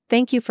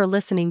Thank you for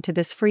listening to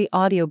this free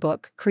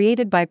audiobook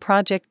created by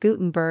Project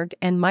Gutenberg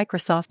and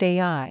Microsoft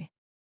AI.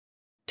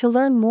 To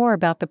learn more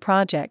about the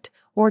project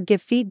or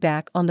give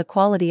feedback on the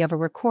quality of a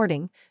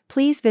recording,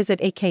 please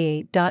visit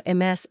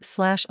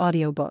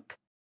aka.ms/audiobook.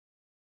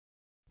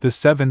 The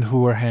Seven Who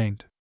Were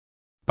Hanged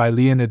by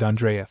Leonid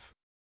Andreyev.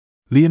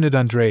 Leonid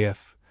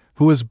Andreyev,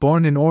 who was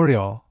born in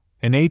Oryol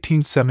in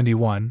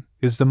 1871,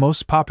 is the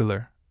most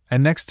popular,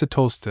 and next to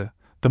Tolstoy,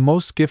 the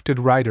most gifted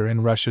writer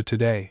in Russia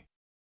today.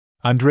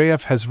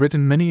 Andreyev has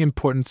written many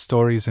important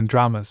stories and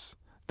dramas,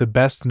 the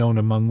best known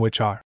among which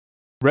are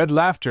Red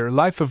Laughter,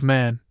 Life of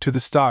Man, To the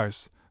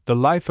Stars, The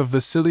Life of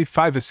Vasily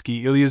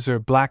Fievsky, Eliezer,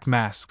 Black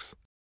Masks,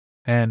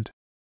 and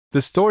The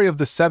Story of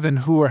the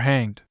Seven Who Were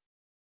Hanged.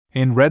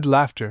 In Red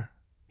Laughter,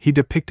 he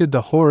depicted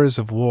the horrors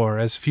of war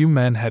as few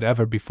men had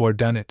ever before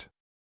done it.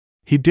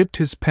 He dipped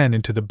his pen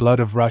into the blood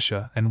of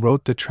Russia and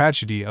wrote the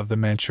tragedy of the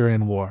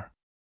Manchurian War.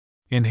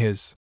 In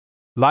his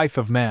Life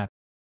of Man,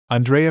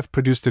 Andreyev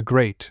produced a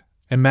great,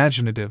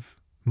 imaginative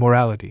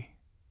morality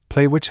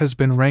play which has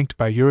been ranked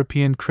by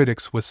European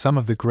critics with some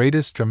of the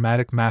greatest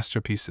dramatic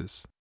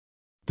masterpieces.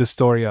 The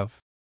story of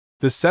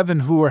The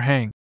Seven Who Were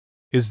Hanged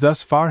is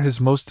thus far his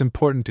most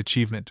important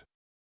achievement.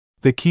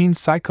 The keen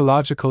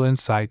psychological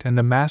insight and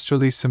the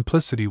masterly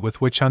simplicity with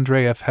which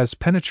Andreyev has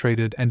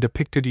penetrated and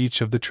depicted each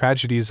of the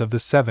tragedies of the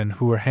seven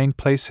who were hanged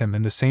place him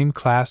in the same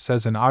class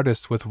as an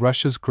artist with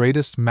Russia's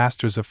greatest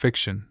masters of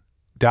fiction,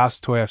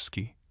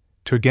 Dostoevsky,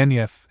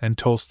 Turgenev, and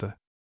Tolstoy.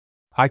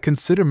 I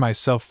consider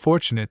myself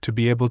fortunate to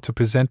be able to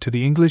present to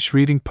the English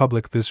reading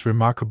public this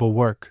remarkable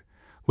work,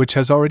 which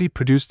has already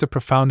produced a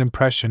profound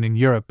impression in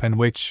Europe and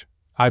which,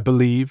 I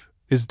believe,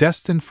 is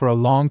destined for a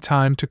long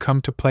time to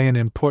come to play an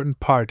important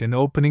part in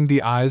opening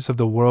the eyes of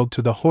the world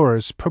to the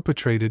horrors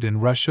perpetrated in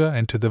Russia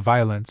and to the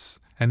violence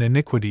and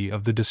iniquity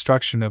of the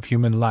destruction of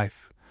human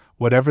life,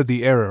 whatever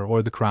the error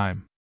or the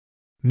crime.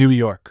 New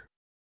York.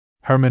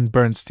 Herman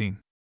Bernstein.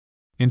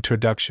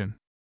 Introduction.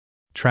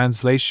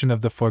 Translation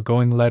of the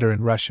foregoing letter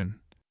in Russian.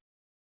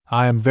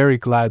 I am very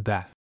glad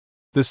that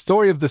The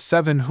Story of the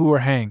Seven Who Were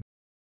Hanged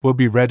will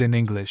be read in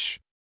English.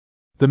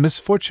 The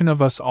misfortune of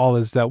us all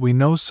is that we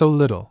know so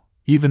little,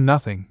 even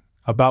nothing,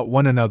 about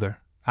one another,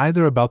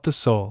 either about the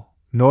soul,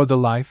 nor the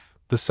life,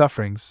 the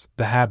sufferings,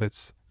 the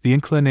habits, the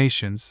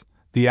inclinations,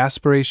 the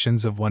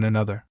aspirations of one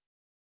another.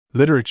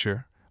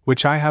 Literature,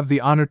 which I have the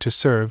honor to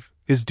serve,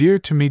 is dear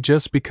to me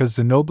just because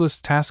the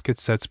noblest task it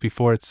sets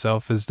before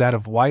itself is that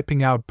of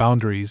wiping out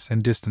boundaries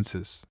and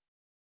distances.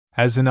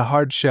 As in a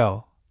hard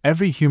shell,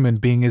 every human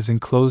being is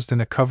enclosed in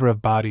a cover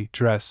of body,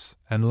 dress,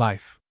 and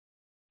life.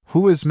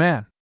 Who is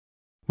man?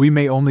 We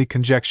may only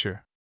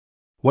conjecture.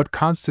 What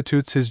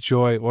constitutes his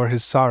joy or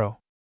his sorrow?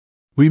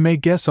 We may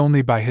guess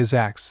only by his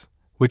acts,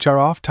 which are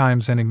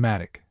ofttimes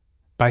enigmatic,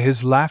 by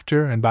his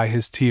laughter and by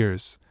his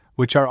tears,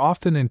 which are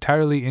often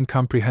entirely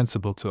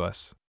incomprehensible to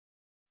us.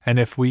 And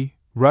if we,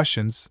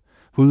 Russians,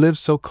 who live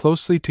so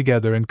closely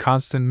together in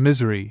constant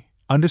misery,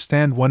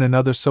 understand one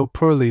another so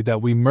poorly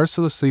that we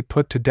mercilessly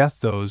put to death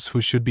those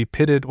who should be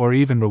pitied or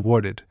even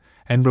rewarded,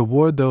 and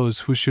reward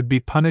those who should be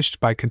punished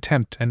by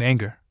contempt and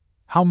anger,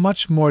 how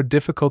much more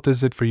difficult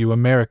is it for you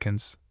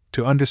Americans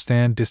to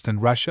understand distant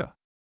Russia?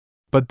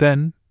 But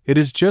then, it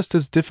is just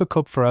as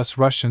difficult for us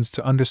Russians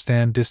to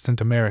understand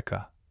distant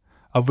America,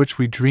 of which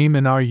we dream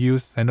in our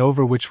youth and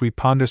over which we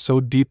ponder so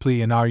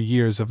deeply in our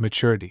years of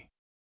maturity.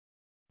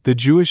 The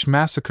Jewish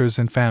massacres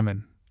and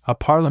famine, a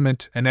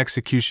parliament and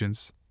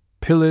executions,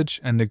 pillage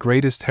and the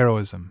greatest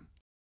heroism.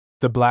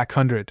 The Black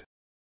Hundred.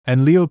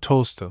 And Leo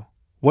Tolstoy,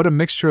 what a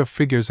mixture of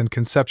figures and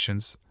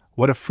conceptions,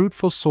 what a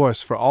fruitful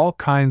source for all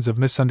kinds of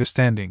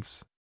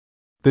misunderstandings.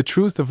 The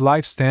truth of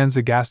life stands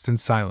aghast in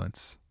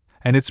silence,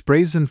 and its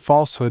brazen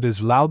falsehood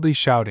is loudly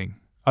shouting,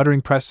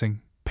 uttering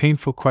pressing,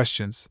 painful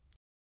questions.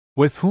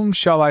 With whom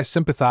shall I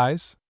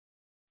sympathize?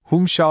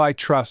 Whom shall I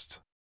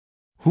trust?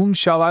 Whom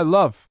shall I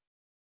love?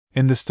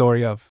 In the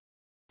story of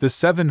The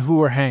Seven Who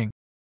Were Hanged,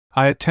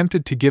 I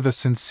attempted to give a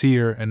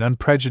sincere and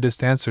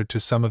unprejudiced answer to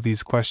some of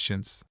these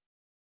questions.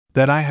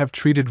 That I have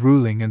treated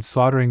ruling and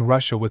slaughtering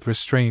Russia with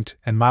restraint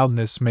and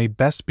mildness may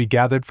best be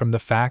gathered from the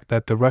fact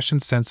that the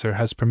Russian censor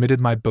has permitted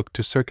my book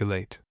to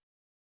circulate.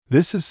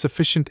 This is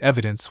sufficient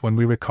evidence when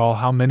we recall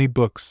how many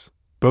books,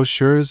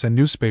 brochures, and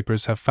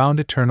newspapers have found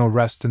eternal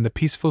rest in the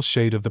peaceful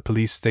shade of the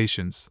police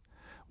stations,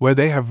 where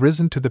they have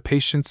risen to the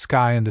patient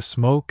sky in the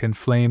smoke and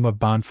flame of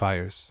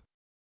bonfires.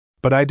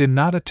 But I did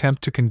not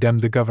attempt to condemn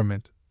the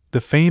government, the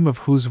fame of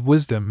whose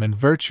wisdom and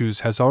virtues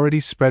has already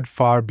spread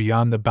far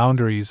beyond the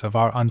boundaries of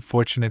our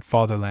unfortunate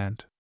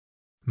fatherland.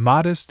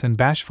 Modest and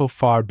bashful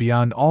far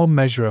beyond all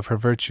measure of her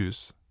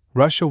virtues,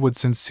 Russia would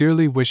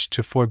sincerely wish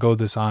to forego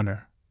this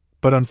honor,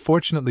 but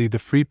unfortunately the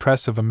free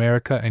press of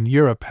America and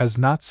Europe has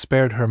not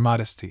spared her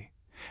modesty,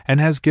 and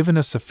has given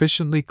a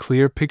sufficiently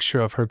clear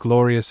picture of her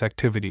glorious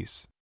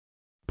activities.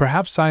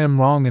 Perhaps I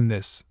am wrong in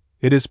this.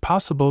 It is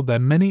possible that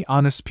many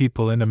honest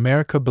people in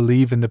America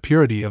believe in the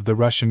purity of the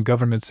Russian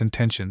government's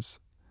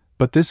intentions,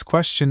 but this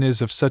question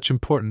is of such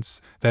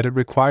importance that it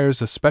requires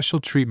a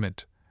special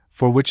treatment,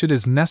 for which it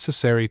is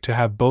necessary to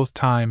have both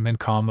time and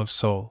calm of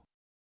soul.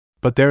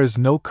 But there is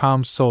no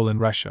calm soul in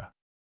Russia.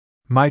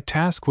 My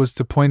task was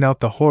to point out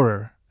the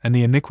horror and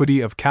the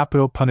iniquity of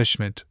capital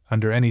punishment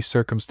under any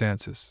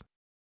circumstances.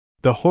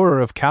 The horror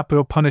of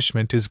capital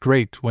punishment is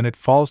great when it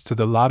falls to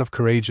the lot of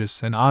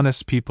courageous and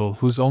honest people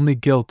whose only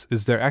guilt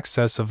is their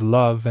excess of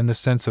love and the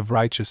sense of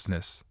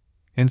righteousness.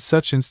 In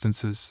such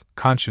instances,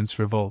 conscience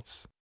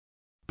revolts.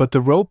 But the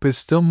rope is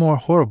still more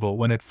horrible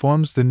when it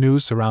forms the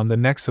noose around the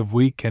necks of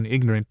weak and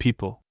ignorant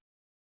people.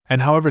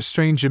 And however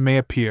strange it may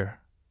appear,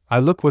 I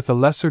look with a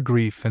lesser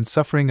grief and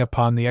suffering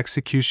upon the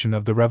execution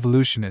of the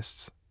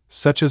revolutionists,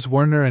 such as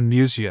Werner and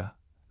Musia,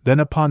 than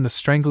upon the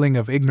strangling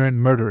of ignorant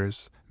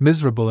murderers,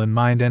 miserable in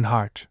mind and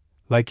heart,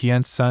 like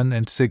Jensen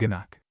and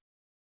Tsiganak.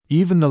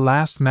 Even the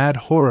last mad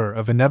horror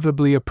of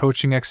inevitably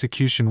approaching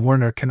execution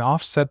Werner can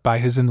offset by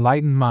his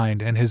enlightened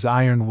mind and his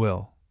iron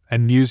will,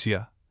 and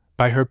Musia,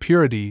 by her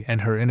purity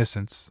and her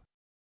innocence.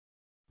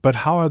 But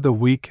how are the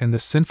weak and the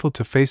sinful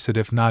to face it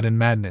if not in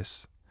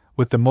madness,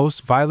 with the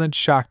most violent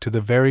shock to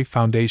the very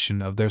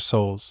foundation of their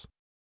souls?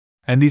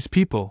 And these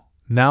people,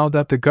 now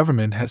that the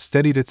government has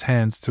steadied its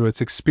hands through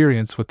its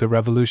experience with the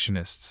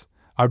revolutionists,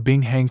 are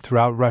being hanged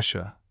throughout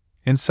Russia,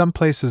 in some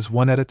places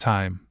one at a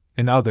time,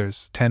 in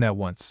others 10 at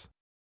once.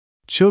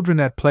 Children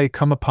at play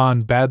come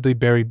upon badly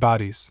buried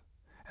bodies,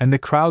 and the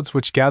crowds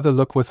which gather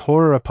look with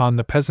horror upon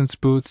the peasants'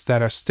 boots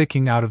that are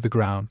sticking out of the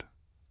ground.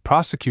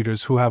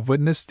 Prosecutors who have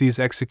witnessed these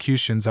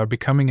executions are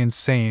becoming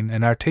insane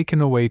and are taken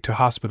away to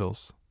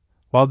hospitals,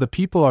 while the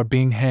people are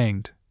being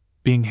hanged.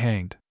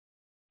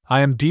 I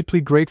am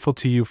deeply grateful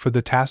to you for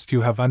the task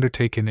you have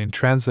undertaken in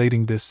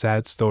translating this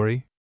sad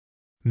story.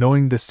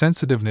 Knowing the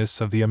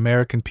sensitiveness of the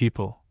American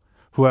people,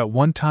 who at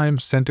one time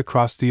sent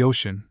across the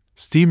ocean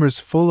steamers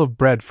full of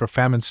bread for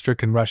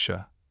famine-stricken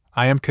Russia,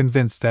 I am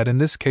convinced that in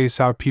this case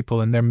our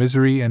people in their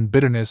misery and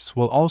bitterness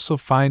will also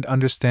find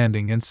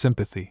understanding and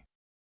sympathy.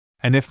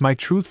 And if my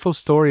truthful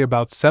story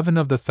about 7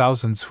 of the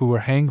thousands who were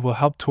hanged will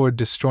help toward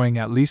destroying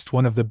at least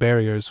one of the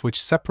barriers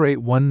which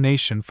separate one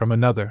nation from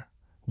another,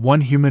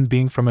 one human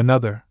being from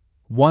another,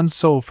 one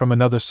soul from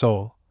another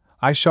soul,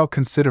 I shall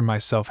consider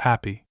myself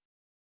happy.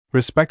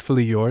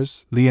 Respectfully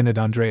yours, Leonid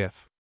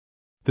Andreyev.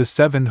 The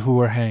 7 who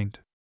were hanged.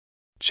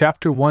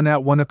 Chapter 1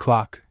 At 1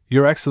 o'clock,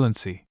 Your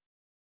Excellency.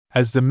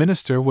 As the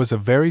minister was a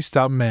very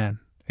stout man,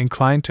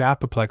 inclined to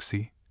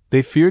apoplexy,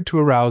 they feared to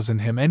arouse in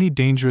him any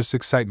dangerous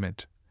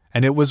excitement,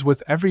 and it was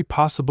with every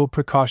possible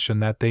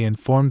precaution that they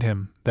informed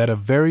him that a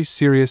very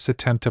serious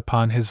attempt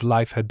upon his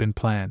life had been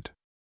planned.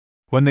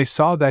 When they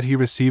saw that he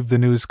received the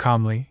news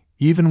calmly,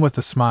 even with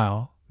a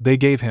smile, they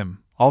gave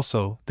him,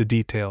 also, the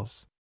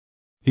details.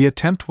 The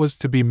attempt was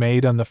to be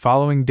made on the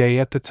following day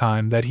at the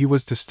time that he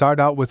was to start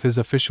out with his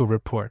official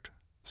report.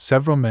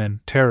 Several men,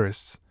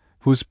 terrorists,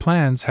 whose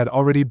plans had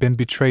already been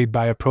betrayed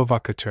by a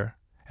provocateur,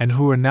 and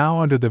who were now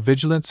under the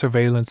vigilant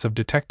surveillance of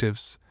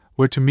detectives,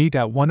 were to meet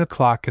at 1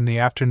 o'clock in the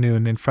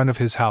afternoon in front of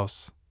his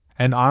house,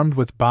 and armed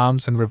with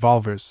bombs and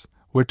revolvers,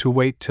 were to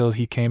wait till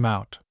he came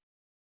out.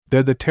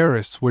 There the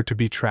terrorists were to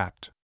be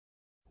trapped.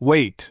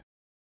 Wait,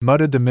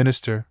 muttered the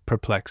minister,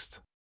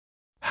 perplexed.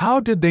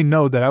 How did they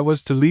know that I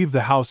was to leave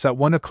the house at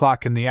 1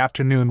 o'clock in the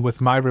afternoon with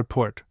my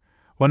report,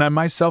 when I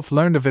myself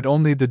learned of it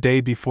only the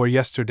day before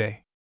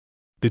yesterday?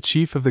 The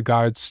chief of the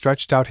guards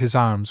stretched out his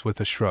arms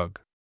with a shrug.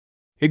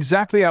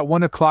 Exactly at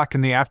 1 o'clock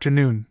in the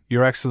afternoon,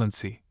 Your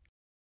Excellency,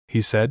 he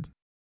said.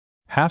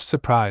 Half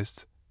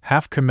surprised,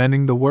 half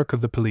commending the work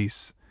of the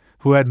police,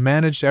 who had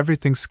managed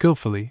everything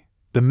skillfully,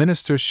 the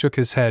minister shook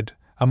his head,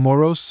 a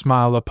morose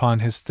smile upon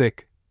his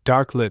thick,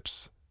 dark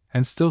lips,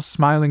 and still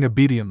smiling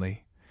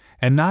obediently,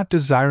 and not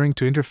desiring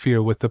to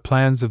interfere with the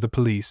plans of the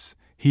police,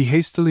 he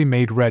hastily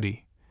made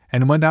ready,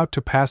 and went out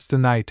to pass the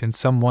night in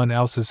someone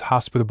else's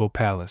hospitable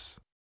palace.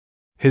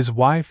 His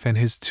wife and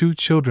his 2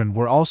 children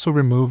were also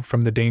removed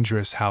from the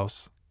dangerous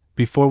house,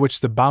 before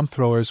which the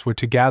bomb-throwers were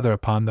to gather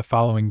upon the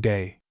following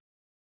day.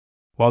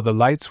 While the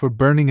lights were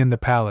burning in the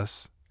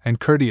palace, and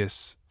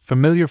courteous,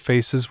 familiar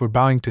faces were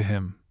bowing to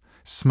him,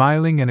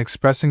 smiling and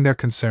expressing their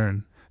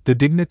concern, the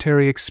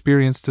dignitary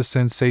experienced a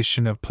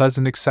sensation of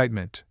pleasant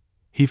excitement.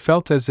 He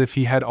felt as if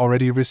he had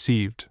already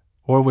received,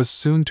 or was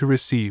soon to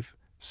receive,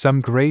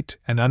 some great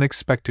and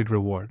unexpected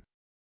reward.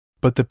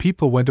 But the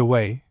people went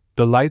away,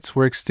 the lights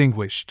were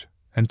extinguished,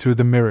 and through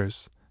the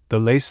mirrors, the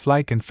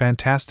lace-like and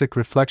fantastic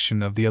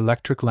reflection of the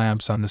electric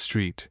lamps on the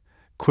street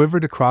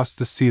quivered across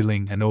the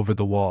ceiling and over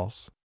the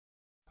walls.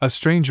 A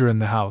stranger in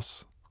the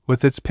house,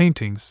 with its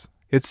paintings,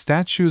 its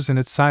statues and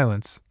its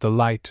silence, the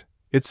light,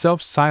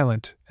 itself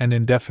silent and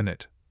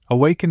indefinite,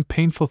 awakened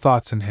painful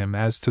thoughts in him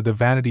as to the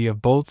vanity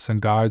of bolts and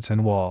guards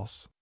and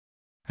walls.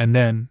 And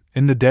then,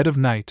 in the dead of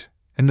night,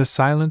 in the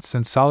silence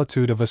and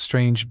solitude of a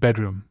strange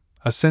bedroom,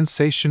 a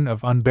sensation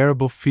of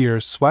unbearable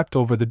fear swept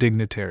over the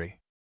dignitary.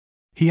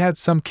 He had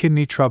some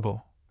kidney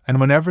trouble, and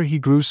whenever he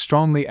grew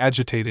strongly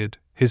agitated,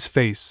 his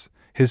face,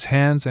 his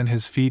hands and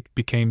his feet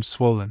became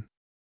swollen.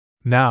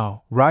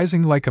 Now,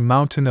 rising like a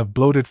mountain of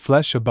bloated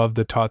flesh above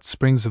the taut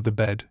springs of the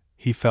bed,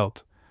 he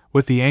felt,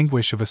 with the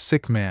anguish of a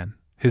sick man,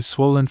 his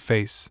swollen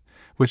face,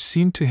 which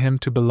seemed to him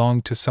to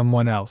belong to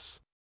someone else.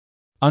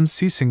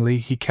 Unceasingly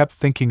he kept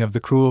thinking of the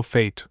cruel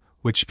fate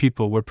which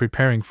people were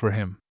preparing for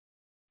him.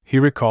 He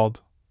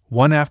recalled,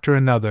 one after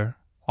another,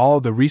 all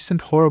the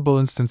recent horrible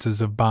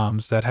instances of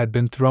bombs that had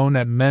been thrown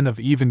at men of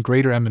even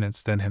greater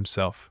eminence than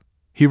himself.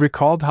 He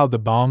recalled how the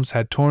bombs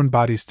had torn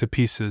bodies to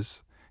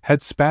pieces,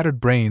 had spattered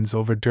brains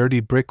over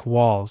dirty brick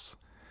walls,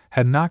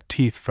 had knocked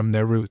teeth from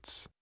their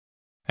roots.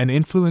 And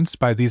influenced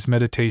by these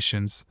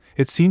meditations,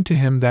 it seemed to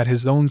him that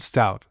his own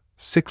stout,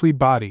 sickly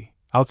body,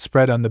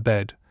 outspread on the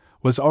bed,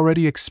 was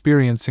already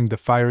experiencing the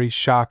fiery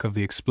shock of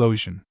the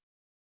explosion.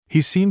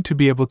 He seemed to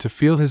be able to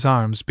feel his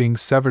arms being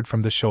severed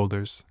from the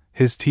shoulders,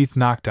 his teeth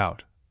knocked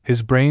out,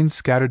 his brains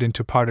scattered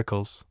into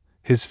particles,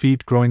 his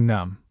feet growing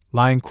numb,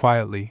 lying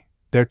quietly,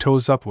 their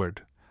toes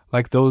upward,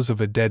 like those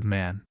of a dead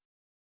man.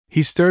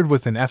 He stirred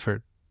with an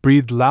effort,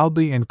 breathed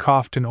loudly and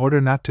coughed in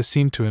order not to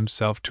seem to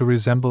himself to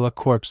resemble a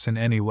corpse in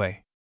any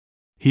way.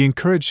 He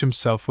encouraged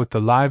himself with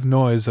the live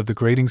noise of the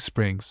grating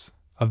springs,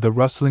 of the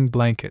rustling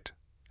blanket,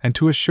 and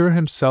to assure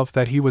himself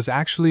that he was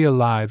actually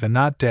alive and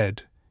not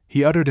dead,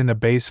 he uttered in a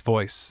bass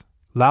voice,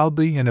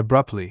 loudly and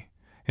abruptly,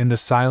 in the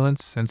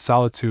silence and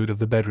solitude of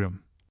the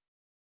bedroom,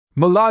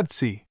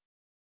 "Molodtsi!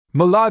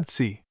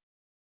 Molodtsi!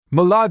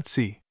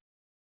 Molodtsi!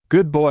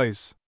 Good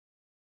boys!"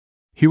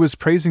 He was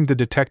praising the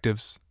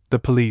detectives, the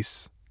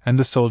police, and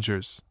the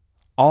soldiers,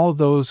 all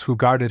those who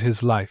guarded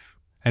his life,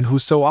 and who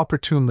so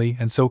opportunely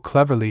and so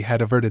cleverly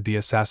had averted the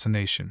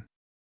assassination.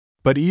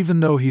 But even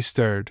though he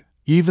stirred,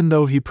 even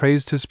though he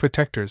praised his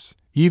protectors,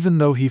 even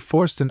though he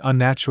forced an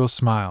unnatural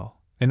smile,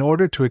 in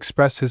order to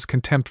express his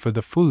contempt for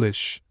the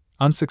foolish,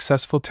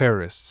 unsuccessful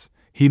terrorists,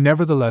 he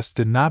nevertheless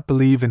did not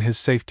believe in his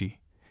safety.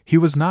 He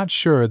was not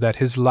sure that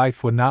his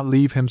life would not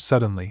leave him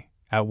suddenly,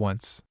 at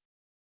once.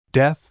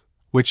 Death,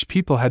 which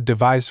people had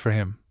devised for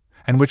him,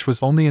 and which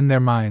was only in their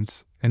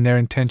minds, in their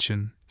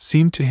intention,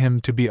 seemed to him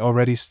to be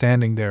already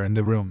standing there in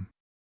the room.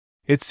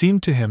 It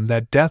seemed to him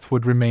that death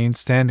would remain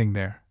standing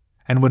there,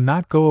 and would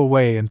not go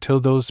away until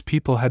those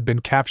people had been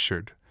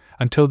captured,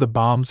 until the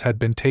bombs had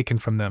been taken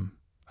from them,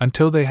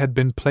 until they had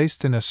been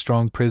placed in a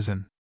strong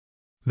prison.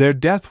 Their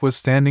death was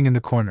standing in the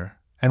corner,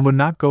 and would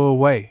not go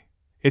away.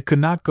 It could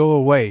not go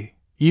away,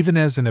 even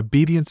as an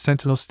obedient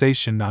sentinel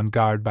stationed on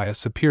guard by a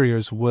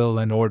superior's will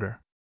and order.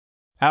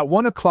 "At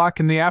 1 o'clock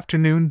in the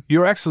afternoon,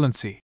 Your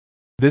Excellency!"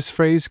 This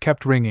phrase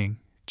kept ringing,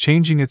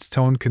 changing its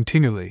tone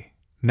continually.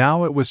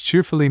 Now it was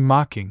cheerfully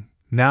mocking,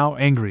 now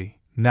angry,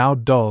 now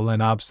dull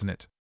and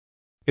obstinate.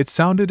 It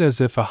sounded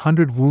as if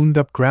 100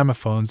 wound-up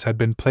gramophones had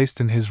been placed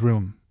in his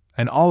room,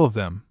 and all of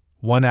them,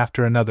 one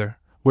after another,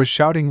 were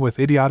shouting with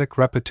idiotic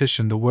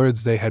repetition the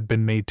words they had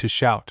been made to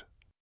shout.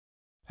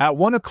 "At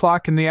 1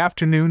 o'clock in the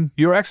afternoon,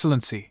 Your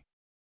Excellency!"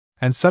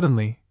 And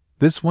suddenly,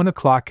 this 1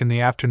 o'clock in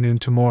the afternoon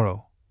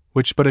tomorrow,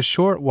 which but a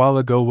short while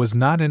ago was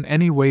not in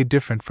any way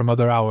different from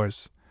other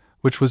hours,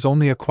 which was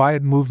only a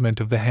quiet movement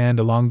of the hand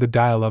along the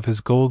dial of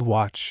his gold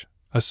watch,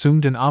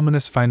 assumed an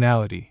ominous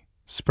finality,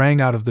 sprang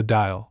out of the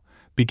dial,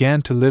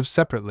 began to live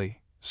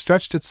separately,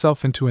 stretched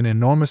itself into an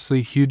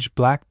enormously huge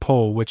black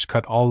pole which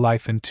cut all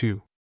life in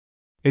two.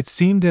 It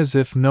seemed as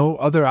if no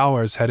other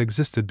hours had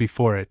existed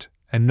before it,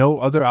 and no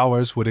other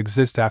hours would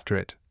exist after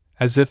it,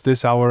 as if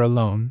this hour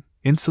alone,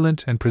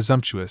 insolent and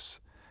presumptuous,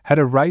 had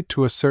a right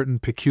to a certain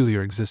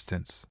peculiar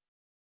existence.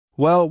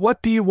 "Well,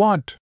 what do you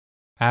want?"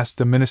 asked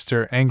the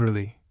minister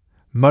angrily,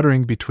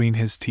 muttering between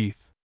his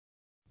teeth.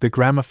 The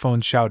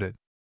gramophone shouted,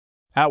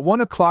 "At 1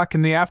 o'clock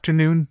in the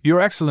afternoon,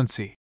 Your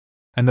Excellency!"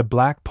 And the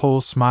black pole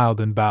smiled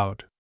and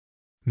bowed.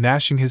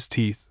 Gnashing his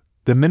teeth,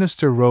 the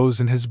minister rose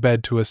in his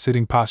bed to a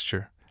sitting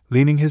posture,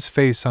 leaning his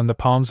face on the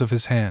palms of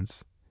his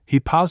hands. He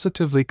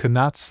positively could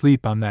not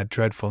sleep on that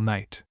dreadful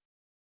night.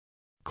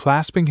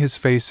 Clasping his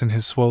face in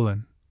his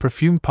swollen,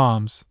 perfumed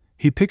palms,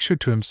 he pictured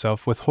to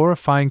himself with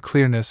horrifying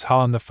clearness how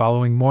on the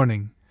following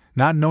morning,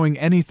 not knowing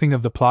anything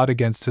of the plot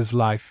against his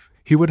life,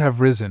 he would have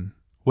risen,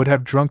 would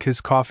have drunk his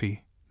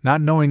coffee,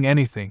 not knowing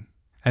anything,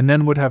 and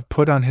then would have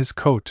put on his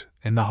coat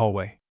in the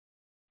hallway.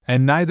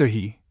 And neither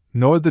he,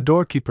 nor the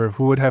doorkeeper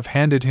who would have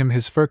handed him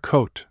his fur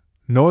coat,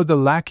 nor the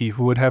lackey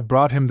who would have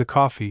brought him the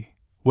coffee,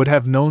 would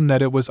have known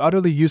that it was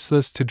utterly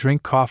useless to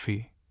drink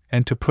coffee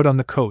and to put on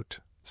the coat,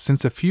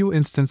 since a few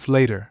instants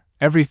later,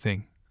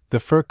 everything, the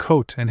fur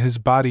coat and his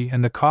body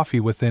and the coffee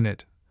within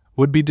it,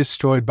 would be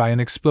destroyed by an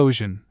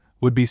explosion,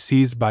 would be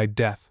seized by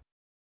death.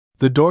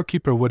 The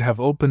doorkeeper would have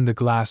opened the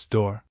glass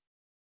door.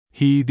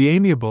 He, the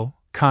amiable,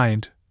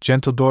 kind,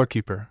 gentle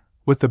doorkeeper,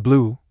 with the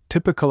blue,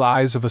 typical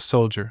eyes of a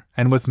soldier,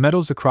 and with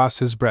medals across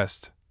his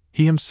breast,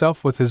 he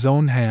himself with his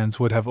own hands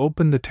would have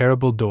opened the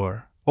terrible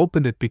door,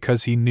 opened it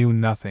because he knew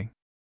nothing.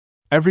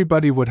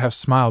 Everybody would have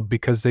smiled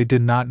because they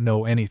did not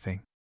know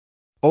anything.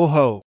 "Oh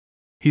ho!"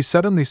 he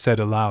suddenly said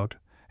aloud,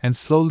 and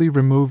slowly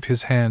removed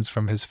his hands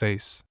from his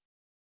face.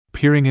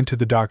 Peering into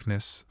the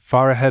darkness,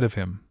 far ahead of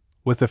him,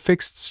 with a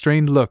fixed,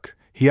 strained look,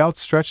 he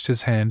outstretched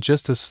his hand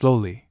just as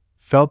slowly,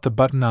 felt the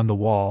button on the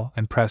wall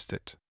and pressed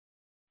it.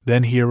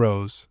 Then he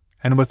arose,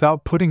 and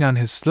without putting on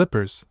his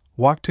slippers,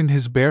 walked in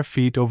his bare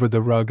feet over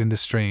the rug in the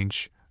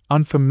strange,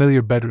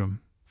 unfamiliar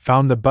bedroom,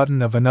 found the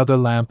button of another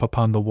lamp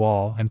upon the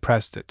wall and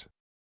pressed it.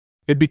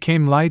 It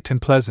became light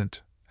and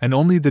pleasant, and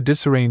only the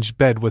disarranged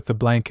bed with the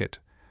blanket,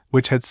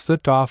 which had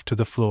slipped off to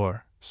the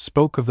floor,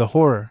 spoke of the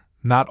horror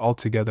not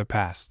altogether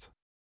past.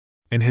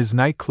 In his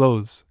night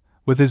clothes,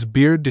 with his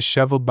beard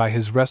disheveled by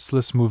his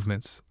restless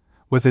movements,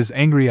 with his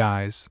angry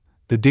eyes,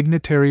 the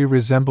dignitary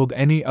resembled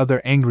any other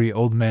angry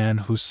old man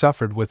who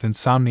suffered with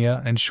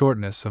insomnia and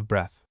shortness of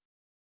breath.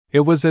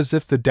 It was as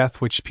if the death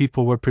which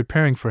people were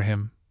preparing for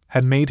him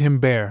had made him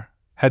bare,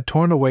 had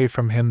torn away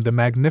from him the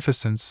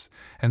magnificence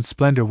and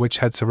splendor which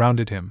had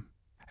surrounded him,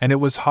 and it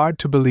was hard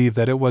to believe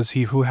that it was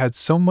he who had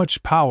so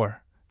much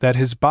power, that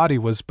his body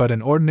was but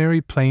an ordinary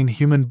plain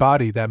human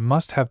body that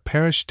must have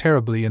perished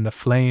terribly in the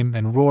flame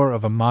and roar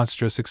of a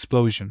monstrous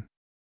explosion.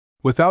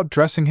 Without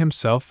dressing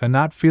himself and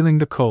not feeling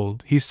the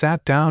cold, he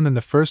sat down in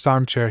the first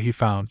armchair he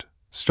found,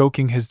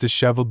 stroking his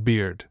disheveled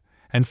beard,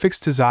 and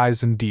fixed his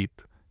eyes in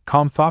deep,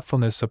 calm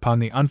thoughtfulness upon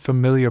the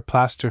unfamiliar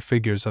plaster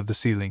figures of the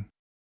ceiling.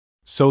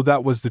 So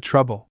that was the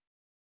trouble.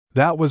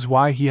 That was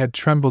why he had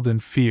trembled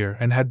in fear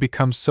and had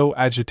become so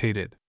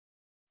agitated.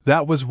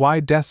 That was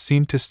why death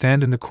seemed to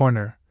stand in the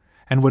corner,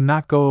 and would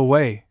not go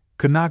away,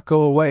 could not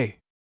go away.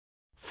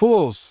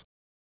 "Fools!"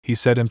 he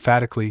said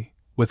emphatically,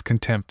 with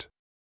contempt.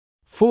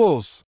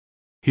 "Fools!"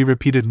 he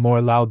repeated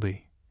more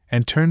loudly,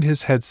 and turned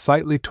his head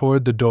slightly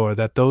toward the door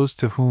that those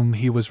to whom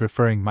he was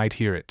referring might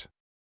hear it.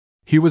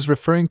 He was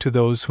referring to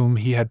those whom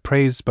he had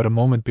praised but a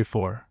moment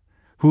before,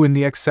 who in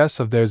the excess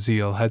of their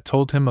zeal had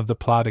told him of the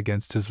plot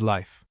against his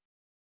life.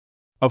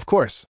 Of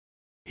course,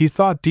 he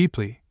thought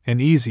deeply, an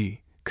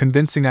easy,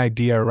 convincing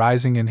idea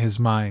arising in his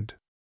mind.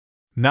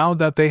 Now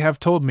that they have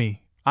told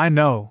me, I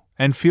know,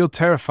 and feel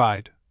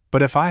terrified,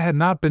 but if I had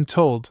not been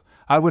told,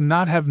 I would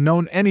not have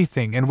known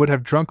anything and would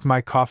have drunk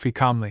my coffee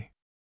calmly.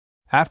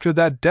 After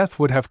that death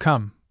would have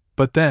come,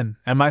 but then,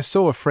 am I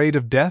so afraid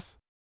of death?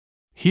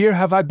 Here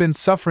have I been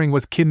suffering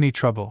with kidney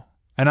trouble,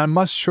 and I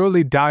must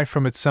surely die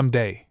from it some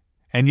day,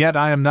 and yet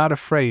I am not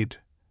afraid,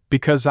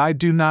 because I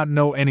do not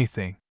know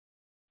anything.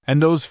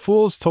 And those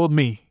fools told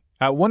me,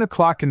 at 1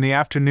 o'clock in the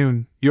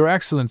afternoon, Your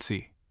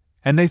Excellency,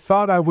 and they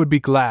thought I would be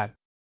glad.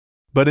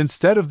 But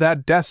instead of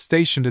that, death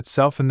stationed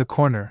itself in the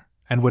corner,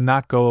 and would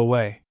not go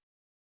away.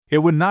 It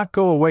would not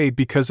go away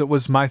because it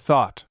was my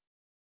thought.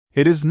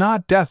 It is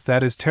not death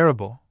that is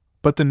terrible,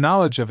 but the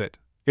knowledge of it.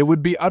 It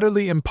would be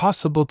utterly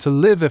impossible to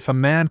live if a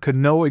man could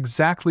know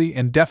exactly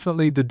and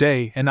definitely the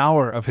day and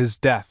hour of his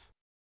death.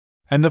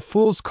 And the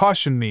fools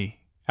cautioned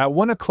me, at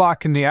 1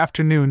 o'clock in the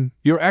afternoon,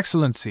 Your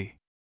Excellency.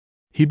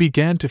 He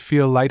began to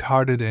feel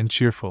light-hearted and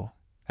cheerful,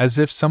 as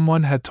if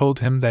someone had told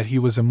him that he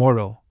was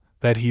immortal,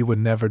 that he would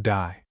never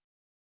die.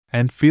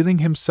 And feeling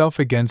himself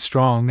again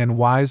strong and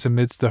wise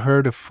amidst the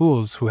herd of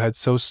fools who had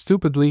so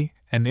stupidly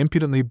and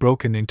impudently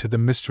broken into the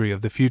mystery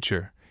of the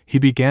future, he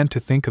began to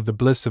think of the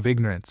bliss of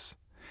ignorance,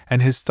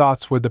 and his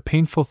thoughts were the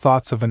painful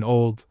thoughts of an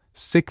old,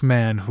 sick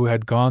man who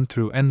had gone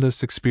through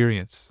endless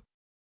experience.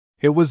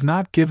 It was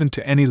not given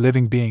to any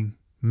living being,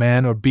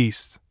 man or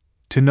beast,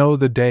 to know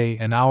the day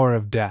and hour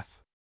of death.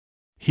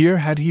 Here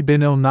had he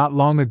been ill not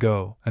long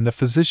ago, and the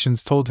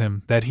physicians told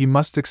him that he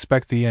must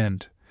expect the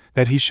end,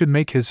 that he should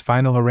make his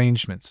final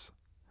arrangements.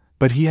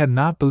 But he had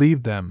not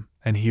believed them,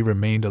 and he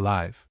remained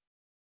alive.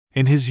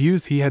 In his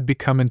youth he had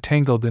become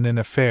entangled in an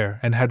affair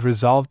and had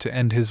resolved to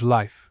end his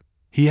life.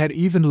 He had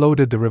even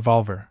loaded the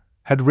revolver,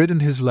 had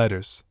written his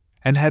letters,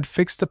 and had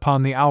fixed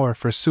upon the hour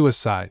for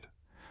suicide,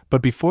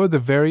 but before the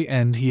very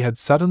end he had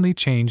suddenly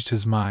changed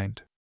his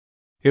mind.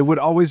 It would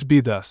always be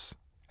thus.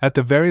 At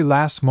the very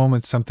last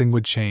moment something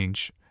would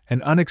change,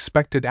 an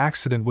unexpected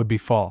accident would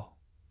befall.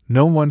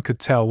 No one could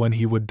tell when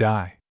he would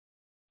die.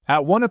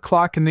 At 1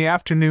 o'clock in the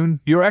afternoon,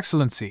 Your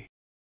Excellency,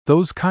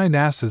 those kind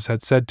asses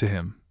had said to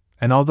him,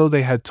 and although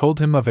they had told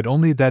him of it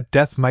only that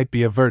death might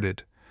be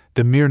averted,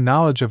 the mere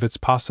knowledge of its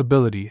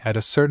possibility at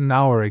a certain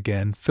hour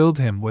again filled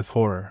him with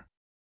horror.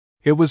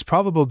 It was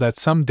probable that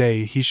some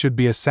day he should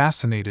be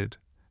assassinated,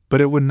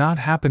 but it would not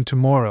happen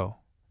tomorrow.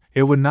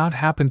 It would not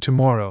happen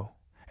tomorrow,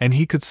 and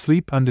he could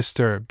sleep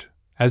undisturbed,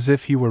 as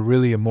if he were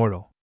really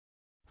immortal.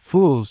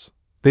 Fools,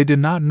 they did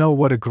not know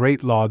what a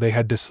great law they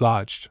had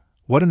dislodged,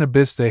 what an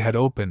abyss they had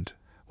opened,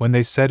 when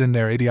they said in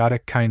their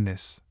idiotic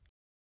kindness,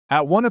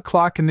 "At 1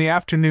 o'clock in the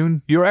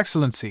afternoon, Your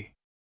Excellency."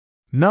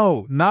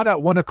 No, not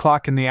at 1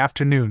 o'clock in the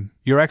afternoon,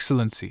 Your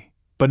Excellency,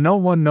 but no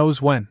one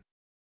knows when.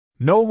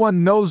 No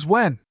one knows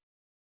when!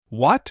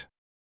 What?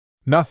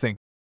 Nothing,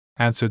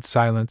 answered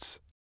Silence.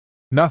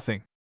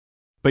 Nothing.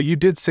 But you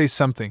did say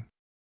something.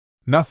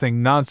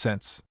 Nothing,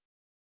 nonsense.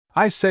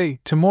 I say,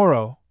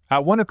 tomorrow,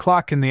 at 1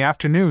 o'clock in the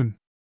afternoon.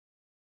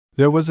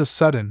 There was a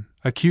sudden,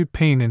 acute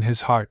pain in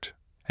his heart,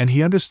 and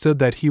he understood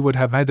that he would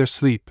have neither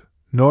sleep,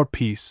 nor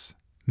peace,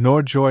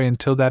 nor joy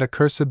until that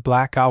accursed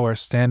black hour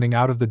standing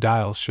out of the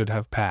dial should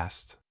have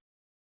passed.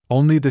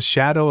 Only the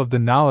shadow of the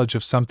knowledge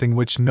of something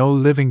which no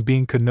living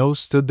being could know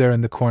stood there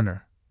in the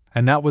corner,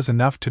 and that was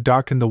enough to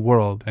darken the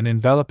world and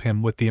envelop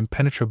him with the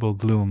impenetrable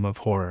gloom of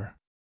horror.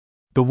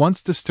 The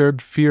once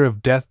disturbed fear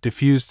of death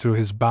diffused through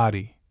his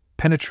body,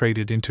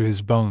 penetrated into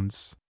his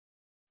bones.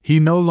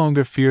 He no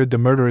longer feared the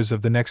murderers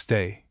of the next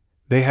day.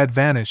 They had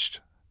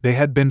vanished, they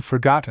had been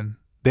forgotten,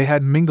 They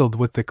had mingled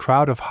with the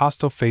crowd of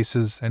hostile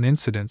faces and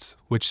incidents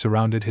which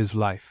surrounded his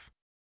life.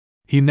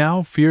 He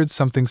now feared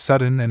something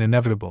sudden and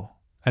inevitable,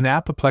 an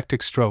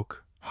apoplectic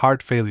stroke,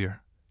 heart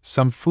failure,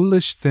 some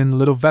foolish thin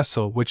little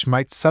vessel which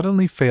might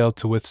suddenly fail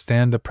to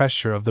withstand the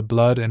pressure of the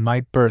blood and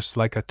might burst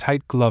like a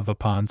tight glove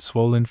upon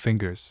swollen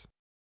fingers.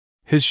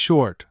 His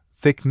short,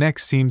 thick neck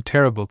seemed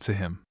terrible to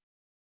him.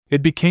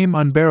 It became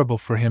unbearable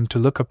for him to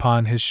look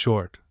upon his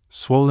short,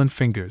 swollen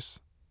fingers,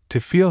 to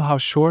feel how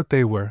short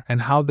they were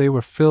and how they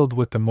were filled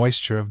with the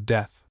moisture of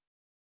death.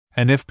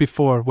 And if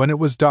before, when it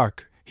was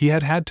dark, he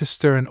had had to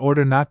stir in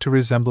order not to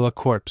resemble a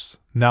corpse,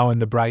 now in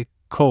the bright,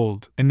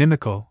 cold,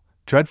 inimical,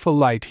 dreadful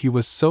light he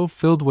was so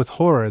filled with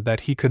horror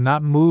that he could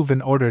not move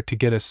in order to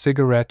get a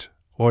cigarette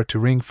or to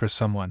ring for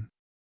someone.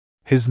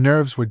 His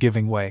nerves were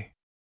giving way.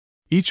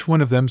 Each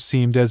one of them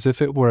seemed as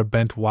if it were a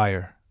bent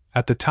wire,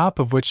 at the top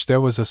of which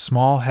there was a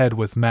small head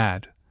with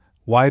mad,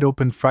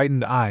 wide-open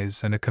frightened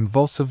eyes and a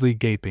convulsively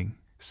gaping,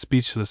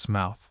 speechless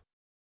mouth.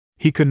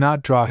 He could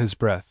not draw his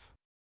breath.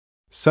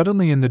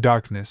 Suddenly in the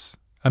darkness,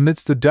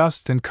 amidst the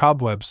dust and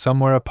cobwebs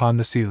somewhere upon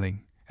the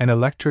ceiling, an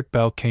electric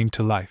bell came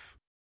to life.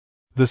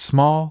 The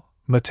small,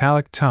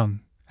 metallic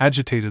tongue,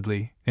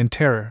 agitatedly, in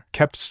terror,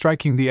 kept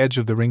striking the edge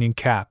of the ringing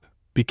cap,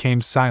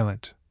 became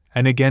silent,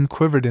 and again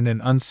quivered in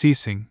an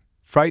unceasing,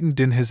 frightened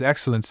in His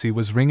Excellency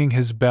was ringing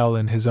his bell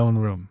in his own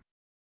room.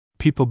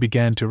 People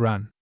began to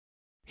run.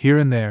 Here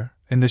and there,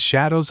 in the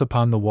shadows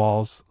upon the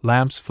walls,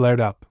 lamps flared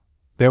up.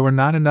 There were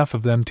not enough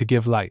of them to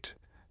give light,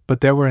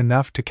 but there were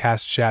enough to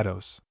cast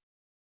shadows.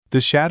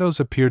 The shadows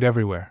appeared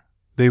everywhere.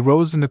 They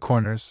rose in the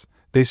corners,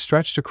 they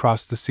stretched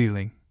across the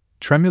ceiling,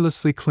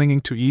 tremulously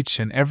clinging to each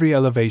and every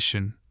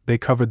elevation, they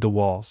covered the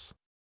walls.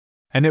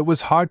 And it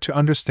was hard to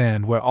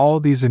understand where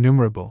all these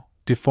innumerable,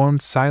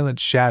 deformed silent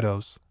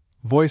shadows,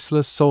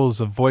 voiceless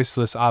souls of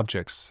voiceless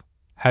objects,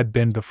 had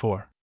been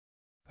before.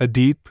 A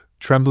deep,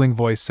 trembling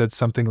voice said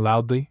something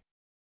loudly.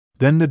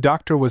 Then the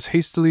doctor was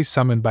hastily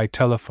summoned by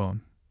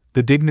telephone.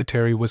 The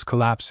dignitary was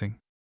collapsing.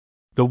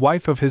 The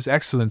wife of His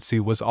Excellency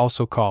was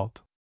also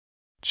called.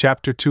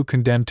 Chapter 2: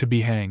 Condemned to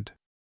be hanged.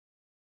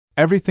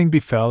 Everything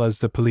befell as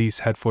the police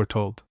had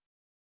foretold.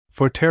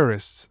 For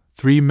terrorists,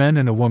 3 men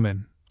and a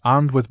woman,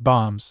 armed with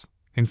bombs,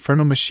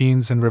 infernal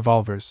machines and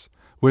revolvers,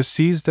 were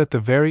seized at the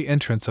very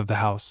entrance of the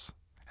house,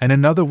 and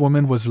another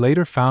woman was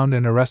later found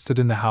and arrested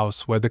in the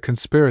house where the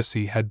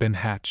conspiracy had been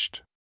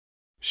hatched.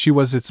 She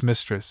was its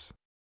mistress.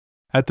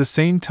 At the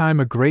same time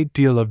a great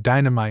deal of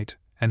dynamite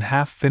and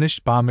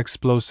half-finished bomb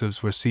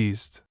explosives were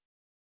seized.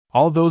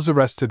 All those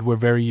arrested were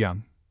very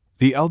young.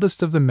 The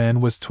eldest of the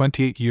men was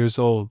 28 years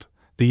old,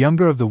 the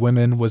younger of the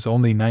women was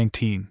only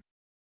 19.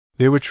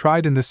 They were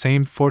tried in the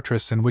same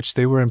fortress in which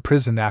they were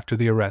imprisoned after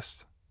the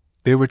arrest.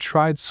 They were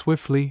tried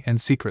swiftly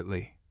and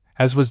secretly,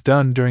 as was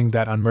done during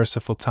that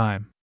unmerciful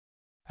time.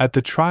 At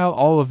the trial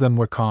all of them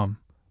were calm,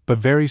 but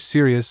very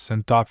serious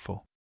and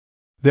thoughtful.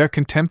 Their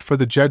contempt for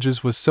the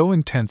judges was so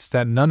intense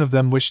that none of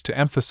them wished to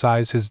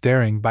emphasize his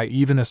daring by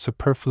even a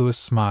superfluous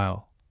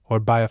smile, or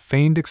by a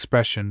feigned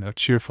expression of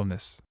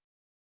cheerfulness.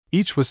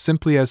 Each was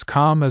simply as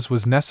calm as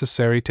was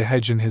necessary to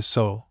hedge in his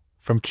soul,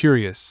 from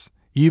curious,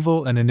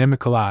 evil and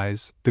inimical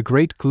eyes, the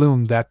great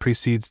gloom that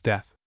precedes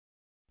death.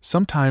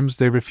 Sometimes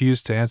they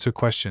refused to answer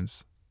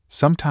questions.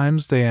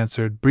 Sometimes they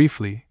answered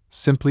briefly,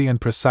 simply and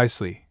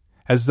precisely,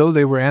 as though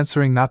they were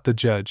answering not the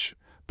judge,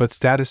 but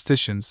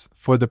statisticians,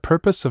 for the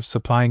purpose of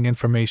supplying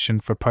information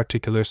for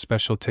particular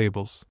special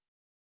tables.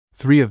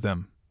 3 of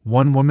them,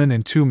 1 woman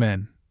and 2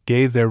 men,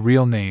 gave their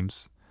real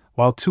names,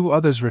 while 2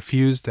 others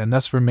refused and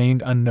thus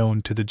remained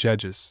unknown to the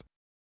judges.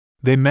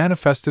 They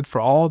manifested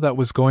for all that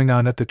was going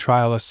on at the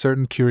trial a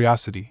certain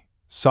curiosity,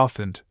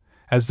 softened,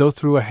 as though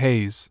through a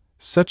haze,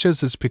 such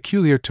as is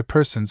peculiar to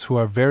persons who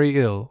are very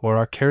ill or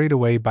are carried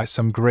away by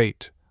some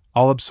great,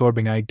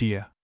 all-absorbing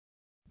idea.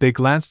 They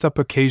glanced up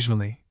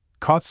occasionally,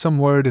 caught some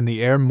word in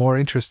the air more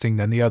interesting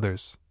than the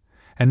others,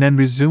 and then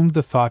resumed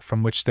the thought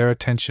from which their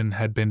attention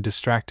had been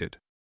distracted.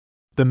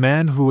 The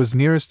man who was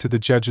nearest to the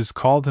judges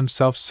called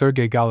himself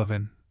Sergei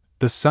Golovin,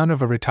 the son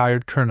of a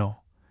retired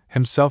colonel,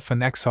 himself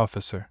an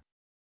ex-officer.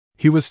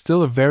 He was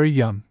still a very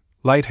young,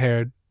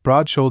 light-haired,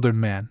 broad-shouldered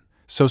man,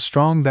 so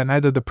strong that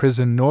neither the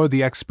prison nor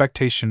the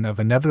expectation of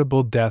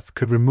inevitable death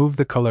could remove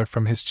the color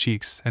from his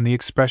cheeks and the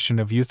expression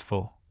of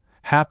youthful,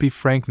 happy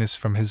frankness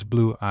from his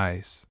blue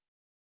eyes.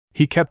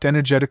 He kept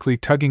energetically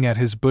tugging at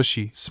his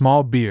bushy,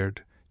 small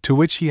beard, to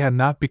which he had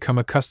not become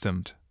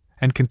accustomed,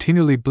 and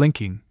continually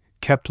blinking,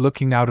 kept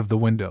looking out of the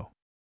window.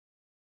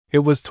 It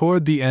was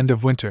toward the end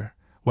of winter,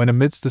 when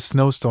amidst the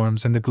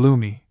snowstorms and the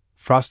gloomy,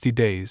 frosty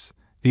days,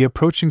 the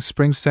approaching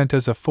spring sent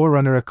as a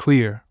forerunner a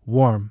clear,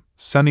 warm,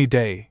 sunny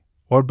day,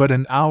 or but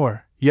an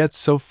hour, yet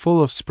so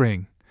full of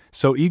spring,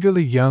 so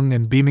eagerly young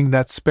and beaming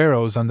that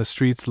sparrows on the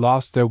streets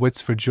lost their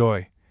wits for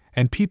joy,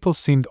 and people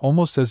seemed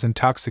almost as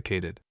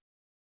intoxicated.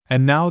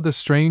 And now the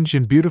strange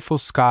and beautiful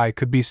sky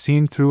could be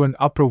seen through an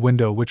upper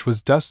window which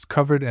was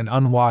dust-covered and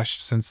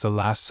unwashed since the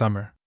last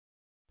summer.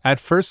 At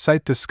first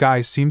sight the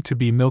sky seemed to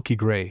be milky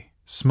gray,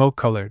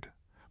 smoke-colored,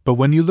 but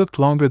when you looked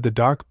longer, the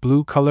dark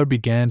blue color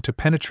began to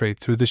penetrate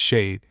through the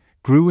shade,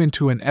 grew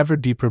into an ever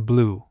deeper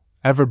blue,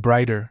 ever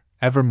brighter,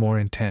 ever more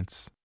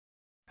intense.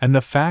 And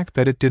the fact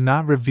that it did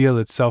not reveal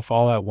itself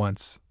all at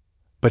once,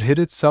 but hid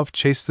itself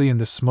chastely in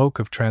the smoke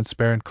of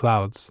transparent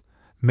clouds,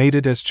 made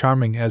it as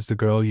charming as the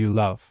girl you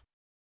love.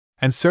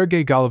 And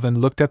Sergei Golovin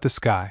looked at the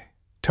sky,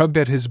 tugged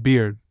at his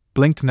beard,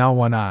 blinked now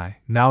one eye,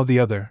 now the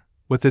other,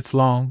 with its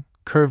long,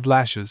 curved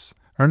lashes,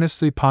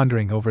 earnestly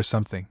pondering over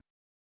something.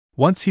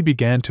 Once he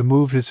began to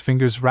move his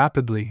fingers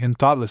rapidly and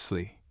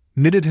thoughtlessly,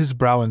 knitted his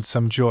brow in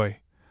some joy,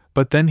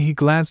 but then he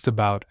glanced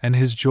about and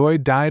his joy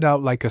died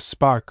out like a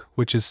spark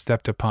which is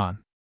stepped upon.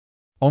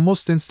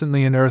 Almost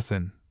instantly an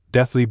earthen,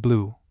 deathly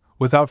blue,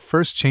 without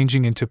first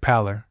changing into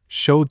pallor,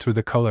 showed through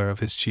the color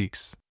of his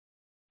cheeks.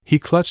 He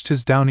clutched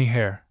his downy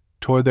hair,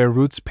 tore their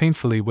roots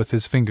painfully with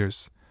his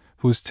fingers,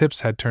 whose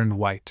tips had turned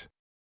white.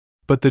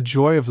 But the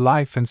joy of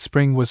life and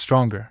spring was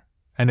stronger,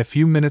 and a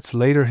few minutes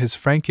later his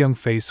frank young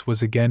face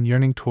was again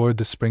yearning toward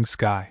the spring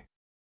sky.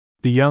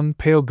 The young,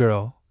 pale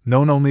girl,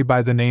 known only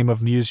by the name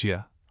of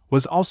Musia,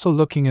 was also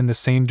looking in the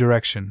same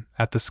direction,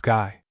 at the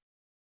sky.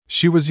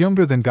 She was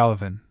younger than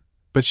Golovin,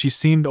 but she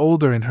seemed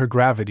older in her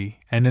gravity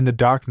and in the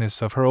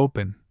darkness of her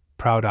open,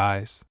 proud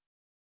eyes.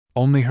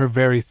 Only her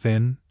very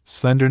thin,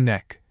 slender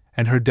neck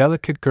and her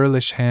delicate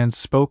girlish hands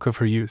spoke of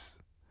her youth,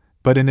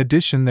 but in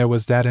addition there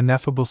was that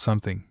ineffable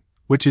something,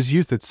 which is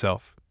youth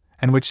itself,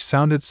 and which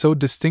sounded so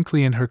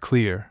distinctly in her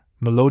clear,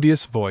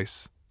 melodious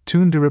voice,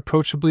 tuned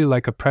irreproachably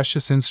like a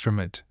precious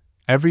instrument,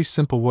 every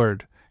simple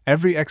word,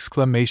 every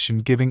exclamation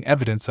giving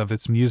evidence of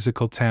its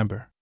musical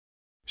timbre.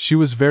 She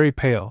was very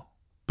pale,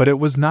 but it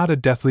was not a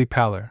deathly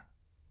pallor,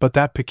 but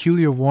that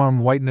peculiar warm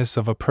whiteness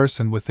of a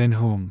person within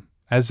whom,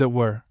 as it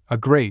were, a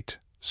great,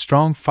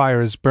 strong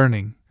fire is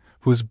burning,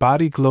 whose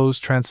body glows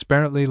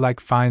transparently like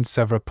fine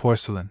Sèvres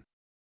porcelain.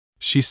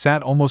 She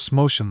sat almost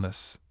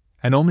motionless,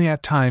 and only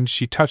at times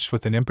she touched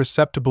with an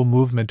imperceptible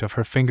movement of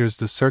her fingers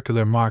the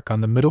circular mark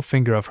on the middle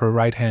finger of her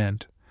right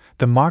hand,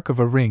 the mark of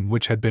a ring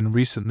which had been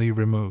recently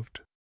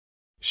removed.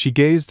 She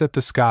gazed at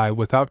the sky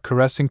without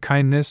caressing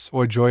kindness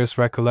or joyous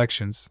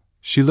recollections.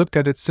 She looked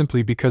at it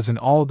simply because in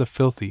all the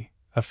filthy,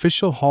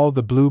 official hall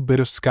the blue bit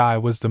of sky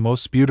was the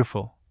most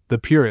beautiful, the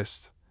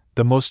purest,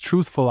 the most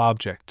truthful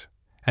object,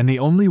 and the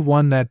only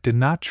one that did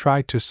not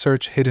try to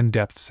search hidden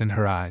depths in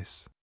her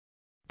eyes.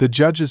 The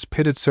judges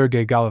pitied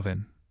Sergei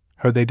Golovin,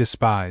 her they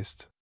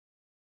despised.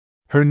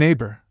 Her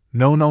neighbor,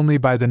 known only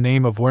by the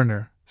name of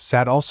Werner,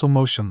 sat also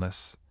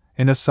motionless,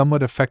 in a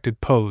somewhat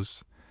affected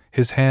pose,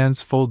 his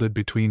hands folded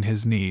between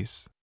his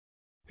knees.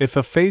 If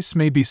a face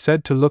may be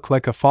said to look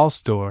like a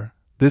false door,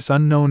 this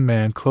unknown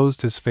man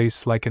closed his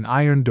face like an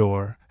iron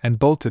door and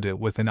bolted it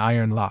with an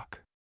iron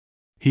lock.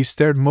 He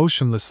stared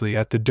motionlessly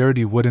at the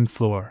dirty wooden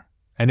floor,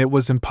 and it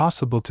was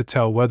impossible to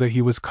tell whether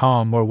he was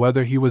calm or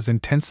whether he was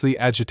intensely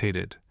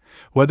agitated,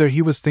 whether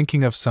he was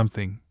thinking of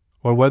something,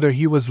 or whether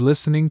he was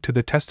listening to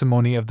the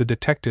testimony of the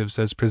detectives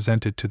as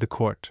presented to the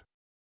court.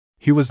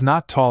 He was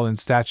not tall in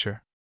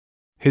stature.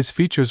 His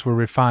features were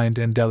refined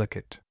and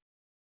delicate,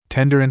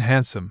 tender and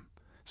handsome,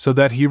 so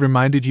that he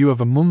reminded you of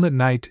a moonlit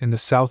night in the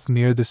south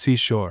near the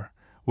seashore,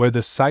 where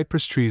the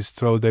cypress trees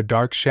throw their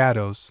dark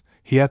shadows.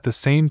 He at the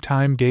same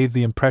time gave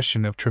the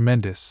impression of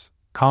tremendous,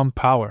 calm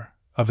power,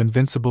 of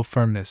invincible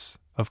firmness,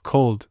 of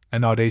cold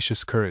and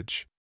audacious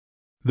courage.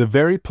 The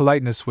very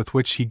politeness with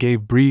which he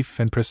gave brief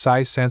and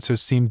precise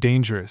answers seemed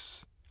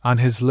dangerous, on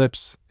his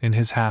lips, in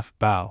his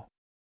half-bow.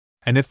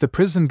 And if the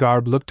prison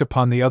garb looked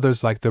upon the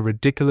others like the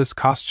ridiculous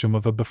costume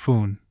of a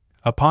buffoon,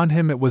 upon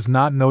him it was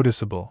not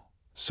noticeable,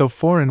 so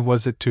foreign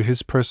was it to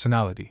his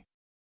personality.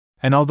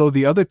 And although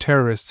the other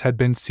terrorists had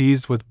been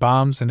seized with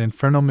bombs and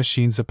infernal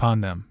machines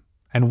upon them,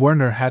 and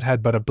Werner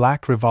had but a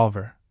black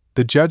revolver,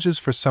 the judges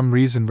for some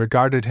reason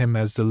regarded him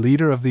as the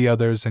leader of the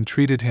others and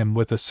treated him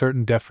with a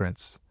certain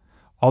deference,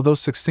 although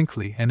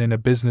succinctly and in a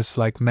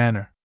business-like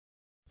manner.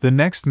 The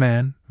next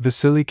man,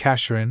 Vasily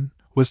Kashirin,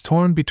 was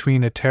torn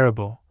between a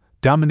terrible,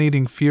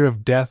 dominating fear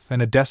of death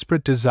and a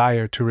desperate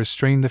desire to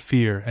restrain the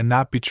fear and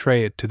not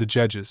betray it to the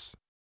judges.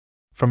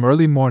 From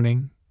early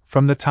morning,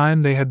 from the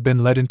time they had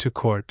been led into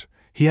court,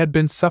 he had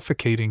been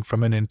suffocating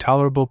from an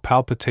intolerable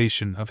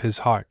palpitation of his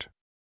heart.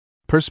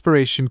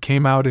 Perspiration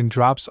came out in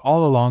drops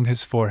all along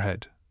his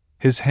forehead.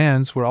 His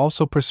hands were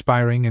also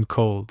perspiring and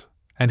cold,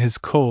 and his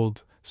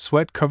cold,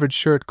 sweat-covered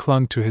shirt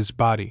clung to his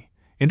body,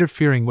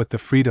 interfering with the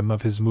freedom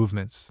of his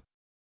movements.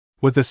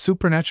 With a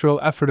supernatural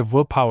effort of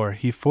willpower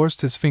he forced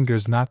his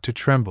fingers not to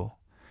tremble,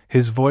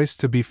 his voice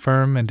to be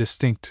firm and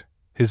distinct,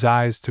 his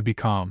eyes to be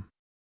calm.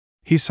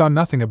 He saw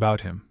nothing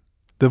about him.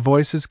 The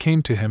voices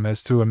came to him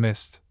as through a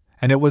mist,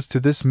 and it was to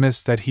this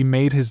mist that he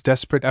made his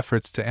desperate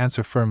efforts to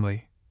answer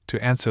firmly,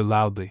 to answer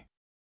loudly.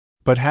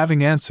 But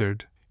having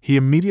answered, he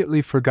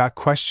immediately forgot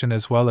question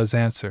as well as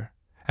answer,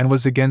 and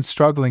was again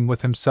struggling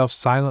with himself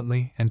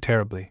silently and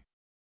terribly.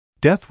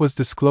 Death was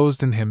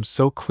disclosed in him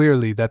so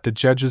clearly that the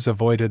judges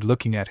avoided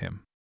looking at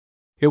him.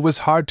 It was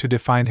hard to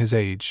define his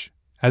age,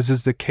 as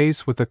is the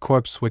case with a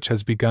corpse which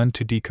has begun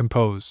to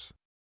decompose.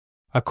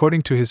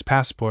 According to his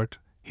passport,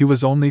 he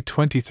was only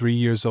 23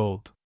 years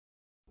old.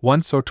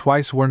 Once or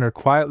twice Werner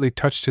quietly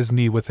touched his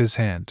knee with his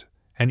hand,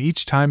 and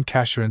each time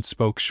Kasherin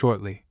spoke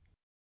shortly.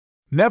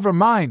 "Never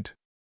mind!"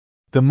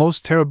 The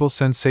most terrible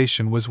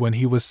sensation was when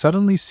he was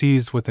suddenly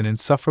seized with an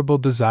insufferable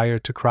desire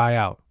to cry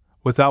out,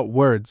 without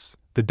words,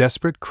 the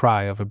desperate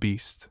cry of a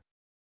beast.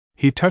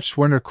 He touched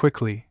Werner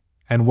quickly,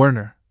 and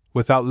Werner,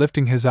 without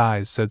lifting his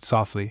eyes, said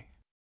softly,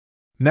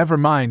 "Never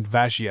mind,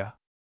 Vasya.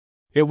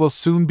 It will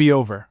soon be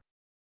over."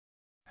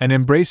 And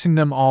embracing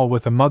them all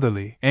with a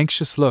motherly,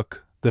 anxious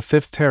look, the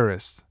fifth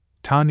terrorist,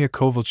 Tanya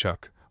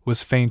Kovalchuk,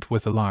 was faint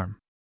with alarm.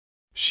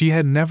 She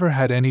had never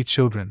had any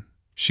children,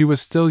 she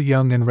was still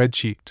young and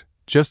red-cheeked,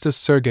 just as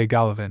Sergei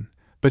Golovin,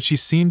 but she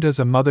seemed as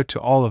a mother to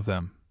all of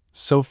them,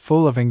 so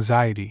full of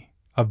anxiety,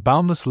 of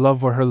boundless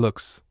love were her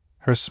looks,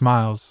 her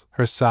smiles,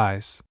 her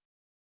sighs.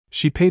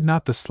 She paid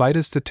not the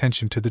slightest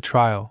attention to the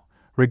trial,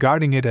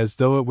 regarding it as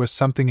though it were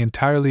something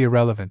entirely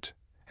irrelevant,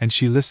 and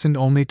she listened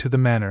only to the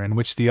manner in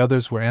which the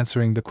others were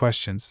answering the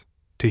questions,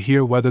 to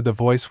hear whether the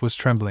voice was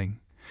trembling,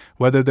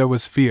 whether there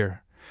was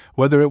fear,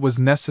 whether it was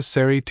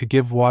necessary to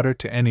give water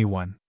to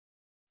anyone.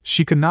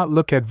 She could not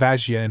look at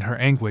Vasya in her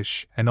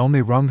anguish and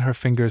only wrung her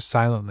fingers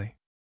silently.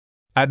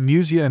 At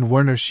Musia and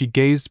Werner she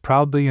gazed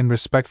proudly and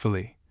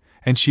respectfully,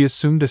 and she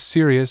assumed a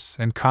serious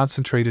and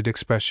concentrated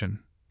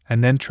expression,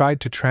 and then tried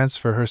to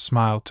transfer her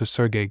smile to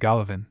Sergei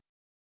Golovin.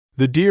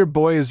 "The dear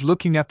boy is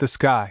looking at the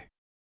sky.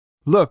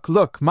 Look,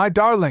 look, my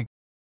darling!"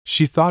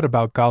 She thought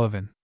about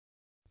Golovin.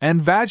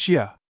 "And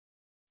Vasya!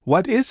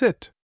 What is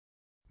it?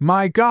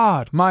 My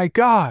God, my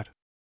God!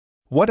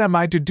 What am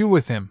I to do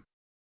with him?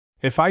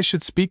 If I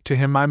should speak to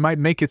him I might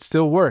make it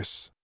still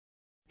worse.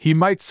 He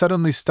might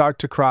suddenly start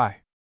to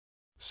cry."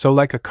 So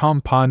like a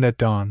calm pond at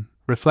dawn,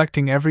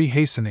 reflecting every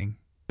hastening,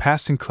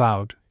 passing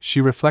cloud,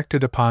 she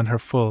reflected upon her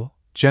full,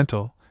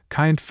 gentle,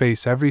 kind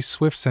face every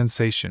swift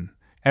sensation,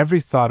 every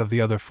thought of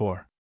the other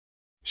four.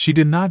 She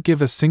did not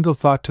give a single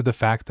thought to the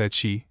fact that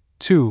she,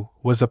 too,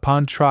 was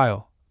upon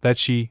trial, that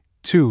she,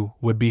 too,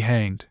 would be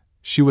hanged.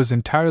 She was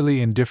entirely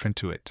indifferent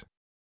to it.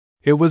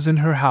 It was in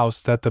her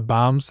house that the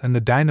bombs and the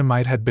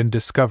dynamite had been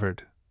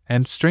discovered,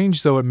 and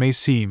strange though it may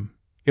seem,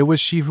 it was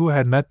she who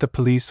had met the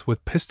police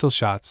with pistol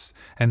shots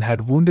and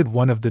had wounded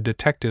one of the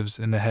detectives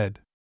in the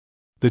head.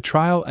 The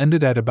trial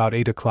ended at about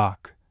 8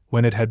 o'clock,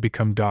 when it had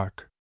become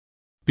dark.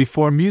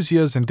 Before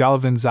Musia's and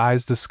Golovin's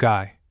eyes the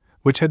sky,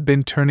 which had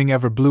been turning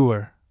ever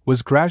bluer,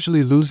 was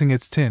gradually losing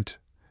its tint,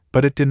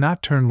 but it did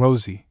not turn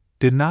rosy,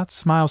 did not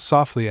smile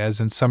softly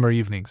as in summer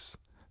evenings,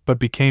 but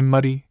became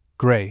muddy,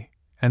 gray,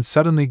 and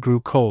suddenly grew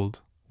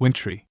cold,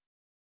 wintry.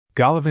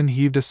 Golovin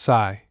heaved a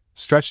sigh,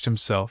 stretched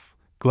himself,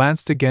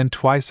 glanced again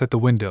twice at the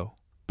window,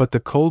 but the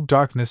cold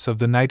darkness of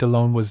the night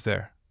alone was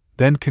there.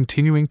 Then,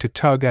 continuing to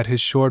tug at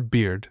his short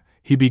beard,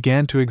 he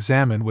began to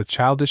examine with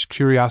childish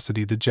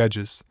curiosity the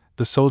judges,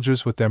 the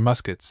soldiers with their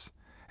muskets,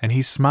 and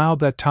he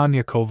smiled at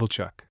Tanya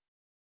Kovalchuk.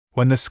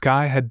 When the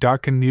sky had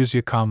darkened,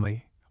 Musia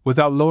calmly,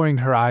 without lowering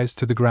her eyes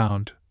to the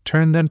ground,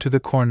 turned them to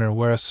the corner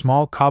where a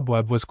small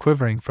cobweb was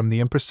quivering from the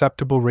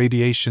imperceptible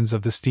radiations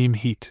of the steam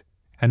heat,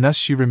 and thus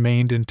she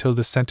remained until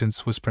the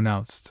sentence was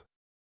pronounced.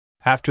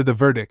 After the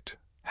verdict,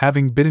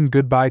 having bidden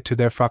goodbye to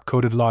their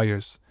frock-coated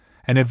lawyers,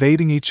 and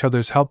evading each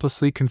other's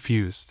helplessly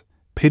confused,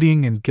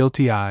 pitying and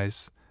guilty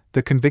eyes,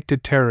 the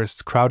convicted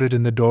terrorists crowded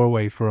in the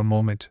doorway for a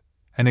moment,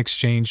 and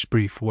exchanged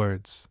brief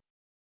words.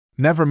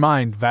 "Never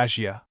mind,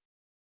 Vasya.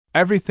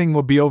 Everything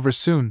will be over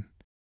soon,"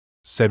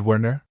 said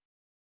Werner.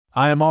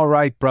 "I am all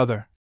right,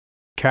 brother,"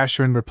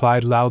 Kasherin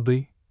replied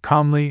loudly,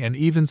 calmly, and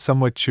even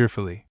somewhat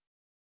cheerfully.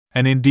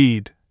 And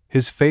indeed,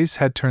 his face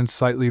had turned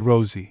slightly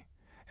rosy,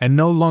 and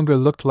no longer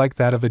looked like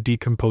that of a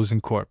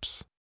decomposing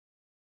corpse.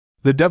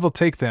 "The devil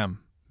take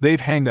them, they've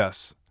hanged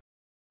us,"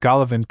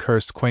 Golovin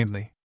cursed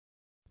quaintly.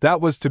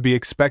 "That was to be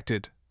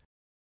expected,"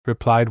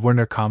 replied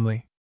Werner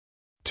calmly.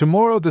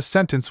 "Tomorrow the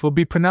sentence will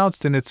be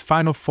pronounced in its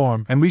final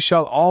form and we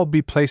shall all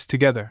be placed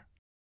together,"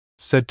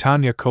 said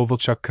Tanya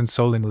Kovalchuk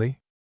consolingly.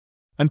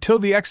 "Until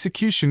the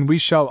execution we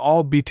shall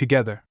all be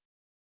together."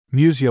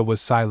 Musia was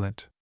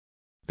silent.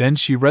 Then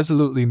she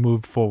resolutely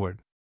moved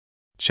forward.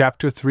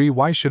 Chapter 3: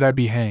 Why Should I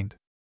Be Hanged?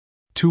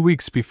 2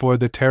 weeks before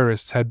the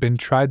terrorists had been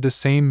tried, the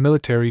same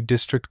military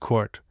district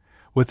court,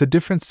 with a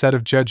different set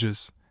of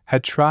judges,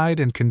 had tried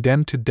and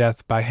condemned to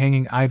death by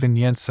hanging Ivan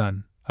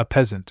Yensun, a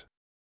peasant.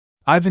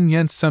 Ivan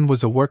Yensun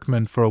was a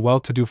workman for a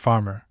well-to-do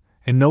farmer,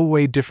 in no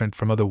way different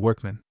from other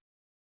workmen.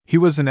 He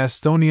was an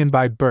Estonian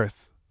by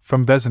birth,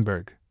 from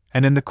Vesenberg,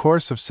 and in the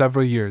course of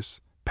several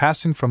years,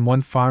 passing from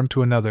one farm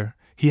to another,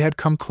 he had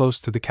come close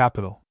to the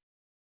capital.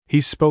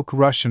 He spoke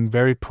Russian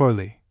very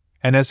poorly,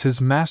 and as his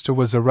master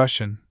was a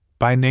Russian,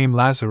 by name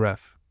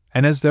Lazarev,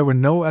 and as there were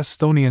no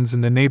Estonians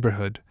in the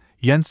neighborhood,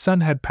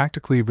 Yensun had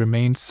practically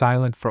remained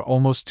silent for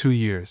almost 2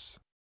 years.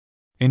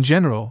 In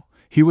general,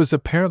 he was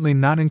apparently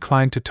not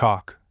inclined to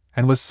talk,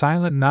 and was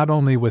silent not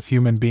only with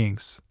human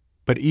beings,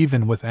 but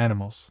even with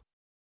animals.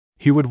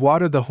 He would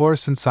water the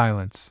horse in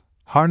silence,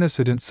 harness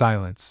it in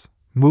silence,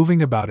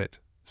 moving about it,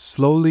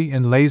 slowly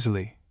and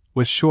lazily,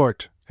 with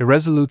short,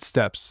 irresolute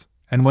steps,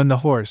 and when the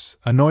horse,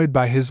 annoyed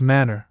by his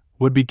manner,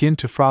 would begin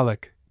to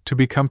frolic, to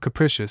become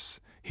capricious,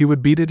 he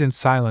would beat it in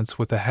silence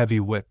with a heavy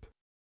whip.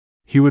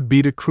 He would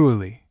beat it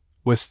cruelly,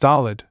 with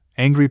stolid,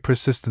 angry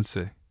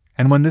persistency,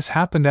 and when this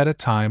happened at a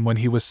time when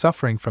he was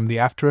suffering from the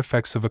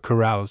after-effects of a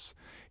carouse,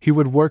 he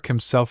would work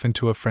himself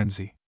into a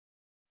frenzy.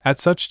 At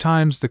such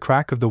times the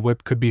crack of the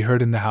whip could be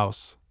heard in the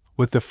house,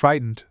 with the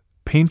frightened,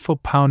 painful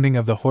pounding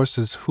of the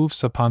horse's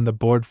hoofs upon the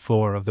board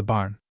floor of the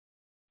barn.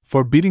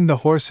 For beating the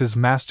horse his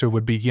master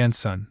would beat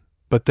Yensun,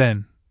 but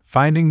then,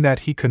 finding that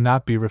he could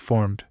not be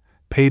reformed,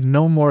 paid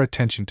no more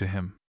attention to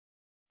him.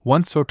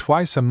 Once or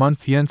twice a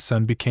month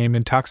Yensun became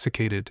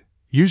intoxicated,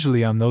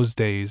 usually on those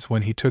days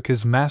when he took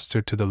his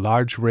master to the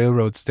large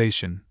railroad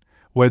station,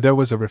 where there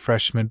was a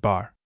refreshment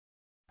bar.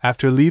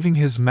 After leaving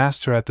his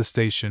master at the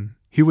station,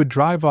 he would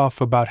drive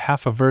off about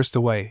half a verst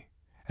away,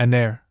 and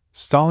there,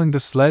 stalling the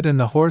sled and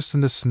the horse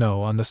in the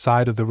snow on the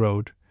side of the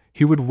road,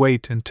 he would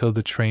wait until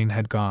the train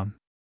had gone.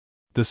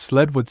 The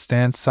sled would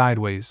stand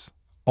sideways,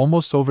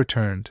 almost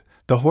overturned,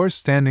 the horse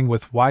standing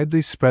with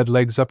widely spread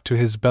legs up to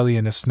his belly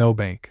in a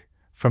snowbank,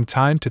 from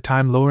time to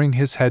time lowering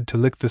his head to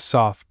lick the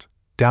soft,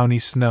 downy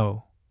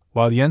snow,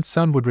 while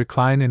Yensun would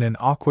recline in an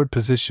awkward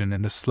position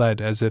in the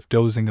sled as if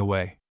dozing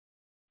away.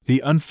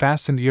 The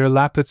unfastened ear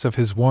lappets of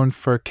his worn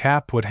fur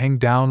cap would hang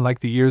down like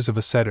the ears of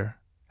a setter,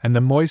 and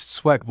the moist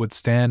sweat would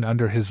stand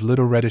under his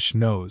little reddish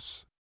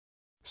nose.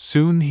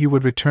 Soon he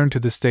would return to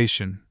the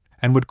station,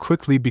 and would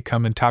quickly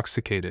become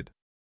intoxicated.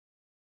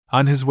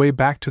 On his way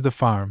back to the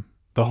farm,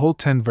 the whole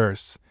 10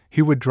 versts,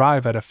 he would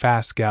drive at a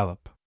fast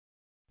gallop.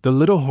 The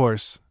little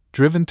horse,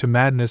 driven to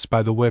madness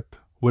by the whip,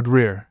 would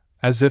rear,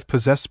 as if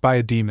possessed by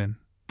a demon,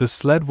 the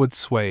sled would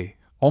sway,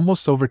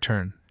 almost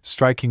overturn,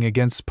 striking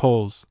against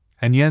poles,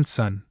 and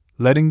Yensun,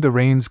 letting the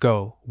reins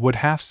go, would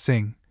half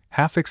sing,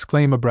 half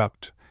exclaim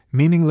abrupt,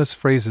 meaningless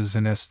phrases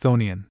in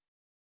Estonian.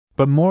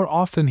 But more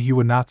often he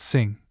would not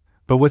sing,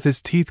 but with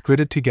his teeth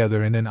gritted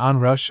together in an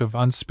onrush of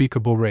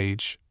unspeakable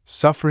rage,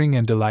 suffering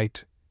and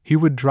delight, he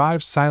would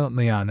drive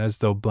silently on as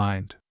though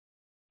blind.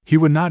 He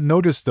would not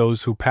notice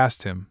those who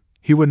passed him,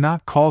 he would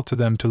not call to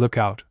them to look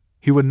out,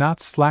 he would not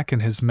slacken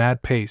his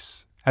mad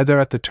pace, either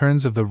at the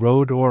turns of the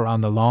road or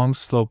on the long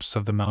slopes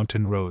of the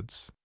mountain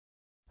roads.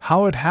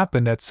 How it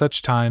happened at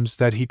such times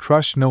that he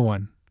crushed no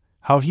one,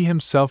 how he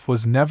himself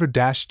was never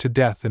dashed to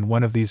death in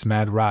one of these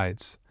mad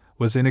rides,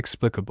 was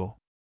inexplicable.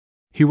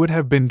 He would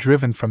have been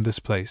driven from this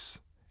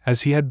place,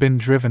 as he had been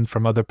driven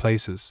from other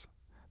places,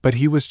 but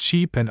he was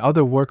cheap and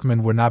other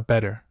workmen were not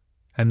better,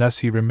 and thus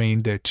he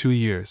remained there 2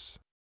 years.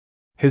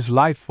 His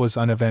life was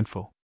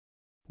uneventful.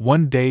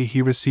 One day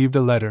he received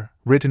a letter,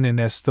 written in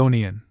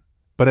Estonian,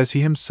 but as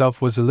he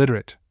himself was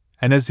illiterate,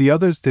 and as the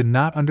others did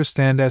not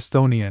understand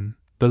Estonian,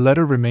 the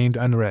letter remained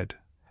unread,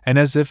 and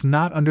as if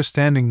not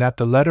understanding that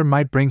the letter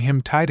might bring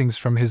him tidings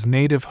from his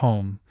native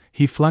home,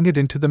 he flung it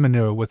into the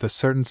manure with a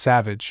certain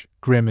savage,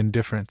 grim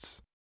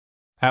indifference.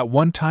 At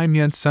one time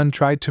Yensun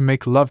tried to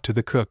make love to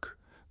the cook,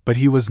 but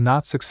he was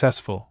not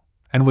successful,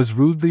 and was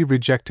rudely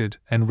rejected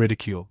and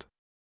ridiculed.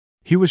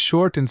 He was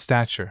short in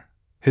stature,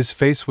 his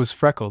face was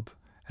freckled,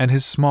 and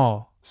his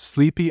small,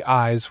 sleepy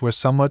eyes were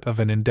somewhat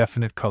of an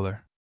indefinite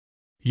color.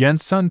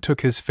 Yensun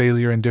took his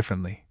failure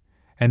indifferently,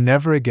 and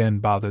never again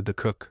bothered the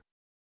cook.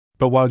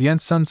 But while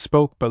Yensun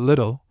spoke but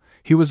little,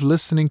 he was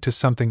listening to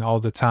something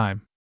all the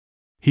time.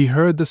 He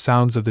heard the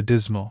sounds of the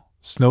dismal,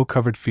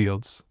 snow-covered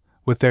fields,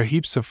 with their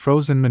heaps of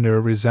frozen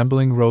manure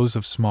resembling rows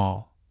of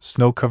small,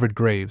 snow-covered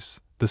graves,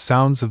 the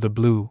sounds of the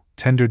blue,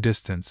 tender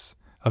distance,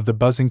 of the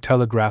buzzing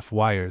telegraph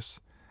wires,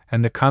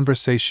 and the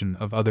conversation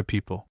of other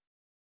people.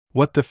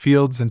 What the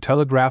fields and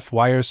telegraph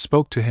wires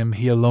spoke to him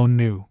he alone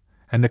knew,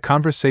 and the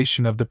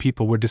conversation of the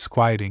people were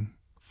disquieting,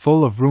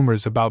 full of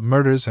rumors about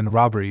murders and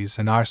robberies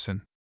and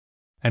arson.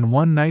 And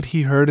one night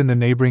he heard in the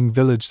neighboring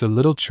village the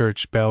little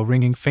church bell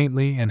ringing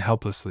faintly and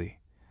helplessly,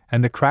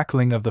 and the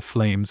crackling of the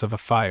flames of a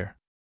fire.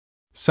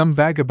 Some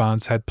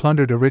vagabonds had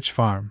plundered a rich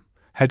farm,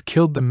 had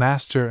killed the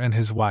master and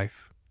his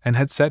wife, and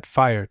had set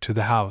fire to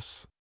the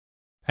house.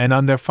 And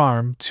on their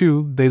farm,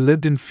 too, they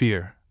lived in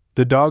fear.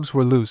 The dogs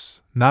were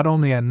loose, not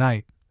only at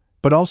night,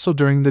 but also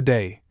during the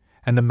day,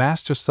 and the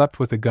master slept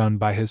with a gun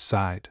by his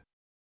side.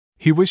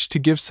 He wished to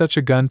give such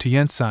a gun to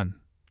Yensun,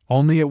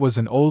 only it was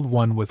an old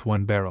one with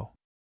one barrel.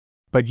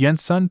 But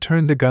Yensun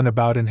turned the gun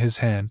about in his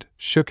hand,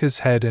 shook his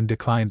head and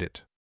declined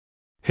it.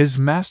 His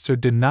master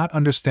did not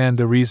understand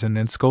the reason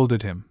and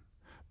scolded him,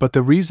 but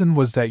the reason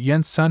was that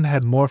Yensun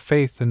had more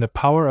faith in the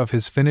power of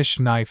his finished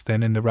knife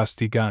than in the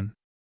rusty gun.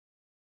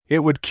 "It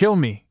would kill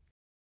me,"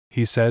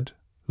 he said,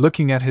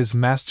 looking at his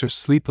master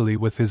sleepily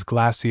with his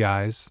glassy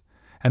eyes,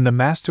 and the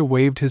master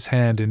waved his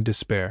hand in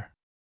despair.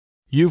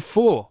 "You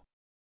fool!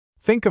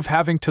 Think of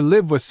having to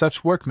live with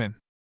such workmen!"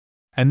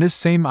 And this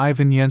same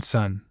Ivan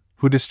Yensun,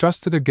 who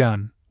distrusted a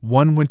gun,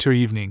 one winter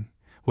evening,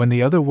 when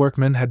the other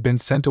workmen had been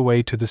sent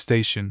away to the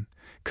station,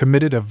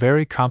 committed a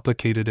very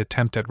complicated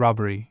attempt at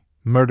robbery,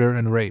 murder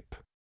and rape.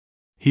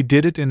 He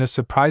did it in a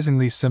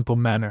surprisingly simple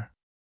manner.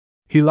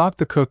 He locked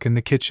the cook in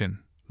the kitchen,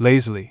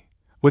 lazily,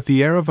 with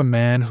the air of a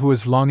man who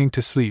is longing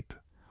to sleep,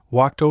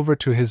 walked over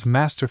to his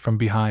master from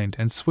behind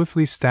and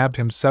swiftly stabbed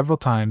him several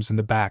times in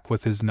the back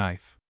with his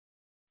knife.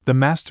 The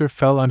master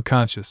fell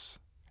unconscious,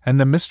 and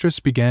the mistress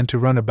began to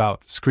run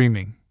about,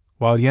 screaming,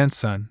 while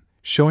Yensun,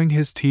 showing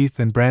his teeth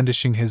and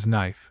brandishing his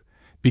knife,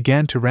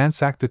 began to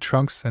ransack the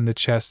trunks and the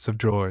chests of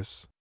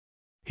drawers.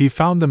 He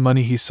found the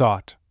money he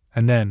sought,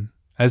 and then,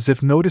 as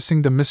if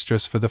noticing the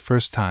mistress for the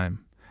first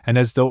time, and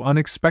as though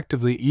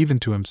unexpectedly even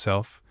to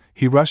himself,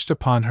 he rushed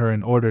upon her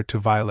in order to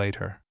violate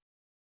her.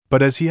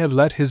 But as he had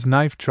let his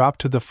knife drop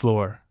to the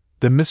floor,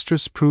 the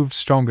mistress proved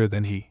stronger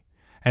than he,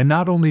 and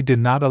not only did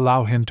not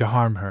allow him to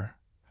harm her,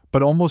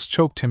 but almost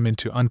choked him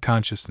into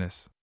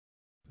unconsciousness.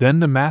 Then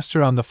the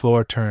master on the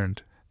floor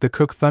turned, the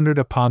cook thundered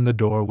upon the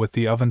door with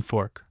the oven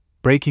fork,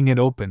 breaking it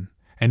open,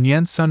 and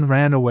Yensun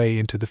ran away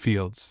into the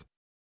fields.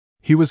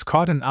 He was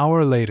caught an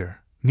hour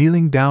later,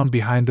 kneeling down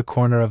behind the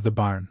corner of the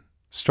barn,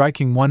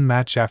 striking one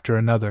match after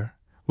another,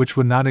 which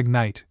would not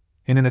ignite,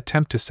 in an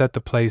attempt to set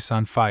the place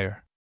on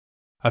fire.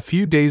 A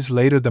few days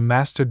later the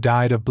master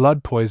died of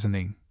blood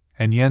poisoning,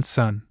 and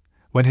Yensun,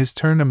 when his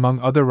turn among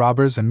other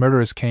robbers and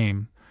murderers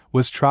came,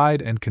 was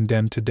tried and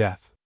condemned to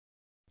death.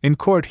 In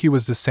court he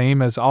was the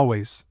same as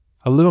always,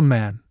 a little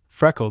man,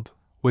 freckled,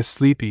 with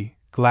sleepy,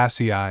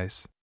 glassy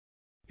eyes.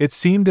 It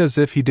seemed as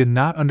if he did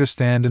not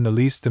understand in the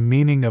least the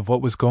meaning of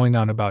what was going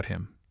on about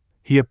him.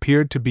 He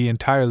appeared to be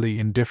entirely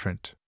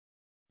indifferent.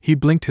 He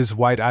blinked his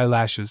white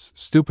eyelashes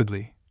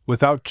stupidly,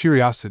 without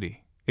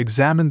curiosity,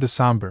 examined the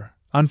somber,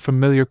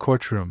 unfamiliar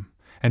courtroom,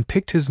 and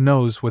picked his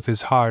nose with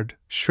his hard,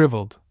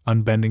 shriveled,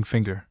 unbending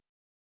finger.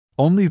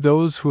 Only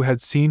those who had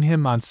seen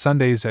him on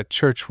Sundays at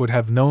church would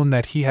have known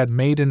that he had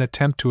made an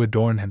attempt to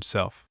adorn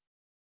himself.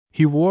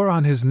 He wore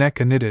on his neck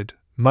a knitted,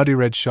 muddy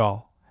red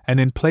shawl, and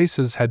in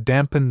places had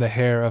dampened the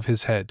hair of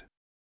his head.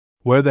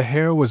 Where the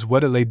hair was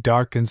wet it lay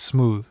dark and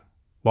smooth,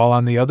 while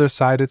on the other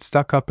side it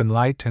stuck up in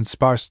light and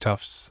sparse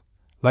tufts,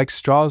 like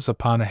straws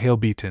upon a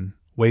hail-beaten,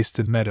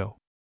 wasted meadow.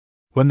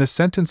 When the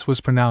sentence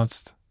was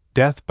pronounced,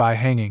 death by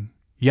hanging,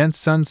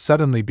 Yensun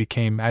suddenly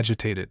became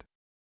agitated.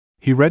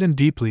 He reddened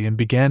deeply and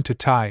began to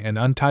tie and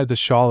untie the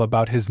shawl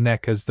about his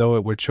neck as though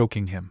it were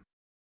choking him.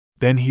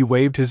 Then he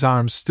waved his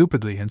arms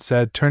stupidly and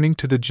said, turning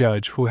to the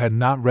judge who had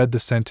not read the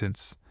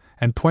sentence,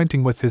 and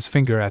pointing with his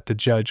finger at the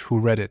judge who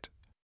read it,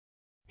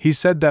 "He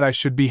said that I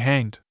should be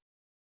hanged."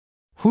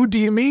 "Who do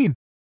you mean?"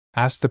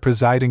 asked the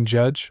presiding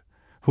judge,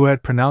 who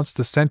had pronounced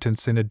the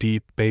sentence in a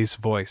deep, bass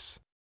voice.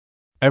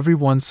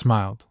 Everyone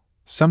smiled.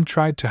 Some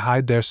tried to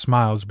hide their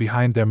smiles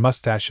behind their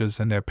mustaches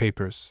and their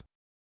papers.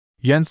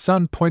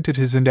 Yensun pointed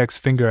his index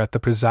finger at the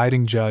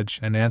presiding judge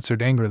and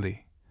answered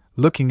angrily,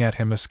 looking at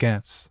him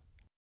askance,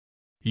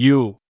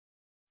 "You."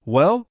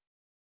 "Well?"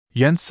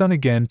 Yensun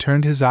again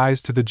turned his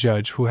eyes to the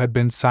judge who had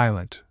been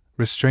silent,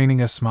 restraining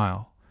a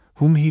smile,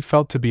 whom he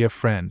felt to be a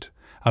friend,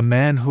 a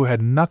man who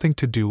had nothing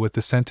to do with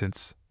the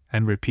sentence,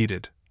 and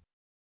repeated,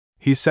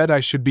 "He said I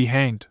should be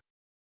hanged.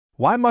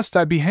 Why must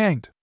I be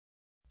hanged?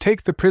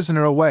 Take the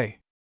prisoner away."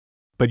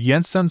 But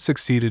Yensun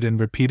succeeded in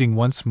repeating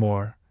once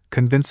more,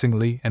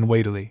 convincingly and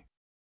weightily,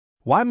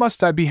 "Why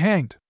must I be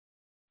hanged?"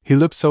 He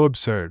looked so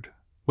absurd,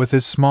 with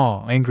his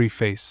small, angry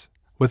face,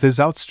 with his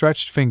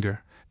outstretched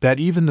finger, that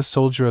even the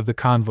soldier of the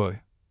convoy,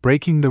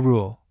 breaking the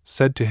rule,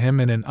 said to him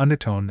in an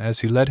undertone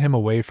as he led him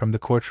away from the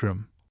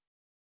courtroom,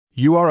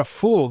 "You are a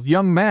fool,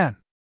 young man!"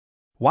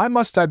 "Why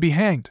must I be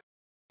hanged?"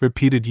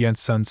 repeated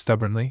Yensun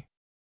stubbornly.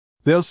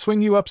 "They'll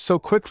swing you up so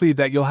quickly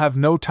that you'll have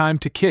no time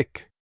to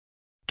kick."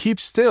 "Keep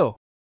still!"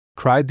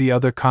 cried the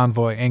other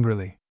convoy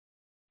angrily.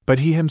 But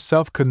he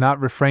himself could not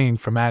refrain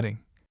from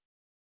adding,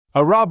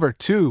 "A robber,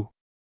 too!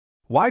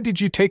 Why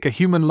did you take a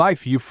human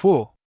life, you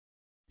fool?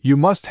 You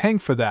must hang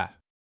for that."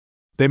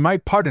 "They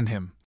might pardon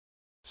him,"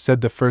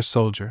 said the first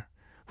soldier,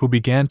 who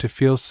began to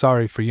feel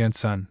sorry for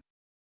Yensun.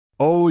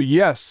 "Oh,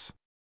 yes!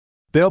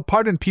 They'll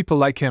pardon people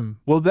like him,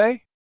 will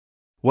they?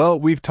 Well,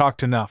 we've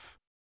talked enough."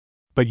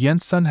 But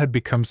Yensun had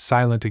become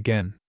silent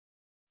again.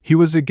 He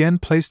was again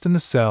placed in the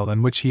cell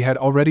in which he had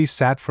already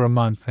sat for a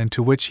month and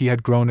to which he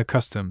had grown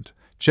accustomed,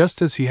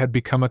 just as he had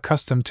become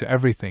accustomed to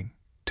everything,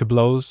 to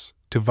blows,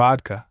 to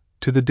vodka,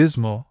 to the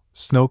dismal,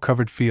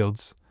 snow-covered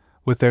fields,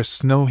 with their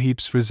snow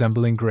heaps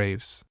resembling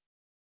graves.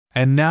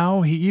 And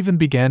now he even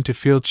began to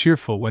feel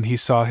cheerful when he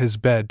saw his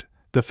bed,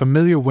 the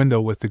familiar window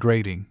with the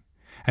grating,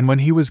 and when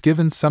he was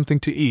given something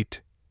to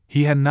eat.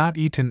 He had not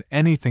eaten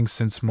anything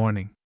since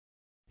morning.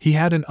 He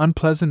had an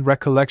unpleasant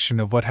recollection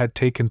of what had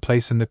taken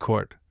place in the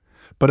court,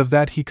 but of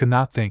that he could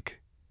not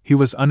think. He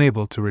was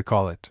unable to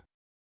recall it.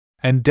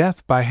 And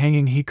death by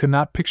hanging he could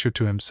not picture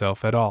to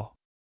himself at all.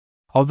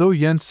 Although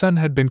Yensun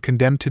had been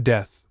condemned to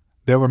death,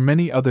 there were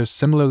many others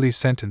similarly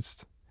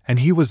sentenced, and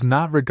he was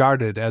not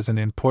regarded as an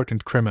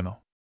important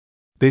criminal.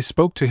 They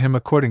spoke to him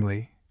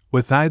accordingly,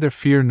 with neither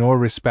fear nor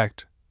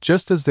respect,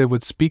 just as they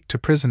would speak to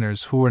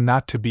prisoners who were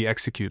not to be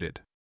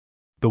executed.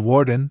 The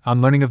warden,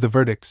 on learning of the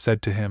verdict,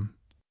 said to him,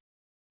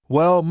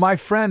 "Well, my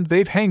friend,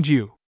 they've hanged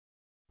you.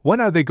 When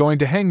are they going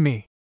to hang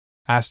me?"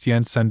 asked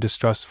Yensun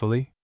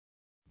distrustfully.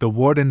 The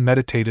warden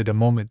meditated a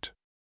moment.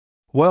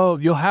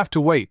 "Well, you'll have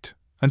to wait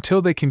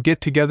until they can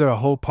get together a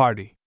whole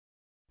party.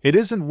 It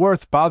isn't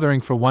worth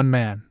bothering for one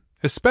man,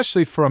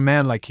 especially for a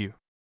man like you.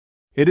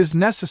 It is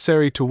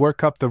necessary to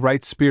work up the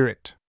right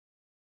spirit.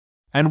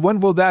 And when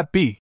will that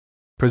be?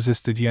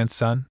 Persisted Yen's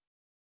son.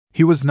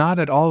 He was not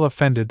at all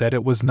offended that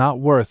it was not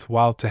worth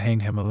while to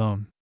hang him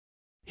alone.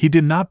 He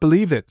did not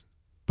believe it,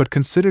 but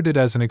considered it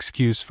as an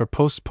excuse for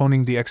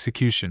postponing the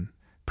execution,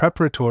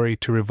 preparatory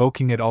to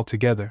revoking it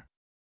altogether.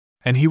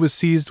 And he was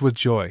seized with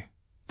joy.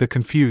 The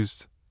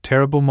confused,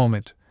 terrible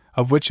moment,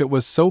 of which it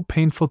was so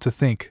painful to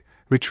think,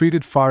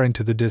 retreated far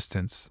into the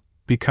distance,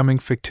 becoming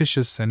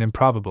fictitious and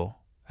improbable,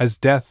 as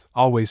death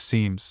always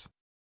seems.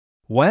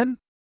 When?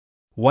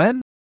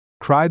 When?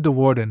 Cried the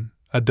warden,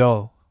 a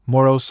dull,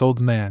 morose old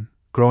man,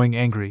 growing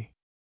angry.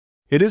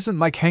 It isn't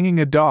like hanging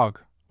a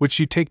dog, which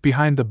you take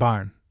behind the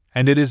barn,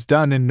 and it is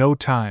done in no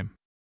time.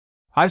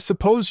 I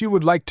suppose you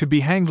would like to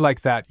be hanged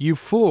like that, you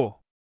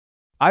fool!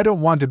 I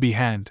don't want to be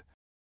hanged.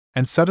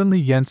 And suddenly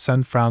Yen's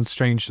son frowned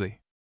strangely.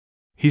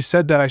 He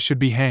said that I should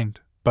be hanged,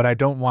 but I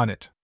don't want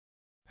it.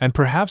 And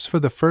perhaps for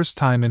the first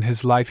time in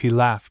his life he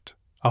laughed,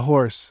 a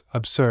hoarse,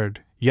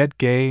 absurd, yet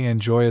gay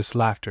and joyous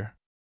laughter.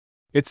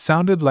 It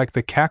sounded like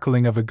the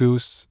cackling of a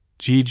goose,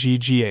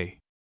 ggga.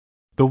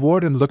 The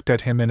warden looked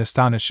at him in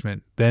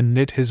astonishment, then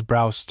knit his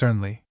brow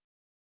sternly.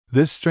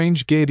 This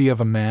strange gaiety of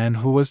a man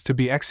who was to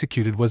be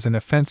executed was an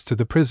offense to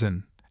the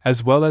prison,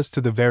 as well as to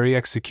the very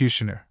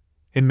executioner.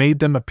 It made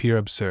them appear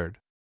absurd.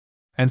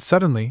 And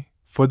suddenly,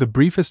 for the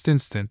briefest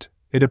instant,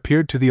 it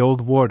appeared to the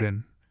old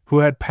warden, who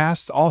had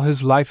passed all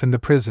his life in the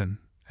prison,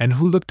 and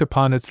who looked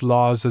upon its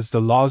laws as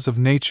the laws of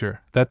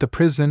nature, that the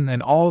prison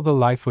and all the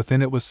life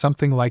within it was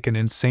something like an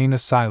insane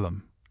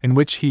asylum, in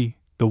which he,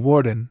 the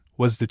warden,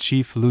 was the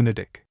chief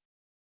lunatic.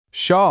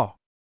 Pshaw!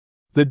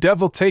 The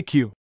devil take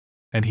you!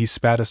 And he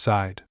spat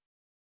aside.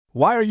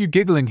 Why are you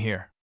giggling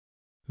here?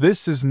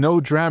 This is no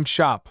dram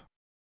shop.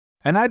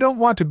 And I don't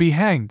want to be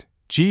hanged,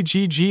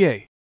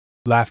 ggga,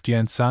 laughed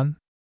Yen's son.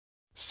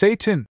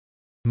 Satan!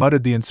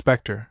 Muttered the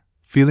inspector,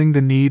 feeling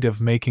the need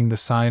of making the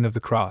sign of the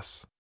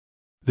cross.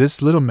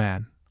 This little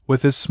man,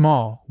 with his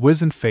small,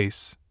 wizened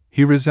face,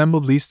 he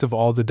resembled least of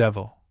all the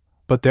devil,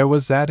 but there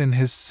was that in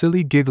his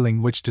silly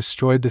giggling which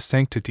destroyed the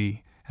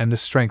sanctity and the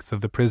strength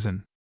of the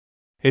prison.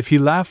 If he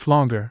laughed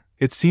longer,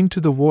 it seemed to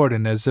the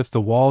warden as if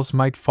the walls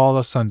might fall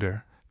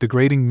asunder, the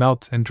grating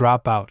melt and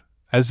drop out,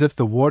 as if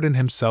the warden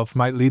himself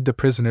might lead the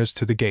prisoners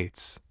to the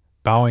gates,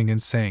 bowing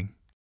and saying,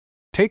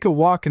 "Take a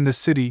walk in the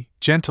city,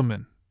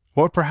 gentlemen,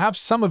 or perhaps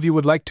some of you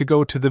would like to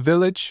go to the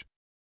village?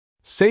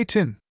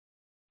 Satan!"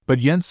 But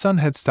Yen's son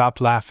had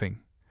stopped laughing,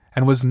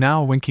 and was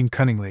now winking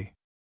cunningly.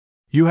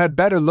 "You had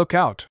better look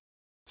out,"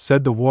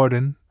 said the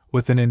warden,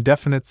 with an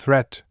indefinite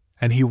threat,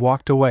 and he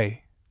walked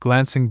away,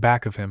 glancing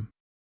back of him.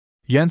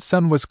 Yen's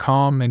son was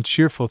calm and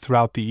cheerful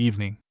throughout the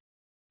evening.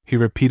 He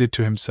repeated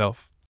to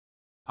himself,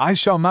 "I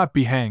shall not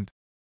be hanged,"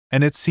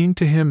 and it seemed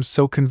to him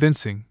so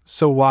convincing,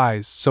 so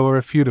wise, so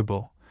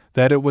irrefutable,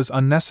 that it was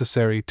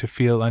unnecessary to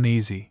feel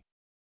uneasy.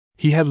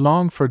 He had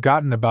long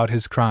forgotten about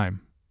his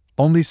crime.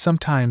 Only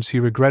sometimes he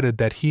regretted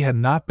that he had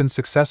not been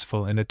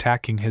successful in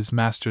attacking his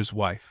master's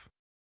wife.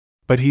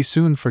 But he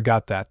soon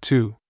forgot that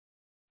too.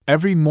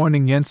 Every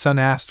morning Yen's son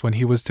asked when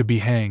he was to be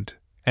hanged,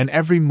 and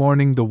every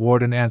morning the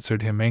warden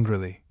answered him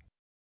angrily,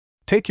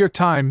 "Take your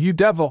time, you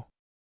devil!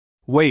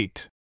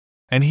 Wait!"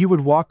 And he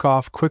would walk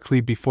off quickly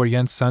before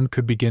Yen's son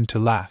could begin to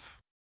laugh.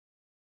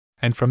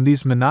 And from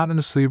these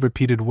monotonously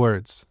repeated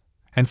words,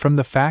 and from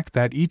the fact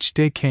that each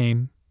day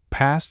came,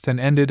 passed and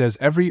ended as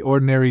every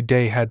ordinary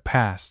day had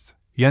passed,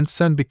 Yen's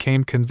son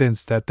became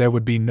convinced that there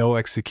would be no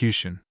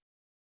execution.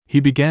 He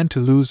began to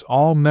lose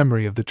all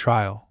memory of the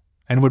trial,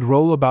 and would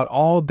roll about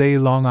all day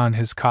long on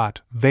his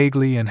cot,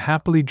 vaguely and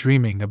happily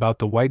dreaming about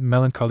the white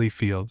melancholy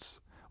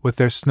fields, with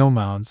their snow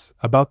mounds,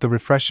 about the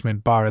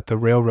refreshment bar at the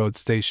railroad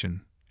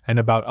station, and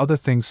about other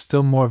things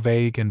still more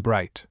vague and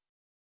bright.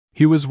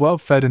 He was well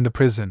fed in the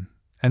prison,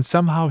 and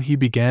somehow he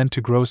began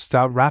to grow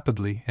stout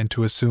rapidly and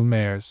to assume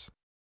airs.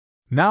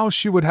 Now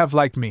she would have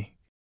liked me.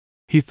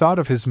 He thought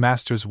of his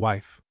master's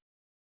wife.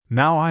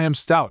 Now I am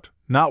stout,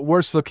 not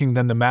worse looking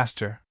than the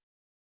master.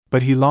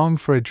 But he longed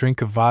for a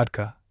drink of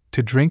vodka,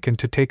 to drink and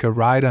to take a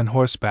ride on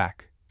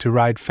horseback, to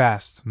ride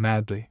fast,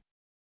 madly.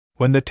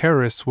 When the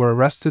terrorists were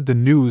arrested, the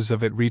news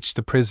of it reached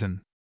the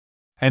prison.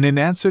 And in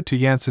answer to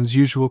Jansen's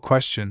usual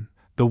question,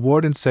 the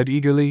warden said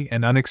eagerly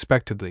and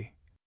unexpectedly,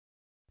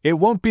 "It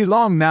won't be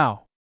long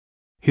now."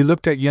 He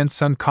looked at Yen's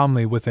son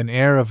calmly with an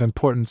air of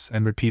importance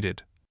and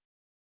repeated,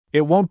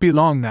 "It won't be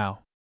long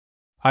now.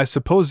 I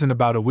suppose in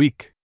about a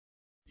week."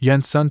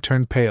 Yen's son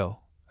turned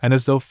pale, and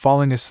as though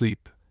falling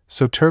asleep,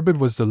 so turbid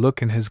was the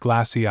look in his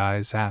glassy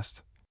eyes,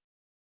 asked,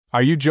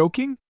 "Are you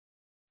joking?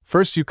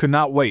 First you could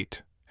not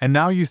wait, and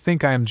now you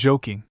think I am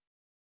joking.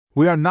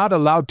 We are not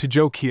allowed to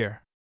joke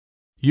here."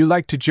 "You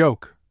like to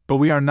joke, but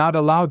we are not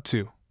allowed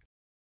to,"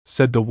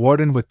 said the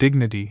warden with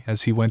dignity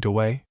as he went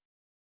away.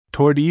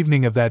 Toward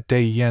evening of that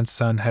day Yen's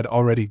son had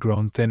already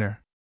grown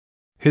thinner.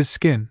 His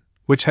skin,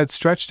 which had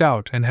stretched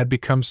out and had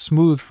become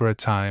smooth for a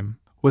time,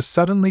 was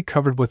suddenly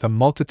covered with a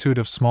multitude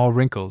of small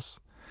wrinkles,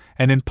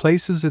 and in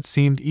places it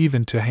seemed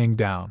even to hang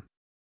down.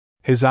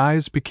 His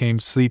eyes became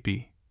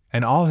sleepy,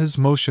 and all his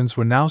motions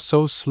were now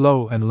so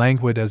slow and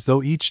languid as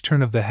though each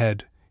turn of the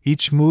head,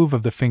 each move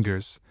of the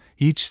fingers,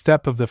 each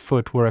step of the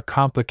foot were a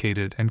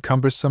complicated and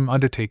cumbersome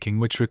undertaking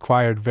which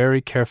required very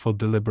careful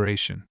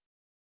deliberation.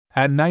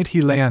 At night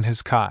he lay on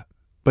his cot,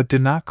 but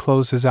did not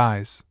close his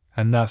eyes,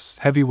 and thus,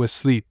 heavy with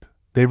sleep,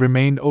 they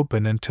remained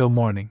open until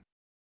morning.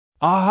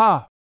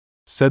 "Aha!"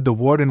 said the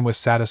warden with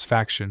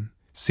satisfaction,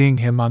 seeing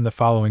him on the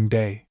following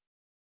day.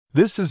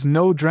 "This is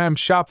no dram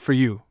shop for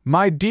you,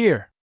 my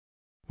dear!"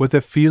 With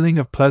a feeling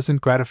of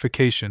pleasant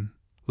gratification,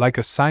 like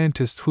a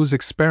scientist whose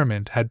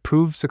experiment had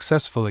proved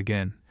successful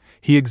again,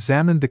 he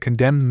examined the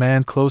condemned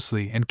man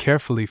closely and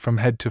carefully from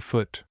head to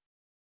foot.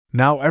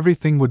 Now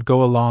everything would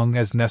go along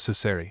as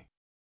necessary.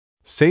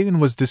 Satan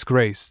was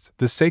disgraced,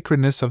 the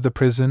sacredness of the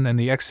prison and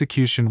the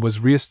execution was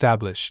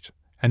re-established,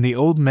 and the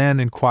old man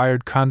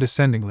inquired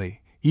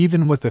condescendingly,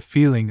 even with a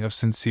feeling of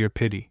sincere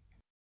pity,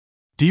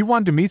 "Do you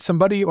want to meet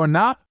somebody or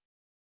not?"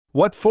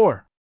 "What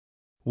for?"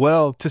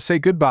 "Well, to say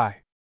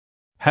goodbye.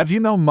 Have you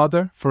no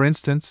mother, for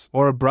instance,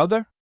 or a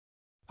brother?"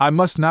 "I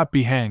must not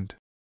be hanged,"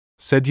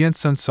 said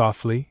Yensun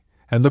softly,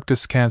 and looked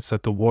askance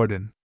at the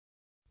warden.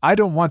 "I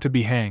don't want to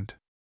be hanged."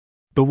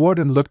 The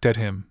warden looked at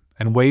him,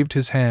 and waved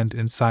his hand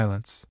in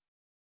silence.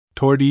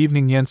 Toward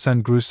evening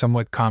Yensun grew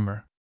somewhat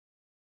calmer.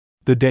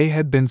 The day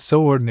had been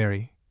so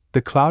ordinary,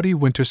 the cloudy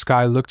winter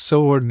sky looked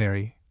so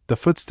ordinary, the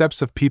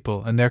footsteps of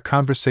people and their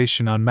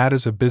conversation on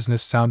matters of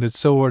business sounded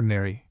so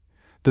ordinary,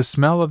 the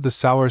smell of the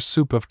sour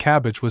soup of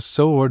cabbage was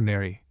so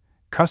ordinary,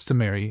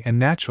 customary and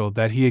natural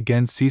that he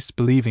again ceased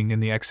believing in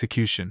the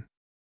execution.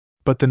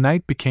 But the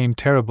night became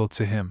terrible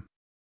to him.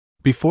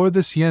 Before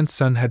this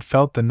Yensun had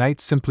felt the night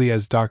simply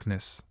as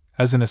darkness,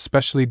 as an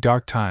especially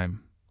dark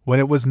time, when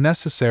it was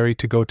necessary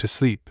to go to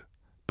sleep,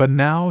 but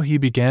now he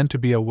began to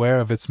be aware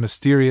of its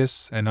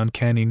mysterious and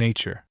uncanny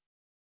nature.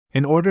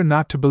 In order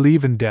not to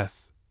believe in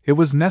death, it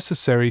was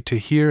necessary to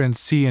hear and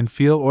see and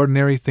feel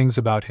ordinary things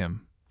about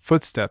him: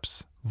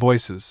 footsteps,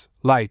 voices,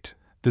 light,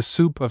 the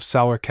soup of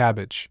sour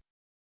cabbage.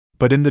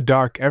 But in the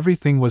dark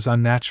everything was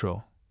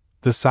unnatural.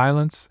 The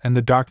silence and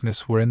the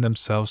darkness were in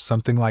themselves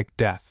something like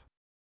death.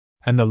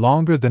 And the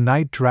longer the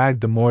night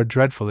dragged, the more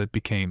dreadful it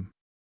became.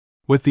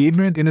 With the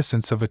ignorant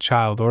innocence of a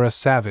child or a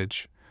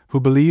savage, who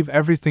believe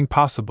everything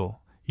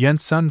possible,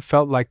 Yensun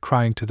felt like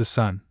crying to the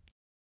sun.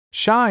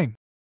 "Shine!"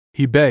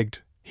 he begged,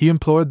 he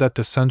implored that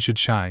the sun should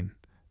shine,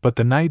 but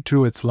the night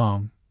drew its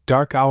long,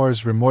 dark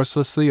hours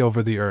remorselessly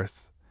over the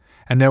earth,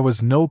 and there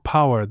was no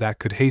power that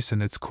could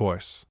hasten its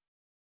course.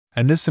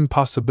 And this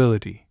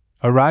impossibility,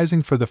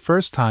 arising for the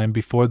first time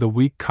before the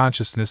weak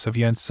consciousness of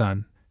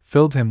Yensun,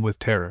 filled him with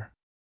terror.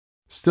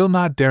 Still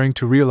not daring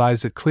to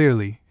realize it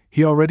clearly,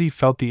 he already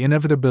felt the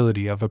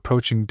inevitability of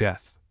approaching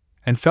death,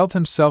 and felt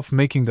himself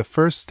making the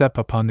first step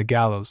upon the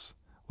gallows,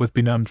 with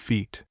benumbed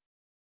feet.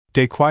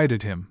 Day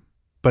quieted him,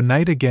 but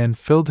night again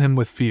filled him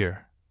with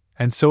fear,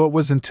 and so it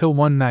was until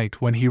one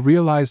night when he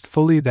realized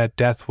fully that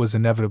death was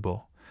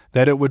inevitable,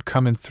 that it would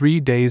come in 3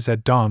 days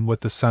at dawn with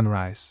the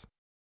sunrise.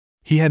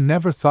 He had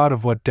never thought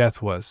of what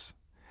death was,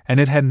 and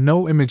it had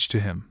no image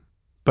to him,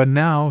 but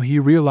now he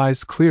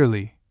realized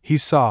clearly, he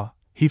saw,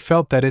 he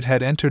felt that it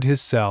had entered his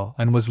cell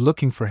and was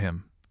looking for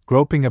him,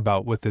 groping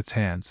about with its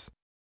hands.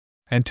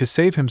 And to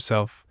save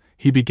himself,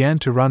 he began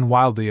to run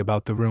wildly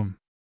about the room.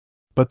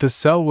 But the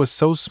cell was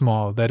so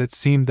small that it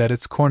seemed that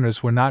its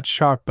corners were not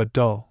sharp but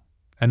dull,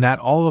 and that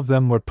all of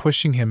them were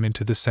pushing him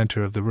into the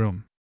center of the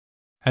room.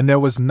 And there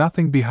was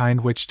nothing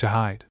behind which to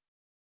hide.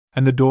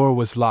 And the door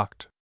was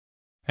locked.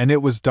 And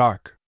it was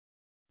dark.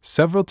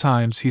 Several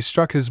times he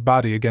struck his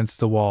body against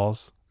the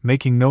walls,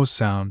 making no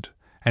sound,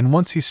 and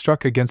once he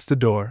struck against the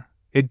door,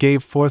 it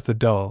gave forth a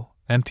dull,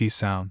 empty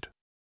sound.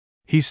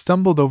 He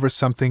stumbled over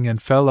something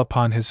and fell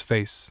upon his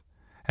face,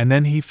 and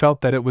then he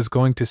felt that it was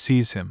going to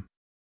seize him.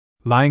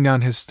 Lying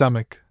on his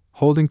stomach,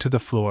 holding to the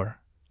floor,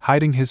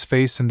 hiding his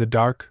face in the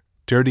dark,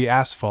 dirty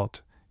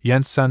asphalt,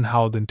 Yensun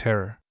howled in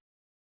terror.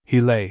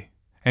 He lay,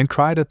 and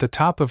cried at the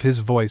top of his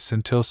voice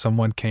until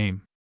someone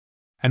came.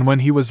 And when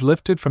he was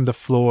lifted from the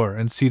floor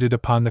and seated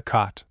upon the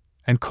cot,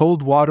 and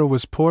cold water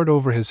was poured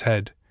over his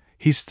head,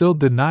 he still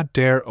did not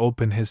dare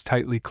open his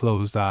tightly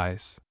closed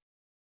eyes.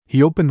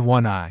 He opened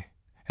one eye,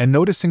 and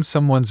noticing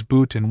someone's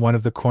boot in one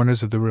of the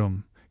corners of the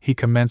room, he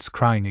commenced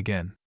crying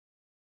again.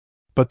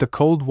 But the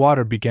cold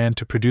water began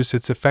to produce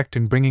its effect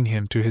in bringing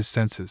him to his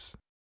senses.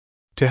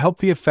 To help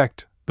the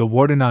effect, the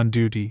warden on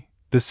duty,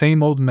 the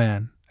same old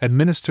man,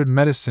 administered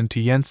medicine to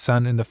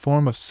Yensun in the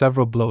form of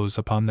several blows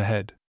upon the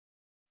head.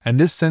 And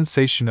this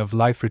sensation of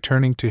life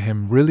returning to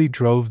him really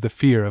drove the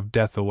fear of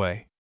death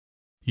away.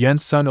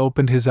 Yensun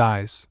opened his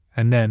eyes,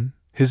 and then,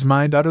 his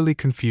mind utterly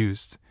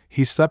confused,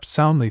 he slept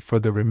soundly for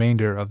the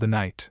remainder of the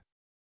night.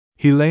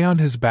 He lay on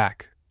his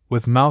back,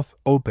 with mouth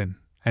open,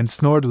 and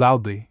snored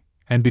loudly,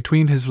 and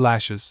between his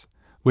lashes,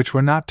 which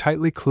were not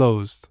tightly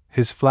closed,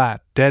 his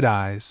flat, dead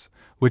eyes,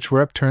 which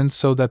were upturned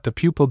so that the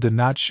pupil did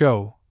not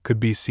show, could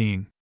be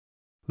seen.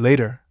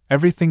 Later,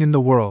 everything in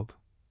the world,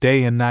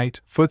 day and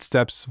night,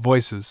 footsteps,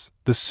 voices,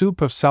 the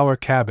soup of sour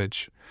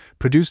cabbage,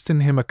 produced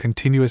in him a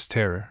continuous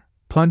terror,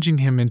 plunging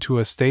him into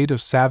a state of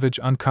savage,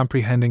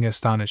 uncomprehending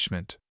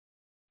astonishment.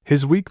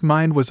 His weak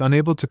mind was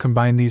unable to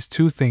combine these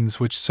two things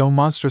which so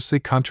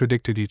monstrously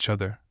contradicted each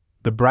other: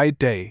 the bright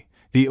day,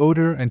 the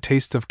odor and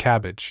taste of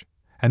cabbage,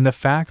 and the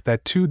fact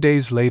that 2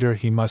 days later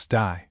he must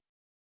die.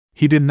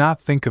 He did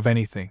not think of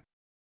anything.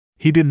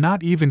 He did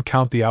not even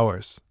count the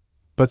hours,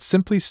 but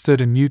simply stood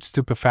in mute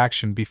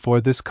stupefaction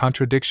before this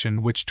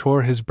contradiction which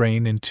tore his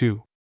brain in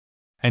two.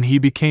 And he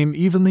became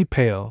evenly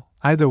pale,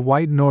 either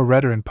white nor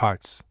redder in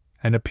parts,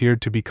 and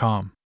appeared to be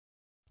calm.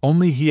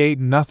 Only he ate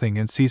nothing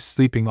and ceased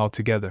sleeping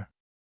altogether.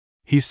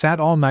 He sat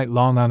all night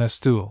long on a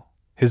stool,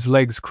 his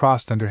legs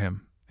crossed under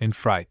him, in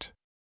fright.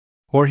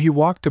 Or he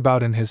walked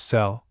about in his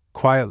cell,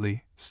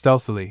 quietly,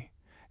 stealthily,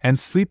 and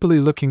sleepily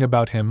looking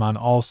about him on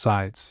all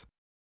sides.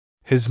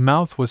 His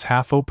mouth was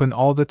half open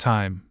all the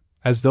time,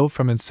 as though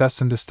from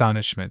incessant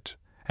astonishment,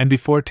 and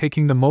before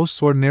taking the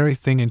most ordinary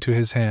thing into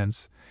his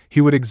hands, he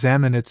would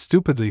examine it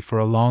stupidly for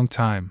a long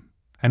time,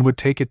 and would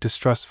take it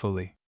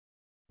distrustfully.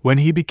 When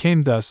he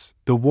became thus,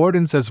 the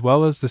wardens as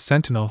well as the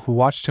sentinel who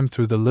watched him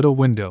through the little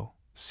window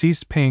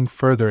ceased paying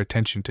further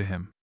attention to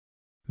him.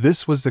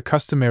 This was the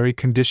customary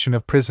condition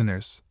of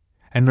prisoners,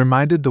 and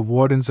reminded the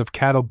wardens of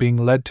cattle being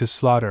led to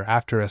slaughter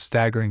after a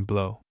staggering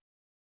blow.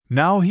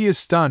 "Now he is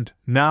stunned,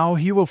 now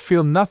he will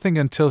feel nothing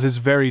until his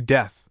very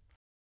death,"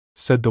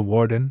 said the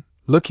warden,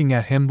 looking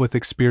at him with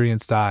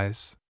experienced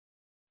eyes.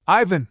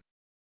 "Ivan!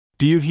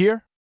 Do you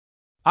hear?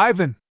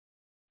 Ivan!"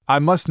 "I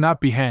must not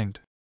be hanged,"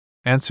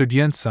 answered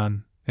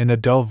Yenson, in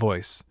a dull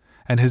voice,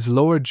 and his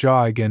lower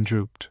jaw again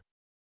drooped.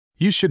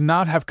 "You should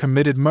not have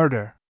committed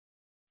murder."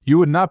 "You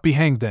would not be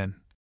hanged then,"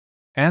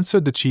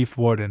 answered the chief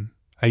warden,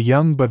 a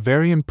young but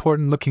very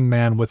important-looking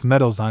man with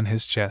medals on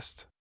his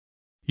chest.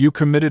 "You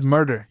committed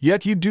murder,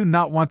 yet you do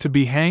not want to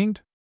be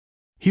hanged?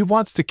 He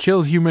wants to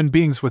kill human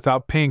beings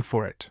without paying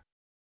for it."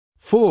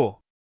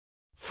 "Fool!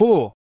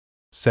 Fool!"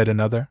 said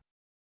another.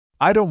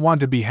 "I don't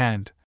want to be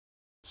hanged,"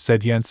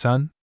 said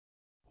Yenson.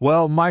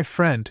 "Well, my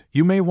friend,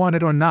 you may want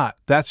it or not,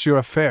 that's your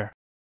affair,"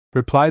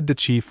 replied the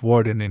chief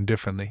warden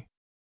indifferently.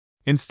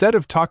 "Instead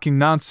of talking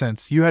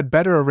nonsense, you had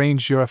better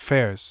arrange your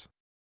affairs.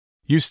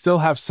 You still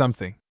have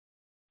something.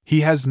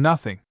 He has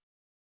nothing.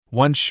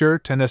 1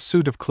 shirt and a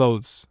suit of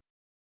clothes.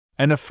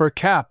 And a fur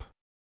cap.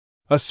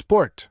 A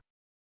sport."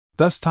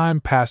 Thus time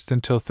passed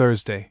until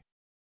Thursday.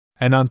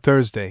 And on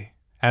Thursday,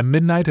 at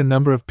midnight, a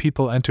number of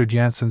people entered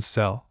Janssen's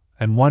cell,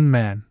 and one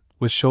man,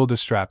 with shoulder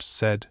straps,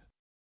 said,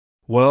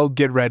 "Well,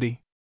 get ready.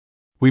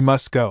 We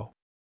must go."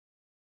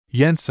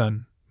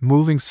 Jensen,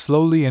 moving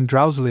slowly and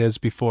drowsily as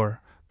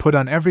before, put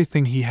on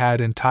everything he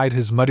had and tied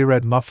his muddy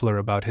red muffler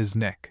about his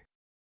neck.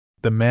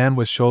 The man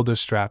with shoulder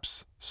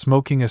straps,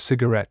 smoking a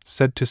cigarette,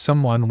 said to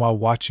someone while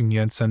watching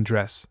Jensen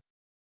dress,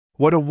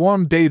 "What a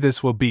warm day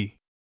this will be!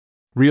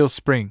 Real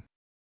spring."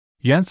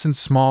 Jensen's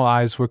small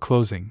eyes were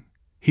closing.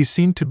 He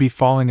seemed to be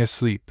falling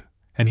asleep,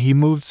 and he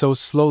moved so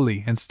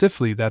slowly and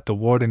stiffly that the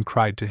warden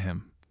cried to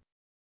him,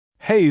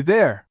 "Hey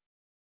there!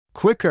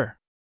 Quicker!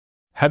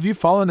 Have you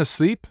fallen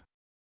asleep?"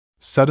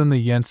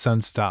 Suddenly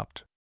Jensen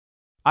stopped.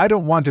 "I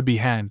don't want to be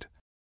hanged,"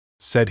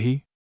 said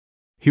he.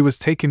 He was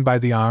taken by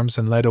the arms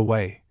and led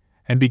away,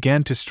 and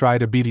began to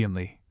stride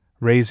obediently,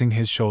 raising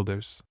his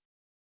shoulders.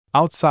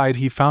 Outside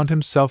he found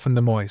himself in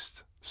the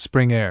moist,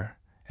 spring air,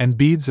 and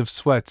beads of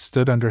sweat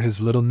stood under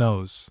his little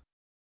nose.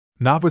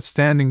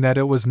 Notwithstanding that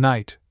it was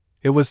night,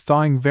 it was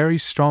thawing very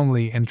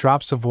strongly and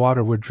drops of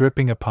water were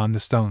dripping upon the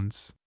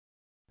stones.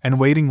 And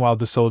waiting while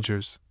the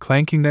soldiers,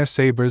 clanking their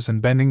sabers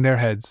and bending their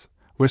heads,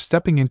 were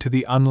stepping into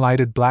the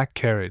unlighted black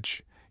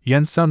carriage,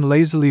 Jensen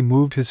lazily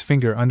moved his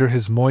finger under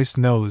his moist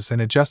nose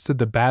and adjusted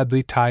the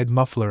badly tied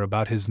muffler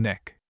about his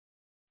neck.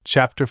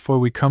 Chapter 4.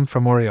 We come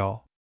from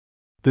Oriol.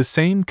 The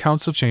same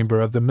council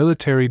chamber of the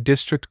military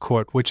district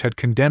court which had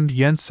condemned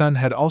Jensen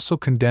had also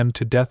condemned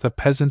to death a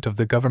peasant of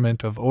the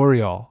government of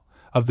Oriol,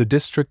 of the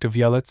district of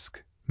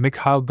Yelitsk,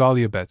 Mikhail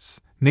Golubyets,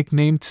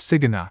 nicknamed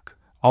Tsiganok,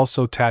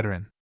 also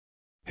Tatarin.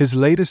 His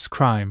latest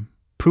crime,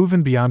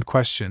 proven beyond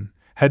question,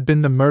 had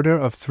been the murder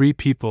of 3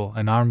 people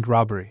and armed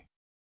robbery.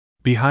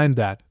 Behind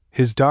that,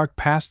 his dark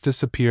past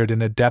disappeared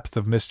in a depth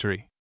of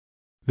mystery.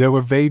 There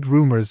were vague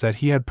rumors that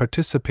he had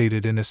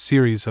participated in a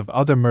series of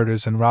other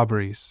murders and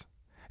robberies,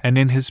 and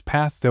in his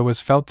path there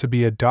was felt to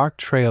be a dark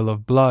trail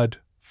of blood,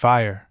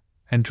 fire,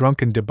 and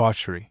drunken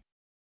debauchery.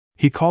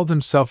 He called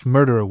himself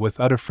murderer with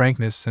utter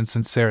frankness and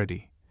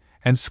sincerity,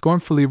 and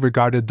scornfully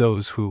regarded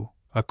those who,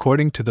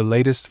 according to the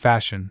latest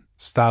fashion,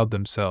 styled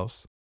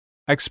themselves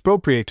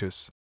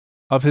expropriators.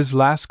 Of his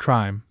last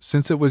crime,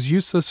 since it was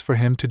useless for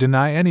him to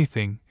deny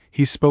anything,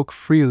 he spoke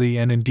freely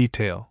and in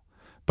detail,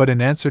 but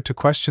in answer to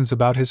questions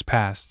about his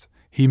past,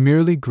 he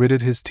merely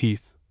gritted his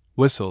teeth,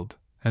 whistled,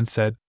 and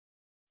said,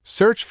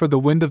 "Search for the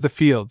wind of the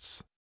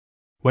fields."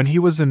 When he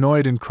was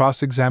annoyed in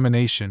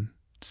cross-examination,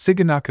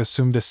 Tsiganok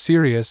assumed a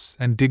serious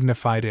and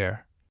dignified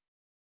air.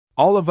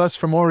 "All of us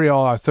from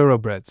Oriol are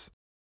thoroughbreds,"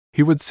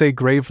 he would say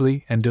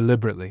gravely and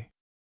deliberately.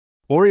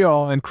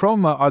 "Oriol and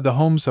Kroma are the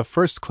homes of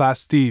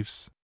first-class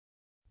thieves.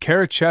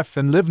 Karachev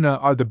and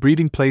Livna are the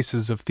breeding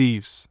places of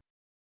thieves.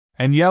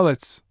 And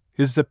Yelits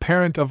is the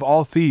parent of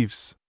all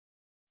thieves.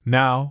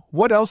 Now,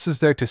 what else is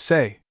there to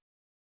say?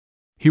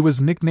 He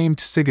was nicknamed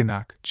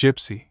Tsiganok,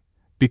 Gypsy,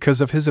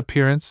 because of his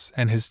appearance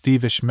and his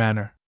thievish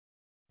manner.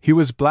 He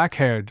was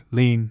black-haired,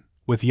 lean,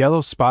 with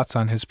yellow spots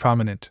on his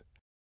prominent,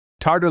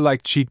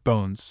 Tartar-like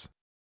cheekbones.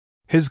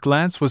 His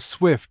glance was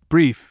swift,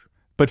 brief,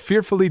 but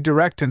fearfully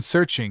direct and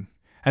searching,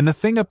 and the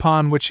thing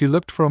upon which he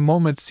looked for a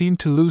moment seemed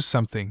to lose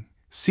something,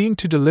 seemed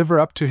to deliver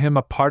up to him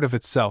a part of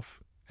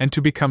itself, and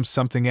to become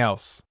something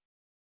else.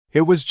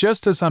 It was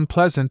just as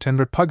unpleasant and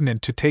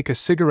repugnant to take a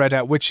cigarette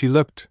at which he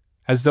looked,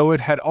 as though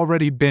it had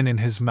already been in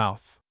his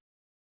mouth.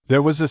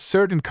 There was a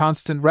certain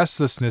constant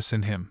restlessness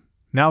in him,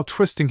 now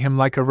twisting him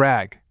like a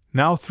rag,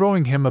 now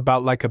throwing him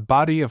about like a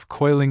body of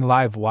coiling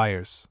live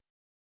wires.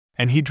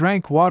 And he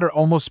drank water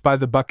almost by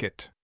the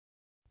bucket.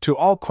 To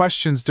all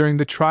questions during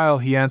the trial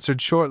he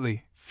answered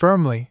shortly,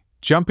 firmly,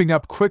 jumping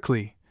up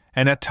quickly,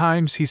 and at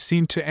times he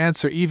seemed to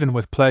answer even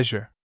with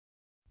pleasure.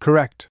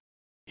 Correct,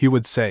 he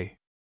would say.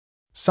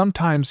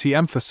 Sometimes he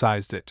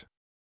emphasized it.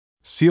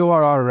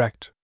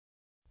 Correct.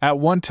 At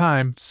one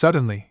time,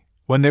 suddenly,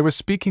 when they were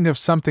speaking of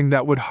something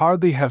that would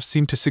hardly have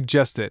seemed to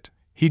suggest it,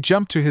 he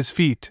jumped to his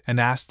feet and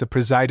asked the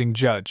presiding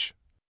judge,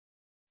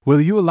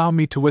 "Will you allow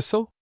me to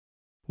whistle?"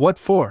 "What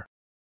for?"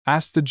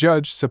 asked the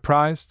judge,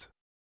 surprised.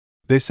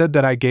 "They said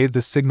that I gave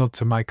the signal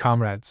to my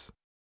comrades.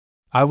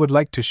 I would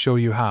like to show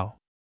you how.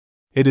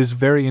 It is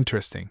very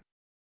interesting."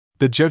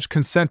 The judge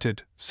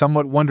consented,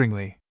 somewhat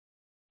wonderingly.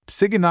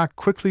 Tsiganok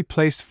quickly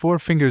placed 4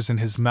 fingers in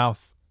his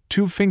mouth,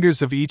 2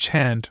 fingers of each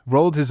hand,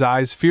 rolled his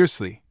eyes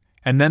fiercely,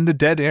 and then the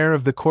dead air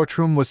of the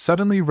courtroom was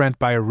suddenly rent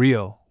by a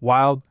real,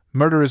 wild,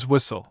 murderous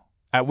whistle,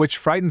 at which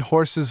frightened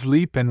horses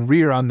leap and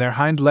rear on their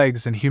hind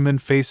legs and human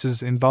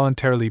faces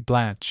involuntarily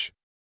blanch.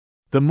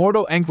 The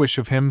mortal anguish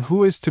of him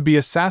who is to be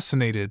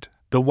assassinated,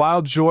 the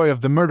wild joy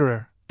of the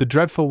murderer, the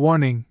dreadful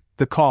warning,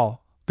 the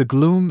call, the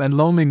gloom and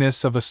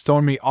loneliness of a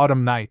stormy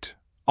autumn night,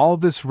 all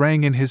this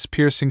rang in his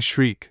piercing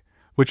shriek,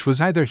 which was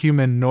neither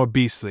human nor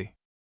beastly.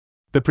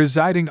 The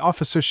presiding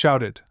officer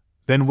shouted,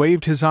 then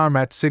waved his arm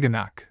at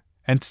Tsiganok,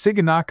 and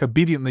Tsiganok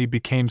obediently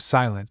became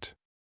silent.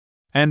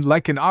 And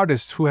like an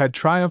artist who had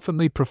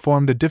triumphantly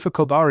performed a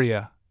difficult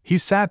aria, he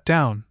sat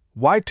down,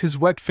 wiped his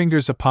wet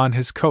fingers upon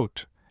his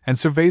coat, and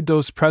surveyed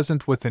those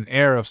present with an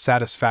air of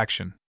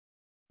satisfaction.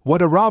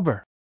 "What a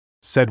robber!"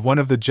 said one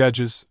of the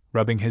judges,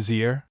 rubbing his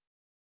ear.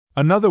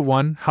 Another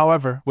one,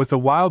 however, with a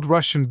wild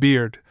Russian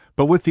beard,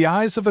 but with the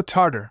eyes of a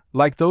Tartar,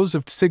 like those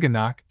of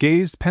Tsiganok,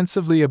 gazed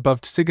pensively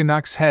above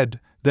Tsiganok's head,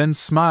 then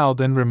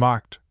smiled and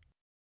remarked,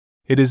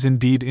 "It is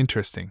indeed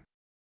interesting."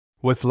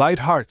 With light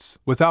hearts,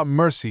 without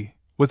mercy,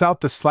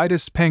 without the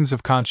slightest pangs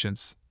of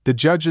conscience, the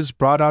judges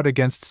brought out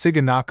against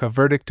Tsiganok a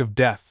verdict of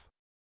death.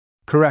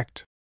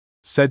 "Correct,"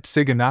 said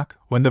Tsiganok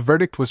when the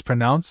verdict was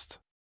pronounced.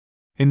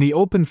 "In the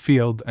open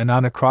field and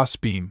on a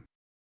crossbeam."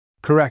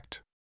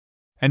 "Correct."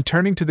 And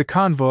turning to the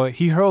convoy,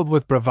 he hurled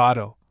with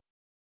bravado,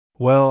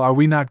 "Well, are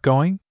we not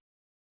going?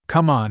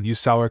 Come on, you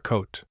sour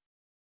coat.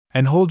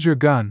 And hold your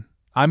gun,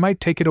 I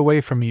might take it away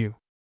from you."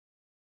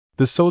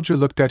 The soldier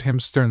looked at him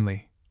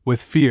sternly,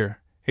 with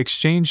fear,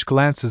 exchanged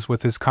glances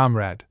with his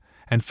comrade,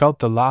 and felt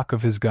the lock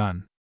of his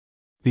gun.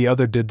 The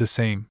other did the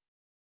same.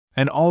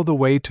 And all the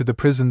way to the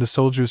prison the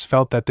soldiers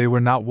felt that they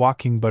were not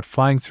walking but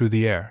flying through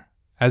the air.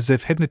 As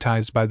if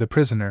hypnotized by the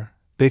prisoner,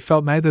 they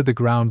felt neither the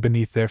ground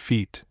beneath their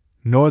feet,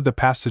 nor the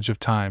passage of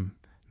time,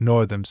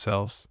 nor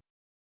themselves.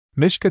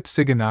 Mishka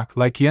Tsiganok,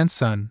 like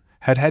Yensun,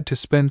 had had to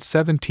spend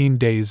 17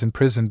 days in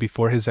prison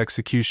before his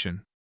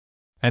execution.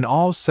 And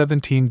all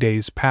 17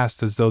 days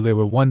passed as though they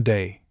were one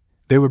day.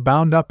 They were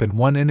bound up in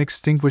one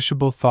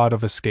inextinguishable thought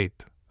of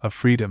escape, of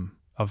freedom,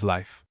 of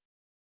life.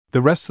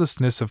 The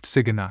restlessness of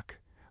Tsiganok,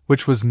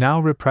 which was now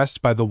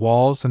repressed by the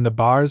walls and the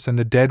bars and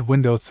the dead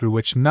window through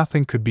which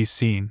nothing could be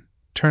seen,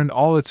 turned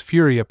all its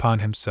fury upon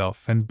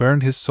himself and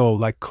burned his soul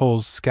like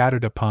coals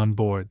scattered upon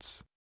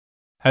boards.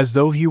 As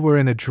though he were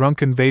in a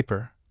drunken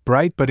vapor,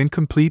 bright but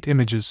incomplete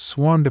images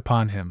swarmed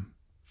upon him,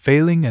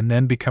 failing and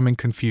then becoming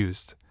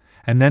confused,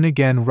 and then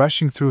again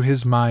rushing through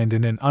his mind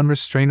in an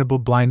unrestrainable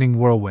blinding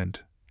whirlwind,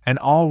 and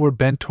all were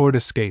bent toward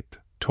escape,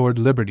 toward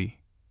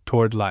liberty,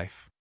 toward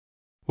life.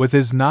 With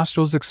his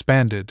nostrils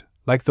expanded,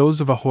 like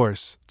those of a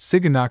horse,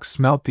 Tsiganok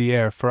smelt the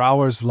air for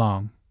hours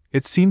long.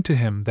 It seemed to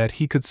him that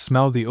he could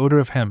smell the odor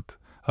of hemp,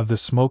 of the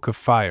smoke of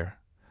fire,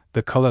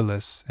 the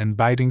colorless and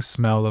biting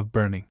smell of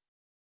burning.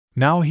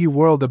 Now he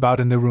whirled about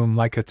in the room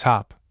like a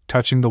top,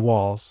 touching the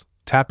walls,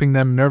 tapping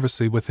them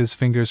nervously with his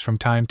fingers from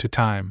time to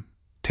time,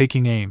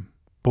 taking aim,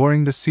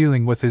 boring the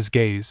ceiling with his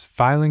gaze,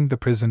 filing the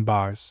prison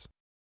bars.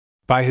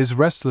 By his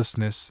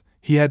restlessness,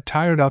 he had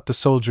tired out the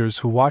soldiers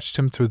who watched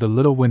him through the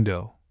little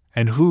window,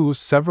 and who,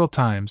 several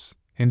times,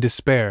 in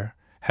despair,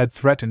 had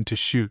threatened to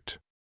shoot.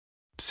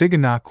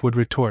 Tsiganok would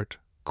retort,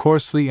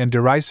 coarsely and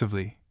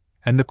derisively,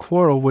 and the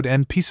quarrel would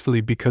end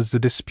peacefully because the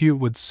dispute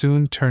would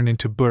soon turn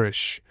into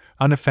boorish,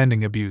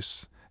 unoffending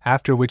abuse,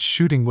 after which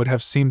shooting would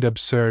have seemed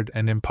absurd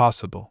and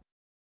impossible.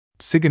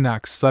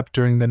 Tsiganok slept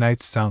during the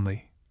night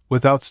soundly,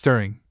 without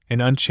stirring, in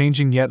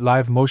unchanging yet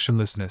live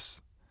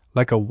motionlessness,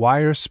 like a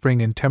wire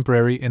spring in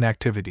temporary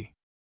inactivity.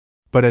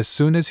 But as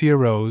soon as he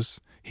arose,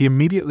 he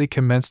immediately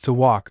commenced to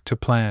walk, to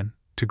plan,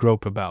 to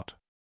grope about.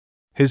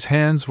 His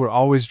hands were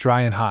always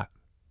dry and hot,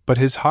 but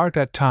his heart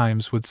at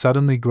times would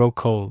suddenly grow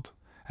cold,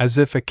 as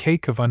if a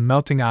cake of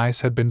unmelting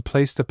ice had been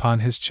placed upon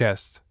his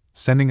chest,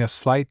 sending a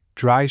slight,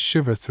 dry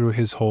shiver through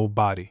his whole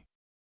body.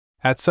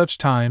 At such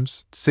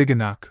times,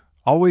 Andreyev,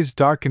 always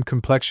dark in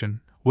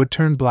complexion, would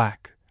turn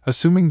black,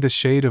 assuming the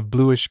shade of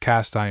bluish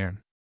cast iron.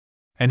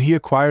 And he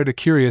acquired a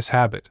curious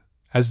habit.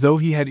 As though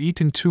he had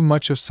eaten too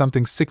much of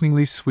something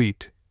sickeningly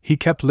sweet, he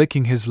kept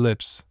licking his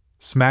lips,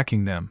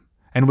 smacking them,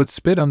 and would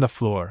spit on the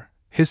floor,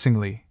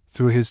 hissingly,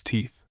 through his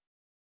teeth.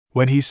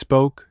 When he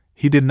spoke,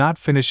 he did not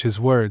finish his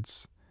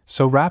words,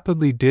 so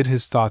rapidly did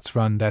his thoughts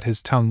run that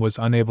his tongue was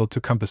unable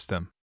to compass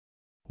them.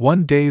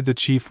 One day the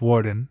chief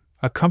warden,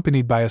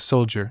 accompanied by a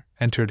soldier,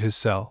 entered his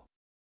cell.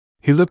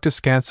 He looked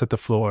askance at the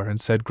floor and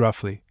said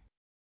gruffly,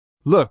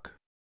 "Look!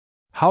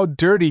 How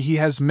dirty he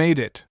has made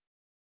it!"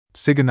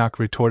 Andreyev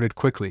retorted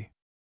quickly,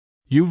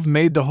 "You've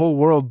made the whole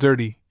world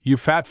dirty, you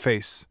fat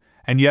face,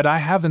 and yet I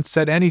haven't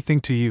said anything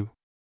to you.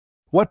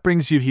 What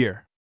brings you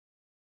here?"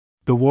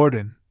 The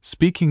warden,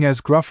 speaking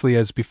as gruffly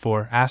as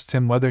before, asked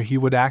him whether he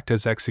would act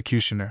as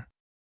executioner.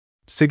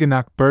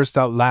 Andreyev burst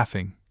out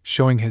laughing,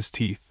 showing his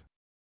teeth.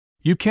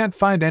 "You can't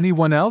find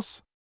anyone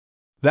else?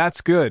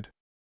 That's good.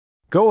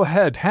 Go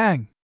ahead,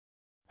 hang!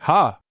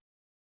 Ha!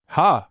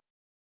 Ha!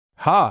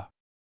 Ha!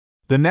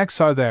 The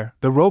necks are there,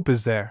 the rope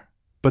is there,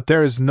 but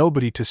there is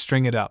nobody to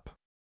string it up.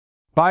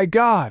 By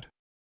God!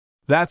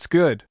 That's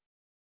good.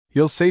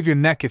 You'll save your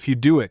neck if you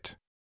do it.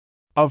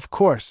 Of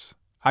course,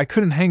 I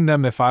couldn't hang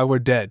them if I were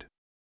dead.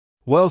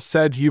 Well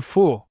said, you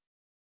fool.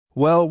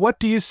 Well, what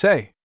do you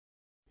say?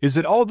 Is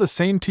it all the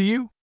same to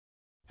you?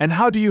 And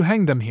how do you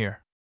hang them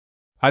here?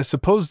 I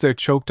suppose they're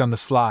choked on the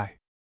sly."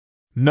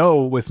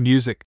 "No, with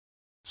music,"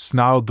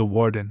 snarled the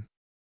warden.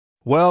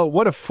 "Well,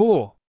 what a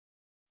fool!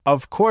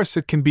 Of course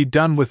it can be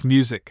done with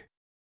music.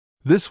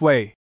 This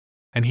way,"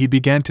 and he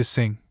began to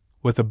sing,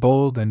 with a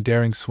bold and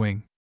daring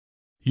swing.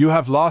 "You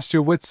have lost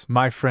your wits,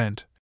 my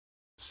friend,"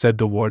 said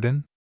the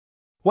warden.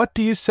 "What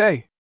do you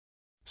say?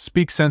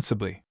 Speak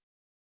sensibly."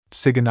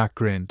 Andreyev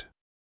grinned.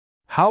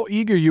 "How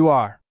eager you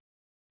are!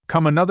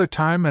 Come another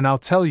time and I'll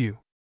tell you."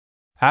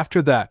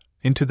 After that,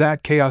 into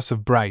that chaos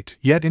of bright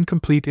yet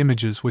incomplete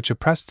images which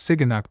oppressed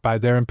Andreyev by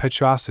their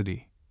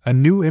impetuosity, a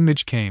new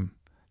image came: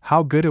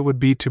 how good it would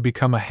be to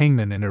become a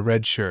hangman in a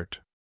red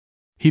shirt.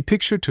 He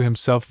pictured to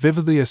himself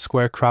vividly a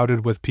square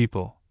crowded with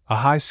people, a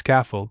high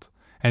scaffold,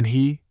 and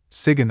he,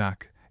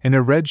 Andreyev, in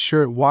a red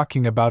shirt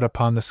walking about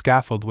upon the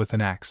scaffold with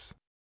an axe.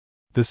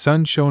 The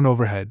sun shone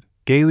overhead,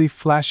 gaily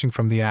flashing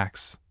from the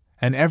axe,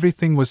 and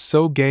everything was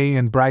so gay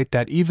and bright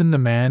that even the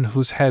man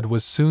whose head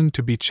was soon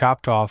to be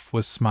chopped off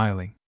was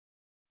smiling.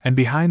 And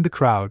behind the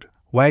crowd,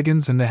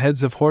 wagons and the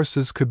heads of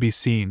horses could be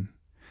seen.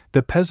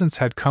 The peasants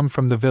had come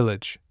from the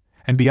village,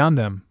 and beyond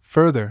them,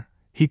 further,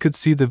 he could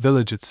see the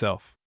village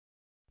itself.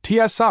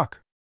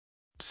 "Tiasak!"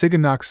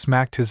 Andreyev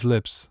smacked his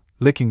lips,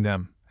 licking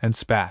them, and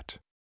spat.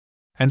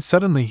 And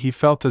suddenly he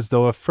felt as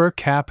though a fur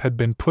cap had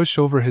been pushed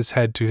over his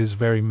head to his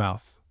very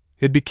mouth.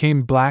 It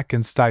became black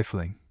and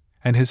stifling,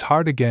 and his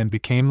heart again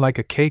became like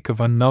a cake of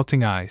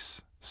unmelting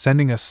ice,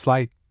 sending a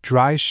slight,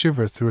 dry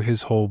shiver through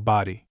his whole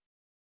body.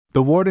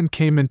 The warden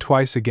came in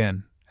twice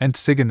again, and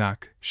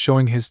Andreyev,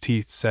 showing his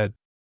teeth, said,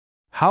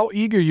 "How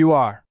eager you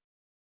are!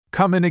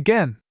 Come in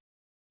again!"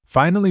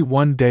 Finally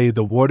one day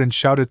the warden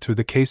shouted through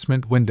the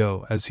casement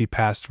window as he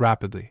passed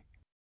rapidly,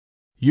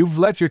 "You've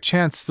let your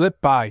chance slip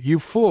by, you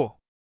fool!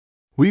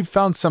 We've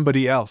found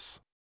somebody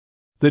else.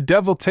 The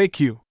devil take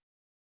you!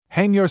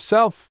 Hang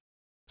yourself!"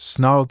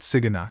 snarled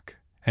Andreyev,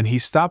 and he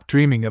stopped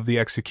dreaming of the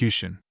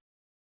execution.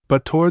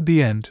 But toward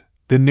the end,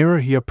 the nearer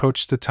he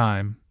approached the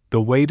time,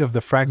 the weight of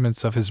the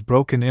fragments of his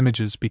broken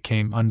images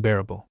became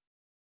unbearable.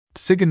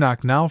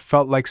 Andreyev now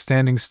felt like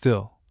standing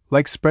still,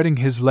 like spreading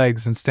his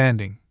legs and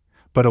standing,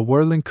 but a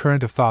whirling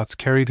current of thoughts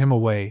carried him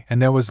away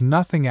and there was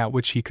nothing at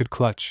which he could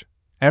clutch.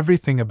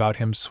 Everything about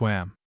him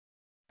swam.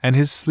 And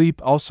his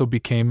sleep also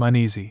became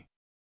uneasy.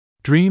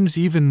 Dreams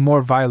even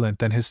more violent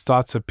than his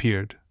thoughts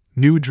appeared,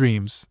 new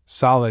dreams,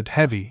 solid,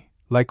 heavy,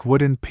 like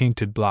wooden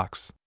painted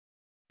blocks.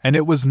 And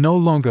it was no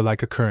longer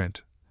like a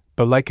current,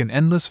 but like an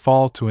endless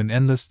fall to an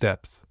endless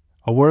depth,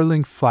 a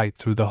whirling flight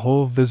through the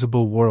whole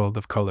visible world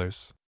of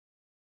colors.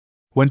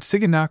 When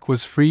Andreyev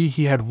was free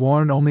he had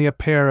worn only a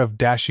pair of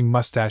dashing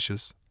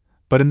mustaches,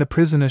 but in the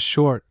prison a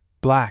short,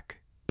 black,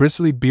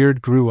 bristly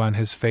beard grew on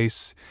his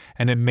face,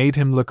 and it made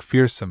him look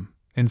fearsome,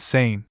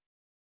 insane.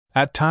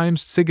 At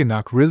times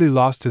Andreyev really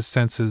lost his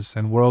senses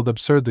and whirled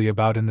absurdly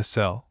about in the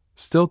cell,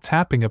 still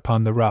tapping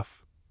upon the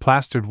rough,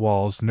 plastered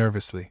walls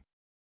nervously.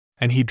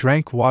 And he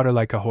drank water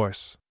like a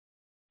horse.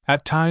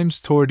 At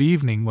times toward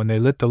evening when they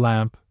lit the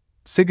lamp,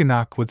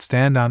 Andreyev would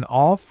stand on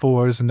all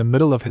fours in the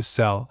middle of his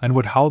cell and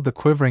would howl the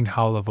quivering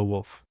howl of a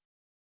wolf.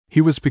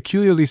 He was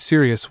peculiarly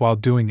serious while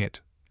doing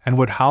it, and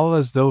would howl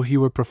as though he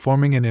were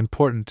performing an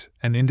important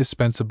and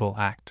indispensable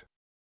act.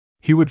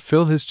 He would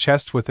fill his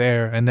chest with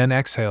air and then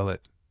exhale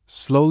it,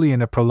 slowly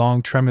in a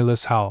prolonged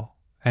tremulous howl,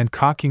 and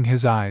cocking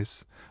his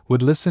eyes,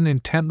 would listen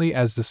intently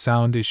as the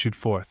sound issued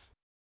forth.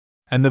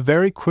 And the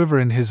very quiver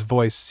in his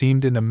voice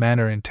seemed in a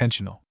manner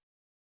intentional.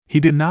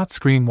 He did not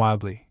scream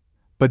wildly,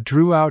 but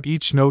drew out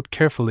each note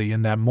carefully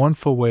in that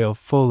mournful wail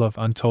full of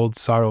untold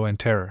sorrow and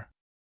terror.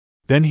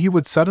 Then he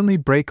would suddenly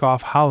break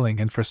off howling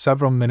and for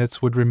several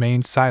minutes would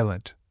remain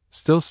silent,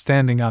 still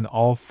standing on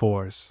all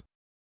fours.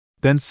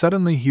 Then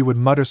suddenly he would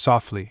mutter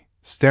softly,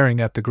 staring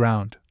at the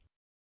ground,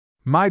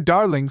 "My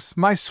darlings,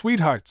 my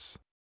sweethearts!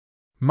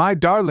 My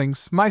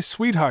darlings, my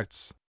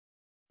sweethearts!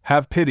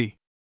 Have pity!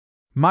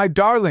 My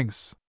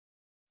darlings!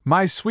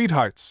 My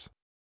sweethearts!"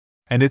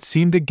 And it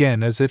seemed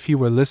again as if he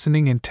were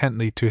listening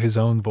intently to his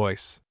own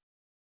voice.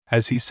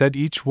 As he said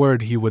each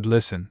word he would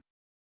listen.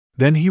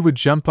 Then he would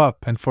jump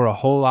up and for a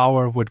whole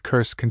hour would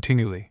curse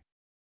continually.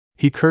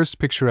 He cursed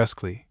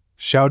picturesquely,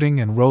 shouting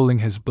and rolling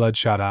his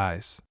bloodshot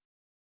eyes.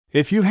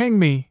 "If you hang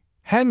me,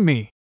 hang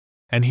me!"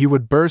 And he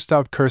would burst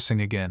out cursing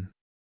again.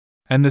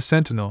 And the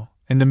sentinel,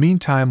 in the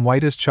meantime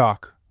white as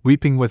chalk,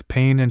 weeping with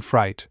pain and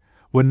fright,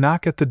 would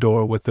knock at the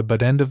door with the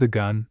butt end of the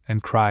gun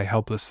and cry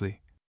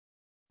helplessly,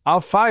 "I'll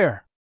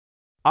fire!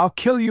 I'll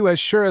kill you as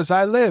sure as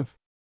I live!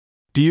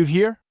 Do you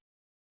hear?"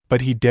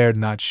 But he dared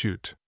not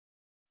shoot.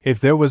 If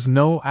there was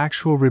no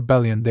actual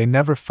rebellion, they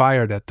never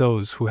fired at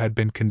those who had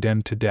been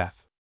condemned to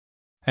death.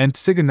 And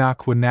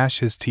Andreyev would gnash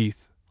his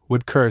teeth,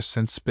 would curse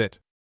and spit.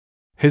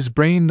 His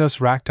brain thus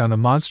racked on a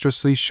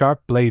monstrously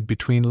sharp blade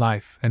between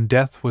life and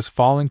death was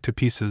falling to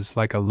pieces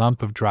like a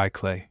lump of dry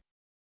clay.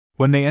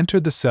 When they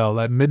entered the cell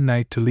at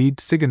midnight to lead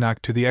Andreyev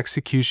to the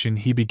execution,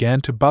 he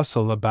began to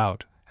bustle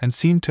about and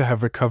seemed to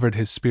have recovered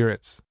his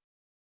spirits.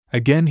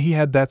 Again he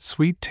had that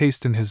sweet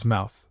taste in his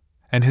mouth,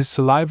 and his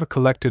saliva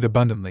collected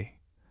abundantly,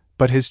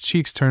 but his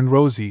cheeks turned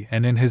rosy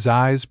and in his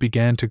eyes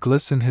began to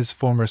glisten his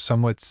former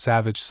somewhat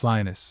savage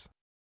slyness.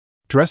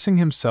 Dressing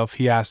himself,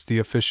 he asked the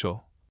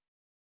official,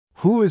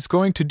 "Who is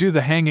going to do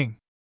the hanging?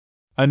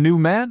 A new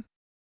man?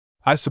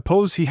 I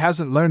suppose he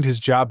hasn't learned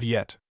his job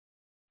yet."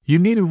 "You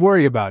needn't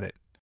worry about it,"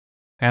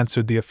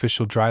 answered the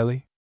official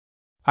dryly.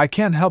 "I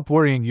can't help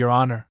worrying, Your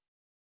Honor.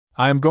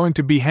 I am going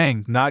to be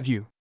hanged, not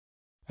you.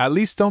 At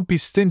least don't be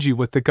stingy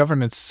with the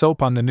government's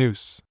soap on the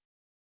noose."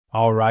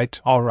 All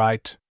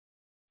right.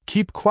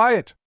 Keep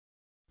quiet.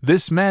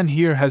 This man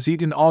here has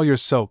eaten all your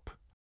soap,"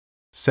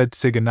 said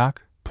Andreyev,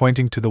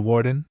 pointing to the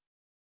warden.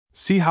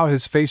 "See how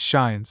his face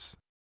shines.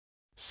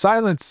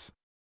 Silence!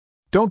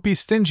 Don't be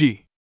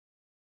stingy!"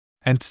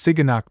 And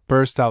Andreyev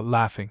burst out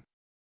laughing.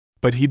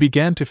 But he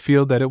began to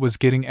feel that it was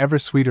getting ever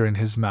sweeter in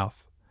his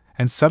mouth,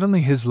 and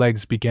suddenly his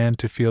legs began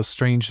to feel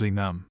strangely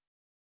numb.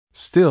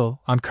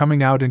 Still, on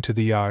coming out into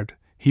the yard,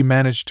 he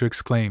managed to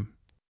exclaim,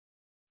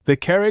 "The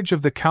carriage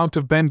of the Count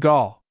of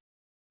Bengal!"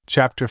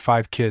 Chapter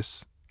 5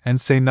 Kiss, and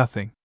Say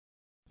Nothing.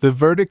 The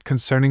verdict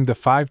concerning the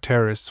 5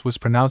 terrorists was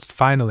pronounced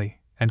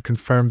finally and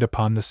confirmed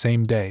upon the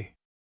same day.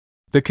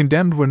 The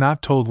condemned were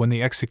not told when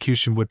the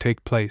execution would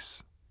take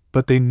place,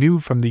 but they knew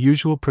from the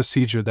usual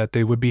procedure that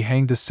they would be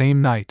hanged the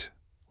same night,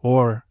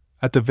 or,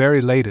 at the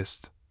very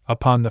latest,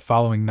 upon the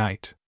following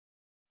night.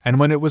 And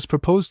when it was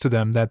proposed to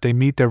them that they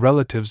meet their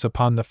relatives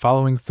upon the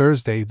following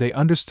Thursday, they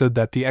understood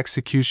that the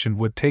execution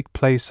would take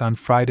place on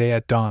Friday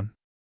at dawn.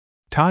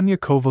 Tanya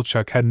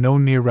Kovalchuk had no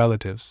near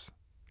relatives,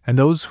 and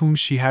those whom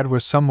she had were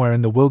somewhere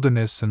in the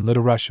wilderness in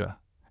Little Russia,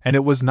 and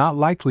it was not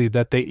likely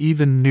that they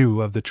even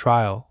knew of the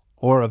trial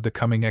or of the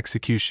coming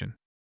execution.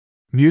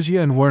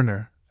 Musia and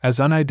Werner, as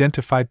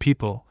unidentified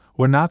people,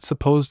 were not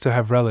supposed to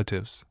have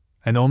relatives,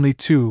 and only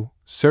 2,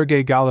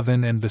 Sergei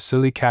Golovin and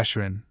Vasily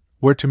Kashirin,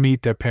 were to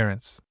meet their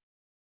parents.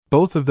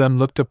 Both of them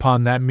looked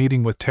upon that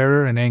meeting with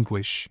terror and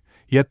anguish,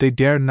 yet they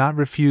dared not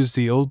refuse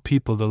the old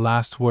people the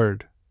last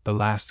word, the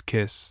last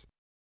kiss.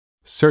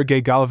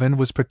 Sergei Golovin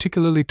was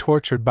particularly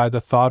tortured by the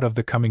thought of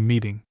the coming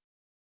meeting.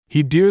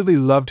 He dearly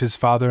loved his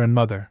father and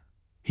mother.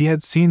 He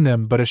had seen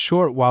them but a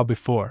short while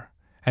before,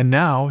 and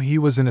now he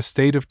was in a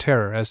state of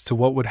terror as to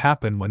what would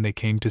happen when they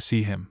came to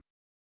see him.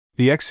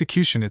 The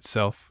execution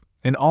itself,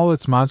 in all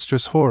its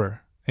monstrous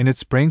horror, in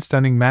its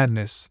brain-stunning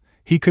madness,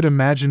 he could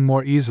imagine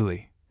more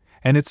easily,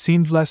 and it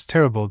seemed less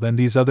terrible than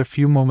these other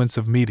few moments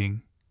of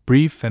meeting,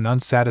 brief and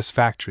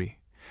unsatisfactory,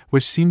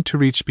 which seemed to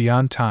reach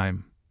beyond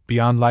time,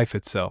 beyond life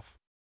itself.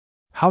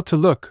 How to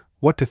look,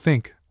 what to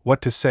think,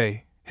 what to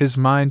say, his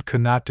mind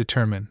could not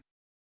determine.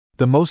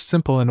 The most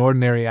simple and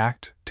ordinary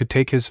act, to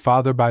take his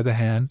father by the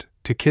hand,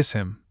 to kiss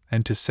him,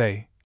 and to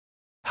say,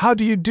 "How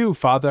do you do,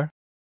 father?"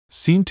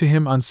 seemed to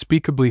him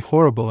unspeakably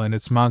horrible in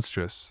its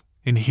monstrous,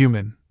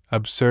 inhuman,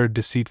 absurd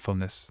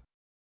deceitfulness.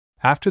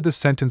 After the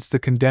sentence, the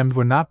condemned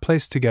were not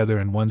placed together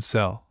in one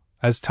cell,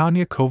 as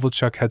Tanya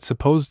Kovalchuk had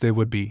supposed they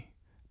would be,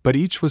 but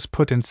each was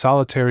put in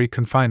solitary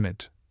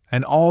confinement,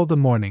 and all the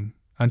morning,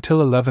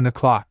 until 11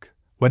 o'clock,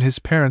 when his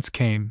parents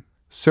came,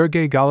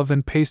 Sergei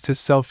Golovin paced his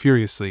cell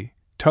furiously,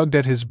 tugged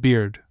at his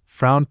beard,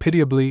 frowned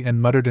pitiably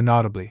and muttered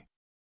inaudibly.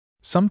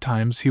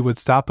 Sometimes he would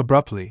stop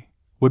abruptly,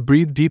 would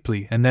breathe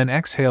deeply and then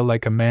exhale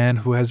like a man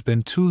who has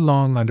been too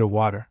long under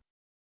water.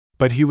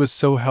 But he was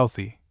so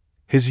healthy,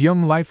 his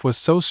young life was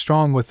so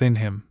strong within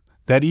him,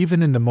 that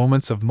even in the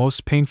moments of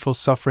most painful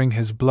suffering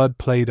his blood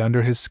played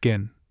under his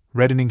skin,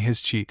 reddening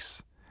his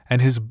cheeks,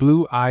 and his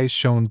blue eyes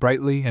shone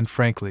brightly and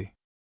frankly.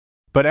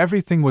 But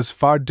everything was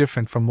far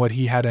different from what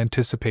he had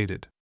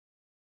anticipated.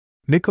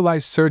 Nikolai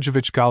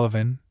Sergeyevich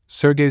Golovin,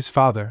 Sergey's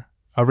father,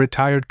 a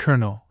retired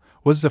colonel,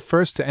 was the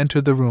first to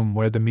enter the room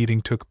where the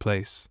meeting took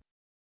place.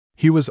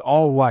 He was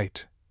all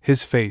white,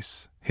 his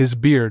face, his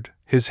beard,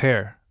 his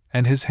hair,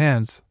 and his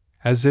hands,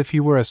 as if he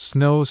were a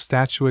snow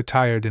statue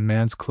attired in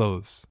man's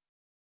clothes.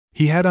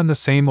 He had on the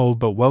same old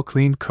but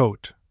well-cleaned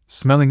coat,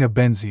 smelling of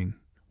benzene,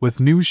 with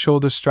new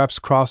shoulder straps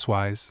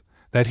crosswise,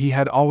 that he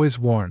had always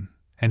worn,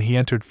 and he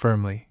entered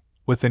firmly,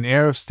 with an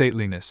air of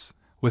stateliness,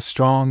 with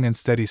strong and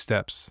steady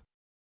steps.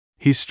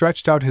 He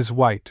stretched out his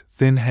white,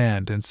 thin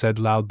hand and said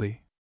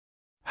loudly,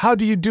 "How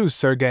do you do,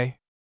 Sergey?"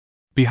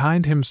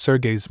 Behind him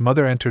Sergey's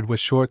mother entered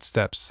with short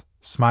steps,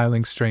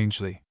 smiling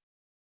strangely.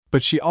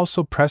 But she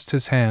also pressed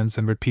his hands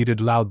and repeated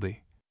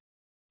loudly,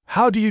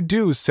 "How do you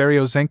do,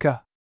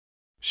 Seryozenka?"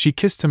 She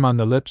kissed him on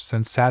the lips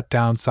and sat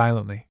down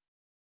silently.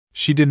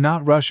 She did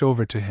not rush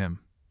over to him.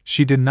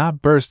 She did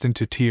not burst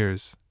into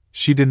tears.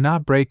 She did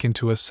not break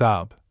into a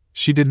sob.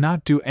 She did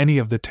not do any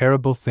of the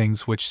terrible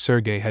things which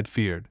Sergey had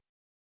feared.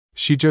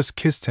 She just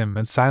kissed him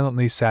and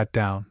silently sat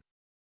down.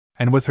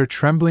 And with her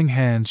trembling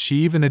hands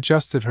she even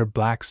adjusted her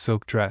black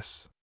silk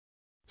dress.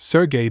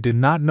 Sergey did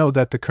not know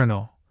that the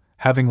colonel,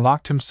 having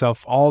locked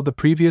himself all the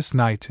previous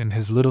night in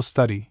his little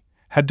study,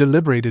 had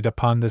deliberated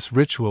upon this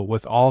ritual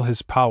with all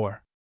his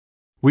power.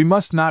 "We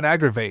must not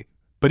aggravate,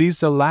 but ease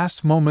the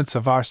last moments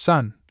of our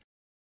son,"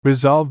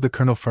 resolved the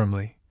colonel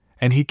firmly,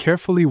 and he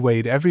carefully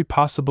weighed every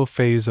possible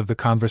phase of the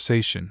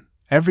conversation,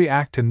 every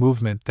act and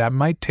movement that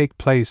might take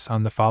place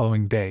on the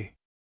following day.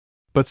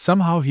 But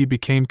somehow he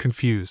became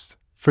confused,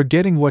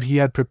 forgetting what he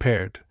had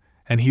prepared,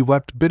 and he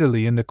wept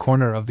bitterly in the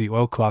corner of the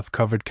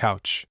oilcloth-covered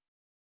couch.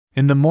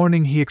 In the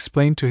morning he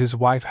explained to his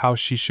wife how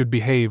she should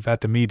behave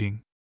at the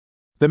meeting.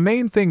 "The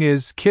main thing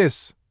is,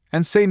 kiss,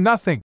 and say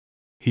nothing,"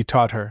 he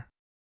taught her.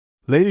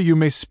 "Later you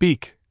may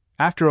speak,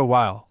 after a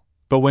while,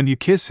 but when you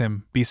kiss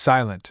him, be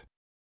silent.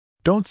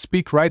 Don't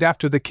speak right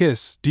after the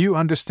kiss, do you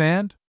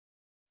understand?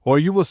 Or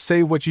you will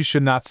say what you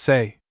should not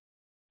say."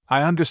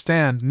 "I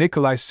understand,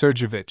 Nikolai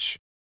Sergeyevich,"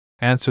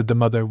 answered the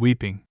mother,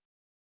 weeping.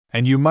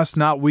 "And you must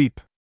not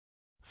weep.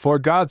 For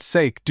God's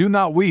sake, do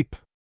not weep.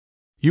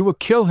 You will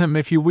kill him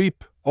if you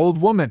weep,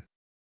 old woman.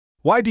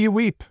 Why do you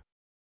weep?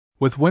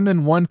 With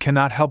women one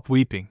cannot help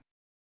weeping.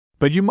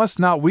 But you must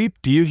not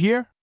weep, do you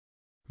hear?"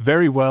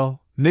 "Very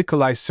well,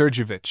 Nikolai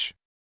Sergeyevich."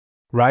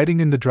 Riding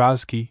in the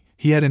drozhki,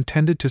 he had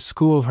intended to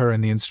school her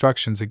in the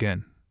instructions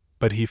again,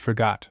 but he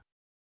forgot.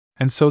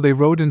 And so they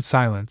rode in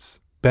silence,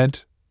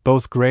 bent,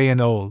 both gray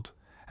and old,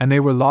 and they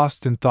were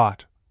lost in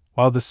thought,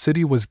 while the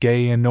city was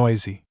gay and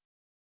noisy.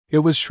 It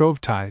was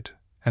Shrovetide,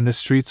 and the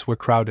streets were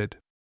crowded.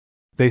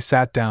 They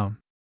sat down.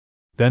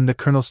 Then the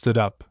colonel stood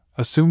up,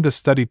 assumed a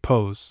studied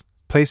pose,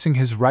 placing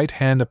his right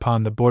hand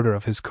upon the border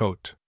of his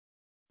coat.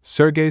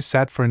 Sergey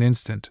sat for an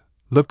instant,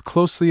 looked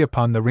closely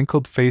upon the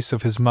wrinkled face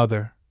of his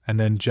mother, and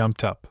then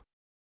jumped up.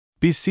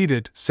 "Be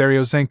seated,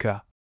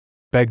 Seryozenka,"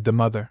 begged the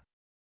mother.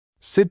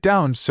 "Sit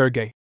down,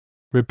 Sergey,"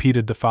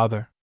 repeated the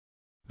father.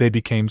 They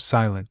became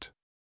silent.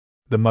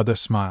 The mother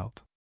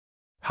smiled.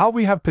 "How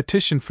we have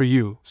petitioned for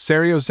you,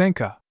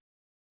 Seryozenka!"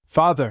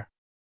 "Father!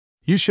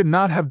 You should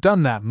not have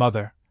done that,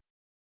 mother!"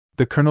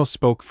 The colonel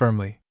spoke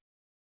firmly.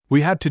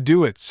 "We had to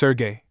do it,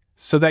 Sergey,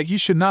 so that you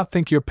should not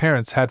think your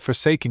parents had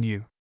forsaken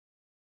you."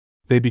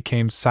 They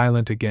became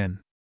silent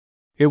again.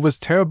 It was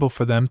terrible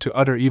for them to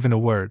utter even a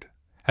word,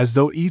 as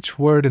though each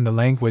word in the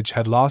language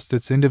had lost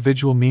its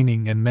individual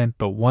meaning and meant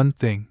but one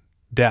thing: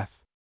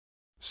 death.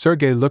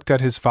 Sergey looked at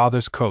his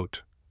father's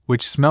coat,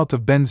 which smelt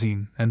of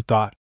benzene, and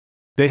thought,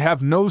 "They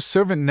have no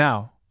servant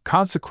now,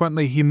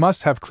 consequently he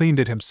must have cleaned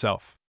it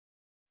himself.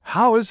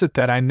 How is it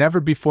that I never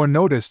before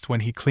noticed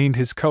when he cleaned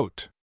his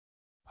coat?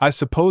 I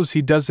suppose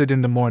he does it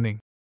in the morning,"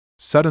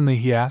 suddenly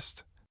he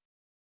asked.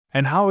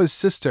 "And how is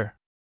sister?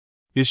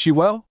 Is she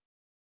well?"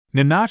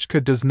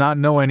 "Ninotchka does not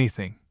know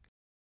anything,"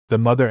 the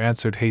mother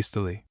answered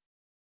hastily.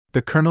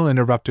 The colonel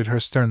interrupted her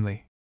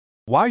sternly.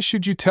 "Why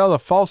should you tell a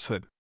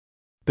falsehood?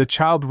 The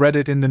child read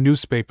it in the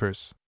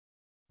newspapers.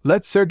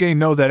 Let Sergey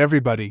know that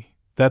everybody,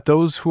 that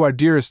those who are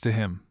dearest to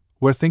him,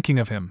 were thinking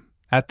of him,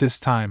 at this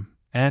time,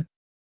 and—"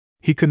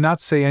 He could not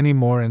say any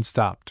more and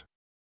stopped.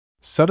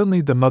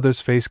 Suddenly the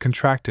mother's face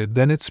contracted,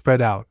 then it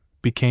spread out,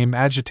 became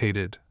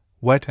agitated,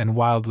 wet and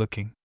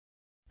wild-looking.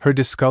 Her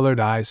discolored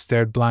eyes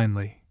stared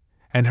blindly,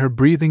 and her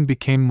breathing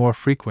became more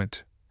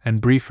frequent,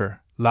 and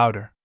briefer,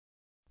 louder.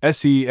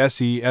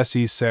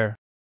 "Se, sir,"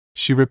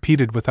 she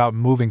repeated without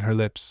moving her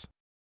lips.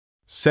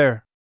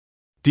 "Sir!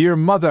 Dear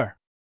mother!"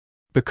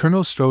 The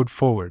colonel strode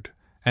forward,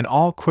 and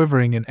all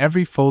quivering in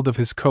every fold of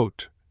his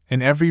coat,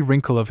 in every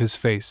wrinkle of his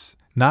face,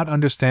 not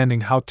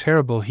understanding how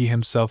terrible he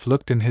himself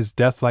looked in his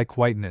death-like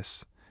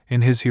whiteness,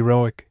 in his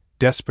heroic,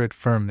 desperate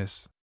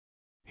firmness.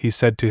 He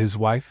said to his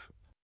wife,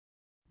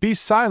 "Be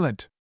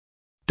silent!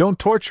 Don't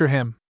torture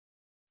him!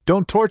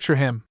 Don't torture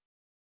him!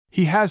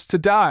 He has to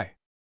die!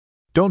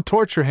 Don't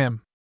torture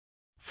him!"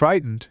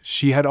 Frightened,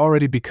 she had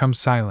already become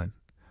silent,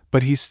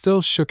 but he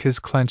still shook his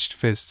clenched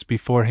fists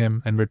before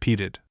him and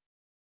repeated,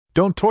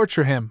 "Don't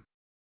torture him!"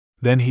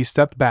 Then he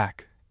stepped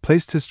back,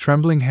 placed his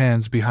trembling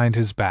hands behind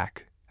his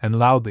back, and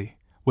loudly,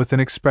 with an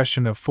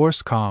expression of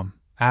forced calm,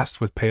 asked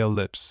with pale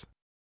lips,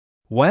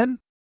 "When?"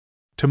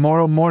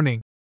 "Tomorrow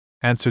morning,"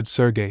 answered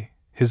Sergei,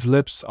 his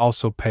lips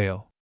also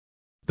pale.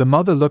 The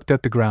mother looked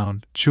at the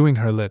ground, chewing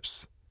her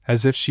lips,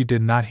 as if she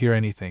did not hear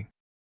anything.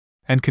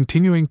 And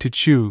continuing to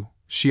chew,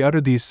 she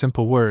uttered these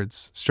simple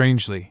words,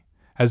 strangely,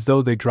 as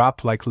though they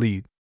dropped like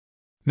lead.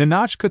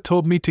 "Ninotchka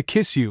told me to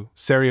kiss you,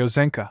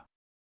 Seryozenka."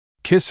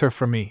 "Kiss her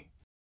for me,"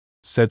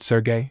 said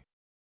Sergei.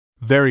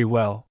 "Very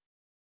well.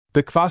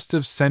 The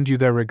Khvostovs send you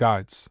their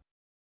regards."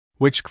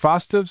 "Which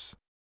Khvostovs?"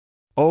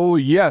 "Oh,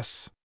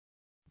 yes,"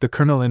 the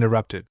colonel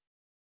interrupted.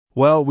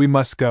 "Well, we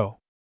must go.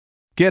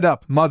 Get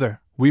up,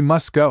 mother, we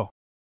must go."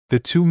 The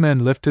two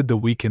men lifted the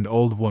weakened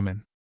old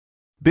woman.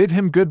 "Bid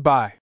him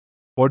good-bye,"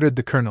 ordered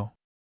the colonel.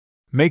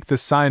 "Make the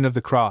sign of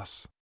the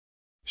cross."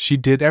 She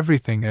did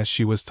everything as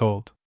she was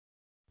told.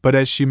 But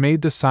as she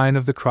made the sign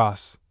of the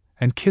cross,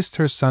 and kissed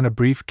her son a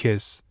brief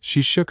kiss,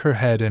 she shook her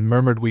head and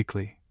murmured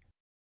weakly,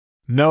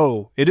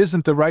 "No, it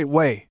isn't the right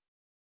way.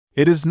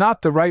 It is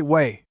not the right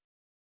way.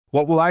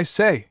 What will I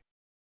say?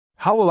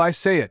 How will I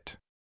say it?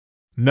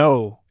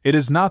 No, it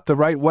is not the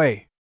right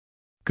way."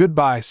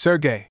 "Goodbye,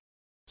 Sergei,"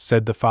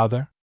 said the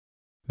father.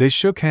 They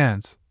shook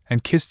hands,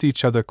 and kissed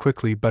each other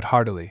quickly but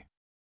heartily.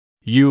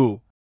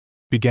 "You,"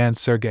 began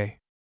Sergei.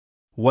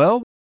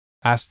 "Well?"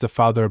 asked the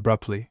father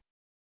abruptly.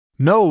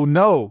 "No,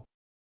 no!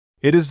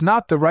 It is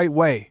not the right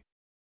way.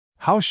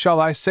 How shall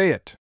I say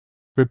it?"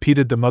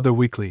 repeated the mother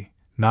weakly,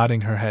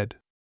 nodding her head.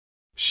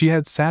 She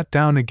had sat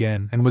down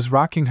again and was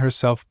rocking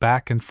herself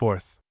back and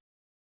forth.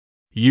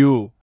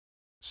 "You,"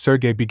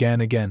 Sergei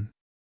began again.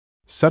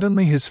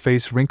 Suddenly his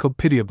face wrinkled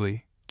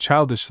pitiably,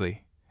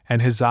 childishly,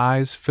 and his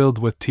eyes filled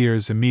with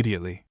tears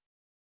immediately.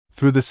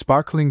 Through the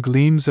sparkling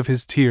gleams of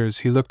his tears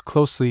he looked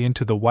closely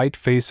into the white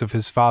face of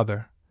his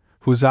father,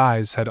 whose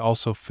eyes had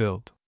also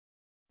filled.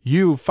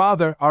 "You,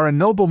 father, are a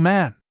noble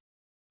man!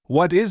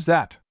 What is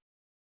that?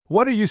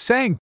 What are you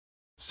saying?"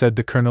 said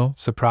the colonel,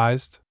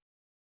 surprised.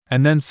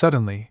 And then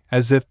suddenly,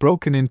 as if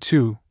broken in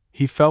two,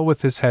 he fell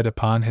with his head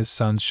upon his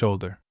son's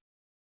shoulder.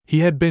 He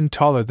had been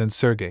taller than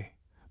Sergei,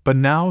 but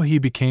now he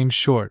became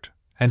short,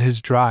 and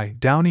his dry,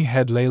 downy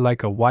head lay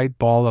like a white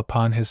ball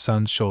upon his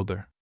son's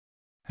shoulder.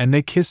 And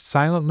they kissed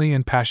silently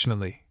and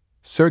passionately.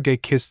 Sergei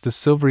kissed the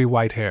silvery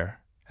white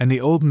hair, and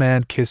the old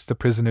man kissed the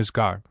prisoner's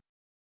garb.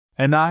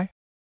 "And I?"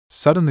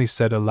 suddenly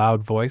said a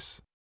loud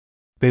voice.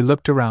 They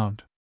looked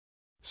around.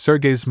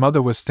 Sergei's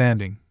mother was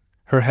standing,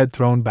 her head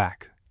thrown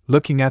back,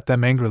 looking at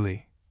them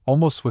angrily,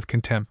 almost with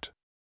contempt.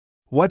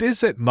 "What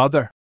is it,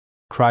 mother?"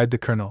 cried the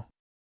colonel.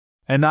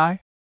 "And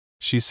I?"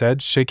 she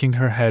said, shaking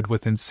her head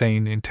with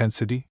insane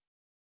intensity.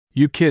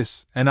 "You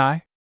kiss, and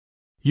I?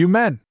 You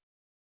men?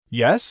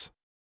 Yes?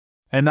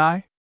 And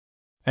I?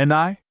 And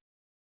I?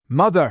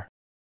 Mother!"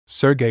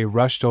 Sergei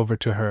rushed over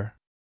to her.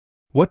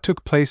 What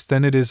took place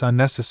then it is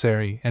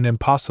unnecessary and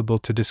impossible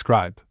to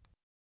describe.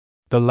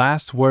 The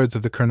last words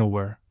of the colonel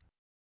were,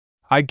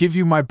 "I give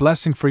you my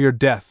blessing for your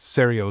death,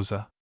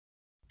 Seryoza.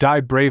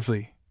 Die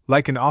bravely,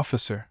 like an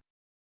officer."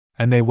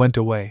 And they went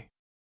away.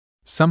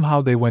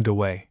 Somehow they went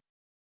away.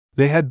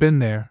 They had been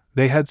there,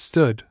 they had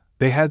stood,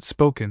 they had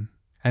spoken,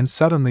 and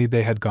suddenly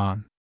they had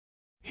gone.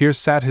 Here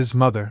sat his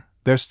mother,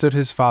 there stood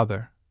his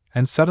father,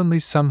 and suddenly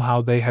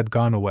somehow they had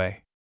gone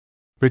away.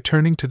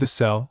 Returning to the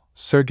cell,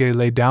 Sergei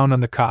lay down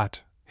on the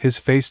cot, his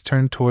face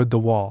turned toward the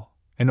wall,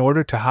 in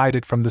order to hide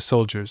it from the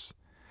soldiers,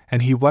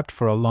 and he wept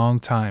for a long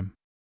time.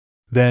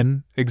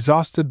 Then,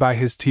 exhausted by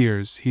his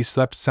tears, he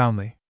slept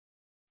soundly.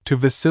 To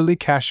Vasily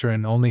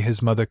Kashurin only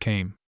his mother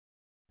came.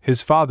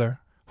 His father,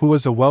 who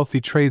was a wealthy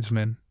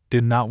tradesman,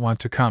 did not want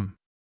to come.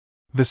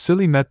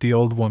 Vasily met the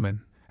old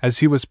woman, as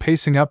he was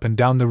pacing up and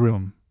down the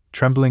room,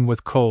 trembling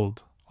with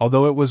cold,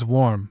 although it was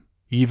warm,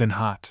 even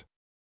hot.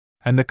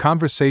 And the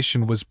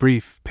conversation was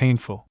brief,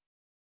 painful.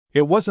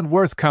 "It wasn't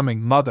worth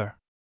coming, mother.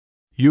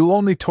 You'll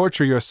only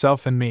torture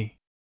yourself and me.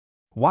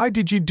 Why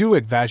did you do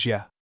it,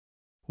 Vazhya?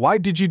 Why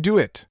did you do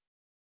it?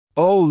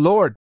 Oh,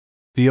 Lord!"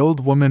 The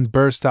old woman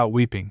burst out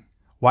weeping,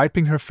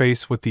 wiping her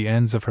face with the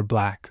ends of her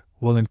black,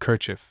 woolen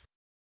kerchief.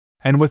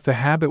 And with the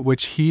habit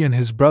which he and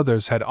his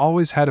brothers had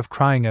always had of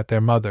crying at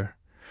their mother,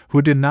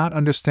 who did not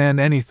understand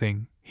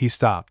anything, he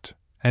stopped,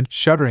 and,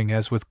 shuddering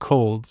as with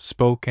cold,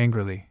 spoke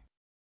angrily.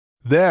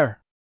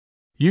 "There!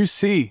 You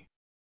see!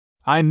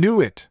 I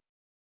knew it!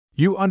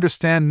 You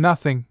understand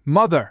nothing,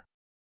 mother!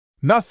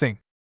 Nothing!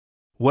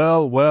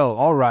 Well, well,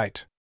 all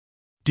right.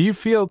 Do you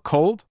feel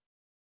cold?"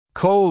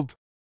 "Cold,"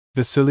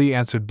 Vasily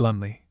answered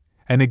bluntly,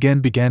 and again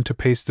began to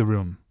pace the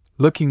room,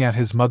 looking at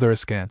his mother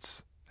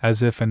askance,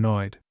 as if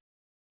annoyed.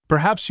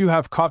 "Perhaps you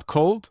have caught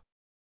cold?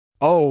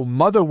 Oh,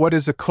 mother, what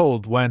is a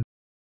cold when—"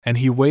 and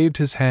he waved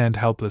his hand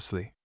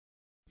helplessly.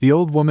 The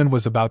old woman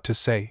was about to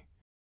say,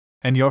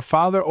 "And your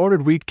father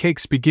ordered wheat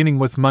cakes beginning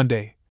with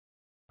Monday,"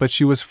 but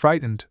she was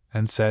frightened,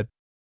 and said,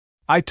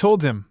 "I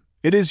told him,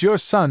 it is your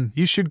son,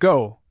 you should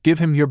go, Give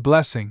him your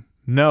blessing."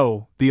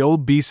 "No," the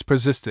old beast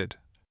persisted.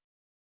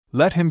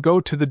 "Let him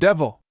go to the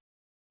devil.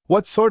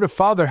 What sort of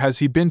father has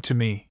he been to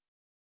me?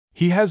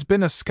 He has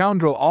been a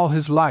scoundrel all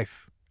his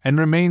life, and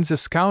remains a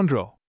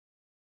scoundrel."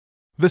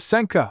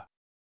 "Vasenka!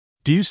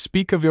 Do you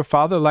speak of your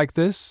father like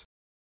this?"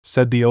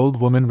 said the old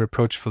woman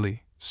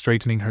reproachfully,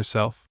 straightening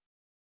herself.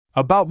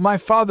 "About my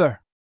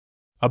father?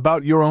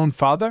 About your own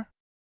father?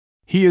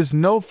 He is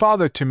no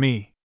father to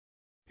me."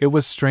 It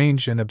was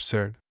strange and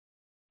absurd.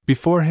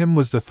 Before him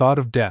was the thought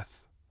of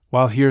death,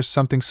 while here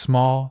something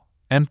small,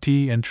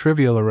 empty, and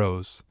trivial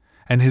arose,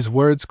 and his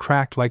words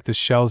cracked like the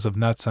shells of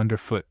nuts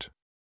underfoot.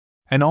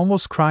 And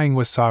almost crying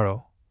with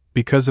sorrow,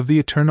 because of the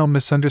eternal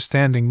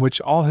misunderstanding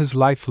which all his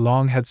life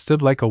long had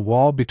stood like a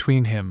wall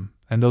between him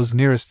and those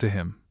nearest to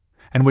him,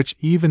 and which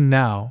even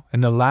now,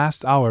 in the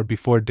last hour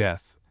before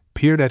death,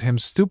 peered at him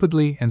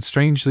stupidly and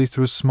strangely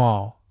through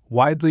small,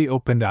 widely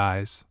opened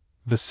eyes,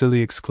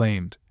 Vasily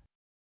exclaimed,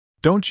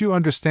 "Don't you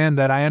understand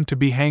that I am to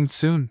be hanged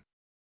soon?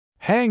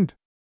 Hanged!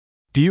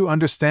 Do you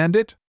understand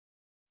it?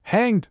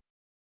 Hanged!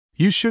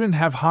 You shouldn't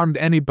have harmed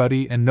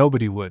anybody and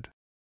nobody would,"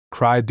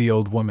 cried the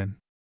old woman.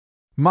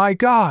 "My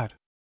God!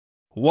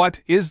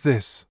 What is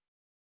this?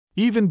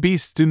 Even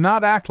beasts do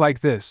not act like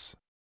this.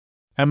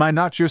 Am I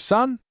not your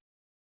son?"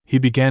 He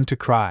began to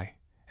cry,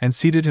 and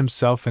seated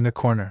himself in a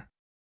corner.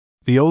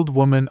 The old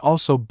woman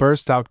also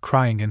burst out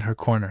crying in her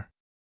corner.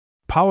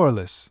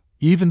 Powerless,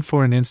 even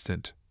for an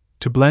instant,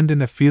 to blend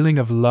in a feeling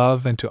of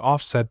love and to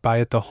offset by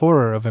it the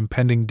horror of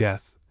impending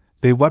death,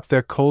 they wept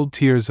their cold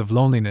tears of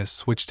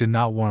loneliness which did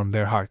not warm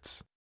their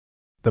hearts.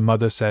 The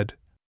mother said,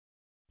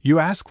 "You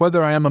ask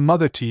whether I am a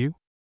mother to you?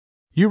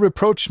 You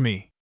reproach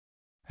me.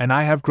 And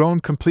I have grown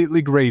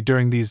completely gray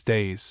during these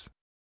days.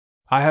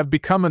 I have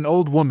become an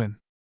old woman.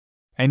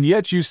 And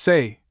yet you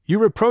say, you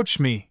reproach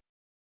me.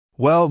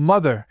 Well,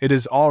 mother, it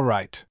is all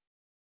right.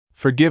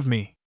 Forgive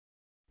me.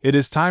 It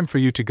is time for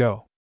you to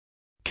go.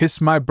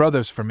 Kiss my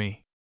brothers for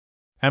me.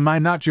 Am I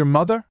not your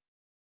mother?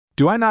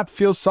 Do I not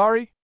feel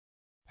sorry?"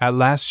 At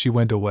last she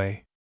went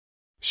away.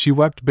 She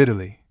wept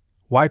bitterly,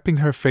 wiping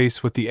her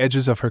face with the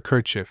edges of her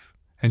kerchief,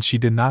 and she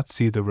did not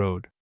see the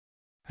road.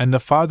 And the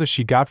farther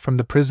she got from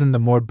the prison, the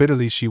more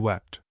bitterly she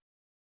wept.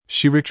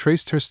 She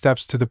retraced her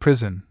steps to the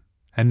prison,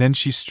 and then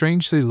she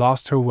strangely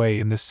lost her way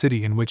in the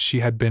city in which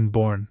she had been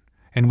born,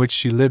 in which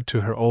she lived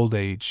to her old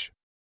age.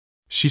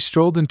 She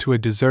strolled into a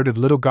deserted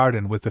little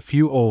garden with a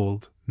few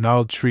old,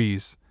 gnarled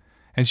trees,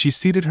 and she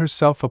seated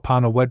herself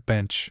upon a wet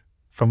bench,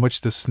 from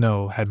which the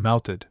snow had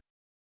melted.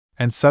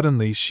 And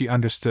suddenly she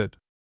understood.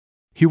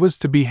 He was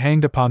to be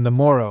hanged upon the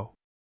morrow.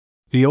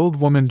 The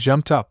old woman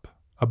jumped up,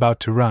 about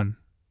to run,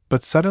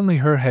 but suddenly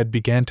her head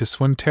began to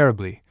swim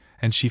terribly,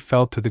 and she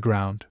fell to the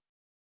ground.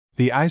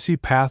 The icy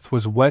path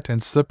was wet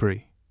and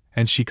slippery,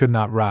 and she could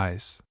not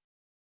rise.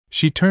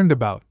 She turned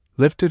about,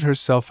 lifted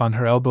herself on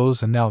her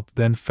elbows and knelt,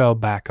 then fell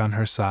back on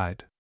her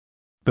side.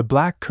 The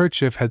black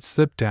kerchief had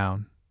slipped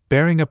down,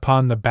 bearing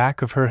upon the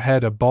back of her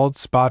head a bald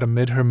spot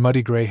amid her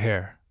muddy gray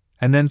hair,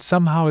 and then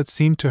somehow it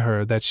seemed to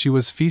her that she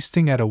was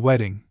feasting at a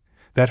wedding,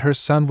 that her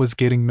son was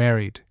getting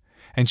married,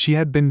 and she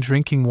had been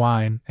drinking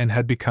wine and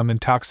had become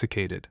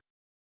intoxicated.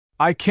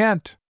 "I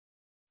can't!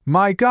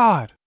 My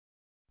God!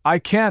 I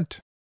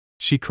can't!"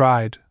 she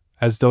cried,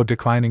 as though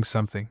declining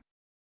something.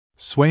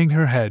 Swaying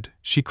her head,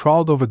 she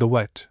crawled over the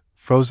wet,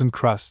 frozen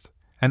crust,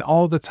 and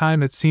all the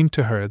time it seemed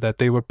to her that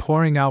they were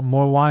pouring out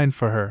more wine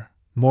for her,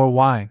 more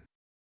wine.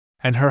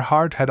 And her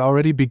heart had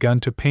already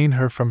begun to pain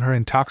her from her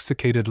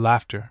intoxicated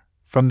laughter,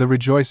 from the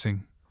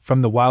rejoicing,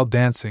 from the wild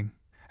dancing,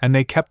 and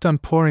they kept on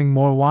pouring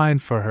more wine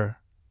for her,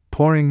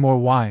 pouring more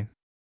wine.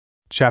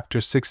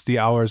 Chapter 6. The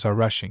hours are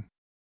rushing.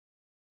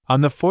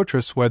 On the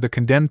fortress where the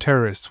condemned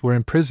terrorists were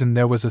imprisoned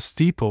there was a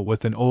steeple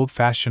with an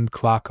old-fashioned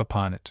clock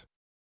upon it.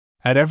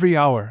 At every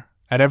hour,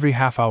 at every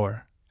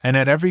half-hour, and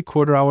at every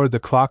quarter-hour the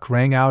clock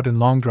rang out in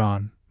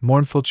long-drawn,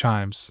 mournful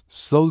chimes,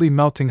 slowly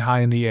melting high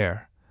in the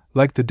air,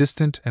 like the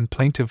distant and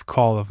plaintive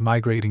call of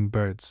migrating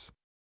birds.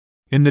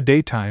 In the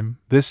daytime,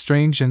 this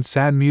strange and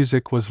sad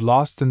music was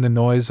lost in the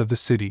noise of the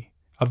city,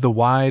 of the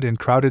wide and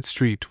crowded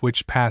street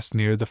which passed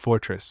near the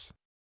fortress.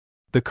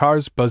 The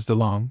cars buzzed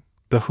along,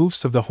 the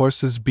hoofs of the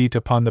horses beat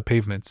upon the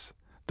pavements,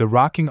 the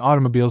rocking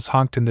automobiles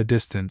honked in the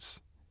distance.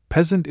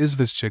 Peasant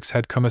izvozchiks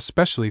had come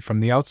especially from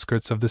the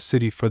outskirts of the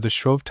city for the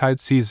Shrovetide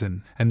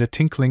season, and the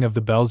tinkling of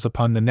the bells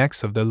upon the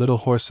necks of their little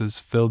horses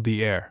filled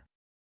the air.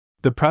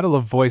 The prattle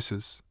of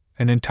voices,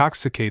 an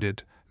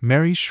intoxicated,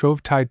 merry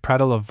Shrovetide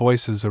prattle of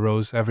voices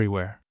arose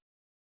everywhere.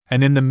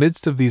 And in the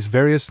midst of these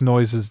various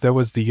noises there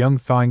was the young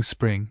thawing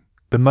spring,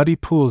 the muddy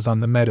pools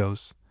on the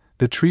meadows,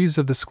 the trees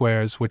of the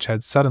squares which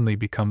had suddenly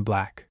become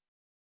black.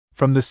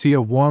 From the sea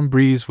a warm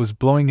breeze was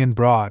blowing in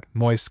broad,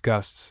 moist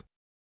gusts.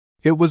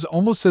 It was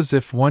almost as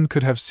if one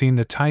could have seen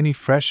the tiny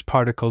fresh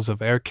particles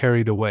of air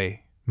carried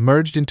away,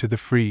 merged into the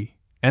free,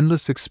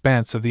 endless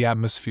expanse of the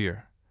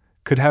atmosphere,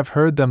 could have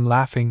heard them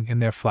laughing in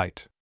their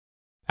flight.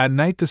 At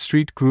night the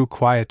street grew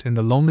quiet in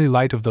the lonely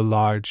light of the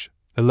large,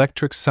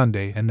 electric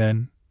sunday, and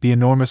then the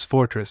enormous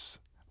fortress,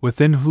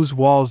 within whose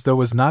walls there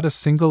was not a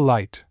single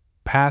light,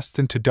 passed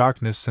into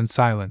darkness and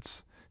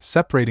silence,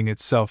 separating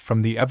itself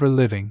from the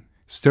ever-living,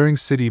 stirring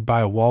city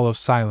by a wall of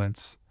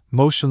silence,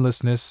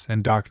 motionlessness,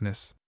 and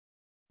darkness.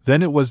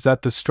 Then it was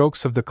that the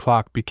strokes of the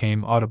clock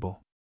became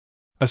audible.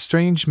 A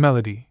strange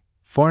melody,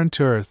 foreign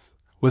to earth,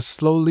 was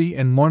slowly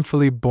and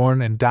mournfully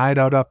born and died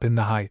out up in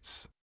the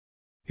heights.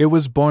 It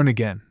was born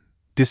again,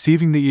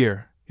 deceiving the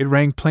ear. It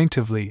rang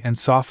plaintively and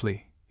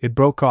softly, it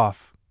broke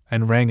off,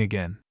 and rang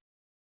again.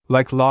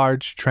 Like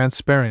large,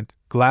 transparent,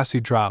 glassy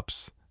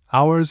drops,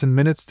 hours and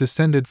minutes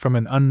descended from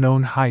an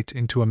unknown height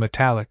into a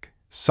metallic,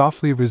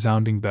 softly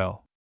resounding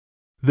bell.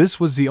 This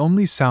was the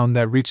only sound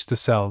that reached the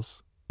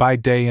cells, by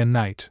day and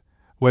night,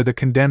 where the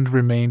condemned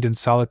remained in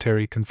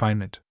solitary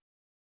confinement.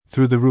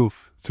 Through the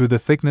roof, through the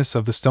thickness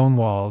of the stone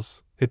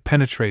walls, it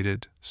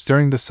penetrated,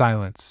 stirring the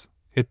silence.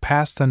 It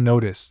passed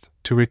unnoticed,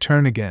 to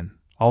return again,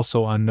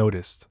 also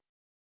unnoticed.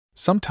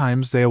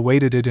 Sometimes they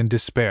awaited it in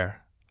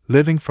despair,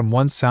 living from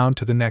one sound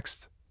to the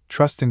next,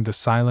 trusting the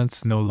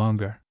silence no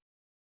longer.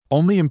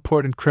 Only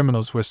important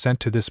criminals were sent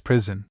to this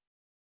prison.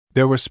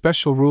 There were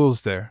special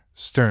rules there,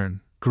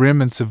 stern,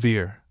 grim and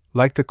severe,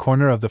 like the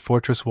corner of the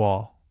fortress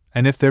wall,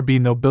 and if there be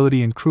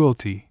nobility in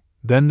cruelty,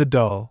 then the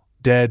dull,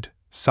 dead,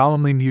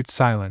 solemnly mute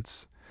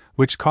silence,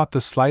 which caught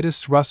the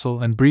slightest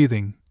rustle and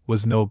breathing,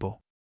 was noble.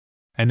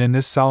 And in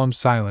this solemn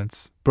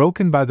silence,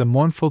 broken by the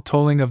mournful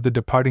tolling of the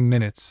departing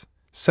minutes,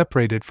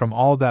 separated from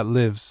all that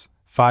lives,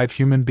 5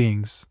 human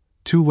beings,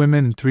 2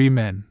 women and 3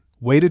 men,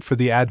 waited for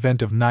the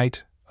advent of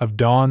night, of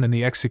dawn and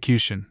the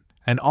execution,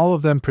 and all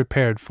of them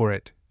prepared for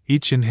it,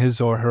 each in his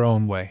or her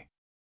own way.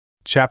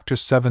 Chapter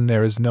 7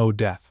 There is no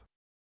death.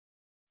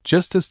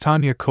 Just as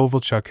Tanya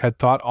Kovalchuk had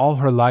thought all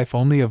her life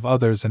only of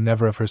others and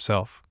never of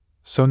herself,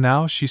 so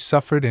now she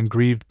suffered and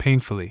grieved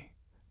painfully,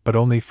 but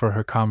only for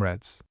her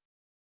comrades.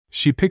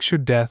 She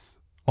pictured death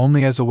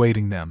only as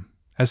awaiting them,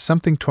 as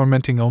something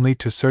tormenting only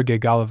to Sergei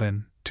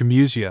Golovin, to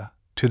Musia,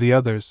 to the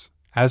others.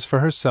 As for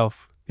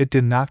herself, it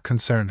did not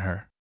concern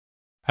her.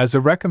 As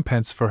a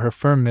recompense for her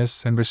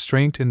firmness and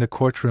restraint in the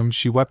courtroom,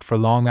 she wept for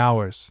long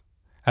hours,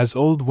 as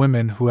old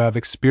women who have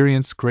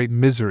experienced great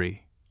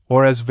misery,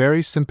 or as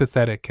very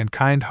sympathetic and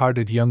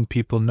kind-hearted young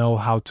people know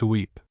how to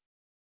weep.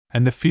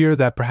 And the fear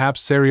that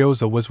perhaps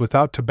Serioza was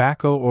without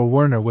tobacco or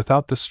Werner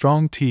without the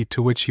strong tea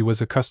to which he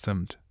was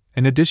accustomed,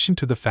 in addition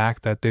to the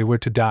fact that they were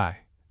to die,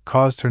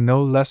 caused her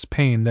no less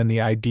pain than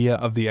the idea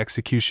of the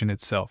execution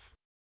itself.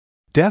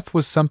 Death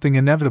was something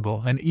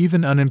inevitable and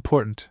even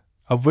unimportant,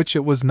 of which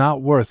it was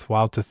not worth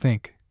while to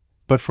think,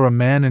 but for a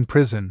man in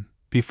prison,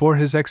 before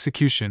his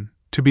execution,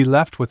 to be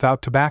left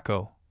without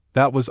tobacco,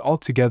 that was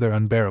altogether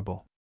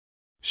unbearable.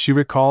 She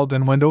recalled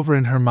and went over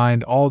in her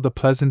mind all the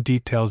pleasant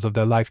details of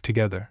their life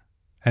together,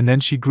 and then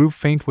she grew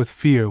faint with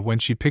fear when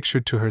she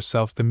pictured to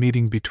herself the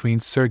meeting between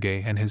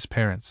Sergei and his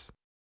parents.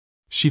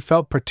 She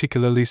felt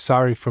particularly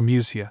sorry for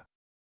Musia.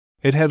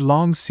 It had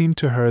long seemed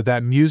to her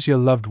that Musia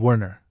loved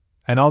Werner,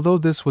 and although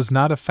this was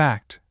not a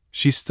fact,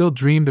 she still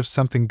dreamed of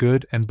something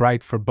good and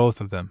bright for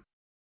both of them.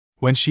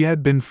 When she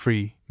had been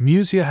free,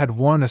 Musia had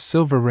worn a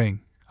silver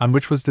ring, on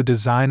which was the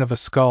design of a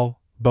skull,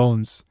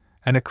 bones,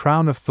 and a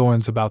crown of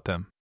thorns about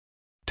them.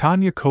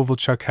 Tanya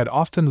Kovalchuk had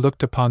often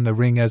looked upon the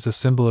ring as a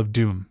symbol of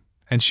doom,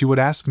 and she would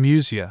ask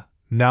Musia,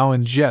 now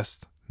in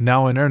jest,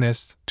 now in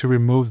earnest, to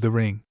remove the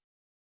ring.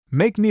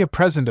 "Make me a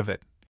present of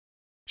it,"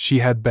 she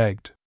had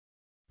begged.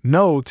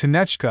 "No,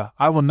 Tinechka,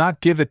 I will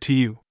not give it to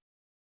you.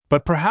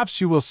 But perhaps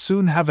you will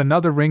soon have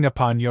another ring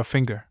upon your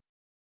finger."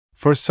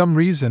 For some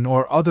reason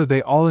or other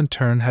they all in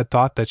turn had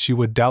thought that she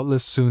would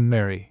doubtless soon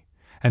marry,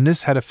 and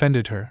this had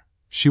offended her.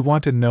 She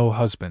wanted no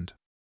husband.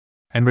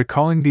 And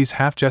recalling these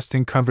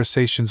half-jesting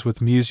conversations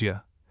with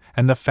Musia,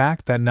 and the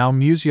fact that now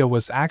Musia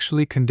was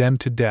actually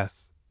condemned to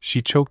death,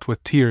 she choked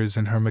with tears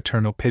in her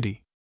maternal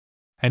pity.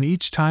 And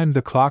each time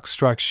the clock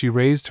struck she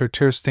raised her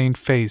tear-stained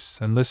face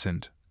and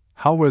listened.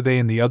 How were they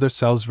in the other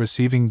cells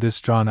receiving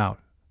this drawn-out,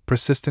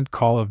 persistent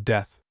call of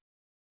death?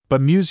 But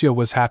Musia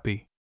was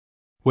happy.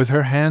 With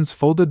her hands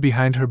folded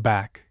behind her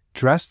back,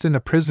 dressed in a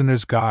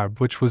prisoner's garb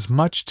which was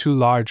much too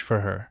large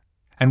for her,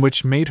 and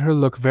which made her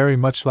look very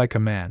much like a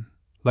man,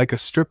 like a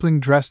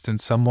stripling dressed in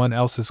someone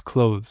else's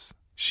clothes,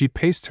 she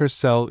paced her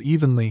cell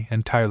evenly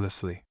and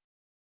tirelessly.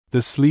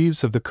 The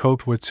sleeves of the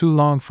coat were too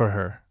long for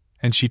her,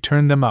 and she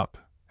turned them up,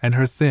 and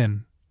her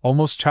thin,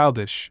 almost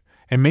childish,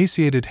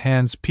 emaciated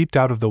hands peeped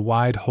out of the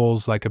wide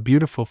holes like a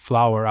beautiful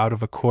flower out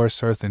of a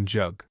coarse earthen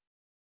jug.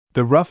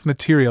 The rough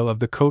material of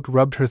the coat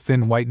rubbed her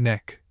thin white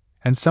neck,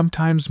 and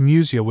sometimes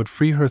Musia would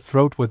free her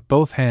throat with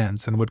both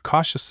hands and would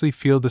cautiously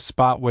feel the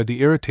spot where the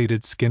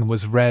irritated skin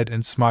was red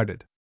and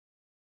smarted.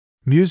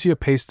 Musia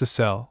paced the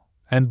cell,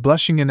 and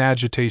blushing in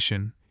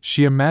agitation,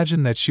 she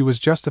imagined that she was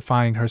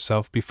justifying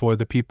herself before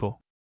the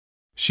people.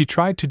 She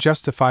tried to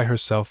justify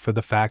herself for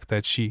the fact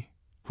that she,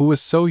 who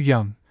was so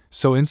young,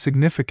 so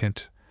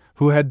insignificant,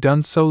 who had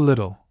done so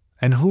little,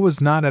 and who was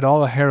not at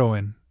all a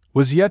heroine,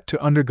 was yet to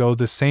undergo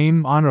the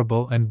same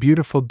honorable and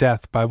beautiful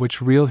death by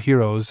which real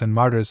heroes and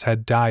martyrs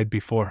had died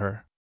before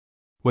her.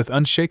 With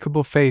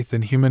unshakable faith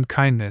in human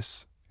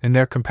kindness, in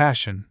their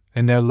compassion,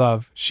 in their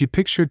love, she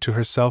pictured to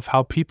herself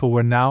how people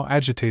were now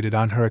agitated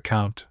on her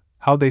account,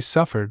 how they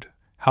suffered,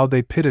 how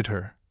they pitied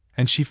her,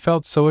 and she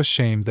felt so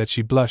ashamed that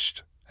she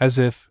blushed, as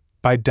if,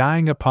 by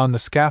dying upon the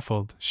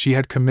scaffold, she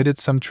had committed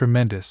some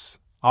tremendous,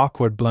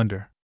 awkward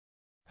blunder.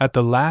 At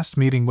the last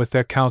meeting with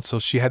their council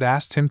she had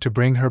asked him to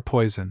bring her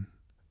poison,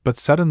 but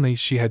suddenly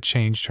she had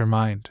changed her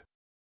mind.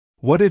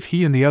 What if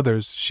he and the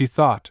others, she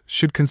thought,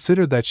 should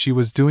consider that she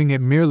was doing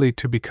it merely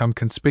to become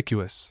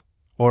conspicuous,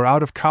 or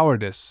out of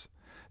cowardice,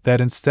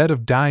 that instead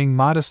of dying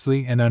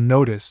modestly and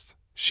unnoticed,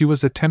 she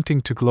was attempting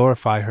to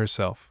glorify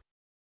herself?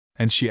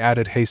 And she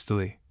added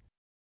hastily,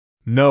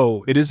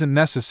 "No, it isn't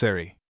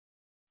necessary."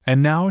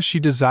 And now she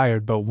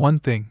desired but one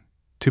thing: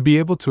 to be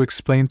able to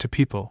explain to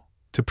people,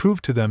 to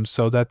prove to them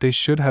so that they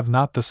should have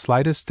not the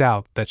slightest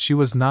doubt that she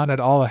was not at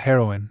all a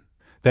heroine,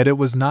 that it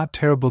was not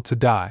terrible to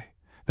die,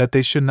 that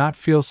they should not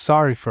feel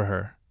sorry for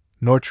her,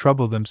 nor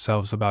trouble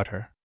themselves about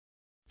her.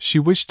 She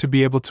wished to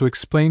be able to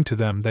explain to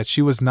them that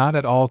she was not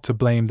at all to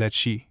blame, that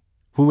she,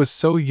 who was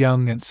so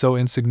young and so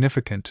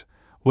insignificant,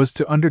 was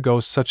to undergo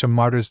such a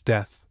martyr's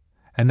death,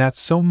 and that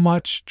so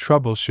much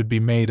trouble should be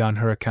made on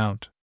her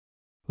account.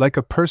 Like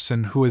a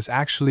person who is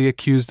actually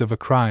accused of a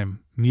crime,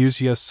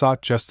 Musia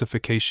sought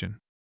justification.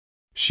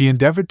 She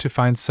endeavored to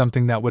find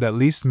something that would at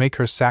least make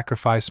her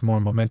sacrifice more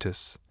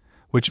momentous,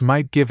 which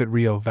might give it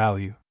real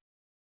value.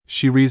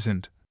 She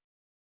reasoned,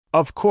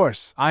 "Of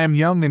course, I am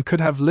young and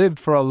could have lived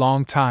for a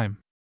long time.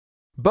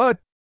 But—"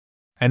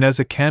 and as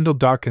a candle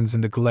darkens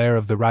in the glare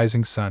of the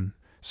rising sun,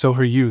 so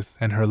her youth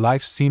and her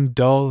life seemed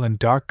dull and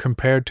dark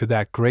compared to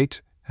that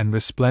great and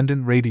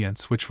resplendent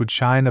radiance which would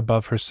shine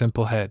above her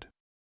simple head.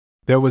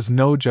 There was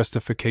no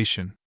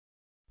justification.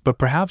 But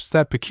perhaps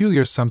that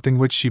peculiar something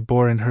which she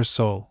bore in her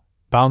soul,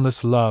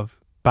 boundless love,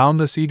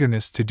 boundless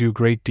eagerness to do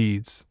great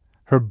deeds,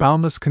 her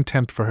boundless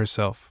contempt for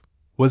herself,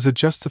 was a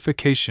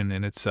justification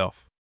in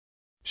itself.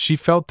 She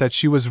felt that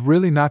she was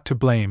really not to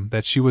blame,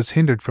 that she was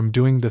hindered from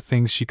doing the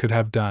things she could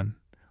have done,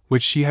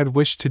 which she had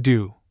wished to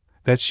do,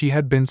 that she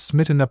had been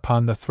smitten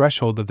upon the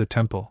threshold of the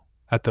temple,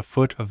 at the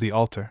foot of the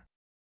altar.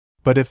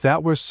 But if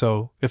that were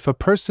so, if a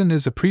person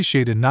is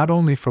appreciated not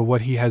only for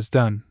what he has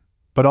done,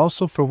 but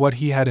also for what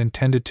he had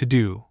intended to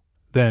do,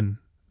 then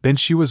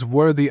she was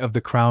worthy of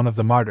the crown of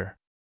the martyr.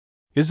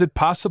 "Is it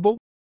possible?"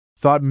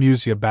 thought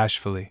Musia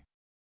bashfully.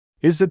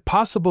 "Is it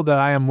possible that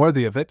I am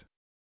worthy of it?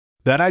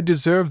 That I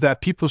deserve that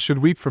people should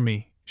weep for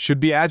me, should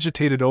be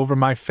agitated over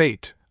my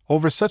fate,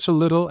 over such a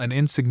little and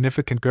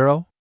insignificant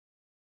girl?"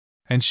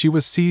 And she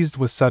was seized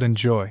with sudden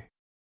joy.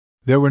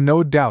 There were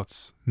no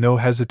doubts, no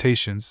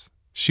hesitations.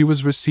 She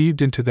was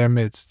received into their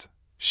midst.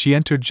 She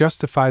entered,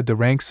 justified the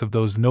ranks of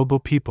those noble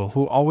people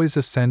who always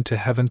ascend to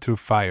heaven through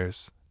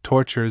fires,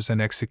 tortures, and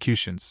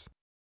executions.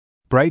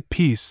 Bright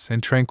peace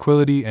and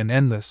tranquility and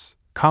endless,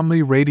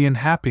 calmly radiant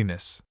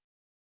happiness.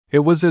 It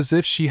was as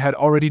if she had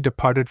already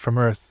departed from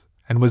earth,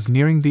 and was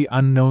nearing the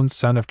unknown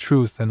sun of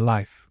truth and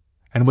life,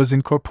 and was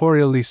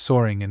incorporeally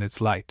soaring in its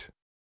light.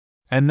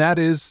 And that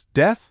is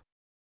death?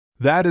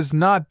 That is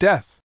not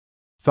death,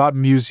 thought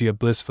Musia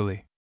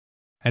blissfully.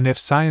 And if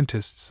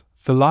scientists,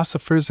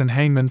 philosophers, and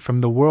hangmen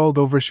from the world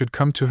over should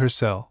come to her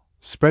cell,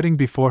 spreading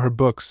before her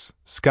books,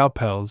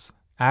 scalpels,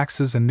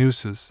 axes, and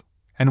nooses,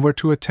 and were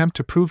to attempt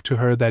to prove to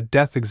her that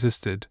death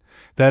existed,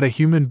 that a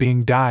human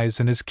being dies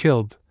and is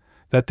killed,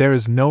 that there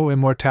is no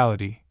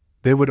immortality,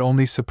 they would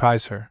only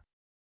surprise her.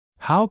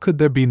 How could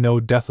there be no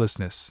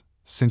deathlessness,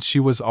 since she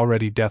was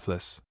already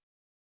deathless?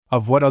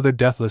 Of what other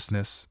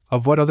deathlessness,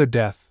 of what other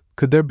death,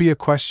 could there be a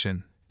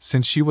question,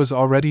 since she was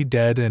already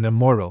dead and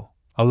immortal,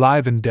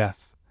 alive in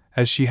death,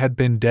 as she had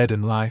been dead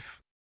in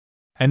life?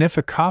 And if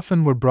a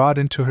coffin were brought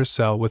into her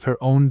cell with her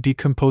own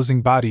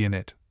decomposing body in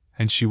it,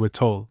 and she were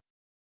told,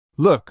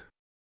 "Look!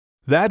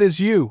 That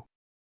is you!"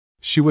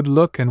 she would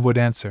look and would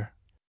answer,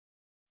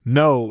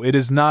 "No, it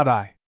is not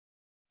I."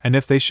 And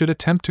if they should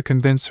attempt to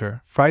convince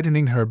her,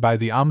 frightening her by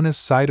the ominous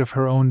sight of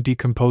her own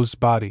decomposed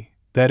body,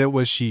 that it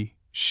was she,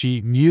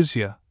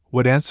 Musia,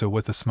 would answer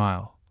with a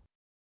smile,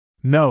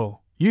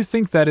 "No, you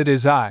think that it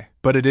is I,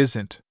 but it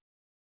isn't.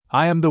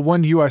 I am the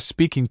one you are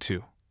speaking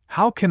to.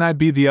 How can I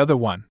be the other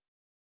one?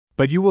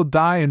 But you will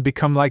die and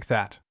become like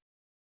that."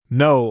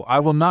 "No, I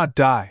will not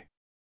die.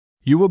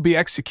 You will be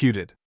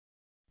executed.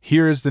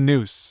 Here is the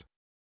noose.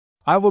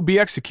 I will be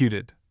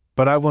executed,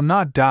 but I will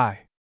not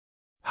die.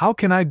 How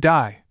can I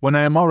die, when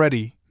I am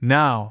already,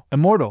 now,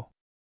 immortal?"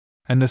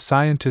 And the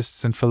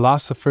scientists and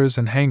philosophers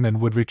and hangmen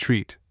would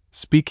retreat,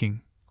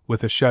 speaking,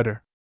 with a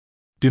shudder,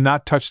 "Do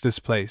not touch this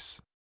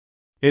place.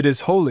 It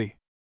is holy."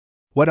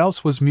 What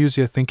else was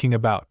Musia thinking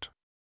about?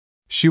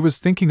 She was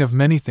thinking of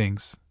many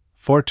things,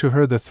 for to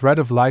her the thread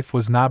of life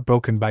was not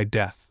broken by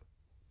death,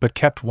 but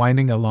kept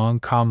winding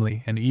along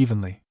calmly and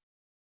evenly.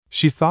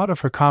 She thought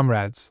of her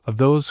comrades, of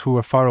those who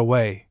were far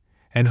away,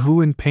 and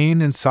who in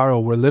pain and sorrow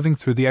were living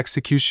through the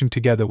execution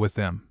together with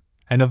them,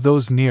 and of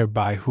those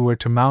nearby who were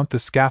to mount the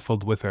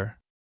scaffold with her.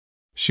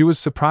 She was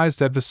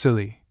surprised at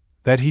Vasily,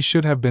 that he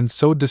should have been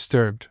so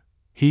disturbed,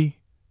 he,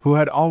 who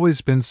had always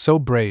been so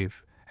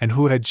brave, and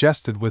who had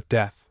jested with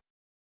death.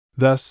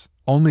 Thus,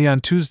 only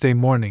on Tuesday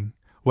morning,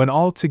 when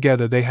all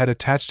together they had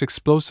attached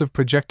explosive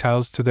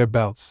projectiles to their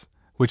belts,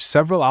 which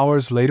several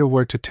hours later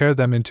were to tear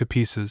them into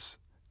pieces.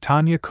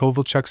 Tanya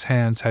Kovalchuk's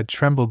hands had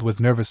trembled with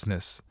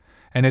nervousness,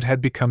 and it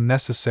had become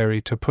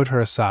necessary to put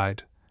her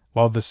aside,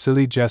 while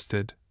Vasily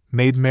jested,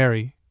 made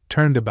merry,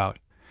 turned about,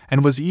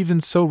 and was even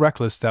so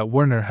reckless that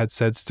Werner had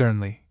said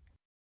sternly,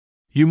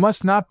 "You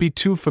must not be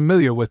too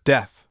familiar with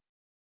death."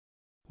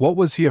 What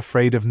was he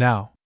afraid of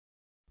now?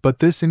 But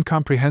this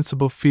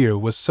incomprehensible fear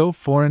was so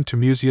foreign to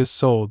Musia's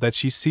soul that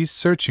she ceased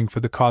searching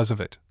for the cause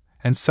of it,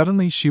 and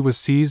suddenly she was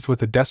seized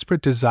with a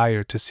desperate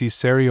desire to see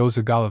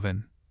Seryozha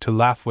Golovin, to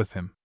laugh with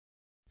him.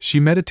 She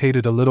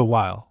meditated a little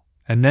while,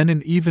 and then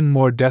an even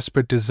more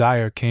desperate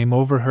desire came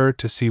over her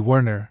to see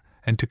Werner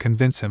and to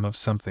convince him of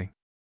something.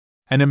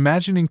 And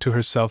imagining to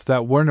herself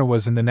that Werner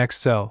was in the next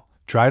cell,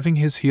 driving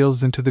his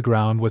heels into the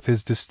ground with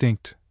his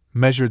distinct,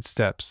 measured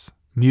steps,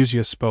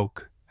 Musia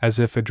spoke, as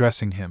if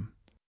addressing him.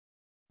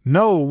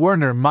 "No,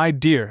 Werner, my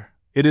dear,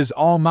 it is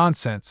all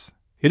nonsense.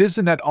 It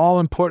isn't at all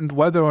important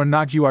whether or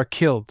not you are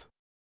killed.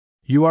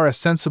 You are a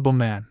sensible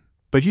man,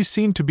 but you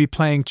seem to be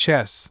playing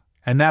chess,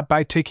 and that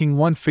by taking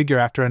one figure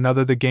after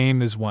another the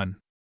game is won.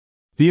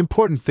 The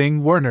important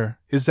thing, Werner,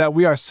 is that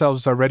we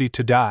ourselves are ready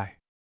to die.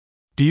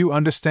 Do you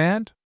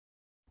understand?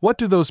 What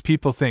do those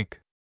people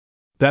think?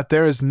 That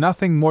there is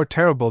nothing more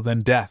terrible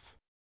than death.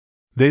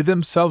 They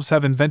themselves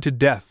have invented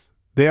death,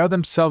 they are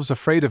themselves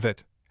afraid of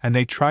it, and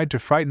they tried to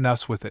frighten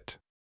us with it.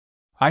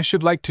 I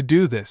should like to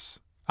do this.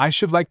 I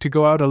should like to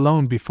go out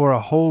alone before a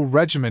whole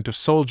regiment of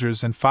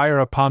soldiers and fire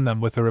upon them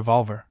with a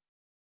revolver.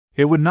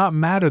 It would not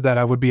matter that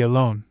I would be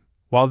alone,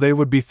 while they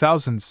would be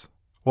thousands,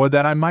 or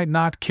that I might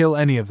not kill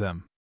any of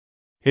them.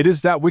 It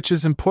is that which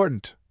is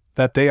important,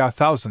 that they are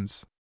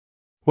thousands.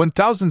 When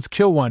thousands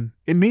kill one,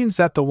 it means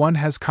that the one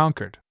has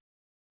conquered.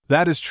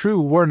 That is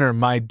true, Werner,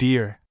 my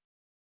dear."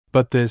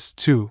 But this,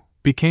 too,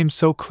 became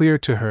so clear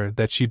to her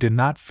that she did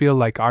not feel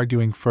like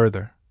arguing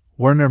further.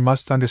 Werner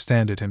must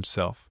understand it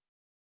himself.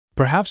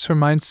 Perhaps her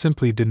mind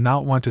simply did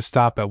not want to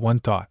stop at one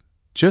thought,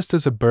 just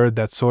as a bird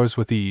that soars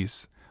with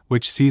ease,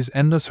 which sees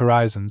endless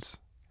horizons,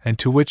 and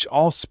to which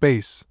all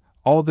space,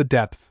 all the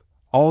depth,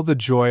 all the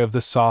joy of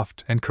the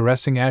soft and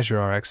caressing azure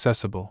are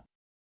accessible.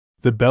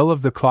 The bell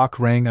of the clock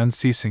rang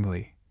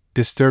unceasingly,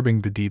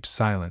 disturbing the deep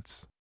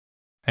silence.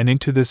 And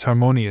into this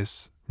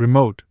harmonious,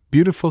 remote,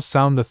 beautiful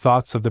sound the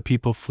thoughts of the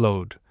people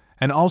flowed,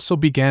 and also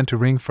began to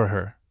ring for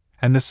her,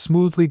 and the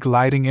smoothly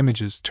gliding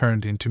images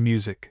turned into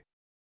music.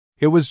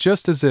 It was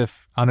just as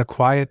if, on a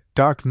quiet,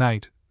 dark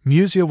night,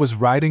 Musia was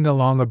riding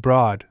along a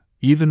broad,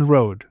 even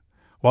road,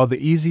 while the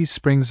easy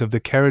springs of the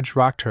carriage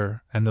rocked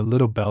her and the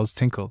little bells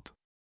tinkled.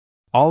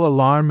 All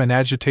alarm and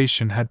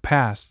agitation had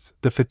passed,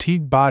 the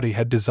fatigued body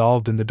had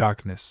dissolved in the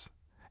darkness,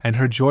 and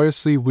her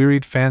joyously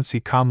wearied fancy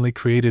calmly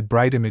created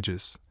bright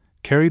images,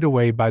 carried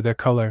away by their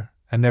color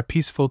and their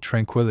peaceful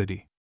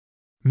tranquility.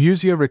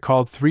 Musia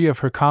recalled 3 of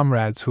her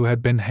comrades who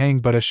had been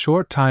hanged but a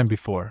short time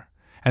before,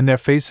 and their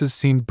faces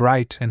seemed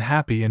bright and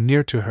happy and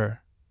near to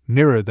her,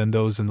 nearer than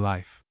those in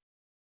life.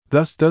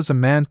 Thus does a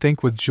man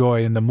think with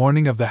joy in the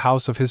morning of the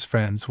house of his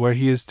friends where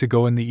he is to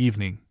go in the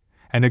evening,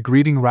 and a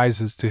greeting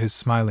rises to his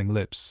smiling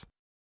lips.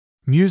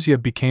 Musia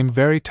became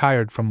very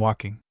tired from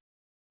walking.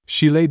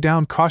 She lay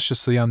down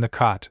cautiously on the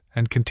cot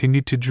and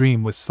continued to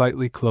dream with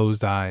slightly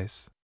closed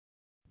eyes.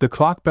 The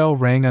clock bell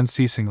rang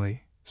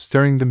unceasingly,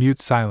 stirring the mute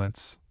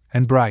silence,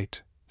 and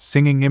bright,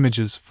 singing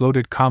images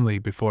floated calmly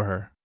before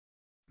her.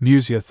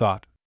 Musia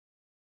thought,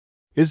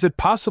 "Is it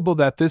possible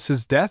that this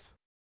is death?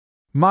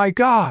 My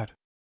God!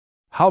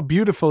 How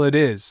beautiful it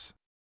is!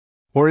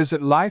 Or is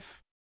it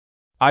life?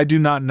 I do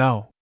not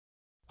know.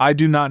 I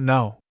do not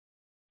know.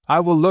 I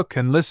will look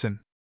and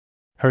listen."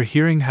 Her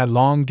hearing had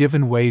long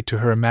given way to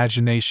her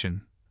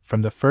imagination,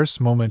 from the first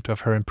moment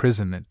of her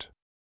imprisonment.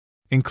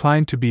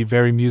 Inclined to be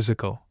very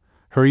musical,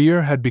 her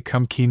ear had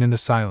become keen in the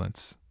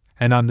silence,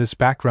 and on this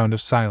background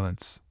of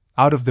silence,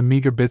 out of the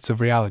meager bits of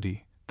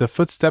reality, the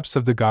footsteps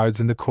of the guards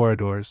in the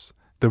corridors,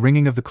 the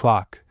ringing of the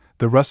clock,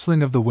 the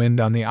rustling of the wind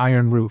on the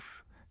iron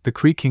roof, the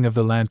creaking of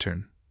the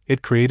lantern,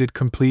 it created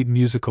complete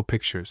musical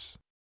pictures.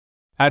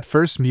 At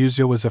first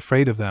Musia was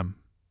afraid of them,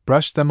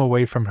 brushed them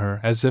away from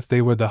her as if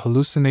they were the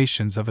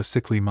hallucinations of a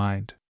sickly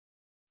mind.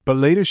 But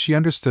later she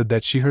understood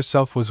that she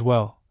herself was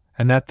well,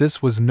 and that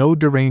this was no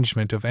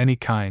derangement of any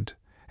kind,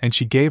 and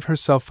she gave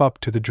herself up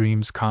to the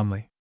dreams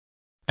calmly.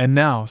 And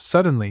now,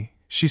 suddenly,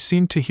 she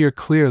seemed to hear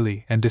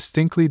clearly and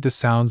distinctly the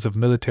sounds of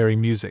military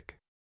music.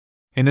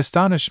 In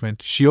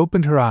astonishment, she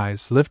opened her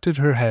eyes, lifted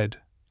her head.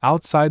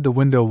 Outside the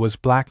window was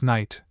black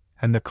night,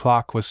 and the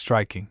clock was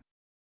striking.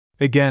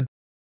 Again,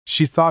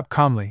 she thought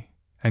calmly,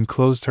 and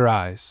closed her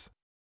eyes.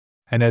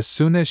 And as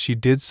soon as she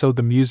did so,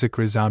 the music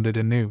resounded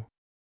anew.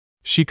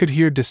 She could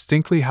hear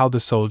distinctly how the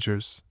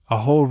soldiers, a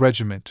whole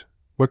regiment,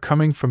 were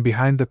coming from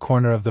behind the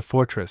corner of the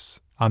fortress,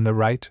 on the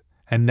right,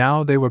 and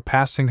now they were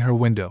passing her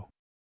window.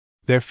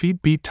 Their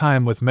feet beat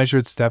time with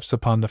measured steps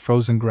upon the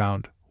frozen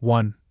ground.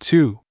 1,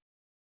 2.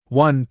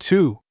 1,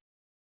 2.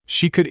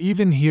 She could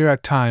even hear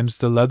at times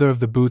the leather of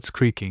the boots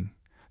creaking,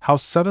 how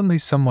suddenly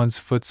someone's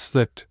foot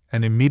slipped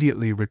and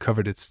immediately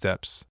recovered its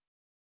steps.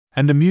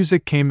 And the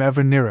music came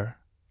ever nearer.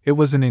 It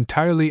was an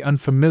entirely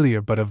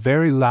unfamiliar but a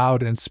very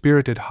loud and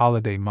spirited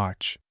holiday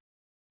march.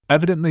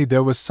 Evidently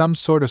there was some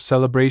sort of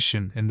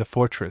celebration in the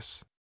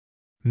fortress.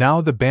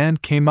 Now the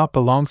band came up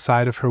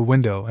alongside of her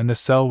window and the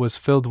cell was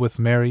filled with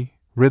merry,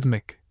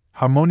 rhythmic,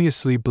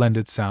 harmoniously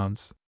blended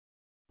sounds.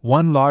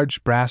 One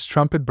large brass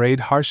trumpet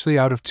brayed harshly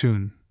out of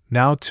tune,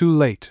 now too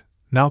late,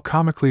 now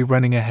comically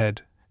running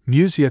ahead.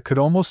 Musia could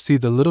almost see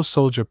the little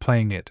soldier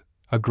playing it,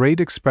 a great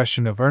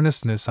expression of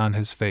earnestness on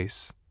his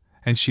face,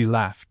 and she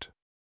laughed.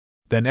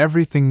 Then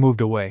everything moved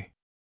away.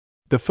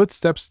 The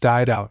footsteps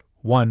died out,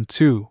 1,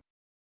 2.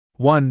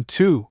 1,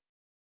 2.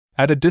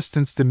 At a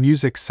distance the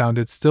music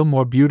sounded still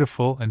more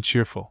beautiful and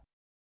cheerful.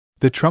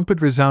 The trumpet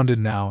resounded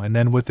now and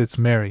then with its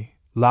merry,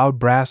 loud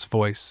brass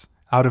voice,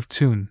 out of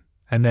tune,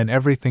 and then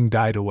everything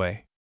died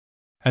away.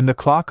 And the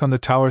clock on the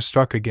tower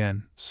struck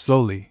again,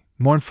 slowly,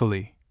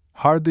 mournfully,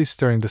 hardly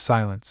stirring the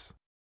silence.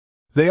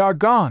 They are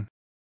gone,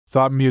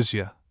 thought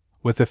Musia,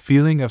 with a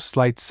feeling of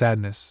slight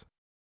sadness.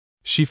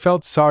 She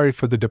felt sorry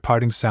for the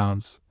departing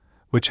sounds,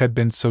 which had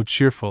been so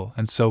cheerful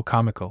and so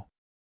comical.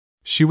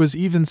 She was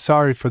even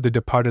sorry for the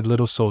departed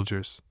little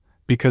soldiers,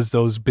 because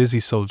those busy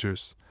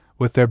soldiers,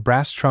 with their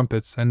brass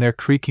trumpets and their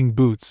creaking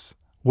boots,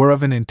 were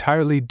of an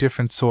entirely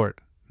different sort,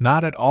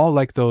 not at all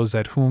like those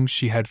at whom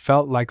she had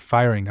felt like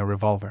firing a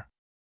revolver.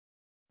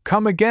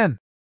 "Come again!"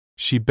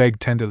 she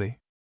begged tenderly.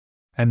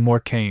 And more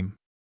came.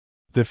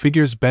 The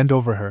figures bent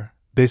over her,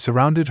 they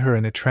surrounded her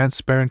in a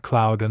transparent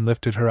cloud and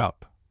lifted her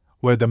up,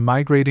 where the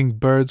migrating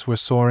birds were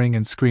soaring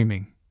and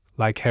screaming,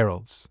 like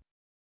heralds.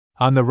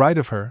 On the right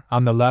of her,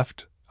 on the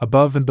left,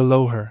 above and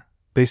below her,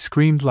 they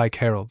screamed like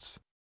heralds.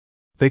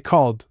 They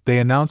called, they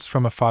announced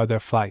from afar their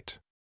flight.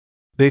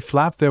 They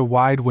flapped their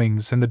wide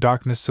wings and the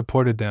darkness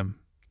supported them,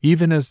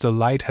 even as the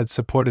light had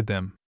supported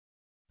them.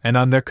 And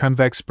on their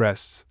convex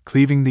breasts,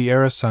 cleaving the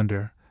air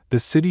asunder, the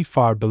city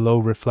far below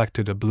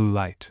reflected a blue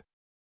light.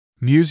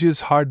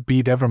 Musia's heart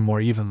beat ever more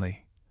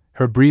evenly.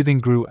 Her breathing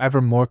grew ever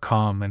more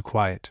calm and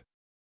quiet.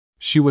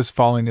 She was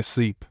falling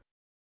asleep.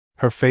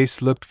 Her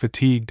face looked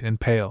fatigued and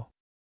pale.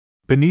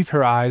 Beneath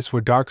her eyes were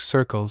dark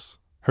circles,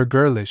 her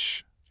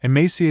girlish,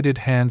 emaciated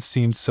hands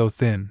seemed so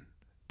thin,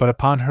 but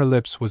upon her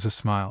lips was a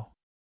smile.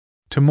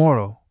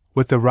 Tomorrow,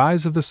 with the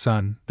rise of the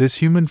sun, this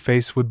human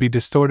face would be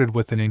distorted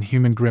with an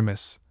inhuman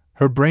grimace,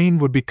 her brain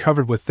would be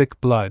covered with thick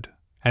blood,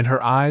 and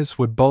her eyes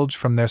would bulge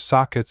from their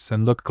sockets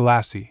and look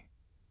glassy.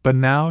 But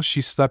now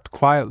she slept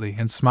quietly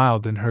and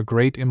smiled in her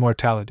great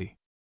immortality.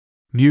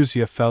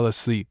 Musia fell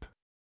asleep.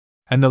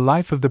 And the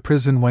life of the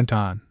prison went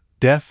on,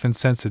 deaf and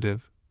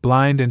sensitive,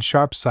 blind and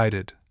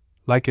sharp-sighted,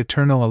 like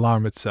eternal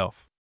alarm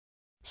itself.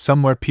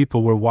 Somewhere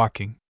people were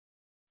walking.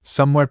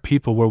 Somewhere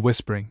people were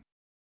whispering.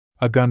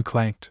 A gun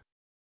clanked.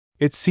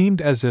 It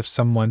seemed as if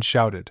someone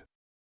shouted.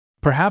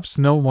 Perhaps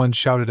no one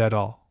shouted at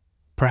all.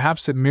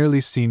 Perhaps it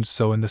merely seemed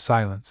so in the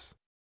silence.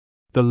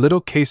 The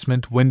little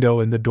casement window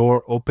in the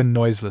door opened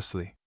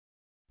noiselessly.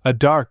 A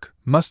dark,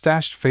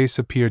 mustached face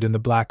appeared in the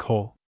black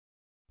hole.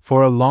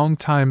 For a long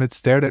time it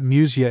stared at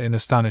Musia in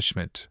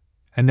astonishment,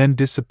 and then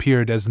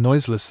disappeared as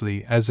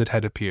noiselessly as it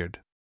had appeared.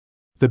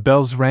 The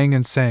bells rang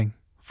and sang,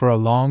 for a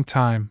long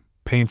time,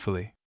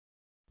 painfully.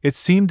 It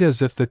seemed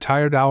as if the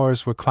tired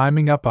hours were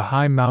climbing up a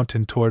high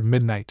mountain toward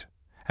midnight,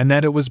 and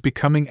that it was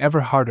becoming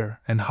ever harder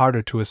and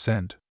harder to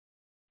ascend.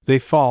 They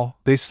fall,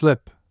 they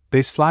slip,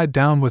 they slide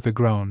down with a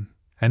groan,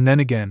 and then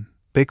again,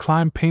 they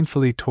climb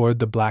painfully toward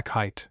the black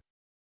height.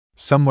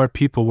 Somewhere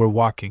people were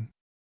walking.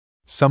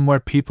 Somewhere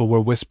people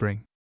were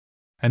whispering.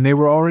 And they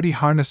were already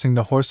harnessing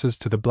the horses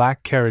to the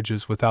black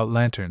carriages without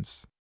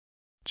lanterns.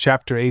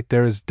 Chapter 8.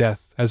 There is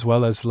death as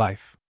well as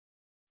life.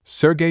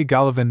 Sergei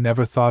Golovin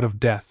never thought of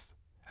death,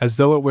 as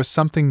though it were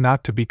something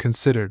not to be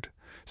considered,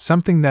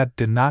 something that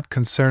did not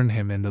concern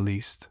him in the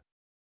least.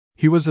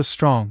 He was a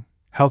strong,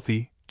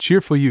 healthy,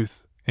 cheerful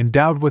youth,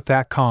 endowed with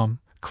that calm,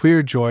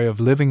 clear joy of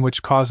living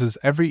which causes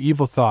every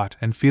evil thought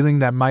and feeling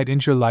that might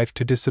injure life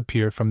to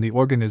disappear from the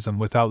organism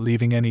without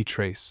leaving any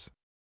trace.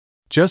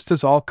 Just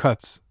as all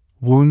cuts,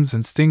 wounds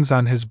and stings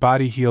on his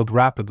body healed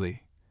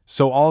rapidly,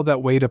 so all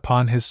that weighed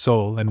upon his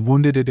soul and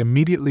wounded it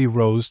immediately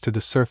rose to the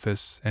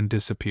surface and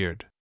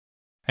disappeared.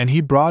 And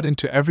he brought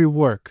into every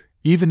work,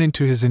 even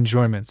into his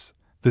enjoyments,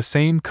 the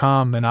same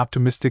calm and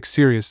optimistic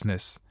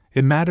seriousness.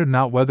 It mattered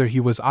not whether he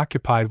was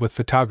occupied with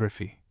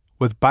photography,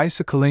 with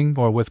bicycling,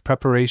 or with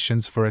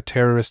preparations for a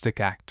terroristic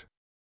act.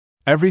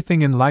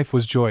 Everything in life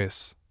was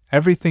joyous,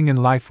 everything in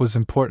life was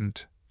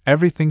important,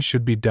 everything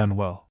should be done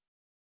well.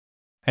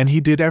 And he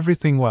did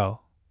everything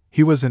well.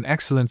 He was an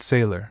excellent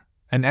sailor,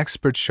 an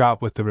expert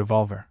shot with the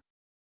revolver.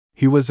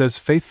 He was as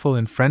faithful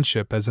in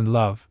friendship as in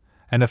love,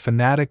 and a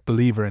fanatic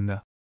believer in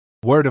the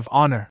word of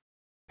honor.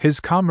 His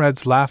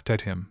comrades laughed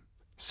at him,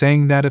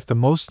 saying that if the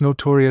most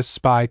notorious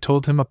spy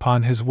told him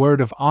upon his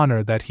word of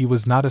honor that he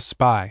was not a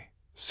spy,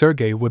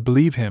 Sergei would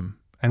believe him,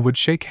 and would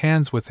shake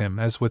hands with him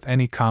as with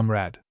any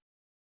comrade.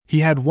 He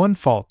had one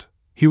fault: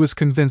 he was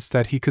convinced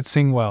that he could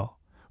sing well,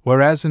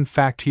 whereas in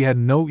fact he had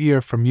no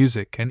ear for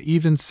music and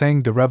even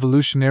sang the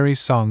revolutionary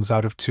songs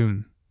out of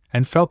tune,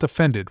 and felt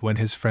offended when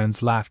his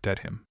friends laughed at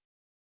him.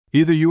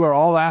 "Either you are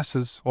all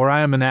asses or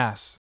I am an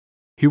ass,"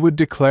 he would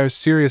declare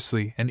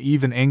seriously and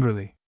even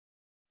angrily.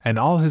 And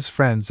all his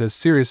friends as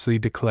seriously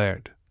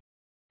declared,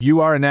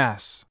 "You are an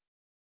ass.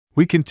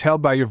 We can tell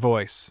by your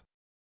voice."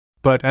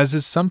 But, as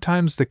is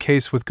sometimes the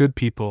case with good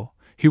people,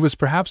 he was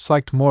perhaps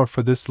liked more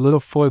for this little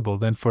foible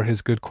than for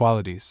his good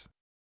qualities.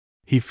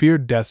 He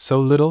feared death so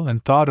little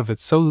and thought of it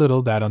so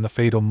little that on the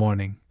fatal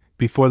morning,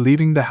 before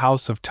leaving the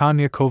house of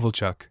Tanya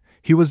Kovalchuk,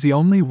 he was the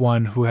only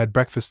one who had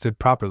breakfasted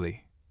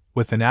properly,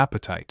 with an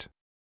appetite.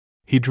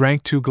 He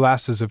drank 2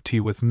 glasses of tea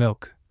with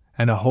milk,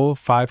 and a whole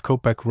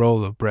 5-kopeck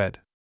roll of bread.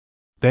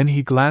 Then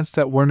he glanced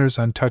at Werner's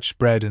untouched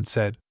bread and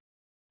said,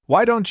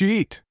 "Why don't you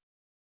eat?"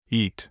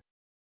 "Eat?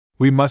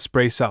 We must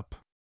brace up.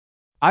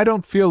 I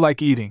don't feel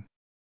like eating."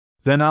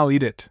 "Then I'll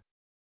eat it."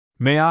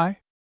 "May I?"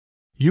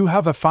 "You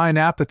have a fine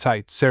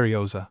appetite,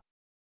 Seryoza."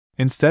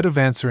 Instead of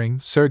answering,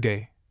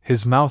 Sergei,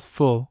 his mouth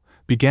full,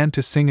 began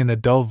to sing in a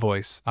dull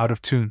voice, out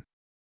of tune.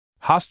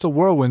 "Hostile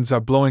whirlwinds are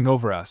blowing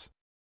over us."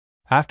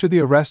 After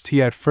the arrest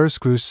he at first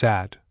grew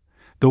sad.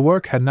 The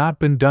work had not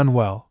been done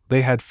well,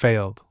 they had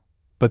failed.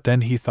 But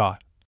then he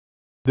thought,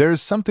 "There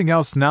is something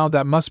else now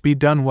that must be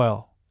done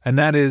well, and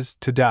that is,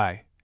 to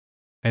die."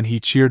 And he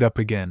cheered up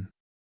again.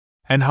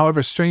 And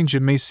however strange it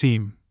may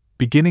seem,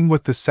 beginning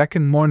with the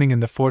second morning in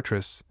the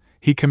fortress,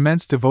 he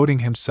commenced devoting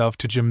himself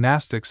to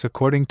gymnastics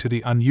according to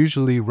the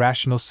unusually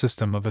rational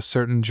system of a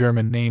certain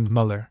German named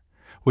Müller,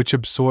 which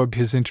absorbed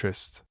his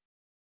interest.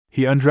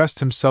 He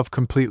undressed himself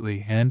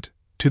completely and,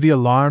 to the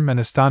alarm and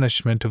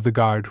astonishment of the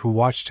guard who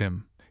watched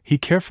him, he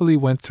carefully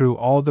went through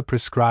all the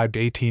prescribed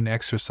 18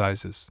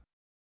 exercises.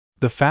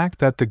 The fact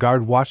that the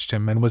guard watched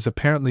him and was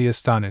apparently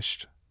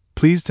astonished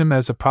pleased him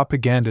as a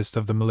propagandist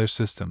of the Müller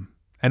system,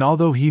 and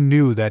although he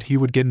knew that he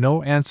would get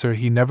no answer,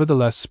 he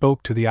nevertheless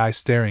spoke to the eye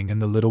staring in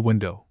the little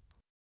window.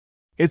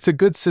 "It's a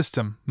good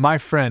system, my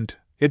friend,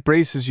 it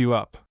braces you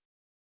up.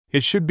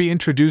 It should be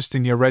introduced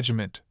in your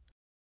regiment,"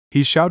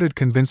 he shouted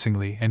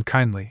convincingly and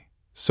kindly,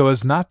 so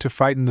as not to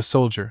frighten the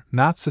soldier,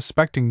 not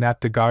suspecting that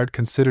the guard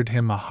considered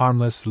him a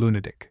harmless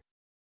lunatic.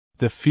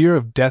 The fear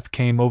of death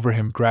came over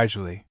him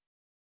gradually.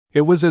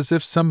 It was as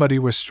if somebody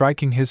were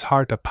striking his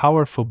heart a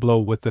powerful blow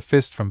with the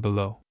fist from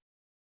below.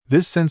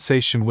 This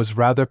sensation was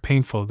rather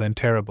painful than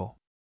terrible.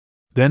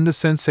 Then the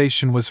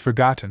sensation was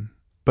forgotten,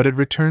 but it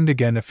returned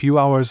again a few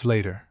hours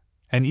later,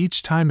 and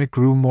each time it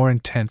grew more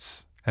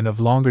intense and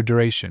of longer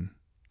duration,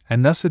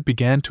 and thus it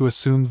began to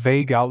assume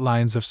vague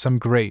outlines of some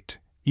great,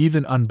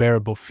 even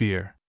unbearable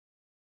fear.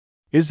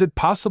 "Is it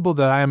possible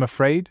that I am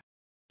afraid?"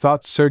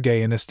 thought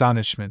Sergei in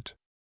astonishment.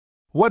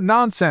 "What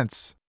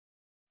nonsense!"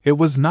 It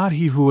was not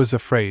he who was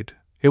afraid,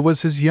 it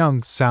was his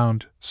young,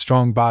 sound,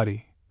 strong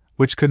body,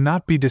 which could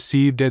not be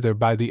deceived either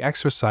by the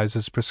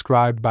exercises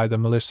prescribed by the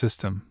Müller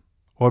system,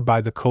 or by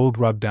the cold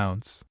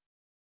rub-downs.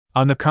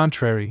 On the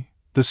contrary,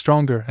 the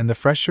stronger and the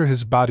fresher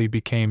his body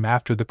became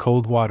after the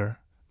cold water,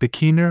 the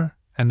keener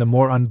and the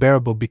more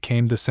unbearable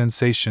became the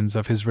sensations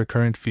of his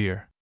recurrent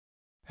fear.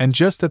 And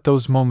just at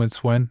those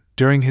moments when,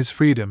 during his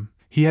freedom,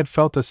 he had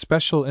felt a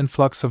special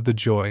influx of the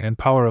joy and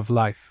power of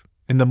life,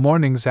 in the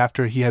mornings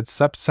after he had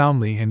slept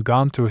soundly and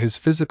gone through his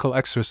physical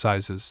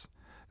exercises,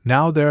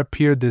 now there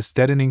appeared this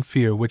deadening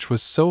fear which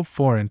was so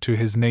foreign to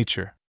his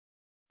nature.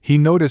 He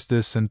noticed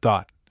this and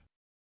thought,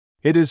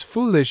 "It is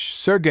foolish,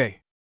 Sergei.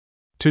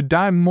 To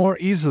die more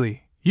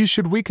easily, you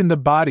should weaken the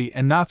body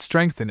and not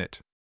strengthen it.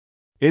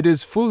 It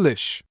is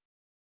foolish."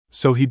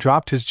 So he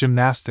dropped his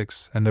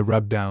gymnastics and the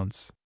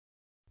rub-downs.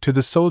 To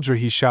the soldier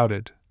he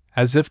shouted,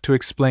 as if to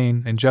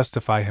explain and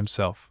justify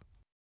himself,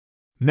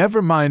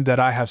 "Never mind that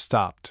I have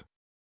stopped.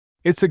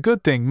 It's a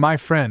good thing, my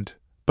friend,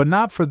 but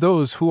not for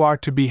those who are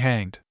to be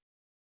hanged.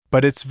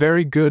 But it's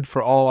very good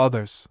for all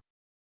others."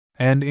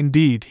 And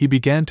indeed he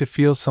began to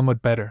feel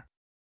somewhat better.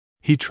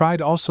 He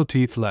tried also to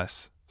eat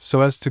less,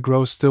 so as to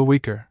grow still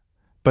weaker,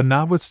 but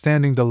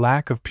notwithstanding the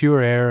lack of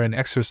pure air and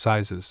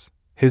exercises,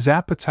 his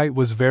appetite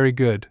was very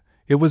good.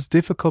 It was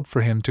difficult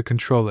for him to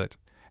control it,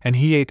 and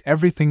he ate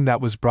everything that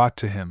was brought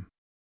to him.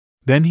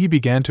 Then he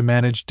began to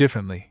manage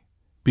differently.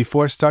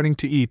 Before starting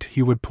to eat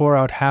he would pour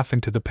out half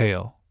into the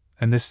pail,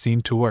 and this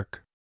seemed to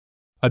work.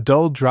 A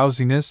dull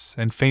drowsiness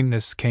and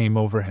faintness came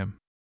over him.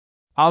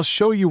 "I'll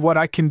show you what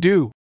I can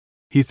do!"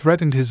 he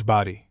threatened his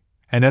body,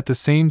 and at the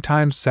same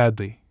time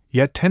sadly,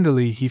 yet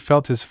tenderly he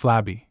felt his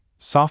flabby,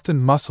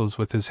 softened muscles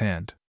with his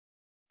hand.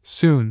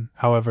 Soon,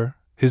 however,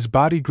 his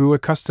body grew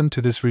accustomed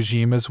to this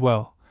regime as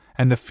well,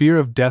 and the fear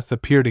of death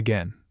appeared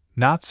again,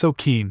 not so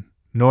keen,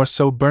 nor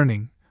so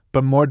burning,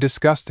 but more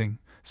disgusting,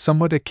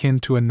 somewhat akin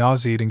to a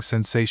nauseating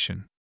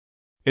sensation.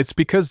 "It's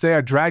because they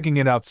are dragging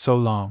it out so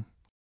long,"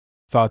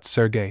 thought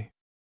Sergei.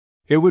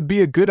 "It would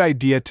be a good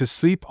idea to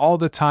sleep all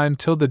the time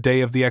till the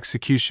day of the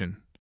execution."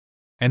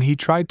 And he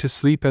tried to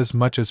sleep as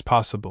much as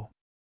possible.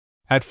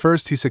 At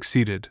first he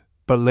succeeded,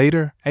 but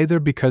later, either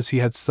because he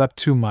had slept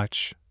too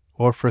much,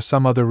 or for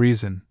some other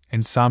reason,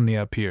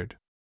 insomnia appeared.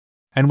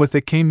 And with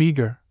it came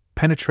eager,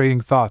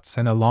 penetrating thoughts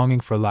and a longing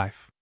for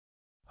life.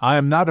 I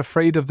am not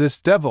afraid of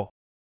this devil,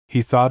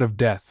 he thought of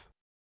death.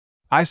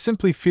 I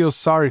simply feel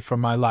sorry for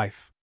my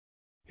life.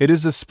 It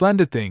is a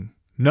splendid thing,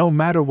 no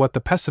matter what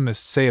the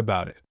pessimists say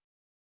about it.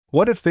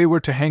 What if they were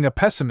to hang a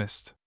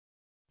pessimist?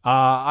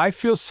 I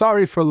feel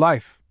sorry for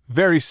life,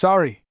 very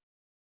sorry.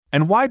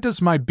 And why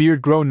does my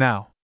beard grow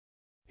now?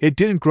 It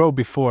didn't grow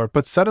before,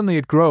 but suddenly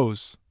it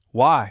grows.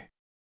 Why?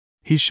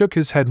 He shook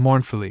his head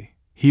mournfully,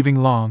 heaving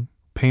long,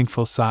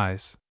 painful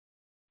sighs.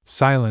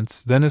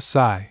 Silence, then a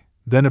sigh,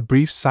 then a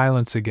brief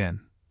silence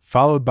again,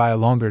 followed by a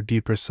longer,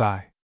 deeper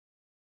sigh.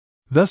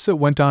 Thus it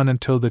went on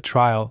until the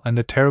trial and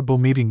the terrible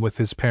meeting with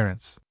his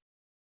parents.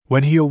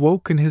 When he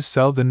awoke in his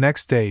cell the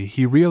next day,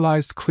 he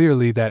realized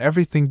clearly that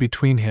everything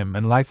between him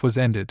and life was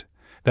ended,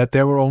 that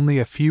there were only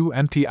a few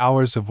empty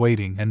hours of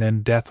waiting and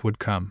then death would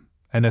come,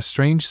 and a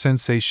strange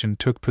sensation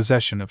took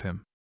possession of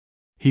him.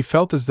 He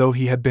felt as though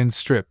he had been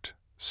stripped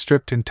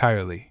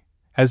entirely,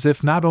 as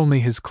if not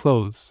only his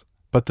clothes,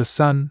 but the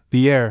sun,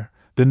 the air,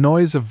 the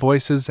noise of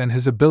voices and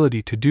his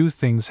ability to do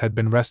things had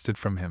been wrested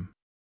from him.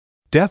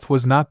 Death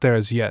was not there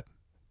as yet,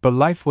 but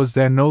life was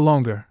there no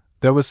longer.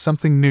 There was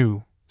something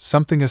new,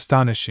 something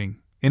astonishing,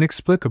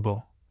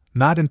 inexplicable,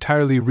 not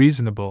entirely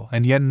reasonable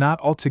and yet not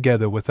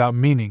altogether without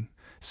meaning,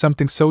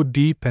 something so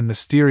deep and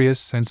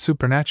mysterious and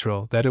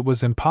supernatural that it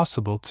was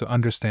impossible to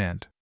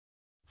understand.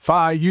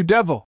 "Fie, you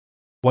devil!"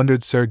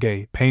 wondered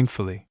Sergei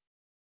painfully.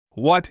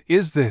 "What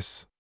is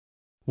this?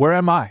 Where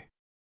am I?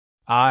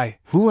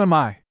 Who am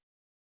I?"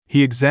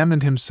 He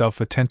examined himself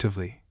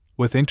attentively,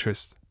 with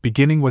interest,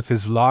 beginning with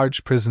his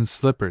large prison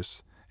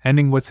slippers,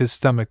 ending with his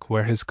stomach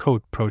where his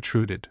coat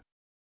protruded.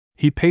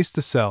 He paced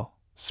the cell,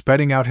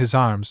 spreading out his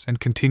arms and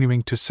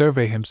continuing to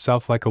survey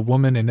himself like a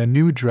woman in a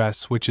new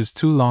dress which is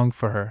too long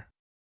for her.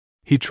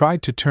 He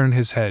tried to turn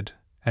his head,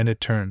 and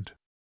it turned.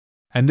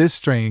 And this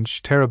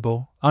strange,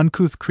 terrible,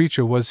 uncouth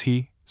creature was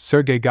he,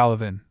 Sergei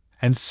Golovin,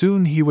 and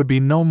soon he would be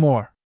no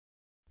more.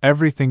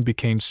 Everything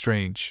became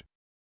strange.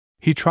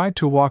 He tried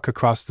to walk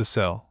across the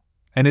cell,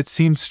 and it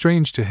seemed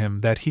strange to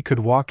him that he could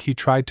walk. He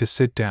tried to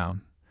sit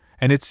down,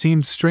 and it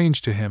seemed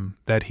strange to him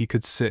that he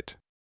could sit.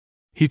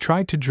 He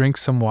tried to drink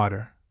some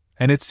water,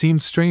 and it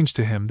seemed strange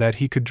to him that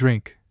he could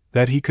drink,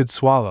 that he could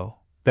swallow,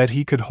 that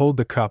he could hold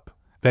the cup,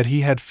 that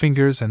he had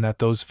fingers and that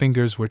those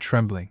fingers were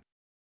trembling.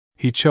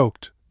 He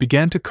choked,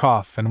 began to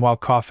cough, and while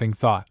coughing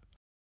thought,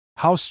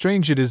 "How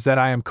strange it is that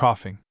I am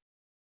coughing.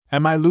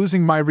 Am I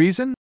losing my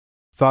reason?"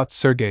 thought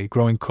Sergei,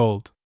 growing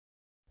cold.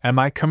 "Am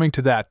I coming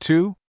to that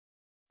too?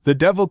 The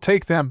devil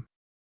take them!"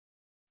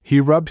 He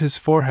rubbed his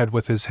forehead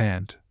with his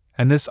hand,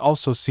 and this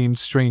also seemed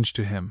strange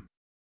to him.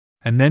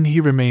 And then he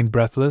remained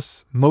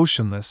breathless,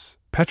 motionless,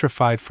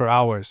 petrified for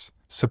hours,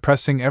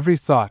 suppressing every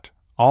thought,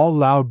 all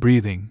loud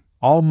breathing,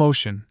 all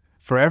motion,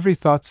 for every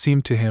thought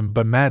seemed to him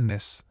but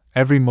madness,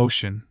 every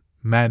motion,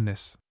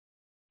 madness.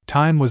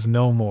 Time was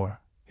no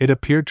more. It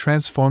appeared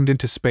transformed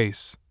into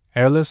space,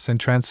 airless and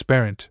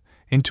transparent,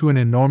 into an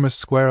enormous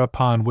square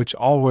upon which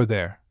all were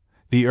there,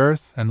 the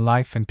earth and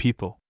life and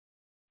people.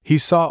 He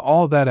saw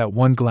all that at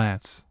one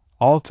glance,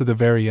 all to the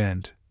very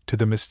end, to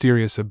the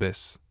mysterious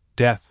abyss,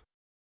 death.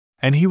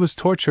 And he was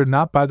tortured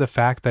not by the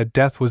fact that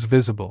death was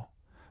visible,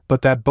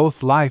 but that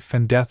both life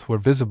and death were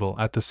visible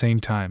at the same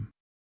time.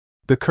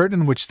 The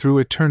curtain which through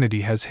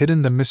eternity has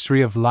hidden the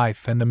mystery of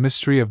life and the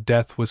mystery of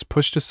death was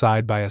pushed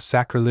aside by a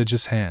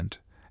sacrilegious hand,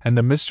 and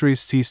the mysteries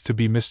ceased to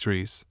be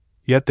mysteries,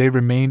 yet they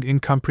remained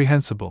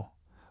incomprehensible,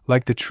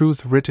 like the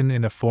truth written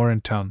in a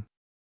foreign tongue.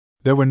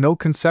 There were no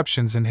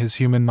conceptions in his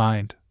human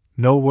mind,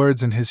 no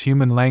words in his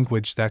human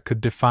language that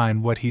could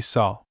define what he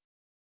saw.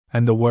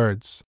 And the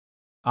words,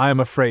 "I am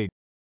afraid,"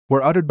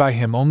 were uttered by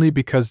him only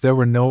because there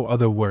were no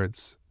other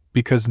words,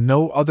 because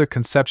no other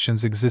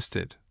conceptions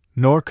existed,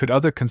 nor could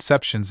other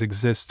conceptions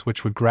exist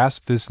which would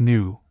grasp this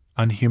new,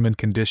 unhuman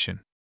condition.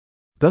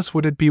 Thus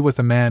would it be with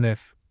a man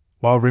if,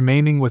 while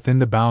remaining within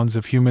the bounds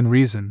of human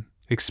reason,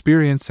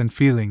 experience and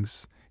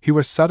feelings, he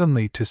were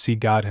suddenly to see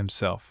God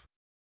himself.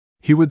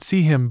 He would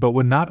see him but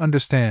would not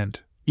understand,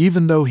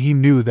 even though he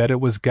knew that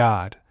it was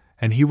God,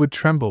 and he would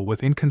tremble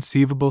with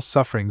inconceivable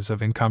sufferings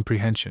of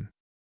incomprehension.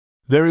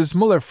 "There is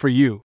Muller for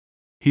you,"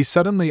 he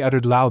suddenly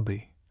uttered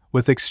loudly,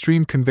 with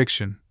extreme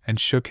conviction, and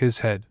shook his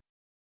head.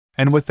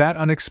 And with that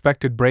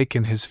unexpected break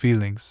in his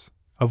feelings,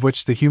 of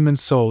which the human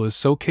soul is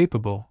so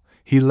capable,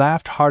 he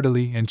laughed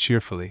heartily and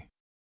cheerfully.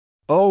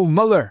 "Oh,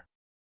 Muller!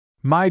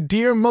 My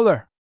dear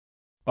Muller!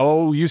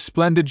 Oh, you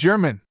splendid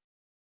German!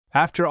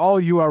 After all,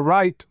 you are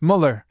right,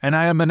 Muller, and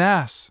I am an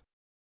ass!"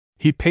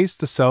 He paced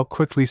the cell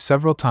quickly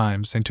several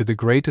times, and to the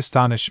great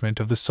astonishment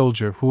of the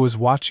soldier who was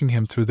watching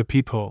him through the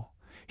peephole,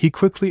 he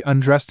quickly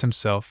undressed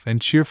himself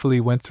and cheerfully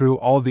went through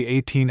all the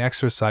 18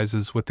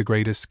 exercises with the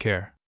greatest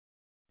care.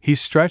 He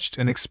stretched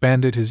and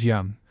expanded his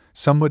young,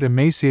 somewhat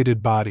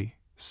emaciated body,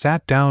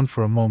 sat down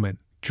for a moment,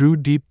 drew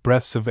deep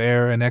breaths of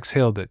air and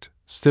exhaled it,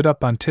 stood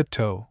up on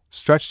tiptoe,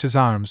 stretched his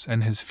arms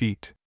and his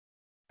feet.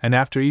 And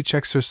after each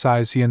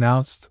exercise he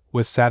announced,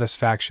 with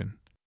satisfaction,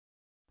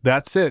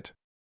 "That's it!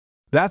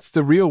 That's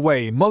the real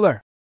way,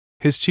 Muller!"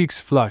 His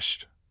cheeks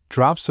flushed,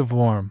 drops of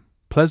warm,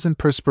 pleasant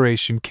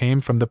perspiration came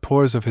from the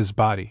pores of his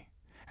body,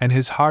 and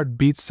his heart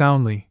beat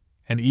soundly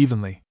and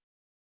evenly.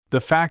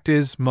 The fact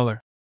is,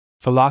 Muller,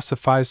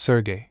 philosophized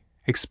Sergei,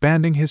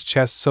 expanding his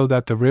chest so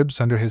that the ribs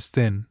under his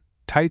thin,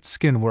 tight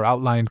skin were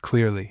outlined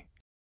clearly.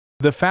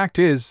 The fact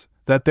is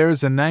that there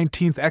is a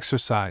 19th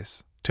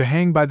exercise, to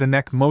hang by the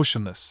neck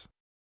motionless.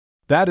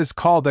 That is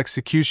called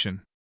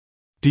execution.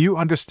 Do you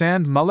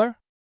understand, Muller?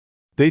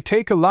 They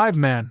take a live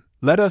man,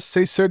 let us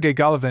say Sergei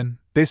Golovin,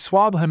 they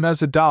swaddle him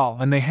as a doll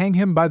and they hang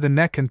him by the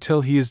neck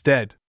until he is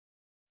dead.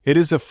 It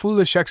is a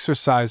foolish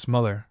exercise,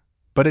 Muller,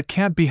 but it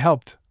can't be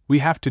helped, we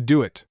have to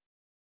do it.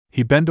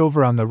 He bent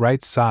over on the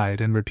right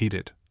side and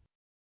repeated.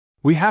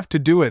 We have to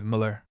do it,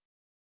 Muller.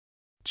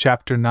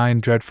 Chapter 9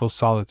 Dreadful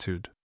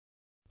Solitude.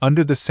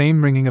 Under the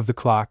same ringing of the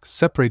clock,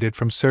 separated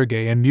from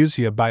Sergei and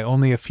Musia by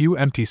only a few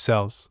empty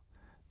cells,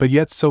 but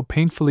yet so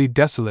painfully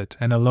desolate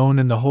and alone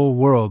in the whole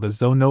world as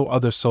though no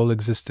other soul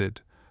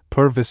existed,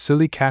 poor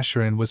Vasily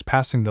Kasherin was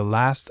passing the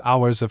last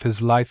hours of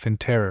his life in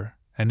terror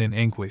and in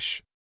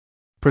anguish.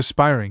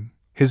 Perspiring,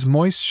 his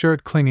moist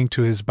shirt clinging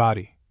to his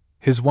body,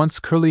 his once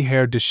curly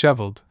hair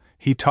disheveled,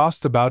 he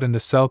tossed about in the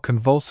cell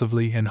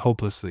convulsively and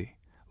hopelessly,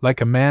 like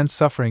a man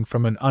suffering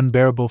from an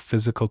unbearable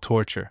physical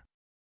torture.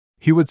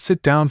 He would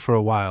sit down for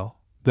a while,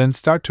 then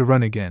start to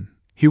run again.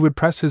 He would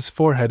press his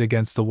forehead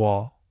against the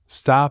wall,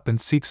 stop and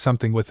seek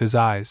something with his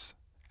eyes,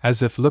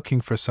 as if looking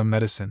for some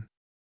medicine.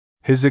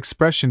 His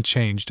expression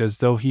changed as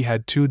though he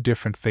had two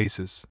different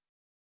faces.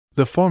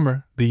 The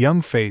former, the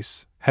young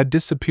face, had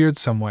disappeared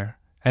somewhere,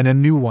 and a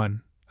new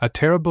one, a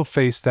terrible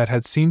face that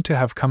had seemed to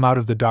have come out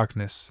of the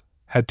darkness,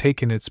 had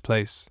taken its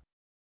place.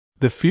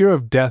 The fear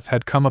of death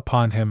had come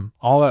upon him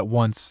all at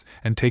once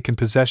and taken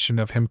possession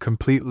of him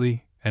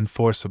completely and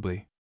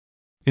forcibly.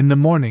 In the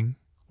morning,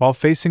 while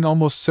facing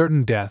almost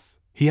certain death,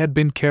 he had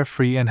been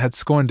carefree and had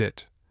scorned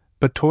it,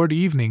 but toward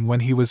evening,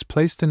 when he was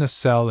placed in a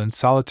cell in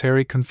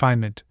solitary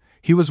confinement,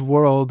 he was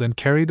whirled and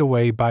carried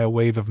away by a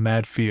wave of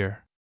mad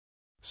fear.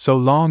 So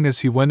long as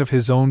he went of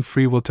his own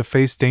free will to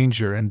face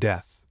danger and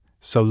death,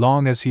 so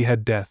long as he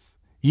had death,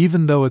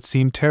 even though it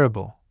seemed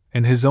terrible,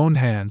 in his own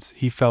hands,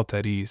 he felt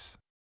at ease.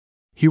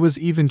 He was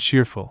even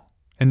cheerful,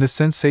 in the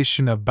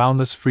sensation of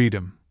boundless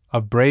freedom,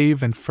 of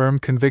brave and firm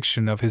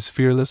conviction of his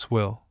fearless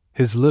will.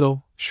 His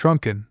little,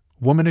 shrunken,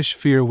 womanish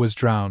fear was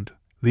drowned,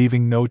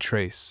 leaving no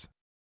trace.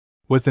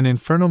 With an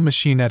infernal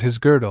machine at his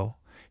girdle,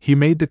 he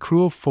made the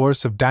cruel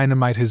force of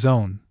dynamite his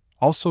own,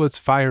 also its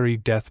fiery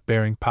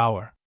death-bearing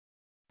power.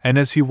 And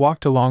as he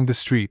walked along the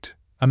street,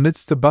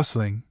 amidst the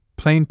bustling,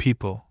 plain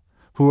people,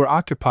 who were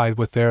occupied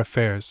with their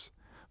affairs,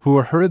 who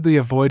were hurriedly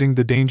avoiding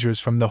the dangers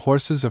from the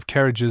horses of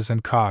carriages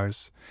and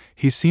cars,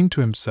 he seemed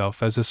to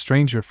himself as a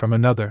stranger from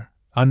another,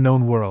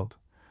 unknown world,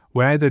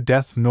 where neither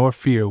death nor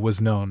fear was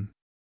known.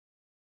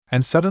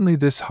 And suddenly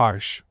this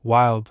harsh,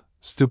 wild,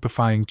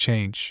 stupefying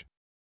change.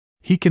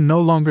 He can no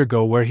longer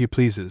go where he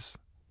pleases,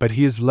 but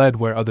he is led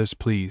where others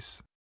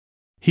please.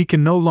 He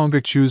can no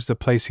longer choose the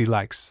place he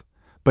likes,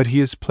 but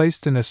he is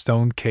placed in a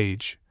stone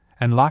cage,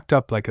 and locked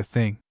up like a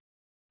thing.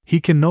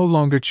 He can no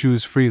longer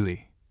choose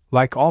freely,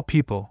 like all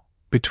people,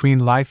 between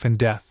life and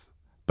death,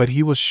 but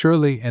he will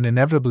surely and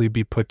inevitably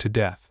be put to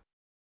death.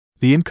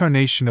 The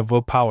incarnation of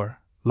willpower,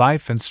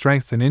 life and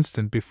strength an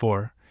instant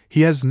before,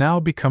 he has now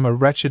become a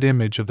wretched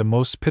image of the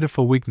most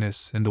pitiful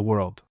weakness in the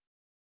world.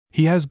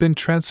 He has been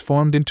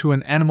transformed into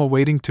an animal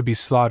waiting to be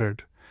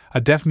slaughtered,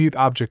 a deaf-mute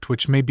object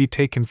which may be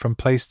taken from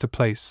place to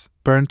place,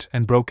 burnt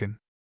and broken.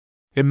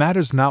 It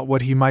matters not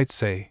what he might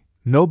say,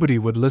 nobody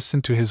would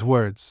listen to his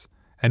words,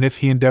 and if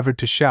he endeavored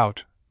to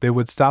shout, they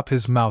would stop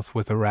his mouth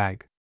with a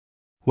rag.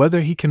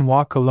 Whether he can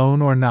walk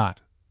alone or not,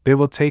 they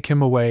will take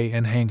him away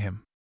and hang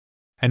him.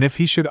 And if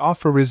he should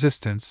offer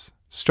resistance,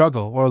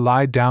 struggle or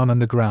lie down on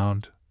the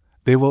ground,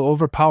 they will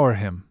overpower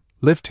him,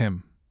 lift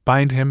him,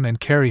 bind him and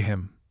carry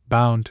him,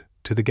 bound,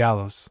 to the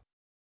gallows.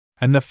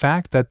 And the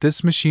fact that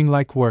this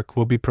machine-like work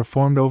will be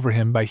performed over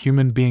him by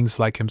human beings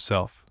like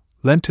himself,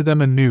 lent to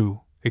them a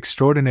new,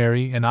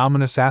 extraordinary and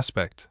ominous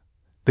aspect.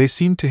 They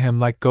seemed to him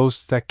like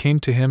ghosts that came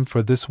to him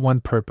for this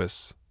one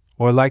purpose,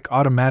 or like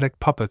automatic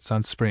puppets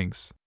on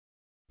springs.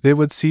 They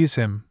would seize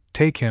him,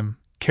 take him,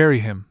 carry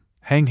him,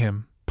 hang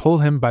him, pull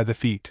him by the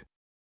feet.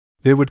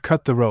 They would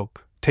cut the rope,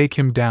 take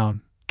him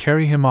down,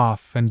 carry him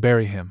off and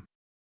bury him.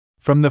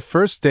 From the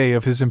first day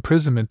of his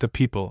imprisonment the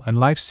people and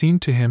life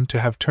seemed to him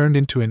to have turned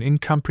into an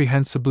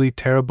incomprehensibly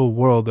terrible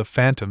world of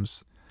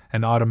phantoms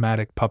and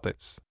automatic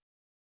puppets.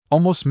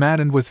 Almost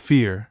maddened with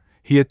fear,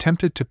 he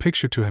attempted to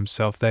picture to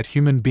himself that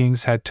human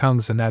beings had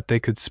tongues and that they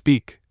could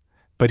speak,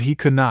 but he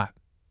could not.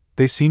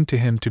 They seemed to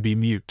him to be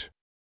mute.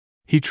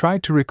 He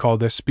tried to recall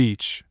their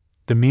speech,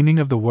 the meaning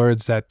of the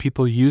words that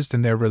people used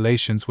in their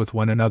relations with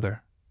one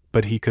another,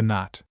 but he could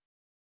not.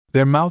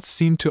 Their mouths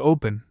seemed to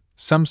open,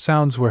 some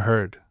sounds were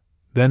heard,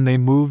 then they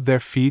moved their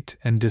feet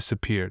and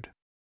disappeared.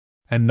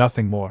 And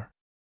nothing more.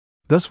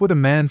 Thus would a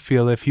man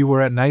feel if he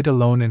were at night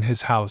alone in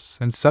his house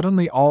and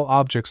suddenly all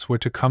objects were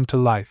to come to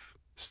life,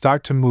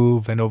 start to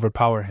move and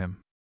overpower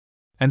him.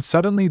 And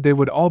suddenly they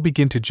would all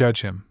begin to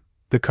judge him,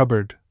 the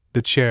cupboard,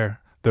 the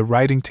chair, the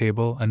writing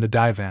table, and the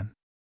divan.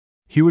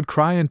 He would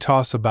cry and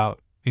toss about,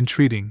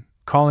 entreating,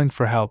 calling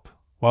for help,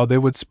 while they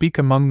would speak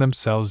among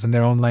themselves in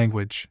their own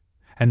language,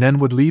 and then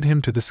would lead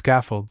him to the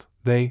scaffold,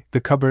 they, the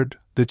cupboard,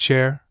 the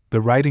chair,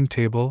 the writing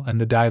table, and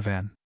the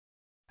divan.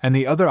 And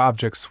the other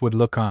objects would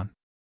look on.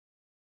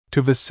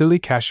 To Vasily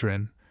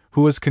Kashurin,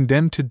 who was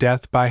condemned to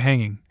death by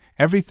hanging,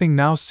 everything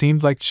now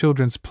seemed like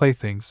children's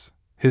playthings: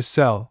 his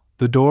cell,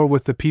 the door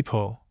with the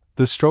peephole,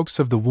 the strokes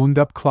of the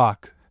wound-up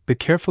clock, the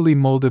carefully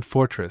molded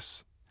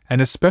fortress,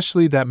 and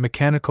especially that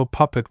mechanical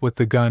puppet with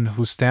the gun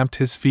who stamped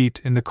his feet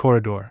in the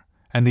corridor,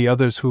 and the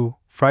others who,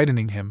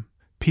 frightening him,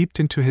 peeped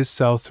into his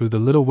cell through the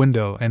little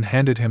window and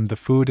handed him the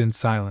food in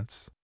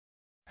silence.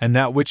 And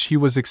that which he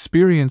was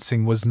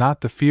experiencing was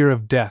not the fear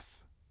of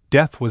death.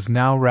 Death was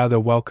now rather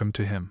welcome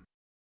to him.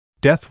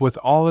 Death, with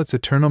all its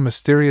eternal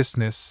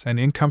mysteriousness and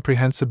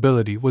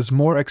incomprehensibility, was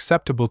more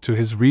acceptable to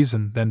his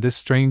reason than this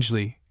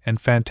strangely and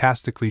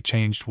fantastically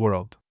changed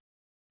world.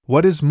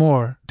 What is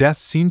more, death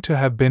seemed to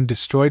have been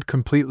destroyed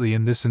completely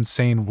in this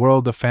insane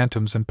world of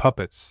phantoms and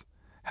puppets,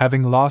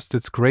 having lost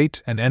its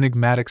great and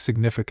enigmatic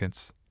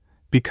significance,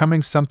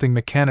 becoming something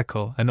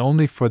mechanical and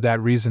only for that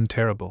reason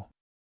terrible.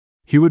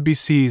 He would be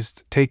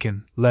seized,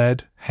 taken,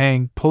 led,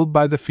 hanged, pulled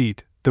by the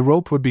feet, the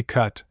rope would be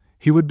cut,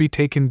 he would be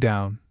taken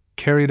down,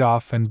 carried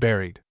off and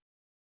buried.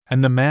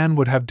 And the man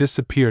would have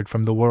disappeared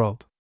from the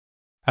world.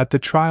 At the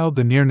trial,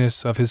 the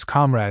nearness of his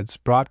comrades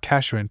brought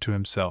Kashurin to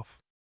himself.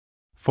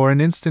 For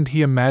an instant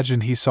he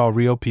imagined he saw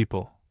real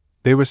people.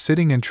 They were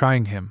sitting and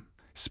trying him,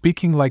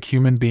 speaking like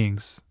human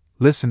beings,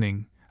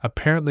 listening,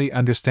 apparently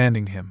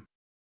understanding him.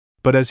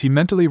 But as he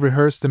mentally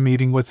rehearsed the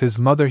meeting with his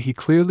mother, he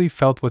clearly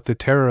felt with the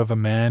terror of a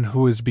man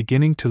who is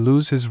beginning to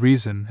lose his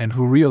reason and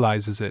who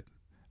realizes it,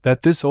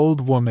 that this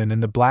old woman in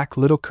the black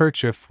little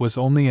kerchief was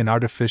only an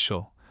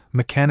artificial,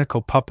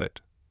 mechanical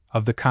puppet,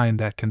 of the kind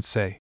that can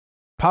say,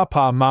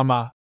 "Papa,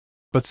 Mama,"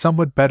 but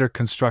somewhat better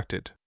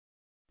constructed.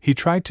 He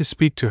tried to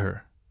speak to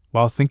her,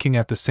 while thinking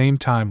at the same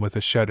time with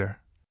a shudder,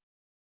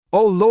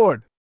 "Oh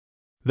Lord!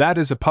 That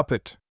is a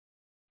puppet!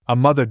 A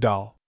mother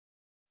doll!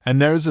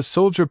 And there is a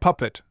soldier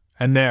puppet,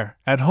 and there,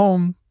 at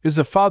home, is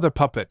a father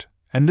puppet,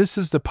 and this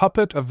is the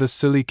puppet of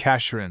Vasily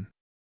Kashurin."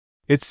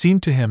 It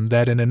seemed to him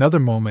that in another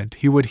moment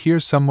he would hear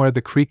somewhere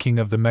the creaking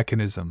of the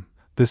mechanism,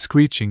 the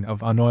screeching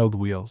of unoiled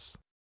wheels.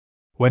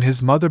 When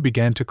his mother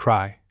began to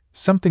cry,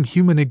 something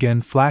human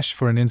again flashed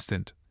for an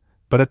instant,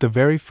 but at the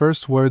very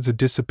first words it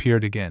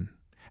disappeared again,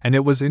 and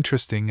it was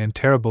interesting and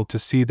terrible to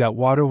see that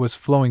water was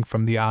flowing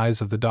from the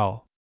eyes of the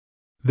doll.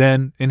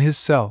 Then, in his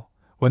cell,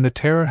 when the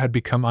terror had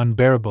become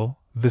unbearable,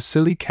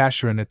 Vasily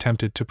Kashurin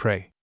attempted to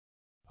pray.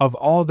 Of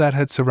all that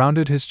had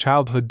surrounded his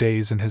childhood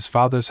days in his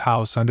father's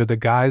house under the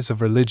guise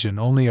of religion,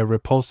 only a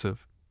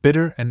repulsive,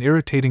 bitter, and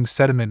irritating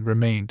sediment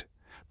remained,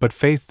 but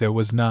faith there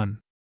was none.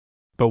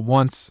 But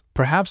once,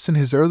 perhaps in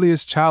his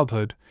earliest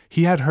childhood,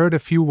 he had heard a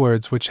few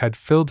words which had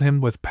filled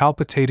him with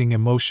palpitating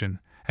emotion,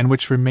 and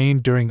which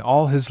remained during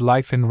all his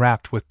life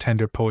enwrapped with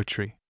tender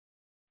poetry.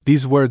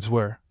 These words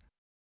were,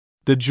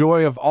 "The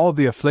joy of all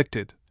the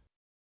afflicted."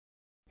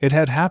 It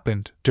had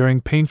happened,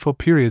 during painful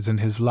periods in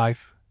his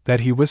life,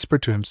 that he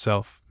whispered to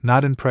himself,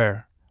 not in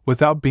prayer,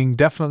 without being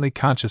definitely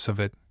conscious of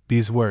it,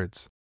 these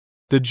words,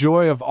 "The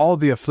joy of all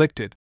the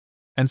afflicted,"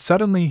 and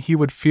suddenly he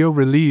would feel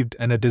relieved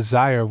and a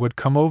desire would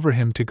come over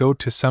him to go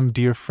to some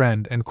dear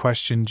friend and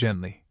question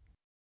gently,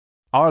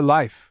 "Our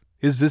life,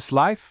 is this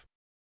life?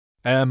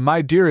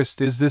 My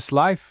dearest, is this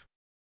life?"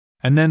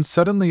 And then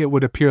suddenly it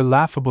would appear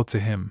laughable to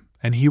him,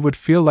 and he would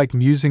feel like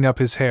musing up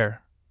his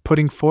hair,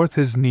 putting forth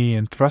his knee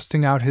and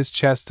thrusting out his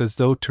chest as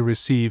though to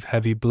receive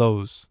heavy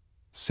blows,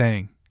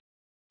 saying,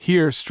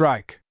 "Here,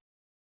 strike."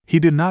 He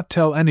did not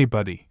tell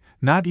anybody,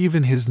 not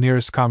even his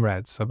nearest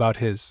comrades, about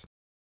his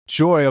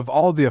joy of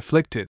all the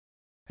afflicted,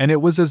 and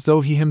it was as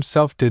though he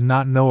himself did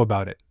not know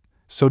about it,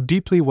 so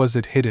deeply was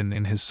it hidden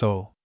in his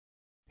soul.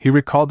 He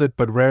recalled it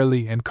but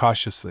rarely and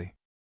cautiously.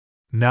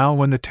 Now,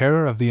 when the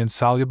terror of the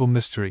insoluble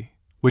mystery,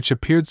 which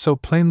appeared so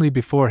plainly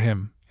before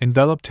him,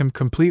 enveloped him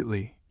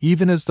completely,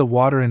 even as the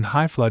water in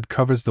high flood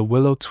covers the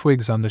willow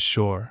twigs on the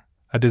shore,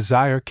 a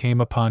desire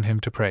came upon him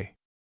to pray.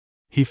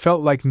 He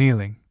felt like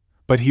kneeling,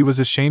 but he was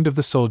ashamed of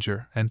the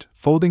soldier, and,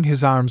 folding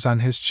his arms on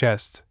his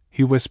chest,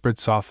 he whispered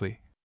softly,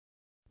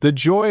 "The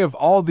joy of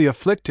all the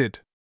afflicted!"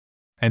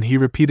 And he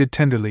repeated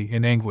tenderly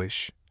in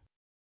anguish,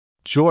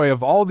 "Joy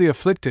of all the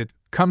afflicted,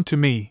 come to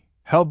me,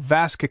 help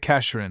Vaska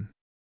Kashurin."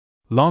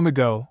 Long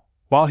ago,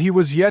 while he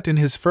was yet in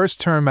his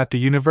first term at the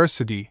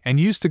university and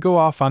used to go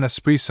off on a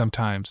spree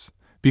sometimes,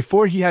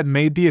 before he had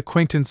made the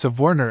acquaintance of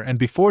Werner and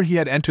before he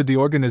had entered the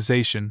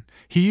organization,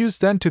 he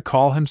used then to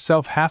call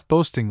himself half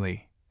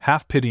boastingly,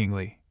 half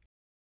pityingly,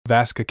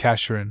 Vaska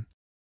Kashurin.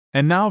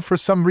 And now for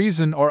some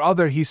reason or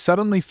other he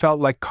suddenly felt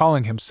like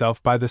calling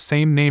himself by the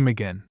same name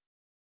again.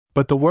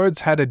 But the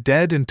words had a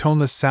dead and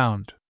toneless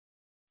sound.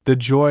 The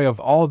joy of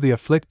all the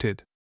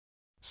afflicted.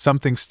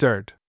 Something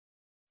stirred.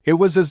 It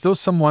was as though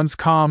someone's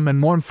calm and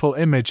mournful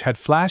image had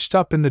flashed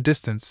up in the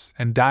distance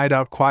and died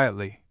out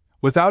quietly,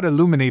 without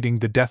illuminating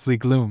the deathly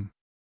gloom.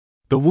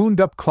 The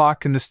wound-up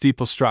clock in the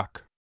steeple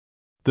struck.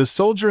 The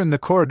soldier in the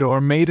corridor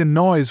made a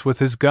noise with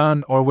his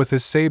gun or with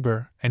his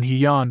saber, and he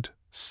yawned,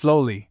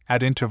 slowly,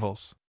 at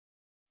intervals.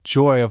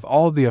 Joy of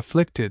all the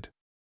afflicted!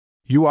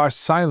 You are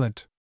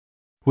silent.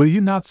 Will you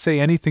not say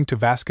anything to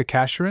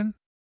Vaska?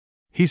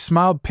 He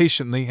smiled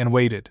patiently and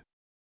waited.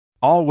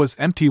 All was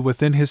empty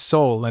within his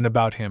soul and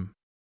about him.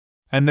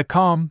 And the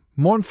calm,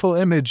 mournful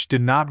image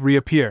did not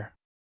reappear.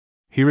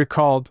 He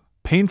recalled,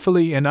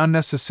 painfully and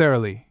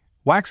unnecessarily,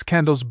 wax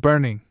candles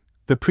burning,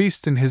 the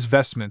priest in his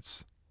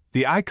vestments,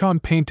 the icon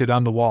painted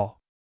on the wall.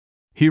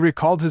 He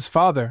recalled his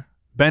father,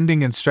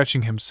 bending and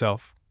stretching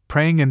himself,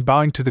 praying and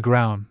bowing to the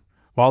ground,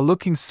 while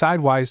looking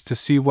sidewise to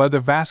see whether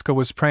Vaska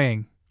was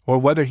praying, or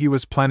whether he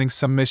was planning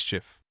some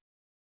mischief.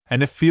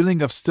 And a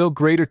feeling of still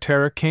greater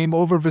terror came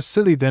over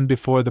Vasily than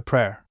before the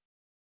prayer.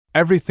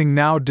 Everything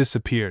now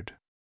disappeared.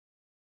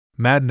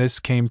 Madness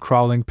came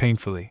crawling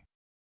painfully.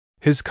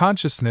 His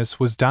consciousness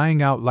was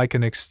dying out like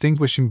an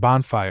extinguishing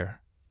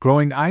bonfire,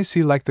 growing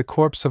icy like the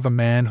corpse of a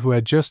man who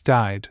had just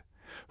died,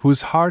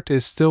 whose heart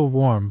is still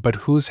warm but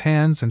whose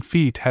hands and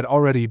feet had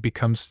already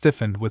become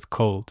stiffened with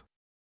cold.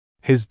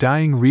 His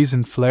dying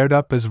reason flared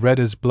up as red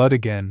as blood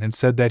again and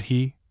said that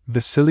he,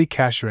 Vasily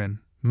Kasherin,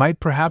 might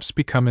perhaps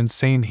become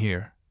insane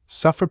here,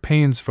 suffer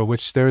pains for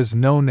which there is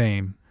no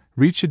name,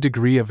 reach a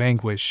degree of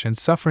anguish and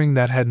suffering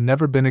that had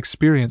never been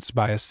experienced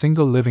by a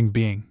single living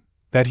being,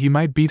 that he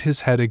might beat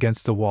his head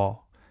against the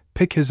wall,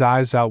 pick his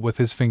eyes out with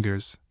his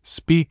fingers,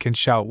 speak and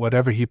shout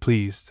whatever he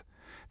pleased,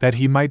 that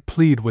he might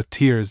plead with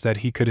tears that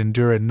he could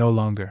endure it no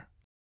longer.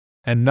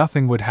 And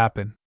nothing would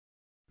happen.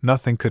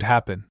 Nothing could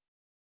happen.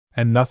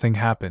 And nothing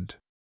happened.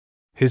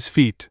 His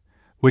feet,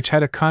 which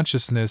had a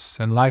consciousness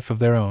and life of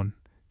their own,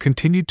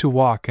 continued to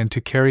walk and to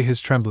carry his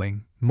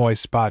trembling,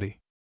 moist body.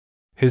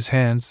 His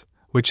hands,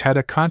 which had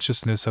a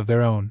consciousness of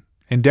their own,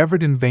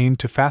 endeavored in vain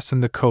to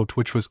fasten the coat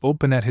which was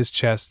open at his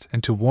chest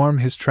and to warm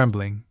his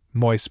trembling,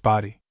 moist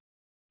body.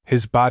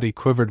 His body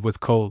quivered with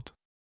cold.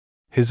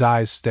 His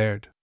eyes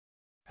stared.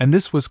 And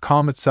this was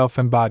calm itself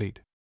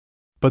embodied.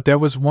 But there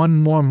was one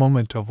more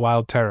moment of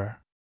wild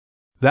terror.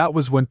 That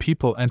was when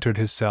people entered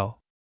his cell.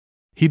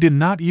 He did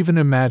not even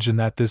imagine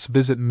that this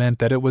visit meant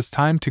that it was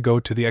time to go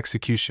to the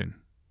execution.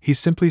 He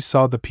simply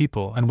saw the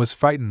people and was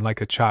frightened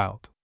like a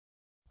child.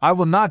 "I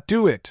will not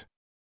do it!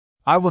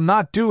 I will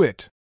not do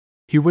it!"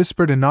 He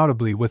whispered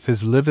inaudibly with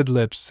his livid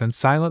lips and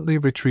silently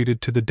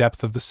retreated to the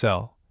depth of the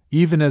cell,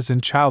 even as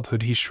in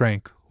childhood he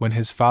shrank when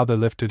his father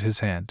lifted his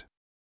hand.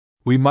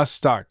 "We must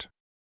start."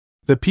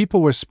 The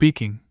people were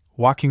speaking,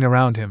 walking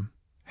around him,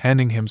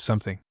 handing him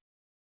something.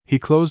 He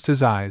closed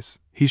his eyes,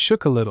 he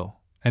shook a little,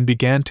 and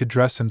began to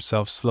dress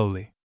himself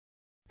slowly.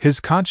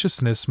 His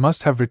consciousness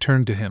must have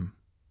returned to him,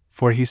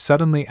 for he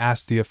suddenly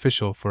asked the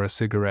official for a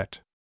cigarette.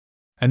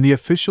 And the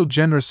official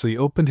generously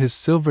opened his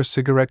silver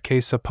cigarette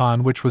case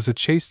upon which was a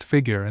chaste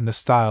figure in the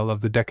style of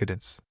the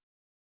decadence.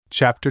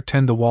 Chapter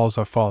 10. The walls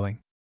are falling.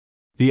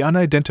 The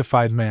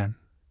unidentified man,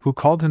 who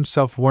called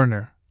himself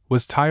Werner,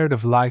 was tired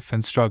of life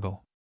and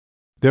struggle.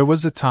 There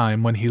was a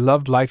time when he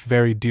loved life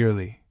very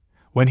dearly,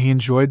 when he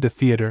enjoyed the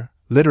theater,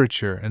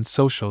 literature, and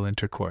social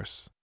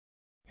intercourse.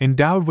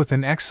 Endowed with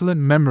an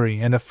excellent memory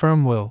and a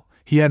firm will,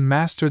 he had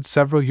mastered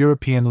several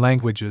European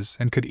languages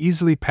and could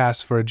easily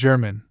pass for a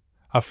German,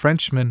 a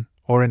Frenchman,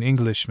 or an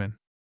Englishman.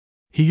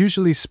 He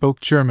usually spoke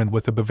German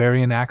with a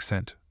Bavarian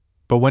accent,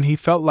 but when he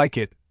felt like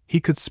it, he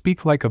could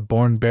speak like a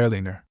born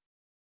Berliner.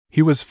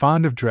 He was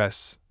fond of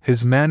dress,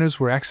 his manners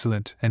were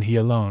excellent, and he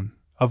alone,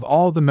 of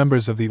all the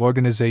members of the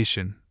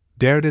organization,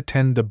 dared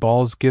attend the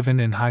balls given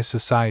in high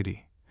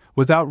society,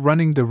 without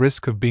running the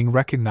risk of being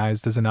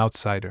recognized as an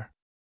outsider.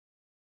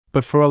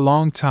 But for a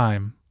long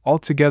time,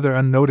 altogether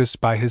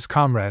unnoticed by his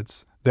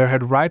comrades, there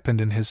had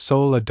ripened in his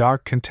soul a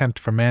dark contempt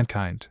for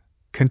mankind,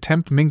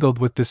 contempt mingled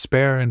with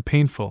despair and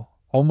painful,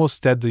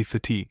 almost deadly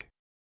fatigue.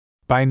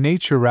 By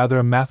nature rather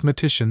a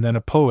mathematician than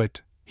a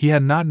poet, he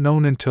had not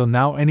known until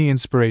now any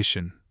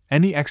inspiration,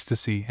 any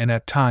ecstasy, and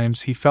at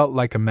times he felt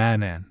like a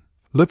madman,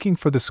 looking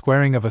for the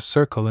squaring of a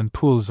circle in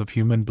pools of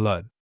human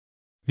blood.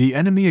 The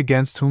enemy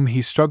against whom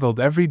he struggled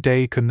every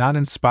day could not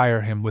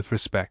inspire him with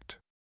respect.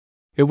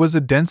 It was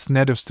a dense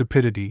net of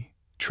stupidity,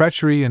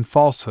 treachery and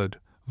falsehood,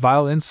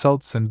 vile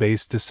insults and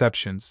base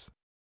deceptions.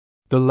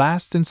 The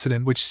last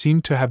incident which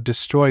seemed to have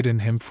destroyed in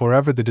him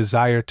forever the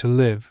desire to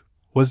live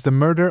was the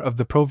murder of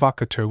the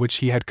provocateur which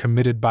he had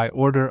committed by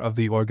order of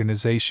the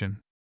organization.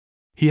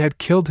 He had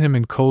killed him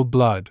in cold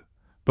blood,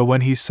 but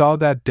when he saw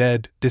that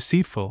dead,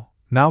 deceitful,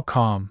 now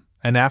calm,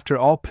 and after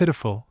all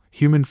pitiful,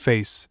 human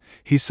face,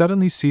 he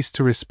suddenly ceased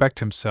to respect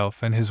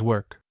himself and his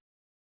work.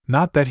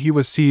 Not that he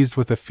was seized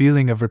with a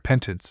feeling of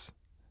repentance,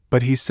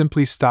 but he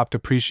simply stopped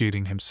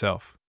appreciating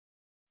himself.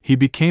 He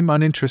became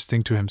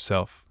uninteresting to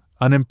himself,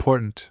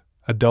 unimportant,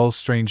 a dull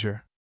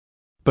stranger.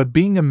 But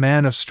being a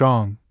man of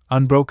strong,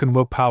 unbroken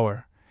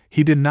willpower,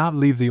 he did not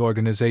leave the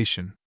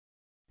organization.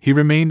 He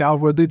remained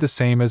outwardly the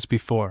same as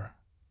before,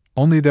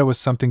 only there was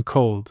something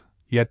cold,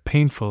 yet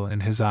painful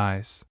in his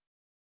eyes.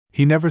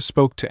 He never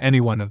spoke to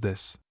anyone of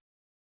this.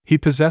 He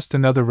possessed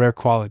another rare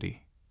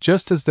quality.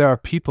 Just as there are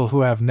people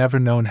who have never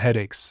known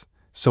headaches,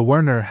 so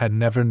Werner had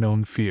never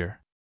known fear.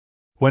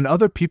 When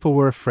other people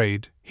were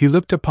afraid, he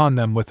looked upon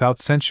them without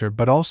censure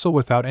but also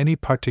without any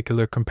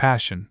particular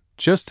compassion,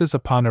 just as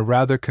upon a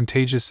rather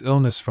contagious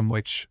illness from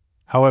which,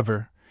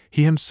 however,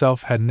 he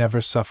himself had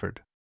never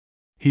suffered.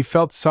 He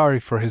felt sorry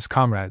for his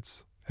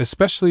comrades,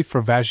 especially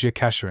for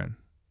Vasyakacherin,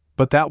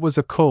 but that was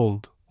a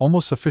cold,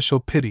 almost official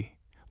pity,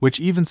 which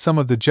even some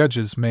of the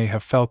judges may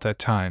have felt at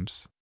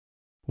times.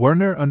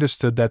 Werner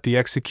understood that the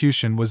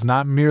execution was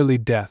not merely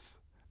death,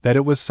 that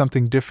it was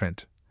something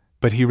different,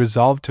 but he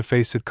resolved to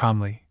face it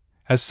calmly,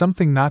 as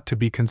something not to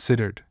be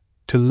considered,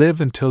 to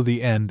live until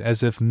the end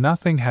as if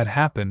nothing had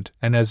happened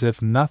and as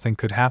if nothing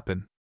could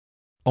happen.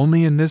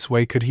 Only in this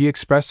way could he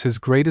express his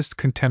greatest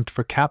contempt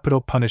for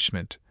capital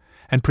punishment,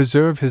 and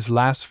preserve his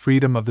last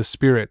freedom of the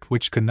spirit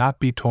which could not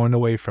be torn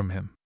away from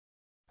him.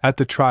 At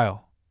the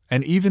trial,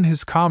 and even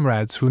his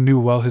comrades who knew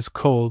well his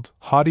cold,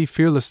 haughty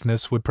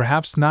fearlessness would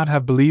perhaps not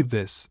have believed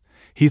this,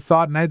 he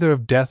thought neither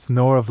of death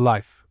nor of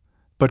life,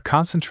 but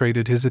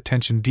concentrated his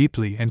attention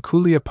deeply and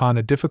coolly upon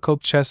a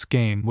difficult chess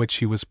game which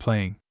he was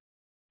playing.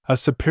 A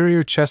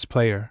superior chess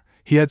player,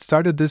 he had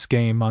started this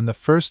game on the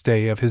first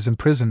day of his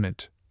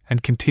imprisonment,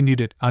 and continued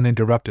it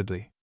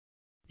uninterruptedly.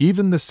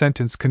 Even the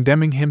sentence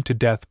condemning him to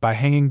death by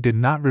hanging did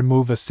not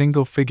remove a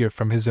single figure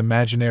from his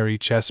imaginary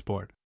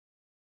chessboard.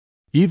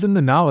 Even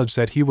the knowledge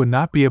that he would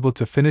not be able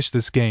to finish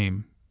this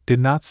game did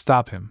not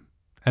stop him,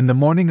 and the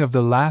morning of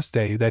the last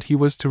day that he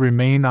was to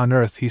remain on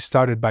earth he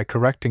started by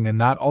correcting a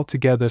not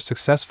altogether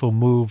successful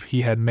move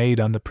he had made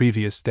on the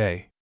previous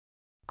day.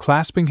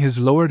 Clasping his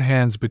lowered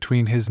hands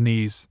between his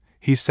knees,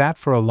 he sat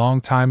for a long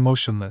time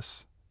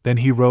motionless, then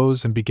he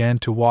rose and began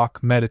to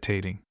walk,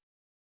 meditating.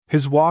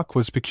 His walk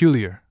was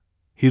peculiar.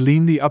 He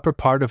leaned the upper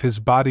part of his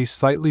body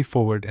slightly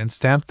forward and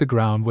stamped the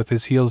ground with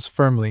his heels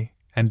firmly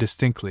and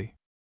distinctly.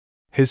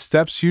 His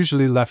steps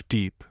usually left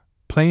deep,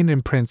 plain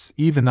imprints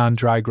even on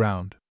dry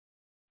ground.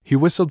 He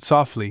whistled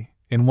softly,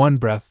 in one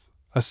breath,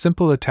 a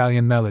simple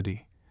Italian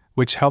melody,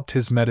 which helped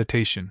his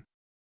meditation.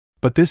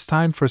 But this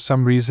time for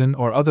some reason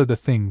or other the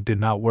thing did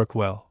not work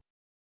well.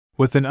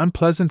 With an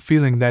unpleasant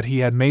feeling that he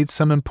had made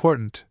some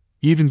important,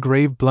 even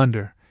grave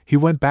blunder, he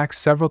went back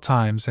several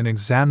times and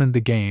examined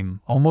the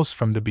game almost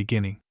from the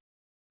beginning.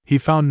 He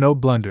found no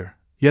blunder,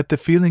 yet the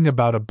feeling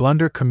about a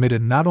blunder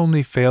committed not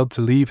only failed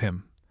to leave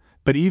him,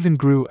 but even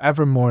grew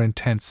ever more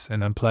intense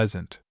and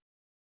unpleasant.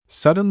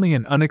 Suddenly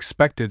an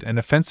unexpected and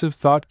offensive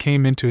thought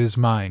came into his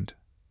mind.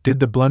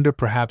 Did the blunder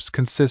perhaps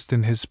consist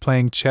in his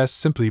playing chess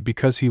simply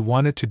because he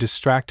wanted to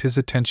distract his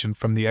attention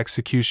from the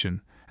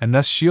execution, and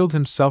thus shield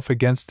himself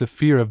against the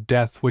fear of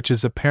death which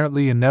is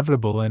apparently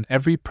inevitable in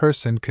every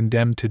person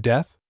condemned to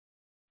death?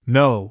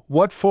 No,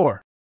 what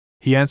for?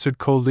 He answered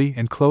coldly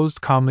and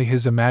closed calmly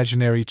his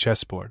imaginary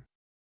chessboard.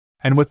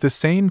 And with the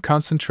same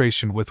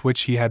concentration with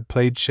which he had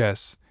played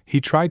chess,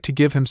 he tried to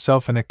give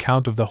himself an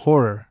account of the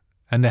horror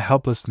and the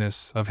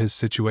helplessness of his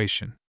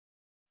situation.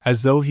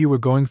 As though he were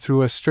going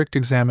through a strict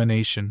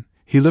examination,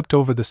 he looked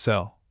over the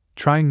cell,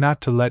 trying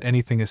not to let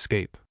anything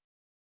escape.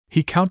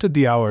 He counted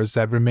the hours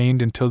that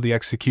remained until the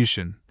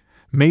execution,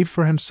 made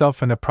for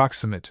himself an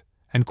approximate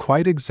and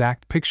quite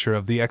exact picture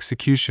of the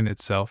execution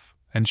itself,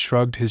 and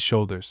shrugged his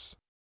shoulders.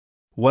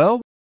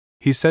 Well,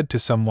 he said to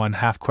someone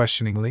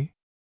half-questioningly,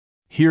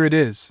 here it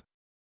is.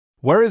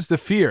 Where is the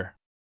fear?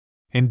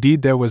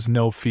 Indeed, there was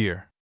no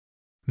fear.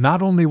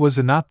 Not only was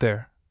it not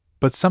there,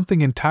 but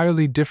something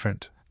entirely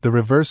different, the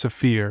reverse of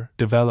fear,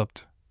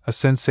 developed, a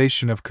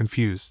sensation of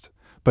confused,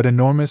 but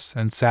enormous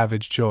and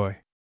savage joy.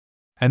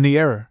 And the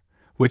error,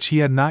 which he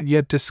had not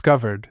yet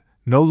discovered,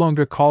 no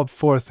longer called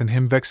forth in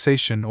him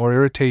vexation or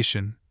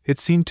irritation, it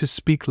seemed to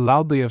speak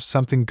loudly of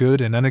something good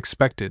and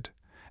unexpected,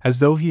 as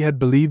though he had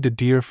believed a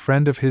dear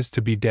friend of his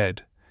to be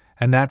dead,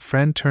 and that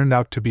friend turned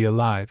out to be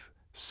alive,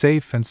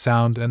 safe and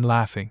sound and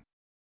laughing.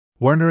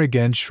 Werner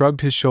again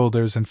shrugged his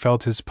shoulders and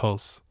felt his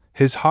pulse.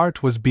 His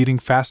heart was beating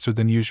faster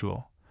than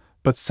usual,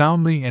 but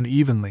soundly and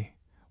evenly,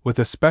 with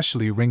a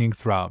specially ringing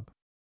throb.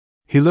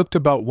 He looked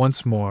about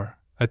once more,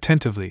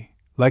 attentively,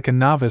 like a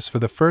novice for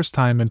the first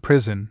time in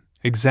prison,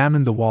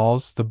 examined the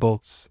walls, the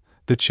bolts,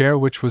 the chair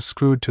which was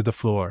screwed to the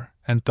floor,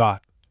 and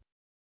thought,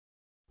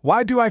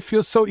 why do I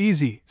feel so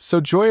easy, so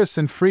joyous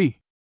and free?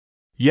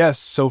 Yes,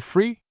 so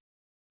free?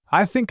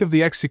 I think of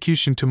the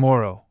execution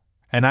tomorrow,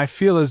 and I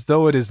feel as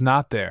though it is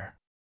not there.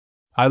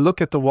 I look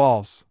at the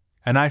walls,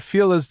 and I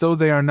feel as though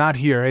they are not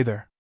here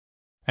either.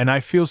 And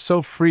I feel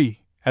so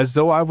free, as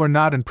though I were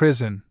not in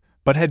prison,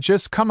 but had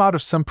just come out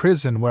of some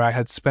prison where I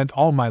had spent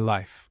all my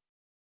life.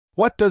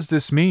 What does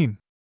this mean?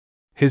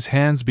 His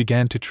hands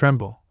began to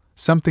tremble,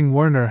 something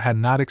Werner had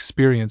not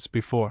experienced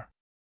before.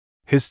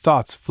 His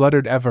thoughts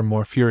fluttered ever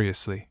more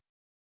furiously.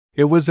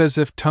 It was as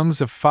if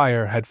tongues of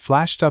fire had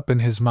flashed up in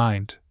his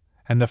mind,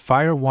 and the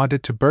fire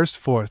wanted to burst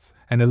forth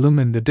and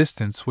illumine the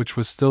distance which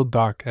was still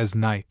dark as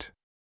night.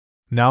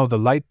 Now the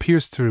light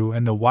pierced through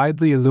and the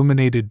widely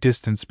illuminated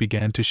distance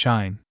began to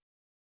shine.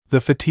 The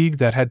fatigue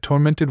that had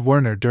tormented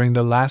Werner during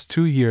the last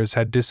 2 years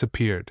had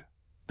disappeared.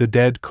 The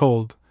dead,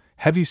 cold,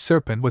 heavy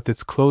serpent with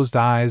its closed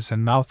eyes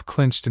and mouth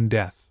clenched in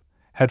death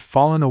had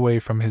fallen away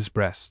from his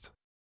breast.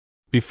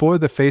 Before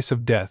the face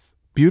of death,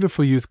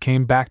 beautiful youth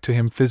came back to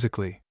him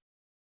physically.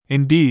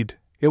 Indeed,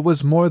 it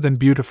was more than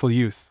beautiful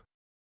youth.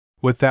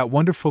 With that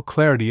wonderful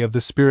clarity of the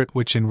spirit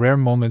which in rare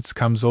moments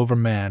comes over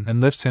man and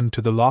lifts him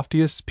to the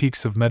loftiest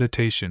peaks of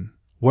meditation,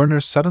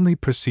 Werner suddenly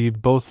perceived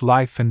both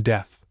life and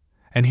death,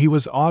 and he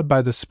was awed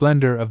by the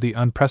splendor of the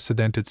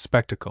unprecedented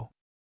spectacle.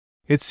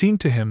 It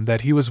seemed to him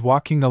that he was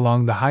walking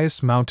along the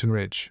highest mountain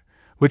ridge,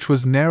 which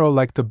was narrow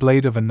like the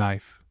blade of a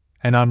knife,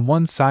 and on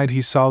one side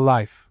he saw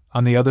life,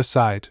 on the other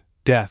side,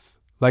 death,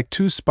 like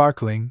two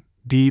sparkling,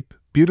 deep,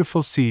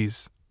 beautiful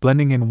seas,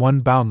 blending in one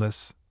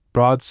boundless,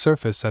 broad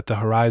surface at the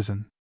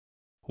horizon.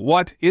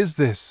 "What is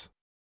this?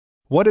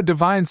 What a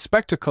divine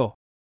spectacle!"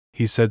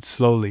 he said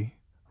slowly,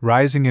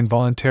 rising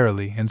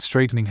involuntarily and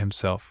straightening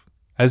himself,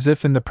 as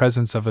if in the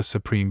presence of a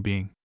supreme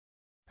being.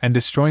 And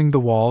destroying the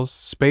walls,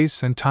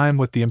 space, and time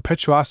with the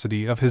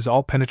impetuosity of his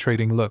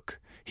all-penetrating look,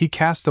 he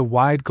cast a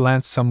wide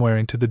glance somewhere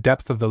into the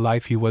depth of the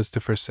life he was to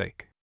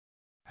forsake.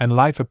 And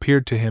life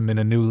appeared to him in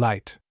a new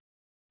light.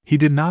 He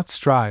did not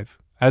strive,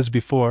 as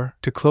before,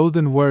 to clothe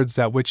in words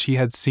that which he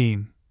had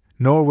seen,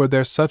 nor were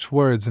there such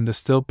words in the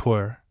still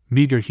poor,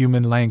 meager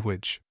human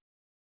language.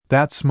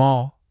 That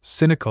small,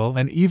 cynical,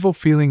 and evil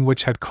feeling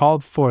which had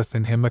called forth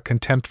in him a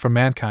contempt for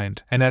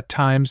mankind, and at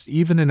times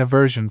even an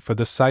aversion for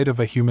the sight of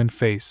a human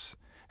face,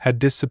 had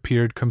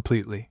disappeared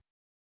completely.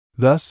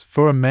 Thus,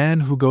 for a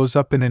man who goes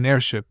up in an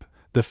airship,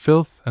 the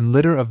filth and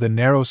litter of the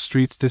narrow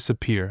streets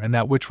disappear and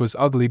that which was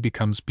ugly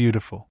becomes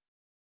beautiful.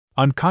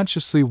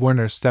 Unconsciously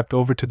Werner stepped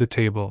over to the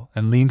table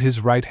and leaned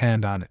his right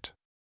hand on it.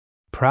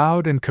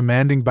 Proud and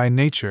commanding by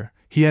nature,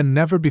 he had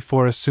never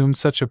before assumed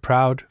such a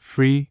proud,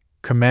 free,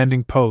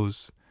 commanding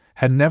pose,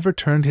 had never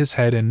turned his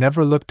head and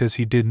never looked as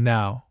he did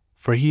now,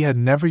 for he had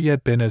never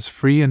yet been as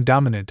free and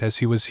dominant as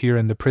he was here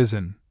in the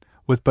prison,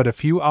 with but a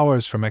few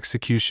hours from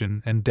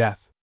execution and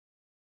death.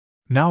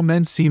 Now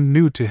men seemed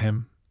new to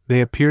him,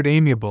 they appeared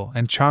amiable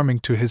and charming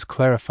to his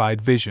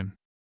clarified vision.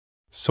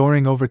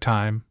 Soaring over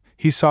time,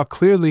 he saw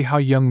clearly how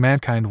young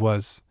mankind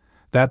was,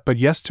 that but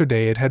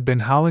yesterday it had been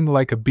howling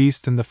like a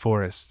beast in the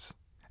forests,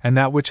 and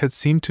that which had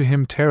seemed to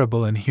him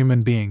terrible in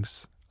human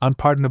beings,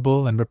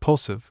 unpardonable and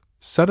repulsive,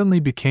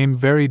 suddenly became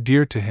very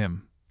dear to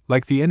him,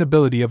 like the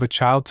inability of a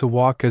child to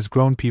walk as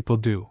grown people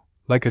do,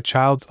 like a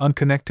child's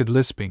unconnected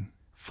lisping,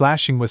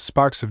 flashing with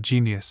sparks of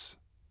genius,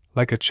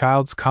 like a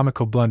child's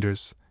comical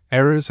blunders,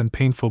 errors and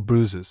painful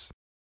bruises.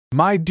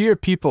 "My dear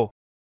people!"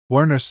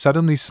 Werner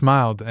suddenly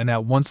smiled and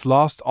at once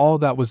lost all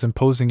that was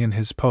imposing in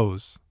his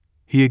pose.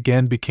 He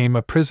again became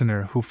a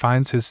prisoner who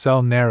finds his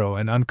cell narrow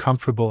and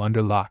uncomfortable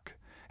under lock,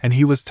 and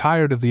he was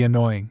tired of the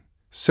annoying,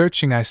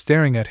 searching eye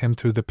staring at him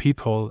through the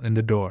peephole in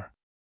the door.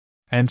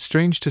 And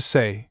strange to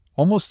say,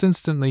 almost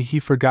instantly he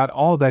forgot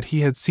all that he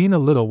had seen a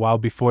little while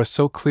before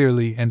so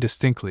clearly and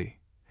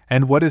distinctly,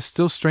 and what is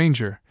still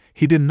stranger,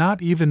 he did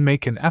not even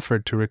make an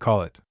effort to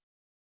recall it.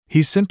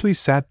 He simply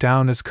sat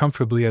down as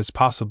comfortably as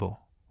possible,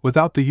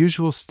 without the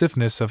usual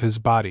stiffness of his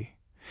body,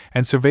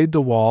 and surveyed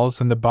the walls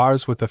and the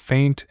bars with a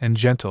faint and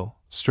gentle,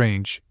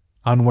 strange,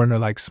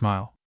 un-Werner-like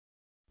smile.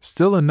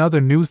 Still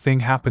another new thing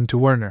happened to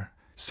Werner,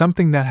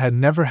 something that had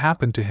never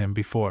happened to him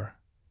before.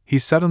 He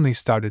suddenly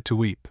started to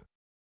weep.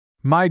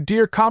 "My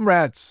dear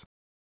comrades!"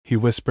 he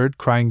whispered,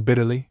 crying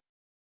bitterly.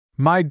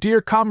 "My dear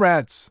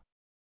comrades!"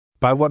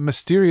 By what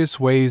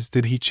mysterious ways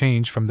did he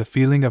change from the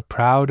feeling of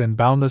proud and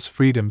boundless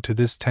freedom to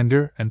this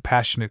tender and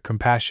passionate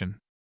compassion?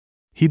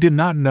 He did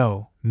not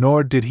know,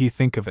 nor did he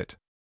think of it.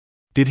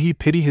 Did he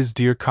pity his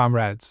dear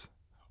comrades?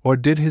 Or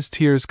did his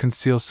tears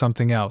conceal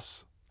something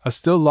else, a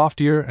still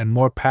loftier and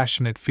more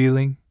passionate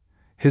feeling?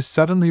 His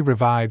suddenly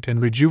revived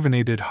and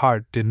rejuvenated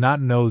heart did not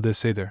know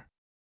this either.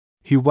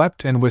 He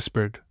wept and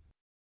whispered,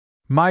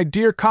 "My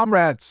dear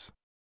comrades!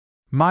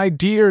 My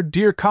dear,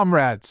 dear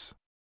comrades!"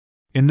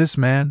 In this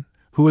man,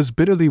 who was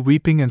bitterly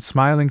weeping and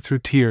smiling through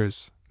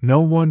tears,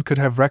 no one could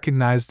have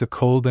recognized the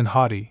cold and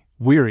haughty,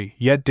 weary,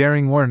 yet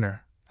daring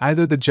Werner,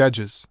 either the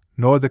judges,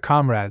 nor the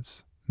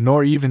comrades,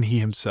 nor even he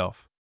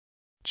himself.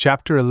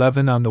 Chapter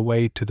 11 On the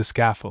Way to the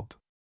Scaffold.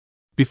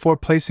 Before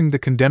placing the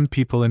condemned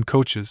people in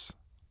coaches,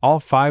 all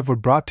 5 were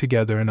brought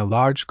together in a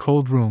large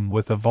cold room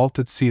with a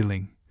vaulted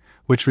ceiling,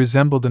 which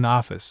resembled an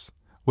office,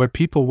 where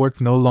people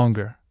worked no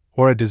longer,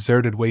 or a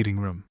deserted waiting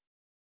room.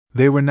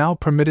 They were now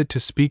permitted to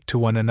speak to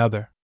one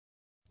another.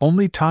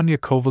 Only Tanya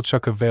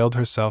Kovalchuk availed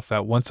herself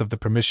at once of the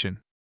permission.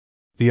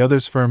 The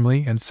others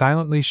firmly and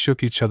silently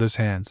shook each other's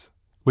hands,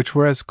 which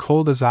were as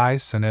cold as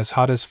ice and as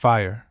hot as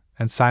fire,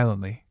 and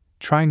silently,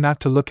 trying not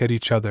to look at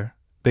each other,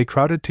 they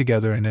crowded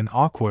together in an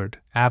awkward,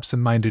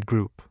 absent-minded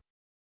group.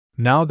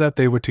 Now that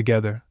they were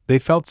together, they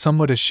felt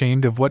somewhat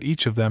ashamed of what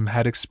each of them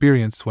had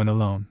experienced when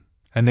alone,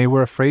 and they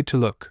were afraid to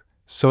look,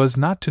 so as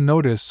not to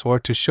notice or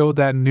to show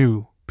that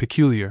new,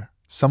 peculiar,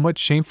 somewhat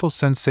shameful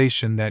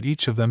sensation that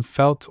each of them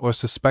felt or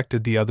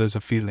suspected the others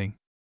of feeling.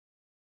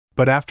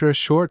 But after a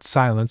short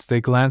silence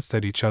they glanced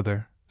at each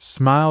other,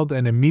 smiled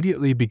and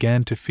immediately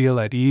began to feel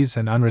at ease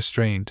and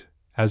unrestrained,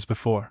 as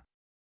before.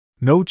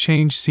 No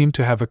change seemed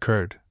to have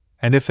occurred,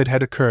 and if it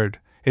had occurred,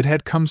 It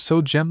had come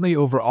so gently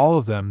over all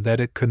of them that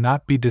it could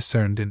not be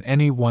discerned in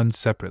any one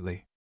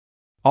separately.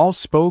 All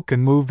spoke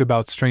and moved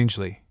about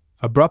strangely,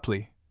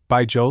 abruptly,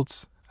 by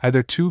jolts,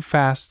 either too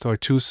fast or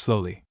too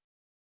slowly.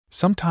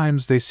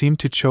 Sometimes they seemed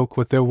to choke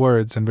with their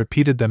words and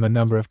repeated them a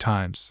number of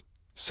times.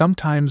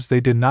 Sometimes they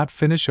did not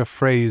finish a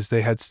phrase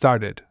they had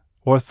started,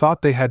 or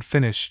thought they had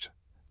finished.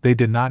 They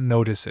did not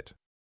notice it.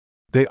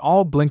 They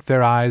all blinked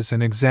their eyes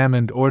and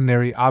examined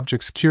ordinary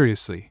objects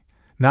curiously,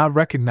 not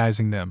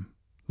recognizing them,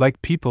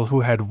 like people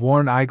who had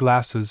worn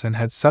eyeglasses and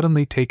had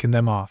suddenly taken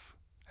them off,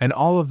 and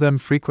all of them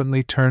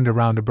frequently turned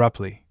around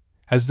abruptly,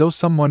 as though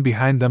someone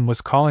behind them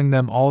was calling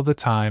them all the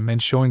time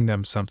and showing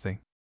them something.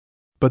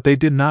 But they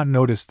did not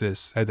notice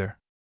this, either.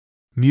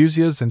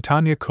 Muzia's and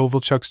Tanya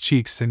Kovalchuk's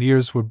cheeks and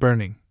ears were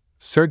burning.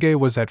 Sergei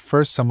was at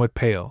first somewhat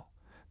pale,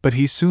 but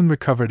he soon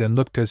recovered and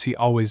looked as he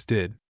always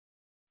did.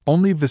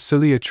 Only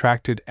Vasily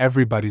attracted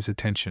everybody's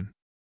attention.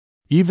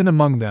 Even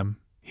among them,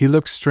 he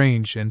looked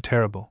strange and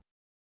terrible.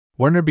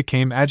 Werner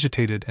became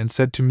agitated and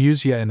said to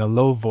Muzia in a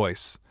low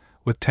voice,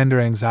 with tender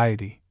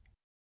anxiety,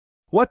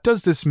 "What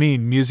does this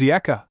mean,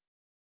 Muzieka?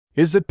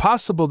 Is it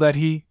possible that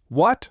he…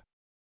 what?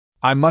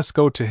 I must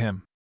go to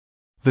him."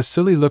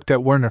 Vasily looked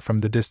at Werner from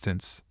the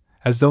distance,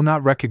 as though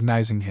not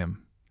recognizing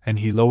him, and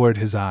he lowered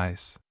his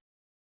eyes.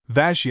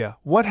 "Vasya,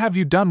 what have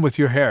you done with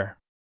your hair?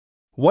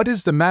 What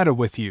is the matter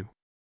with you?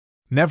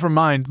 Never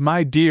mind,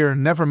 my dear,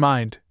 never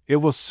mind, it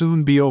will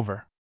soon be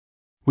over.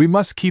 We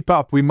must keep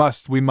up, we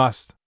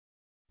must.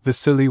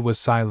 Vasily was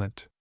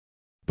silent.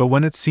 But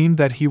when it seemed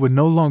that he would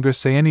no longer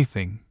say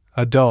anything,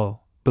 a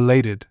dull,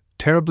 belated,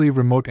 terribly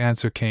remote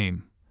answer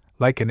came,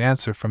 like an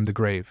answer from the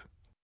grave.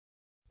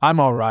 "I'm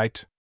all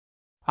right.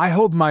 I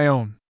hold my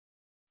own."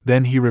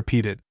 Then he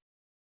repeated,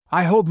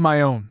 "I hold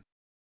my own."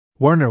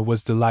 Werner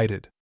was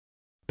delighted.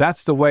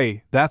 That's the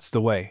way.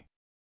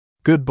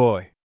 Good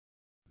boy.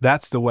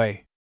 That's the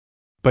way."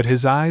 But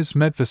his eyes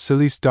met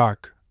Vasily's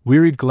dark,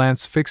 wearied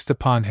glance fixed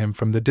upon him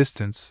from the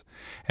distance,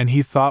 and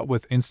he thought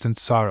with instant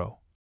sorrow,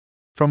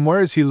 "From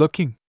where is he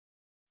looking?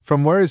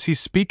 From where is he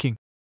speaking?"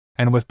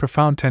 And with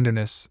profound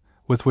tenderness,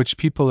 with which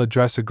people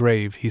address a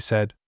grave, he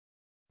said,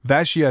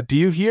 "Vasya, do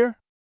you hear?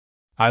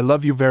 I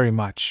love you very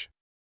much."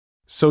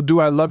 "So do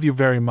I love you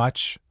very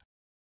much,"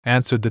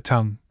 answered the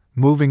tongue,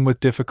 moving with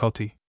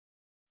difficulty.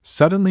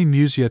 Suddenly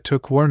Muzia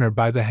took Werner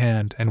by the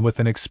hand, and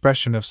with an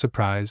expression of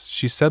surprise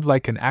she said,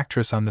 like an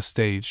actress on the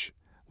stage,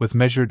 with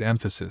measured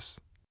emphasis,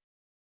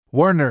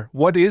 "Werner,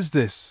 what is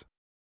this?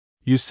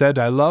 You said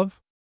I love?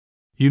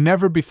 You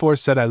never before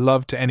said I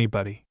love to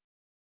anybody.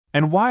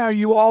 And why are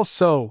you all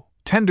so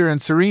tender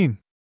and serene?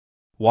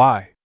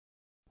 Why?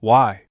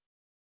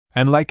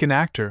 And like an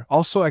actor,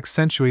 also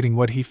accentuating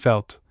what he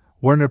felt,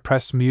 Werner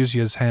pressed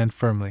Muzia's hand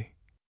firmly.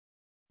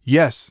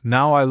 "Yes,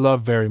 now I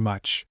love very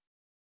much.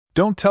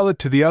 Don't tell it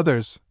to the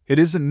others, it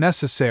isn't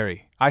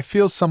necessary, I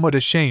feel somewhat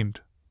ashamed,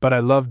 but I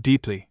love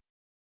deeply."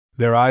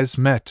 Their eyes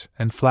met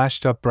and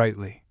flashed up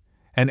brightly,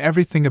 and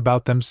everything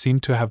about them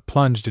seemed to have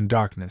plunged in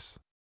darkness.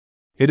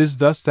 It is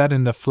thus that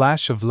in the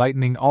flash of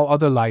lightning all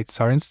other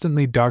lights are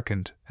instantly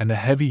darkened, and a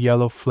heavy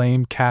yellow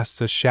flame casts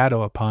a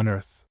shadow upon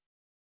earth.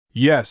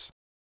 "Yes,"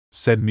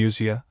 said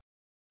Muzia.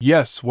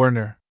 "Yes,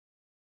 Werner."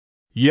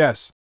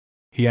 "Yes,"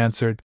 he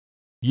answered.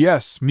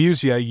 "Yes,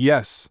 Muzia,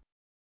 yes."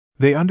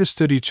 They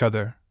understood each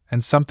other,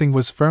 and something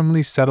was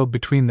firmly settled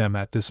between them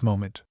at this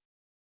moment.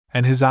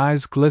 And his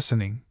eyes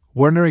glistening,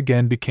 Werner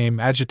again became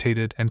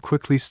agitated and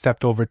quickly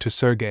stepped over to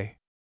Sergei.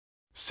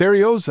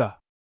 "Seryoza!"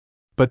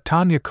 But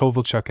Tanya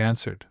Kovalchuk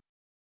answered.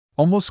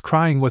 Almost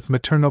crying with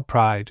maternal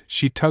pride,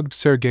 she tugged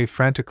Sergei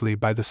frantically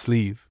by the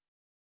sleeve.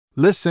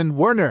 "Listen,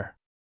 Werner!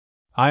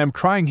 I am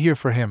crying here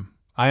for him,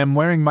 I am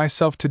wearing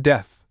myself to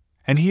death,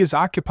 and he is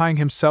occupying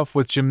himself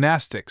with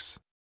gymnastics."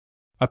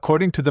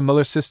 "According to the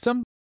Müller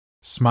system?"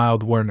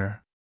 smiled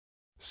Werner.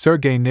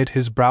 Sergei knit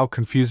his brow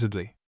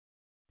confusedly.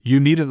 "You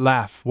needn't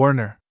laugh,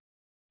 Werner.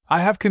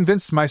 I have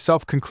convinced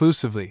myself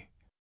conclusively."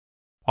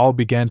 All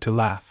began to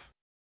laugh.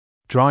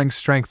 Drawing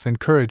strength and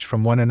courage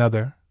from one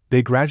another,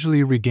 they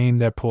gradually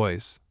regained their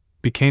poise,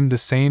 became the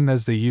same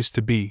as they used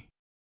to be.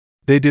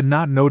 They did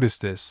not notice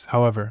this,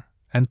 however,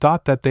 and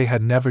thought that they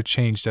had never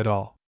changed at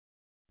all.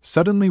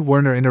 Suddenly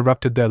Werner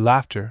interrupted their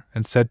laughter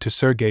and said to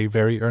Sergei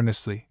very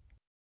earnestly,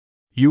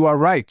 "You are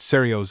right,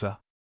 Seryoza.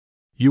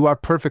 You are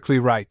perfectly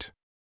right."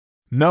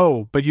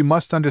 "No, but you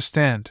must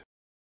understand,"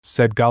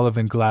 said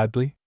Golovin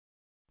gladly.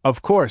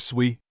 "Of course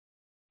we—"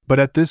 But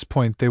at this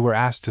point they were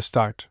asked to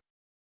start.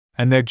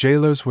 And their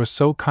jailers were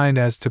so kind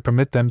as to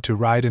permit them to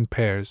ride in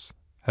pairs,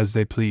 as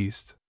they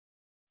pleased.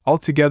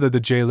 Altogether the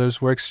jailers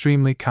were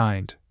extremely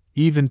kind,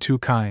 even too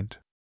kind.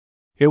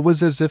 It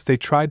was as if they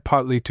tried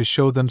partly to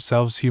show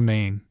themselves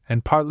humane,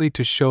 and partly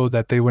to show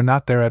that they were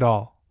not there at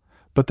all,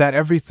 but that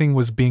everything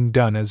was being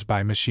done as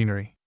by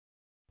machinery.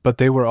 But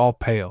they were all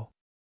pale.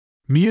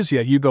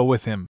 "Muzia, you go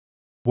with him."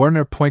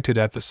 Werner pointed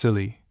at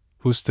Vasily,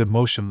 who stood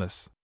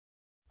motionless.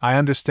 "I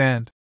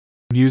understand."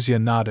 Muzia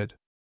nodded.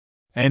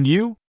 "And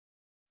you?"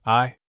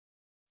 "I.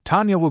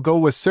 Tanya will go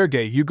with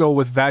Sergei, you go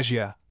with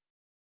Vasya."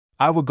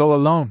 "I will go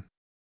alone."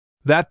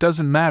 That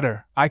doesn't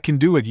matter, I can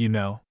do it, you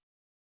know.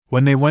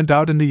 When they went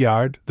out in the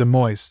yard, the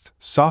moist,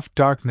 soft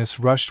darkness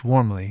rushed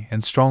warmly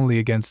and strongly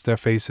against their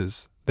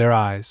faces, their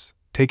eyes,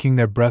 taking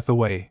their breath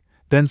away,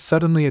 then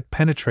suddenly it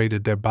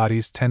penetrated their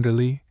bodies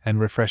tenderly and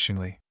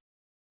refreshingly.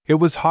 It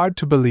was hard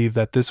to believe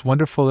that this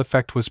wonderful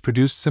effect was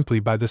produced simply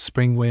by the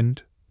spring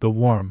wind, the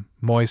warm,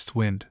 moist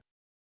wind.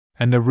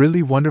 And the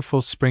really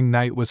wonderful spring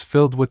night was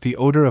filled with the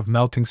odor of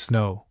melting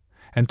snow,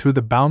 and through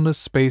the boundless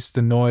space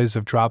the noise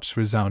of drops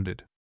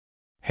resounded.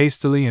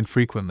 Hastily and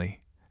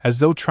frequently, as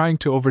though trying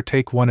to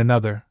overtake one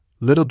another,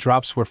 little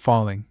drops were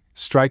falling,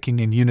 striking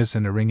in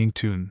unison a ringing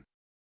tune.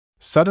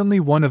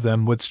 Suddenly one of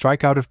them would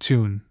strike out of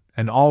tune,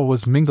 and all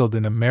was mingled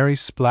in a merry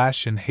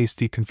splash and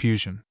hasty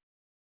confusion.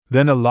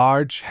 Then a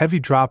large, heavy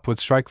drop would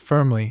strike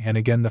firmly, and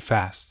again the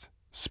fast,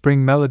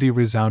 spring melody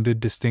resounded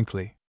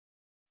distinctly.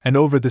 And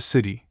over the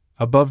city,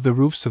 above the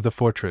roofs of the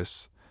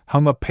fortress,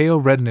 hung a pale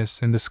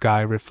redness in the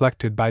sky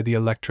reflected by the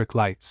electric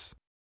lights.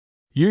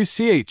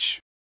 UCH!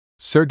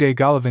 Sergei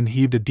Golovin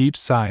heaved a deep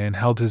sigh and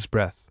held his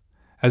breath,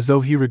 as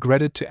though he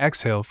regretted to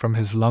exhale from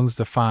his lungs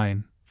the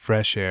fine,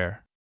 fresh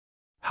air.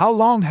 How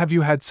long have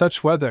you had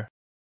such weather?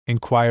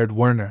 Inquired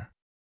Werner.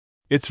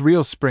 It's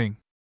real spring.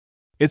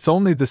 It's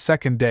only the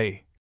second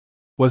day,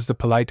 was the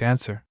polite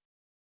answer.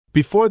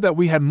 Before that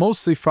we had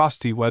mostly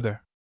frosty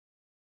weather.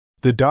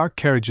 The dark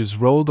carriages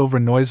rolled over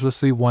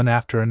noiselessly one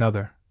after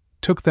another,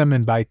 took them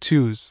in by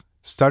twos,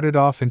 started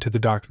off into the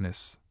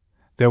darkness,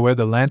 there where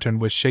the lantern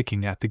was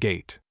shaking at the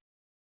gate.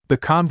 The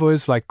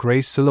convoys like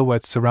grey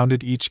silhouettes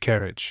surrounded each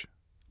carriage.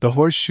 The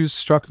horseshoes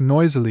struck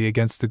noisily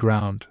against the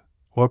ground,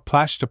 or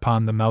plashed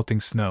upon the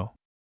melting snow.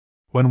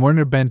 When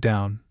Werner bent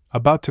down,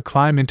 about to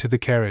climb into the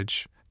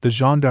carriage, the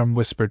gendarme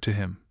whispered to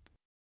him,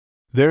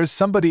 "There is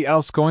somebody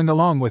else going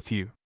along with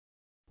you."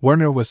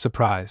 Werner was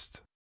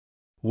surprised.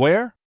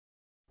 "Where?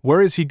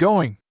 Where is he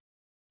going?"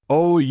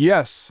 "Oh,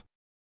 yes.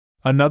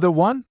 Another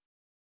one?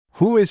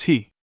 Who is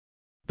he?"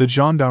 The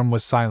gendarme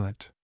was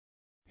silent.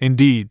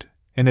 Indeed,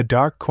 in a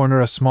dark corner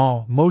a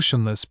small,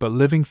 motionless but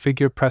living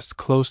figure pressed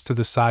close to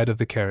the side of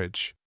the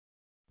carriage.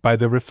 By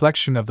the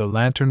reflection of the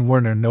lantern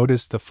Werner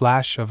noticed the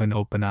flash of an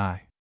open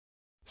eye.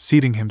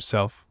 Seating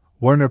himself,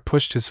 Werner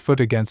pushed his foot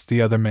against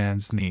the other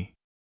man's knee.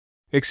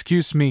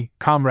 "Excuse me,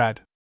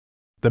 comrade."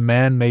 The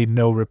man made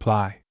no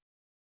reply.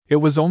 It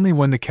was only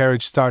when the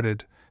carriage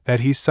started that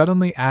he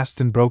suddenly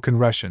asked in broken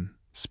Russian,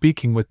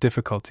 speaking with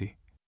difficulty,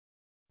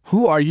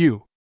 "Who are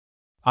you?"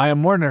 "I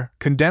am Werner,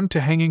 condemned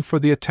to hanging for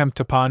the attempt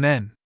upon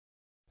N."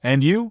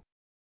 "And you?"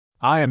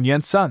 "I am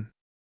Jensen."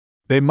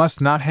 "They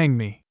must not hang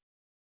me."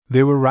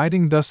 They were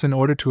riding thus in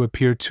order to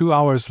appear 2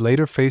 hours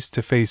later face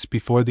to face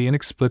before the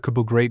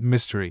inexplicable great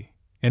mystery,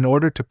 in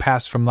order to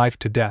pass from life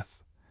to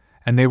death,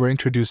 and they were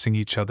introducing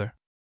each other.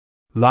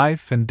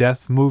 Life and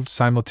death moved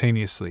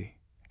simultaneously,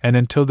 and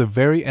until the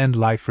very end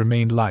life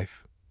remained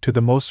life, to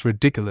the most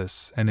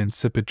ridiculous and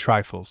insipid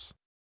trifles.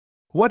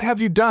 "What have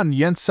you done,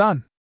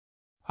 Jensen?"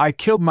 "I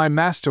killed my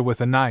master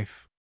with a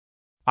knife."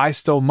 "I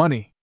stole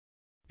money."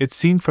 It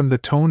seemed from the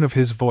tone of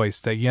his voice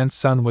that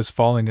Jensen was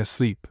falling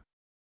asleep.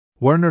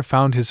 Werner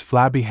found his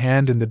flabby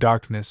hand in the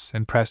darkness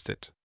and pressed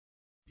it.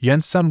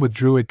 Jensen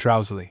withdrew it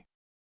drowsily.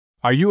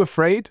 "Are you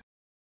afraid?"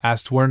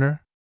 asked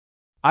Werner.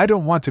 "I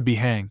don't want to be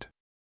hanged."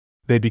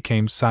 They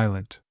became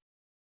silent.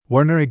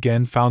 Werner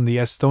again found the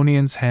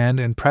Estonian's hand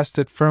and pressed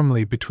it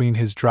firmly between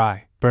his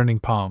dry, burning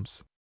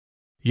palms.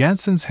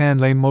 Jensen's hand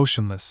lay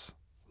motionless,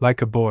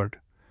 like a board,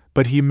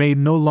 but he made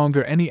no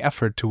longer any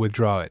effort to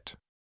withdraw it.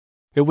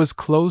 It was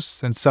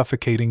close and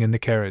suffocating in the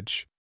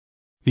carriage.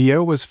 The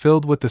air was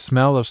filled with the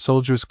smell of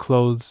soldiers'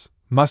 clothes,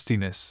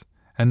 mustiness,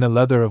 and the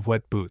leather of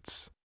wet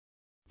boots.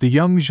 The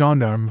young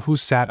gendarme who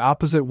sat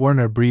opposite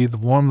Werner breathed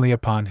warmly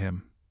upon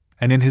him,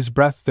 and in his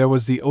breath there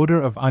was the odor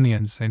of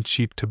onions and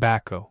cheap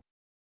tobacco.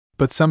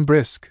 But some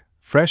brisk,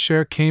 fresh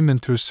air came in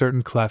through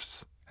certain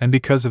clefts, and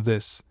because of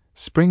this,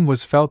 spring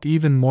was felt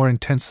even more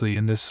intensely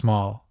in this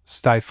small,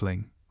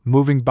 stifling,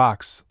 moving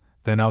box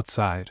than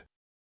outside.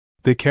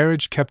 The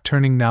carriage kept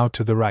turning now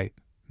to the right,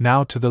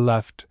 now to the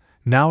left,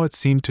 now it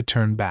seemed to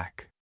turn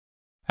back.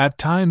 At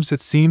times it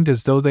seemed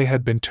as though they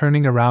had been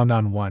turning around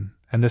on one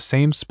and the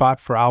same spot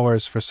for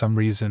hours for some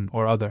reason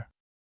or other.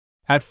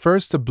 At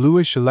first a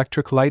bluish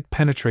electric light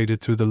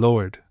penetrated through the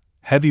lowered,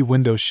 heavy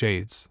window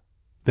shades.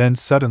 Then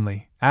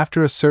suddenly,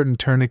 after a certain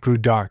turn it grew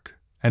dark,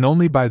 and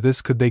only by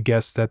this could they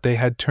guess that they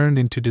had turned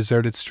into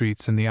deserted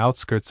streets in the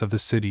outskirts of the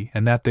city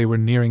and that they were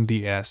nearing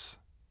the S.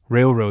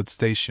 railroad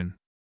station.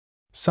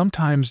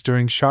 Sometimes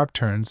during sharp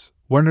turns,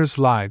 Werner's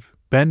live,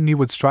 bent knee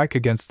would strike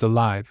against the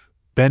live,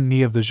 bent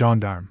knee of the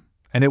gendarme,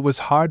 and it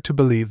was hard to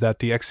believe that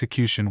the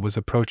execution was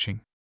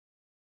approaching.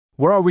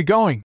 "Where are we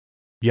going?"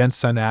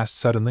 Jensen asked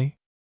suddenly.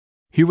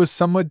 He was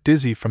somewhat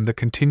dizzy from the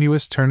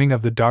continuous turning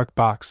of the dark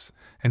box,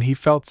 and he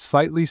felt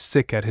slightly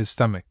sick at his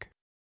stomach.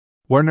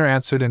 Werner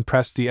answered and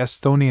pressed the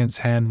Estonian's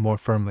hand more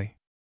firmly.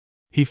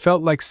 He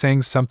felt like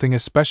saying something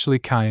especially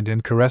kind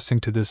and caressing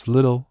to this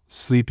little,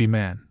 sleepy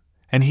man,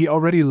 and he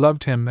already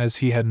loved him as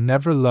he had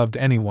never loved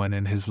anyone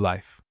in his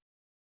life.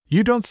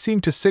 "You don't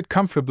seem to sit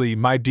comfortably,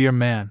 my dear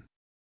man."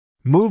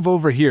 Move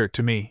over here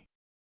to me.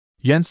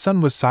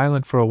 Yensun was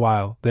silent for a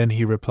while, then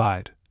he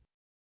replied.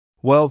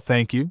 Well,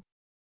 thank you.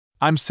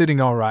 I'm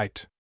sitting all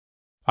right.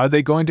 Are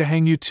they going to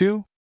hang you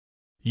too?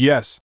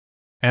 Yes,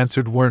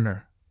 answered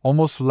Werner,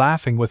 almost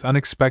laughing with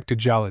unexpected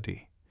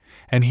jollity,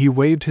 and he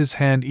waved his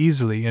hand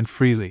easily and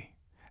freely,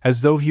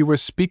 as though he were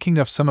speaking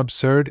of some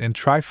absurd and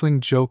trifling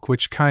joke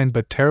which kind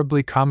but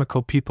terribly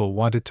comical people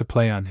wanted to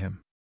play on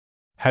him.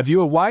 Have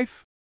you a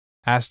wife?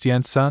 Asked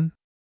Yensun.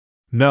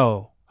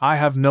 No, I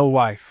have no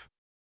wife.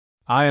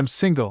 I am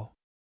single.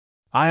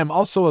 I am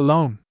also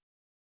alone.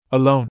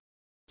 Alone,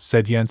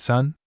 said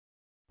Yensun.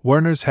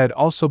 Werner's head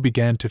also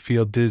began to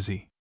feel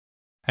dizzy,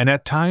 and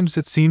at times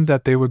it seemed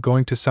that they were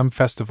going to some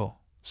festival.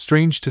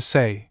 Strange to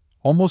say,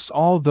 almost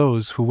all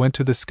those who went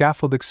to the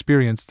scaffold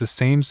experienced the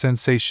same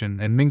sensation,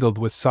 and mingled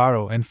with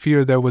sorrow and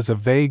fear there was a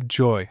vague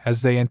joy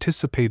as they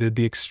anticipated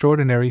the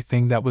extraordinary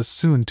thing that was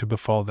soon to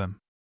befall them.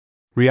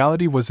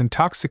 Reality was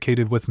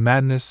intoxicated with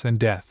madness, and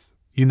death,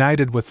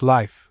 united with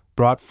life,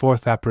 brought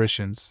forth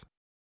apparitions.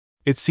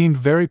 It seemed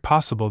very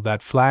possible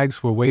that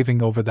flags were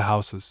waving over the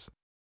houses.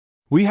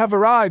 We have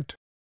arrived,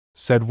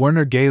 said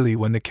Werner gaily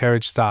when the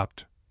carriage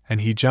stopped,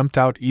 and he jumped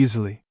out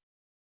easily.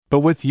 But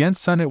with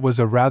Yensun it was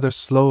a rather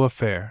slow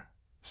affair.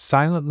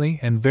 Silently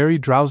and very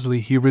drowsily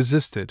he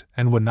resisted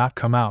and would not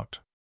come out.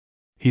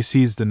 He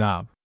seized the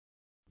knob.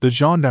 The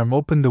gendarme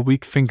opened the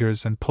weak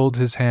fingers and pulled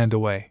his hand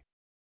away.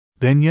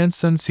 Then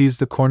Yensun seized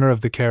the corner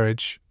of the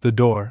carriage, the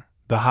door,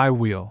 the high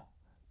wheel,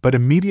 but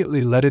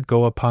immediately let it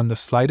go upon the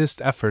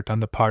slightest effort on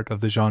the part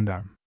of the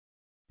gendarme.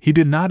 He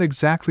did not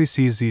exactly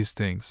seize these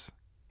things.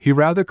 He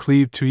rather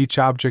cleaved to each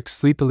object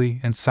sleepily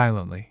and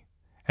silently,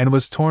 and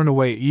was torn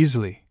away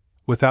easily,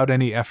 without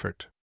any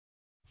effort.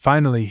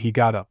 Finally he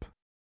got up.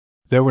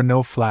 There were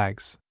no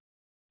flags.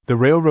 The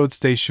railroad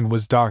station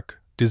was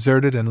dark,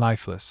 deserted and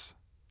lifeless.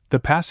 The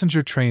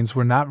passenger trains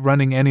were not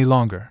running any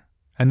longer,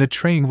 and the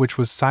train which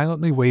was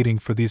silently waiting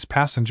for these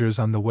passengers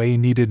on the way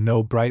needed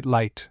no bright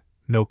light,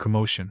 no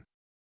commotion.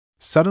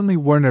 Suddenly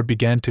Werner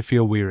began to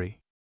feel weary.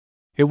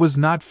 It was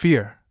not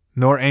fear,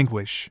 nor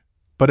anguish,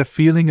 but a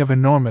feeling of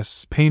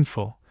enormous,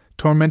 painful,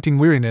 tormenting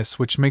weariness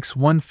which makes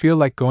one feel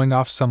like going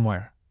off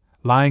somewhere,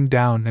 lying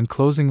down and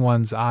closing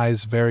one's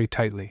eyes very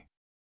tightly.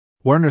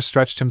 Werner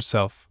stretched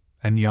himself,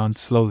 and yawned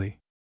slowly.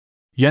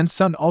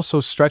 Yensun also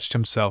stretched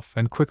himself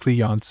and quickly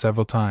yawned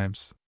several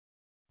times.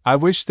 I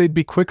wish they'd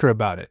be quicker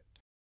about it,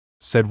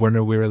 said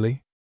Werner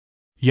wearily.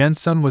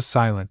 Yensun was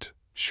silent,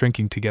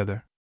 shrinking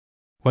together.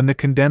 When the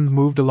condemned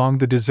moved along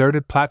the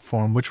deserted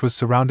platform which was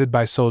surrounded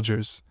by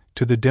soldiers,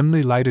 to the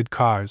dimly lighted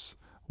cars,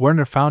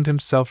 Werner found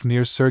himself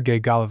near Sergei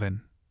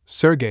Golovin.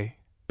 Sergei,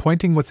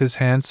 pointing with his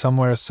hand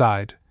somewhere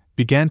aside,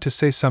 began to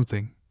say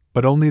something,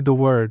 but only the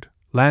word,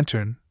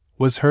 lantern,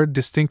 was heard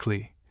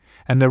distinctly,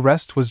 and the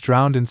rest was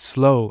drowned in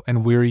slow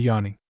and weary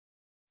yawning.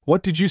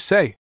 What did you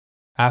say?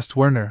 Asked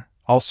Werner,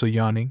 also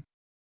yawning.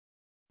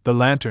 The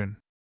lantern.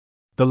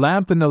 The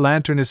lamp in the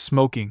lantern is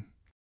smoking,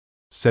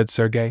 said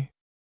Sergei.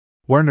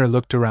 Werner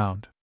looked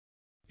around.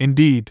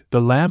 Indeed,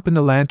 the lamp in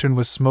the lantern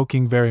was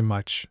smoking very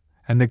much,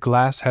 and the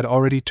glass had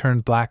already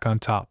turned black on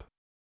top.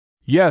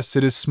 Yes,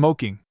 it is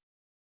smoking.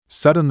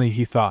 Suddenly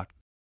he thought,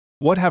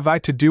 what have I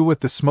to do with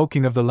the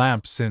smoking of the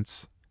lamp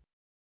since?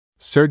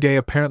 Sergei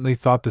apparently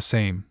thought the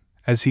same,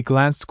 as he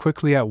glanced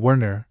quickly at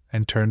Werner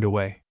and turned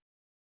away.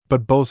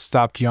 But both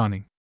stopped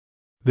yawning.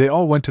 They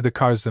all went to the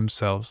cars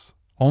themselves,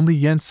 only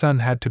Yensun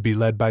had to be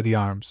led by the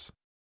arms.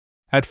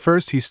 At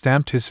first he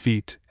stamped his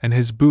feet, and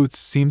his boots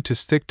seemed to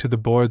stick to the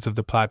boards of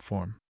the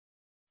platform.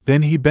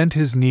 Then he bent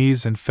his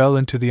knees and fell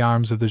into the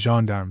arms of the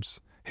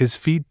gendarmes. His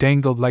feet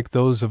dangled like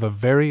those of a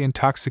very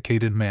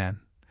intoxicated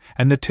man,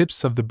 and the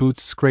tips of the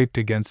boots scraped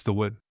against the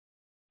wood.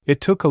 It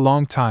took a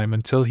long time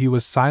until he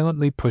was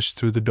silently pushed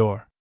through the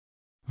door.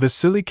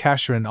 Vasily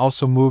Kasherin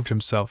also moved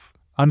himself,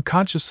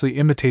 unconsciously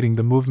imitating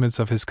the movements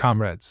of his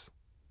comrades.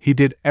 He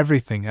did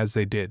everything as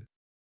they did.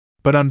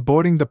 But on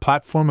boarding the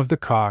platform of the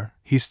car,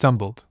 he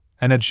stumbled,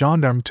 and a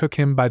gendarme took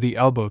him by the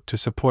elbow to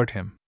support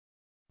him.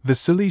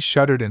 Vasily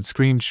shuddered and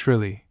screamed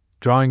shrilly,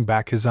 drawing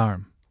back his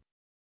arm.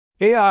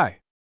 Ai!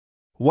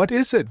 What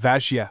is it,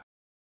 Vasya?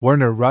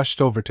 Werner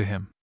rushed over to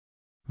him.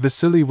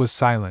 Vasily was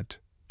silent,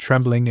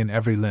 trembling in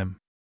every limb.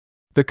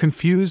 The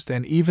confused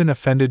and even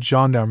offended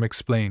gendarme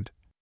explained.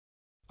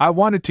 I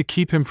wanted to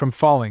keep him from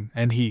falling,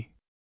 and he.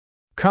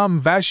 Come,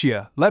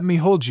 Vasya, let me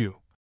hold you,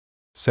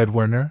 said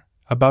Werner,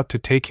 about to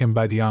take him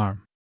by the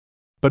arm.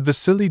 But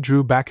Vasily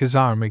drew back his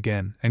arm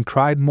again and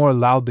cried more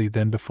loudly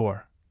than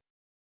before.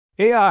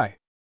 Ai!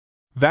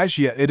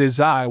 Vasya, it is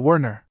I,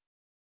 Werner.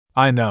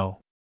 I know.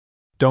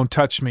 Don't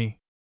touch me.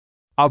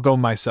 I'll go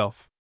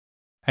myself.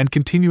 And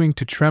continuing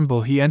to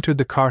tremble, he entered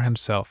the car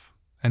himself,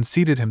 and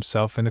seated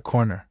himself in a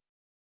corner.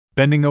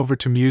 Bending over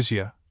to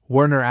Musia,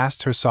 Werner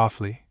asked her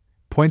softly,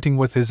 pointing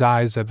with his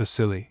eyes at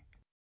Vasily.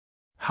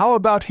 How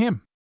about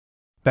him?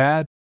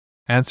 Bad,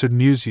 answered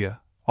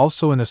Musia,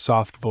 also in a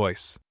soft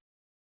voice.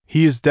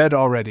 He is dead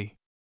already.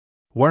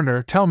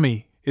 Werner, tell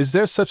me, is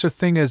there such a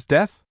thing as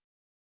death?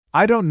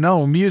 I don't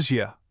know,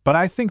 Musia, but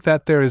I think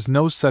that there is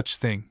no such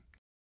thing,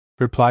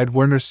 replied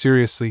Werner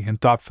seriously and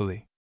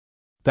thoughtfully.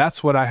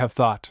 That's what I have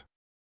thought.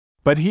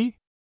 But he?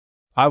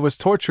 I was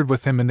tortured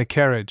with him in the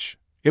carriage.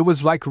 It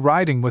was like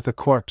riding with a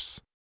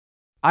corpse.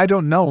 I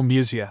don't know,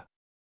 Musia.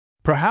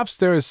 Perhaps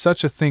there is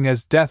such a thing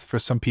as death for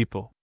some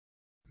people.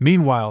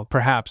 Meanwhile,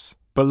 perhaps,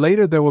 but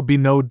later there will be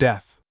no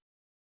death.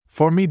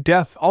 For me,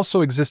 death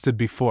also existed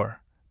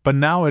before, but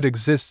now it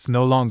exists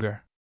no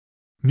longer.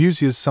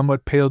 Musia's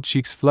somewhat pale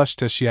cheeks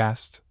flushed as she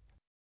asked,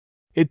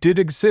 It did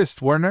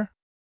exist, Werner?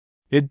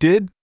 It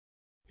did?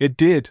 It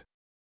did.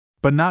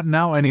 But not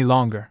now any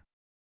longer.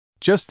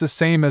 Just the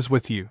same as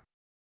with you.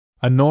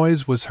 A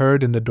noise was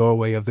heard in the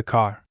doorway of the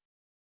car.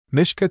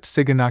 Mishka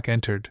Tsiganak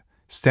entered,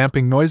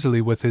 stamping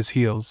noisily with his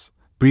heels,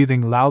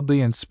 breathing loudly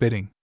and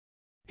spitting.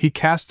 He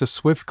cast a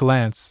swift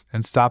glance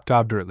and stopped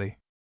obdurately.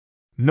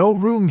 No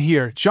room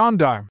here,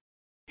 gendarme!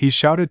 He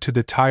shouted to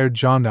the tired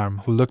gendarme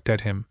who looked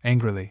at him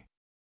angrily.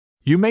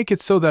 You make it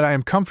so that I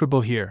am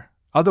comfortable here,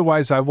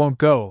 otherwise I won't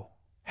go.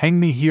 Hang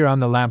me here on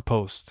the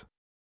lamppost.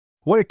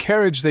 What a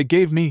carriage they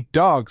gave me,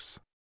 dogs!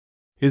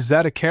 Is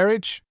that a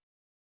carriage?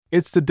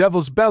 It's the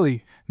devil's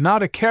belly,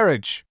 not a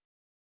carriage!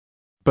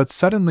 But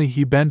suddenly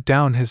he bent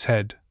down his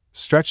head,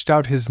 stretched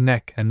out his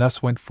neck, and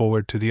thus went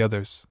forward to the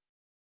others.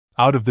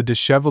 Out of the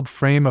disheveled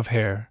frame of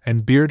hair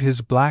and beard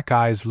his black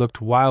eyes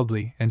looked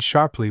wildly and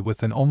sharply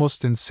with an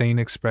almost insane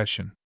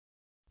expression.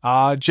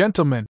 Ah,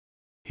 gentlemen,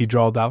 he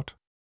drawled out.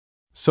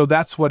 So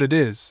that's what it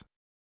is.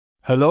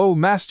 Hello,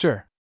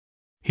 master!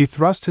 He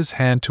thrust his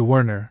hand to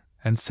Werner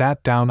and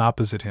sat down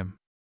opposite him.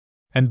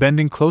 And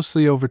bending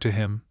closely over to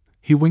him,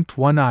 he winked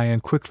one eye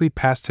and quickly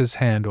passed his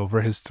hand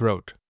over his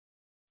throat.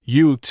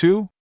 You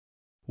too?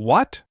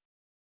 What?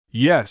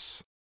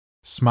 Yes,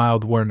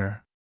 smiled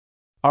Werner.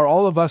 Are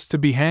all of us to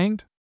be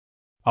hanged?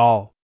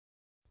 All.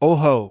 Oh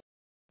ho!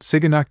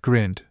 Tsiganak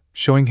grinned,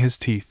 showing his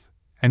teeth,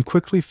 and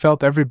quickly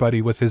felt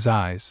everybody with his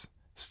eyes,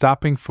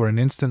 stopping for an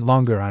instant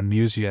longer on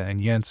Musia and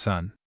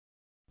Yensun.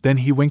 Then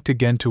he winked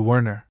again to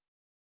Werner.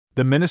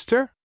 The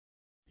minister?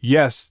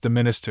 Yes, the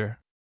minister.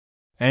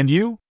 And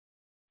you?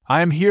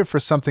 I am here for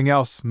something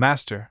else,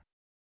 master.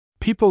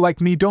 People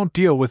like me don't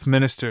deal with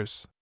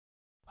ministers.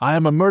 I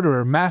am a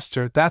murderer,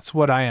 master, that's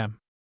what I am.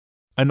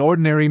 An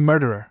ordinary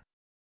murderer.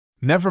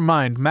 Never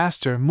mind,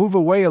 master, move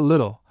away a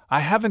little, I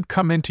haven't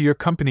come into your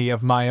company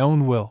of my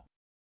own will.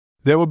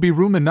 There will be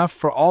room enough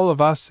for all of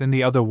us in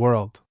the other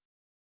world.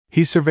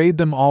 He surveyed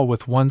them all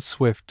with one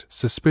swift,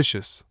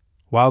 suspicious,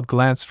 wild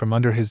glance from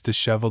under his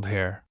disheveled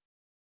hair.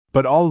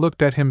 But all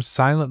looked at him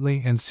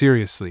silently and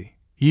seriously,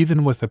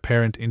 even with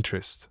apparent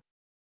interest.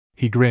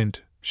 He grinned,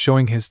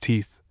 showing his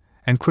teeth,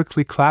 and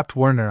quickly clapped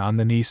Werner on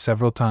the knee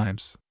several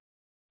times.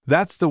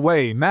 That's the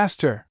way,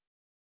 master!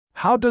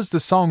 How does the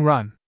song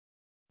run?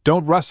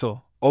 Don't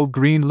rustle, old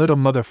green little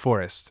mother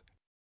forest.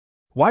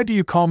 Why do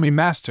you call me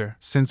master,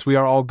 since we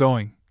are all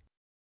going?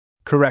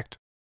 Correct.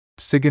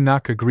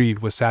 Tsiganak agreed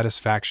with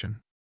satisfaction.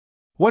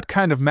 What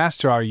kind of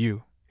master are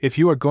you, if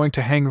you are going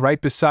to hang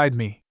right beside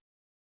me?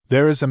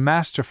 There is a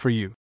master for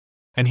you.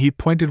 And he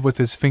pointed with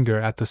his finger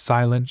at the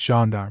silent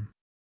gendarme.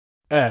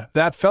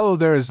 That fellow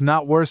there is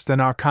not worse than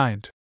our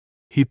kind.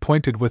 He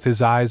pointed with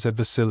his eyes at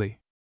Vasily.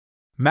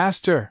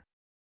 Master!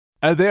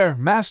 There,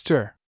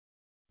 master!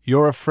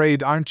 You're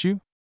afraid, aren't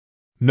you?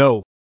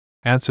 No,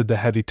 answered the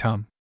heavy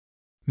tongue.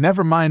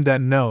 Never mind that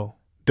no,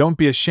 don't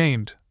be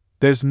ashamed,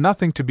 there's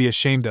nothing to be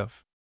ashamed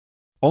of.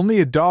 Only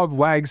a dog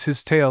wags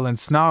his tail and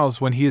snarls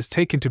when he is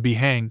taken to be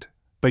hanged,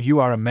 but you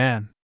are a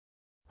man.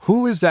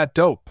 Who is that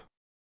dope?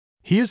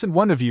 He isn't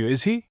one of you,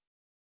 is he?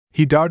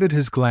 He darted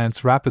his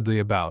glance rapidly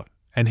about,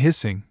 and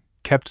hissing,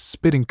 kept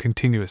spitting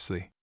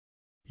continuously.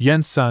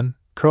 Yensun,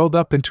 curled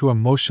up into a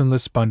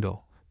motionless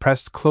bundle,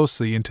 pressed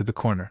closely into the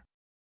corner.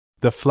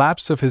 The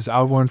flaps of his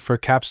outworn fur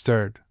cap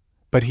stirred,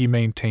 but he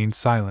maintained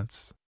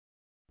silence.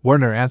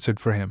 Werner answered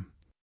for him.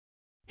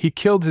 He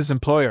killed his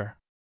employer.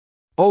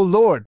 Oh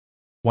Lord!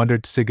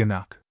 Wondered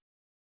Tsiganak.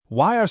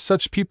 Why are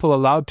such people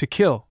allowed to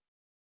kill?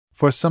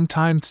 For some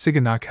time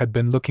Tsiganak had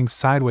been looking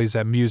sideways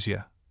at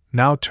Musia.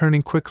 Now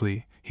turning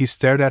quickly, he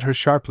stared at her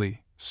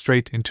sharply,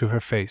 straight into her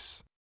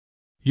face.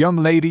 Young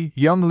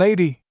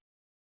lady!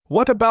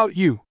 What about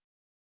you?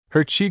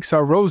 Her cheeks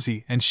are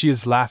rosy and she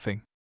is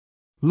laughing.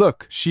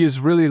 Look, she is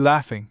really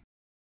laughing,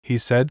 he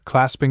said,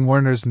 clasping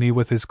Werner's knee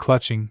with his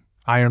clutching,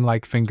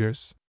 iron-like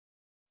fingers.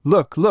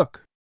 Look!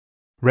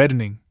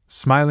 Reddening,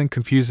 smiling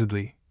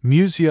confusedly,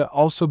 Musia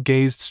also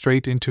gazed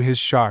straight into his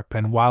sharp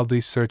and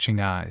wildly searching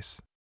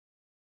eyes.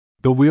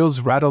 The wheels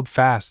rattled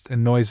fast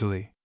and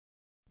noisily.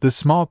 The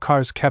small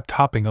cars kept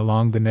hopping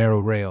along the narrow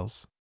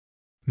rails.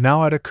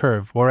 Now at a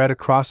curve or at a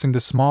crossing the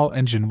small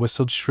engine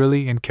whistled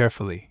shrilly and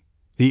carefully.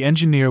 The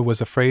engineer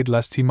was afraid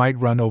lest he might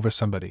run over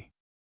somebody.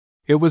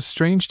 It was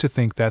strange to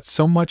think that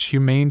so much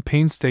humane,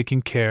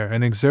 painstaking care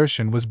and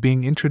exertion was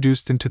being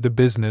introduced into the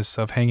business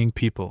of hanging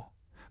people,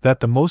 that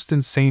the most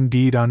insane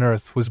deed on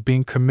earth was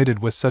being committed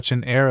with such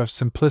an air of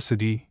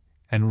simplicity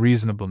and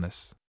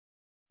reasonableness.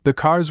 The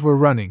cars were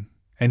running,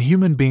 and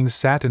human beings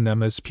sat in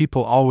them as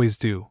people always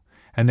do,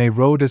 and they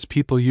rode as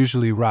people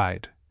usually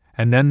ride,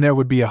 and then there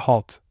would be a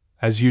halt,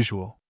 as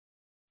usual.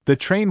 The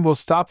train will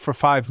stop for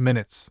 5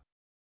 minutes.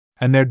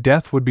 And their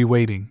death would be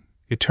waiting,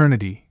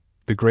 eternity,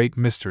 the great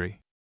mystery.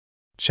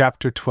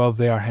 Chapter 12.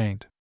 They are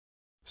hanged.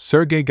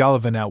 Sergei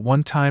Golovin at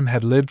one time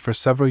had lived for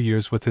several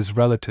years with his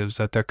relatives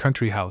at their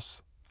country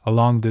house,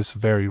 along this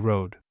very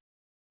road.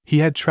 He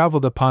had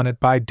traveled upon it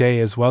by day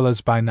as well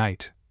as by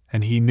night,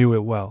 and he knew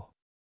it well.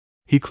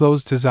 He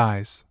closed his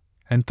eyes,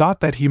 and thought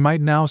that he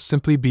might now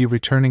simply be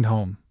returning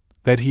home,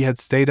 that he had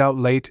stayed out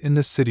late in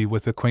the city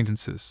with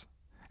acquaintances,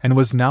 and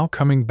was now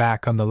coming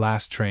back on the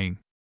last train.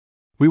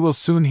 "We will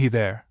soon be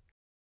there,"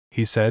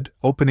 he said,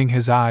 opening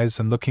his eyes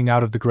and looking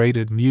out of the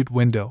grated, mute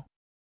window.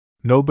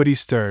 Nobody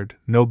stirred,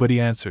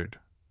 nobody answered.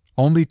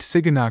 Only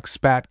Tsiganok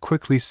spat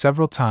quickly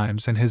several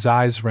times and his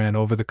eyes ran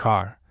over the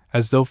car,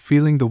 as though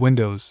feeling the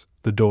windows,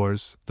 the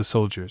doors, the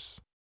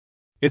soldiers.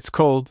 "It's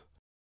cold,"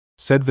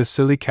 said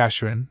Vasily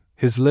Kashirin,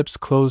 his lips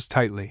closed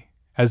tightly,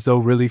 as though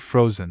really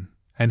frozen,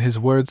 and his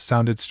words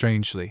sounded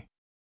strangely.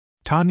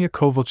 Tanya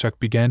Kovalchuk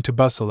began to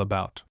bustle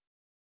about.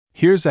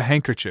 "Here's a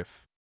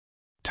handkerchief.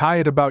 Tie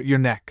it about your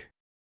neck.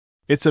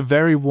 It's a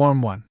very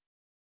warm one."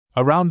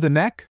 "Around the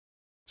neck?"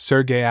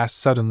 Sergei asked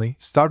suddenly,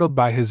 startled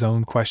by his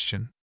own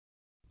question.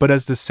 But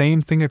as the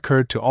same thing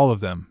occurred to all of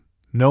them,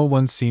 no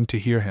one seemed to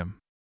hear him.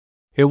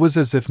 It was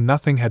as if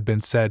nothing had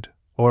been said,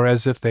 or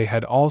as if they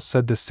had all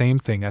said the same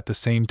thing at the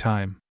same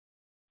time.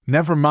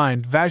 "Never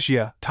mind,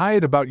 Vazhya, tie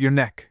it about your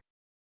neck.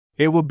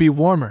 It will be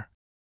warmer,"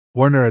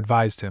 Werner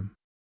advised him.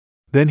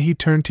 Then he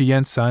turned to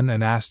Yensun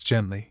and asked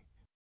gently,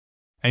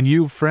 "And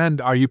you, friend,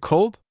 are you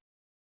cold?"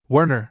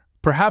 "Werner,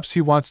 perhaps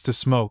he wants to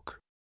smoke."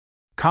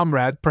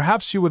 "Comrade,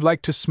 perhaps you would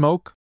like to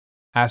smoke?"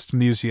 asked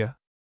Musia.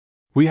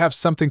 "We have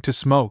something to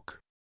smoke."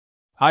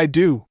 "I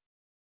do."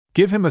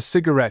 "Give him a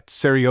cigarette,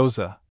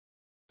 Seryoza,"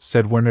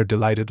 said Werner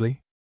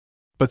delightedly.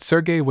 But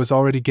Sergei was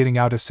already getting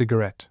out a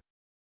cigarette.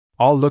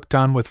 All looked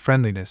on with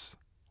friendliness,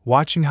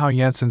 watching how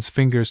Yensun's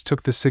fingers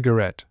took the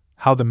cigarette,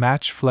 how the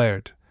match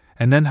flared,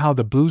 and then how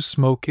the blue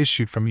smoke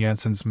issued from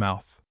Yensun's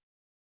mouth.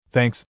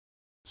 "Thanks,"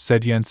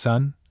 said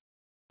Yensun.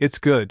 "It's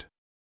good."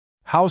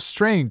 "How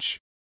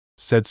strange,"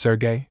 said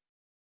Sergei.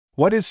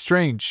 "What is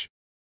strange?"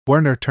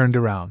 Werner turned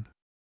around.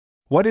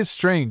 "What is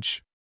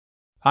strange?"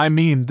 "I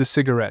mean the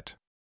cigarette."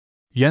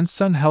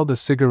 Yensun held a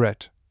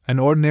cigarette, an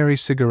ordinary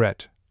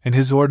cigarette, in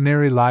his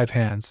ordinary live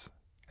hands,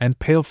 and,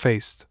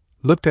 pale-faced,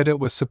 looked at it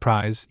with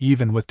surprise,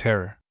 even with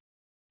terror.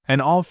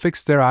 And all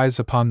fixed their eyes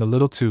upon the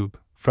little tube,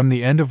 from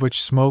the end of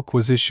which smoke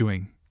was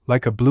issuing,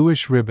 like a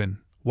bluish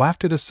ribbon,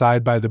 wafted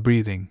aside by the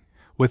breathing,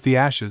 with the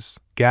ashes,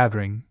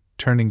 gathering,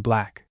 turning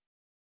black.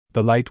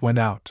 The light went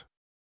out.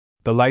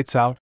 "The light's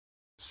out?"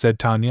 said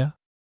Tanya.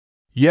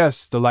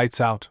 "Yes, the light's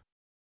out."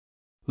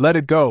 "Let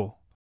it go,"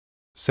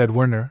 said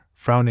Werner,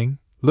 frowning,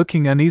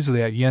 looking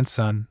uneasily at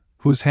Yensun,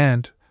 whose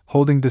hand,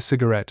 holding the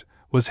cigarette,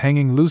 was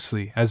hanging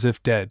loosely as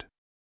if dead.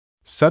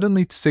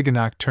 Suddenly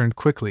Tsiganok turned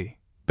quickly,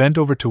 bent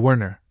over to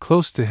Werner,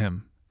 close to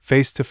him,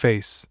 face to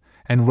face,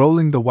 and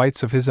rolling the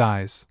whites of his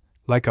eyes,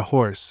 like a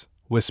horse,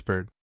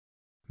 whispered,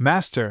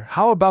 "Master,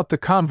 how about the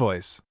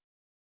convoys?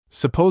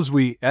 Suppose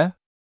we,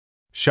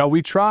 Shall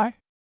we try?"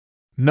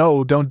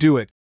 "No, don't do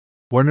it,"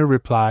 Werner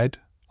replied,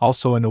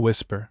 also in a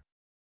whisper.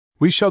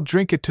 "We shall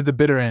drink it to the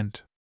bitter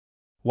end."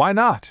 "Why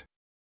not?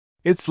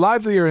 It's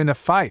livelier in a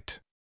fight."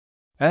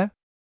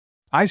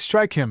 "I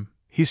strike him,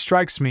 he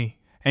strikes me,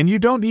 and you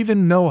don't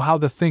even know how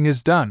the thing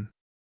is done.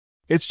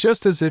 It's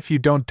just as if you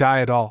don't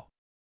die at all."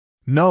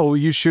 "No,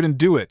 you shouldn't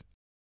do it,"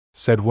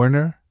 said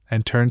Werner,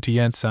 and turned to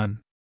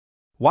Yensun.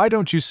 "Why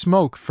don't you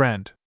smoke,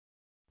 friend?"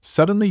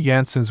 Suddenly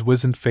Yensun's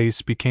wizened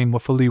face became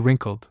woefully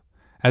wrinkled,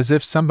 as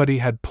if somebody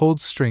had pulled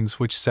strings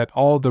which set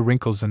all the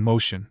wrinkles in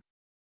motion.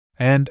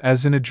 And,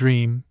 as in a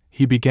dream,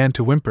 he began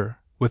to whimper,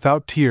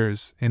 without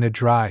tears, in a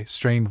dry,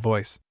 strained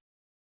voice.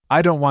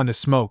 "I don't want to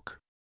smoke."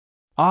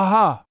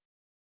 "Aha!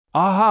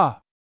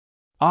 Aha!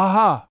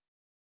 Aha!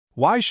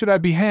 Why should I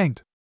be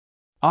hanged?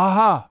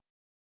 Aha!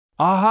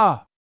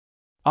 Aha!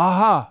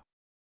 Aha!"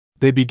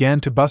 They began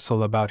to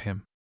bustle about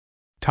him.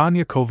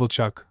 Tanya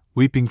Kovalchuk,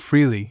 weeping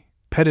freely,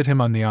 petted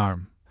him on the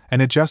arm,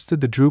 and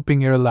adjusted the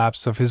drooping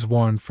ear-laps of his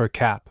worn fur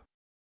cap.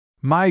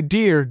 "My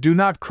dear, do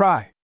not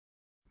cry!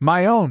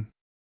 My own!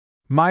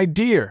 My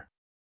dear!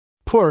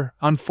 Poor,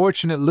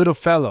 unfortunate little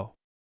fellow!"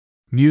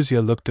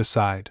 Musia looked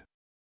aside.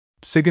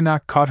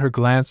 Tsiganok caught her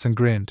glance and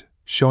grinned,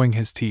 showing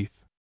his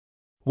teeth.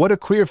 "What a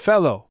queer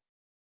fellow!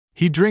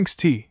 He drinks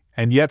tea,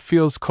 and yet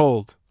feels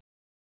cold,"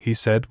 he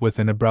said with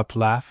an abrupt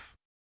laugh.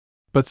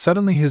 But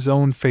suddenly his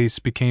own face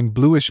became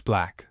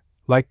bluish-black,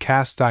 like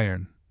cast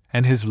iron,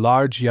 and his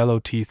large yellow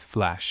teeth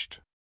flashed.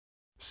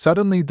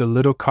 Suddenly the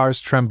little cars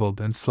trembled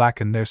and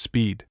slackened their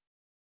speed.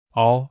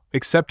 All,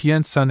 except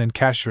Yensun and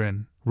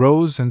Kashirin,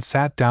 rose and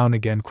sat down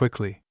again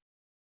quickly.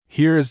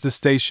 "Here is the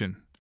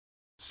station,"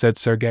 said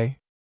Sergei.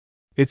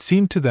 It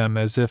seemed to them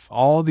as if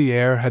all the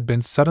air had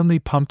been suddenly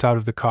pumped out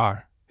of the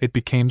car, it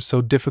became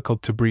so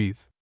difficult to breathe.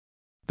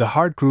 The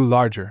heart grew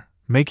larger,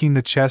 making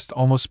the chest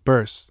almost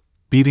burst,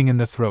 beating in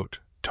the throat,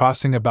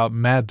 tossing about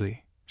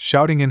madly,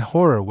 shouting in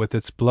horror with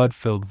its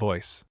blood-filled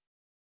voice.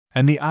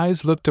 And the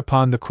eyes looked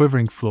upon the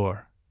quivering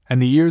floor,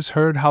 and the ears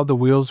heard how the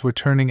wheels were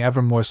turning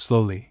ever more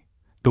slowly.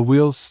 The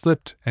wheels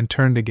slipped and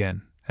turned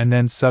again, and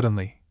then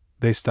suddenly,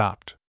 they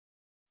stopped.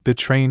 The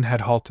train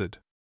had halted.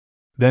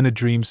 Then a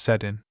dream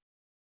set in.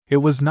 It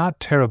was not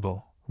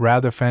terrible,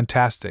 rather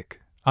fantastic,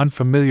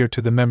 unfamiliar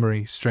to the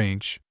memory,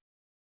 strange.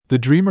 The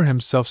dreamer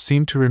himself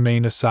seemed to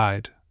remain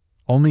aside,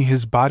 only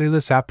his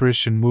bodiless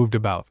apparition moved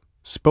about,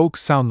 spoke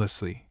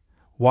soundlessly,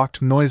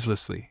 walked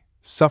noiselessly,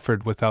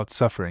 suffered without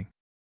suffering.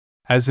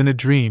 As in a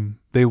dream,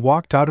 they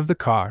walked out of the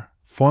car,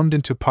 formed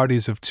into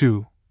parties of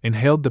two,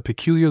 inhaled the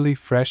peculiarly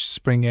fresh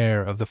spring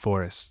air of the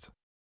forest.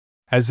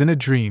 As in a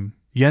dream,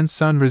 Yen's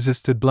son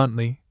resisted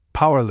bluntly,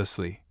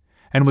 powerlessly,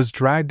 and was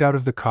dragged out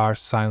of the car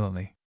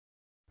silently.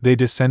 They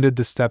descended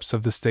the steps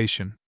of the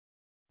station.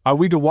 "Are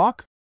we to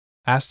walk?"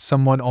 asked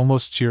someone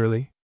almost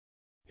cheerily.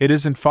 "It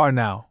isn't far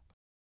now,"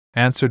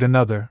 answered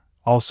another,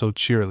 also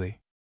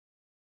cheerily.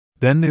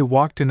 Then they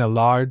walked in a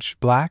large,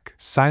 black,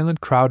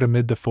 silent crowd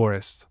amid the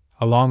forest,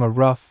 along a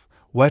rough,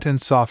 wet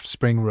and soft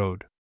spring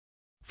road.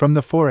 From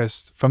the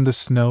forest, from the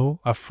snow,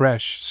 a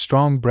fresh,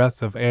 strong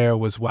breath of air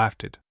was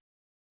wafted.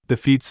 The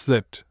feet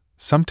slipped,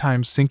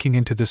 sometimes sinking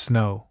into the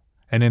snow,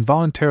 and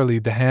involuntarily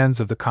the hands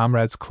of the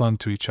comrades clung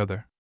to each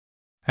other.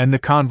 And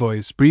the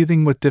convoys,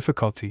 breathing with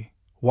difficulty,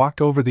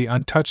 walked over the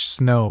untouched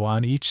snow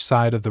on each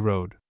side of the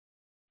road.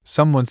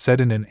 Someone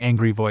said in an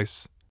angry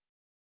voice,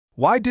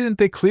 "Why didn't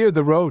they clear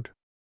the road?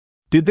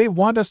 Did they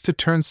want us to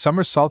turn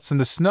somersaults in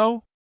the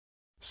snow?"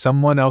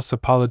 Someone else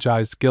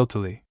apologized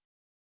guiltily.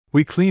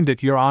 "We cleaned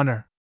it, Your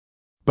Honor.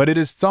 But it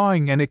is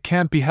thawing and it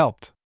can't be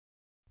helped."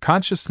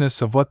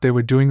 Consciousness of what they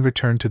were doing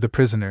returned to the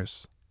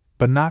prisoners,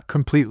 but not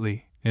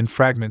completely, in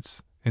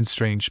fragments, in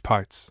strange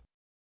parts.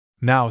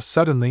 Now,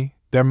 suddenly,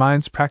 their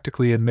minds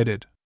practically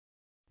admitted,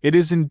 "It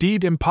is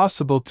indeed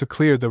impossible to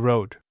clear the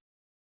road."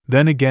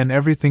 Then again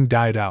everything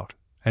died out,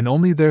 and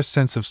only their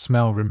sense of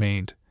smell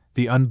remained,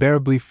 the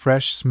unbearably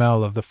fresh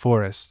smell of the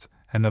forest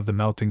and of the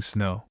melting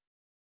snow.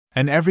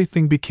 And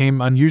everything became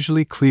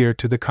unusually clear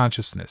to the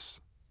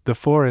consciousness: the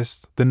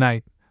forest, the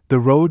night, the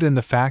road, and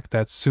the fact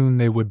that soon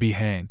they would be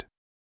hanged.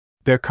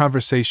 Their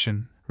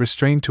conversation,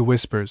 restrained to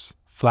whispers,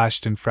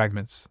 flashed in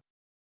fragments.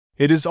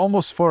 "It is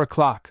almost 4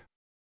 o'clock.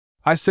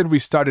 I said we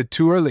started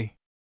too early.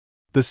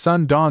 The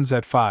sun dawns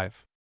at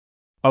 5.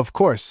 Of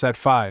course, at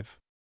 5.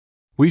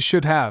 We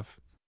should have."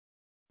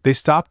 They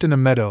stopped in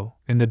a meadow,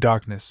 in the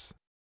darkness.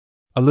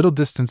 A little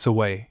distance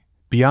away,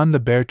 beyond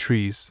the bare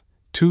trees,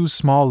 2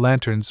 small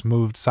lanterns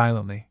moved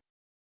silently.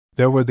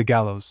 There were the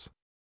gallows.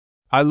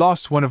 "I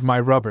lost one of my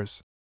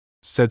rubbers,"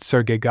 said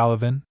Sergei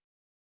Golovin.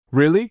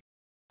 "Really?"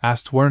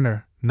 asked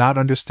Werner, not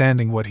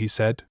understanding what he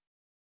said.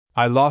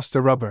 "I lost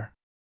a rubber.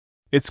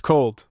 It's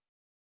cold.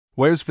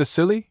 Where's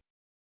Vasily?"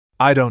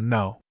 "I don't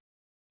know.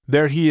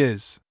 There he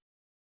is."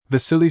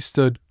 Vasily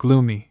stood,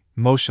 gloomy,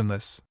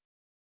 motionless.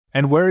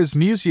 "And where is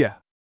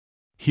Musia?"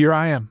 "Here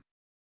I am."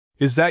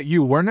 "Is that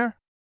you, Werner?"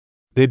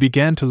 They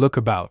began to look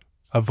about,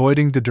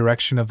 avoiding the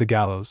direction of the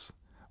gallows,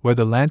 where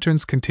the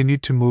lanterns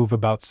continued to move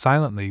about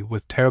silently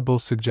with terrible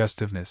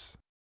suggestiveness.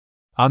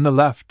 On the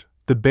left,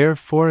 the bare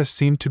forest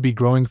seemed to be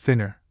growing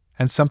thinner,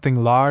 and something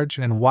large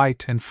and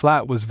white and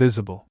flat was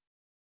visible.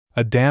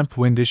 A damp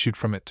wind issued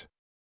from it.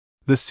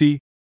 "The sea,"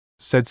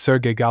 said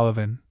Sergei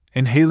Golovin,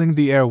 inhaling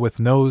the air with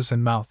nose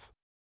and mouth.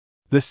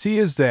 "The sea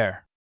is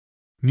there,"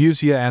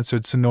 Musia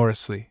answered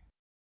sonorously.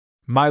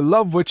 "My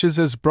love, which is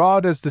as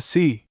broad as the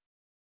sea."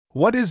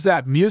 "What is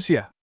that,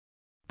 Musia?"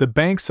 "The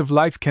banks of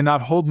life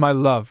cannot hold my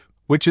love,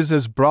 which is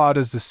as broad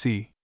as the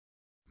sea."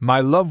 "My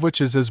love,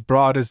 which is as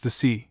broad as the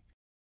sea,"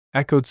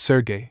 echoed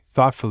Sergei,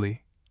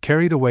 thoughtfully,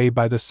 carried away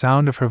by the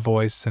sound of her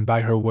voice and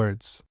by her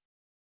words.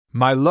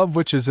 "My love,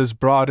 which is as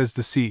broad as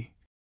the sea,"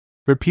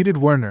 repeated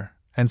Werner,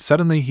 and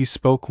suddenly he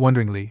spoke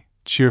wonderingly,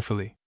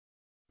 cheerfully.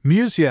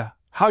 "Musia,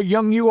 how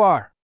young you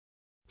are!"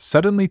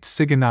 Suddenly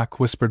Tsiganok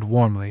whispered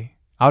warmly,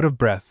 out of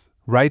breath,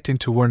 right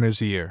into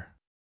Werner's ear.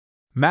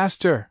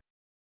 "Master!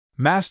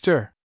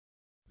 Master!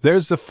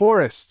 There's the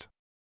forest!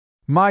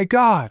 My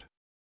God!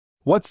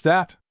 What's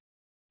that?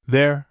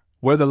 There,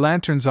 where the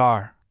lanterns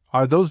are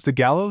those the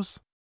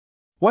gallows?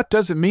 What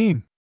does it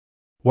mean?"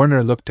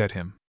 Werner looked at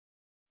him.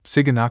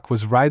 Tsiganok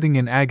was writhing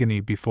in agony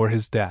before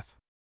his death.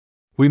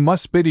 "We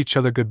must bid each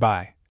other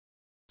goodbye,"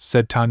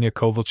 said Tanya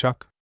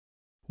Kovalchuk.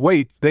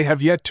 "Wait, they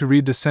have yet to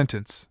read the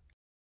sentence,"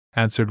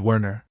 answered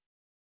Werner.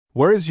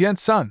 "Where is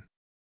Yen's son?"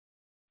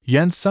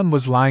 Yen's son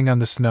was lying on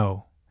the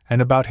snow,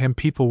 and about him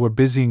people were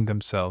busying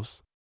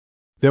themselves.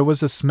 There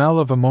was a smell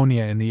of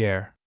ammonia in the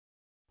air.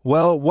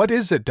 "Well, what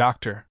is it,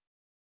 doctor?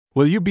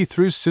 Will you be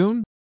through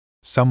soon?"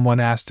 someone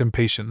asked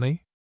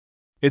impatiently.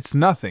 "It's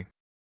nothing.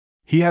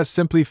 He has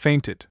simply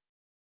fainted.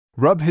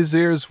 Rub his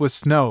ears with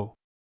snow.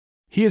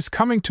 He is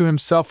coming to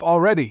himself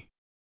already.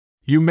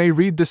 You may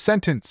read the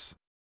sentence."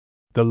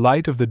 The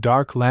light of the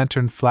dark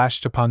lantern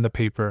flashed upon the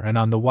paper and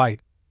on the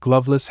white,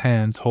 gloveless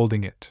hands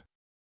holding it.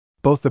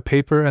 Both the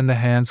paper and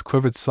the hands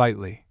quivered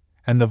slightly,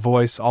 and the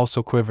voice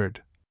also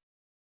quivered.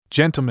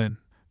 "Gentlemen,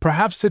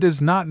 perhaps it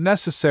is not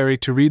necessary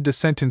to read the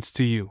sentence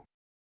to you.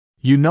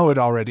 You know it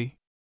already.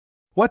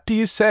 What do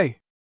you say?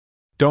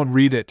 Don't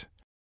read it.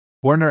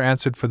 Werner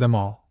answered for them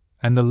all,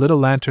 and the little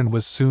lantern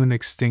was soon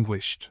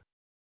extinguished.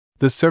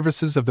 The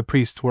services of the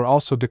priest were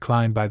also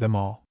declined by them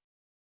all.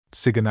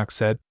 Tsiganok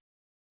said,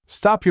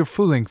 "Stop your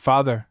fooling,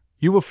 father,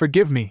 you will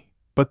forgive me,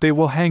 but they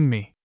will hang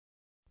me.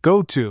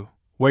 Go to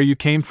where you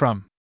came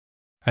from."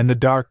 And the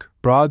dark,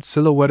 broad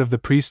silhouette of the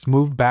priest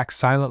moved back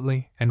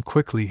silently and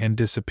quickly and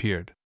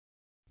disappeared.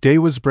 Day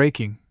was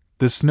breaking,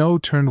 the snow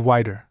turned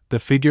whiter, the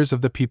figures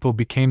of the people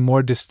became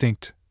more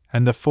distinct,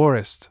 and the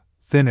forest,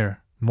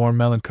 thinner, more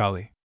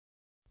melancholy.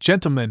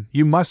 "Gentlemen,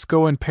 you must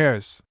go in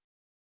pairs.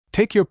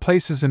 Take your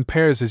places in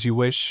pairs as you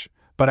wish,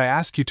 but I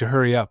ask you to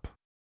hurry up."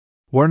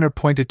 Werner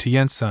pointed to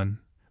Yensun,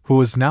 who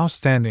was now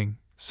standing,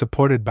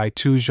 supported by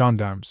 2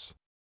 gendarmes.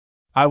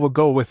 "I will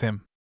go with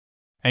him.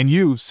 And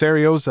you,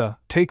 Seryoza,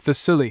 take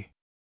Vasily.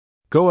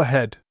 Go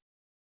ahead."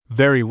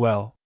 "Very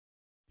well.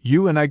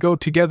 You and I go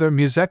together,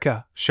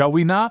 Muzeka, shall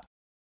we not?"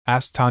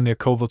 asked Tanya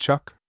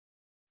Kovalchuk.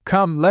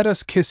 "Come, let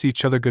us kiss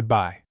each other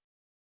goodbye."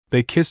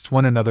 They kissed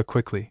one another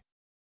quickly.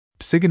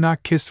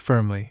 Tsiganok kissed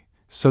firmly,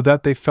 so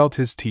that they felt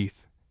his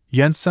teeth,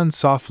 Yensun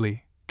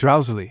softly,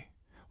 drowsily,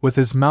 with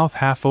his mouth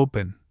half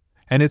open,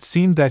 and it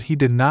seemed that he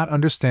did not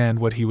understand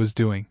what he was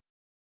doing.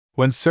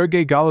 When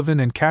Sergei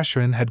Golovin and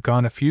Kashurin had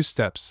gone a few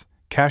steps,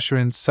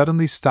 Kashurin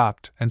suddenly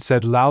stopped and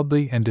said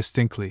loudly and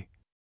distinctly,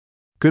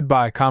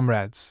 "Goodbye,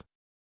 comrades."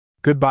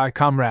 "Goodbye,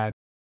 comrade,"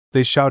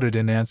 they shouted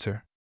in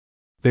answer.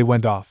 They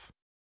went off.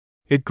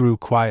 It grew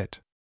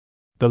quiet.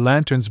 The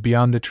lanterns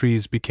beyond the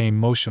trees became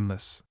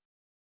motionless.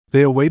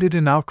 They awaited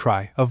an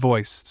outcry, a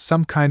voice,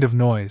 some kind of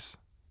noise,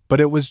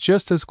 but it was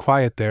just as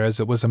quiet there as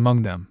it was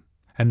among them,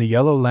 and the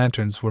yellow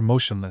lanterns were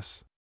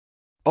motionless.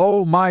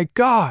 "Oh my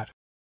God!"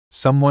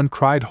 someone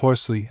cried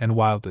hoarsely and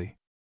wildly.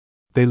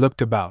 They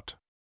looked about.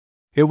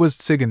 It was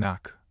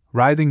Tsiganok,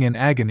 writhing in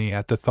agony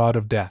at the thought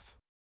of death.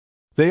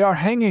 "They are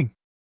hanging!"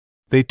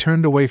 They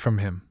turned away from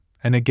him,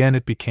 and again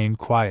it became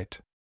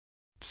quiet.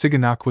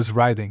 Tsiganok was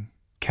writhing,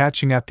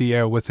 catching at the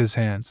air with his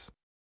hands.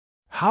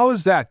 "How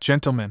is that,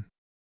 gentlemen?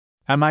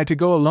 Am I to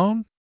go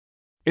alone?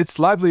 It's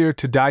livelier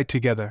to die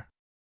together.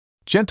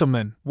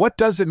 Gentlemen, what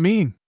does it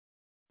mean?"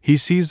 He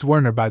seized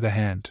Werner by the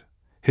hand,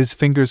 his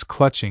fingers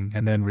clutching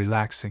and then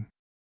relaxing.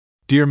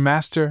 "Dear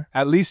master,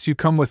 at least you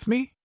come with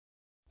me?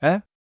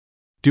 Eh?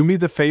 Do me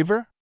the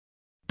favor?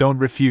 Don't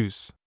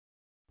refuse."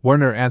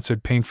 Werner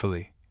answered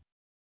painfully.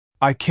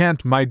 "I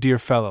can't, my dear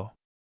fellow.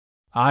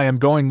 I am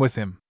going with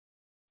him."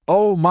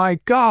 "Oh my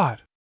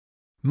God!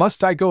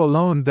 Must I go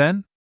alone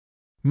then?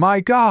 My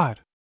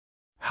God!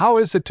 How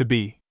is it to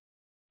be?"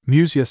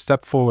 Muzia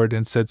stepped forward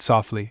and said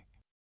softly,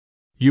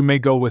 "You may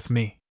go with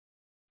me."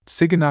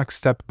 Tsiganok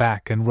stepped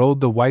back and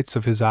rolled the whites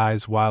of his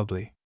eyes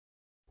wildly.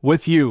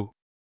 "With you?"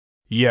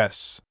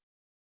 "Yes.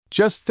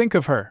 Just think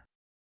of her.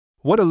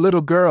 What a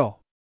little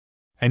girl!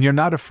 And you're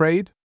not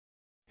afraid?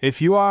 If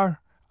you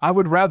are, I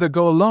would rather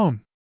go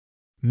alone."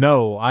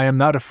 "No, I am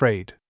not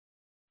afraid."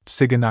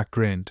 Tsiganok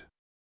grinned.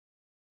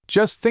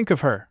 "Just think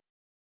of her.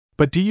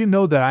 But do you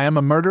know that I am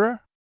a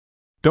murderer?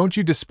 Don't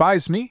you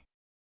despise me?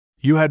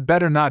 You had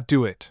better not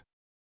do it.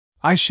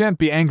 I shan't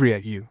be angry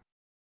at you."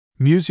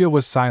 Muzia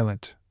was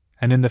silent,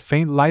 and in the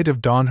faint light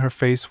of dawn her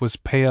face was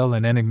pale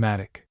and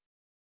enigmatic.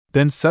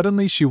 Then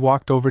suddenly she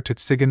walked over to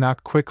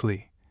Tsiganok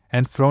quickly,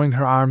 and throwing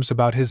her arms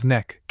about his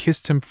neck,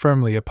 kissed him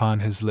firmly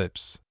upon his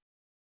lips.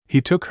 He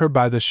took her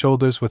by the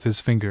shoulders with his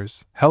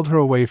fingers, held her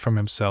away from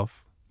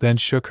himself, then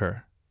shook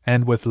her,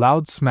 and with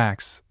loud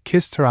smacks,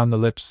 kissed her on the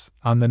lips,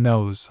 on the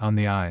nose, on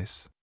the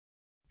eyes.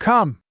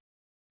 "Come!"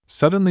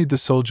 Suddenly the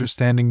soldier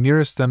standing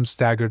nearest them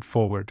staggered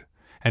forward,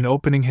 and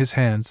opening his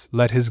hands,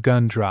 let his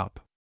gun drop.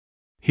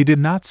 He did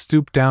not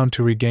stoop down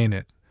to regain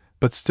it,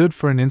 but stood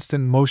for an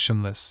instant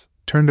motionless,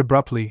 turned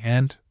abruptly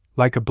and,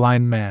 like a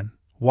blind man,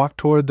 walked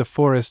toward the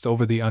forest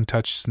over the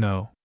untouched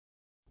snow.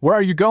 "Where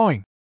are you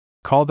going?"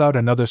 called out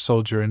another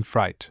soldier in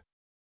fright.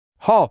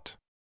 "Halt!"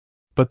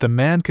 But the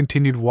man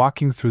continued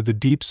walking through the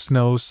deep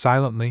snow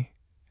silently,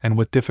 and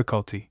with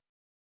difficulty.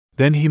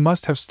 Then he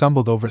must have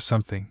stumbled over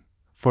something,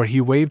 for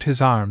he waved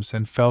his arms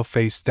and fell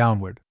face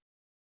downward.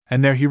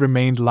 And there he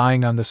remained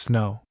lying on the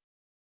snow.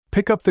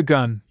 "Pick up the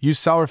gun, you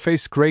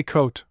sour-faced gray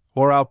coat,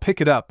 or I'll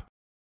pick it up,"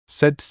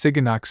 said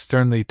Tsiganok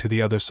sternly to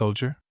the other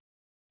soldier.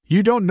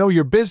 "You don't know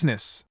your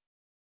business."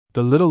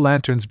 The little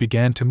lanterns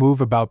began to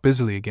move about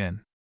busily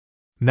again.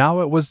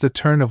 Now it was the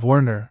turn of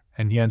Werner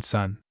and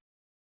Yensun.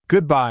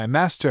 "Goodbye,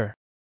 master,"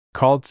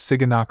 called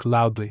Tsiganok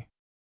loudly.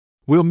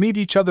 "We'll meet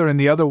each other in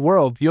the other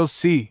world, you'll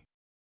see.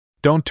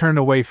 Don't turn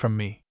away from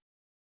me.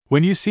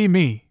 When you see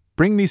me,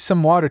 bring me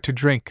some water to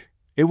drink,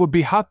 it will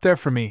be hot there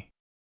for me.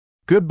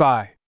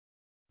 Goodbye."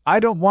 "I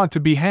don't want to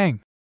be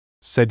hanged,"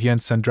 said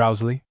Yensun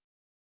drowsily.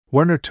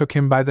 Werner took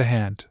him by the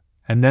hand,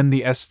 and then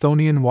the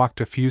Estonian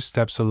walked a few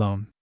steps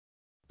alone.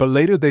 But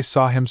later they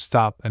saw him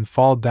stop and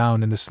fall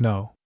down in the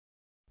snow.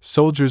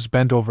 Soldiers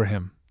bent over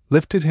him,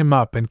 lifted him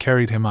up and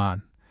carried him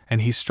on,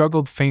 and he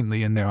struggled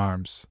faintly in their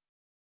arms.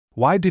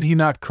 Why did he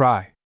not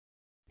cry?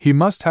 He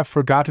must have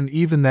forgotten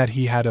even that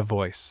he had a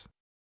voice.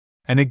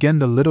 And again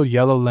the little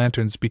yellow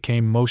lanterns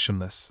became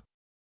motionless.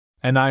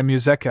 "And I,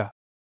 Muzeka,"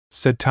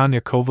 said Tanya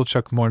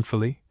Kovalchuk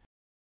mournfully.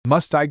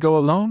 Must I go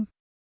alone?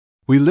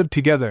 We lived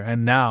together,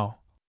 and now.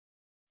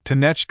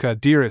 Tanechka,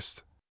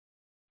 dearest.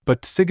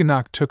 But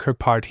Tsiganok took her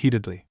part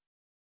heatedly.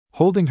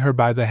 Holding her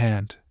by the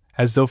hand,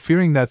 as though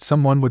fearing that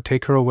someone would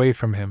take her away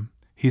from him,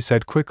 he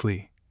said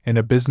quickly, in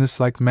a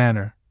businesslike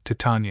manner, to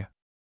Tanya.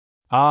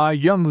 Ah,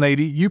 young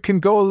lady, you can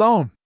go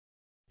alone.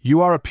 You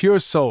are a pure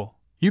soul,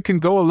 you can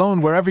go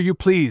alone wherever you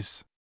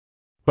please.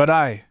 But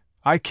I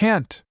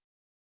can't.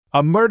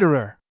 A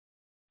murderer.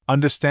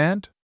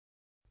 Understand?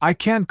 I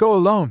can't go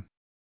alone.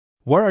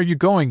 Where are you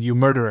going, you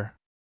murderer?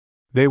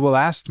 They will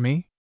ask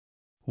me.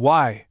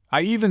 Why,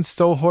 I even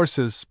stole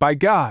horses, by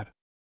God!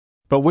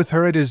 But with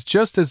her it is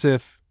just as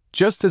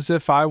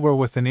if I were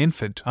with an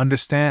infant,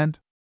 understand?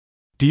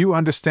 Do you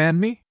understand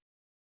me?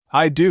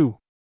 I do.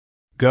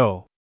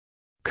 Go.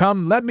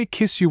 Come, let me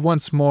kiss you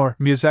once more,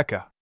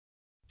 Muzeka.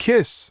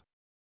 Kiss!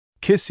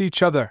 Kiss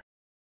each other,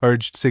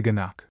 urged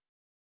Tsiganok.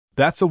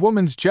 That's a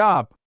woman's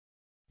job.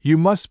 You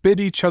must bid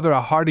each other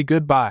a hearty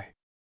goodbye.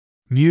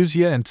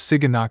 Muzia and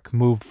Tsiganok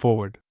moved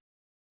forward.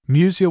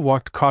 Muzia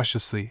walked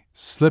cautiously,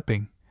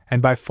 slipping,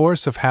 and by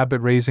force of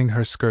habit raising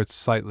her skirts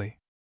slightly.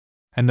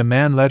 And the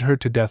man led her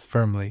to death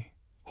firmly,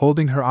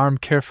 holding her arm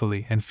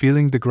carefully and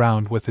feeling the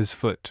ground with his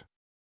foot.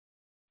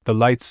 The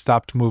lights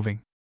stopped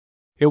moving.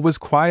 It was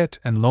quiet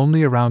and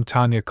lonely around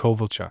Tanya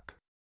Kovalchuk.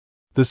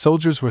 The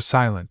soldiers were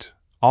silent,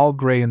 all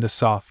gray in the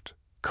soft,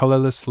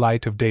 colorless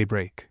light of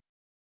daybreak.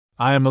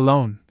 I am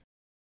alone,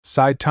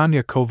 sighed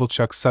Tanya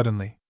Kovalchuk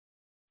suddenly.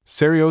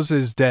 Seryoza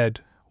is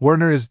dead,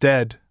 Werner is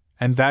dead,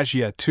 and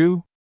Vazhia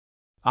too?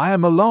 I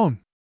am alone!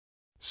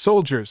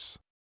 Soldiers!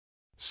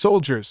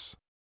 Soldiers!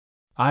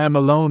 I am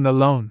alone,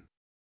 alone!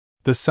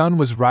 The sun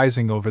was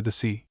rising over the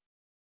sea.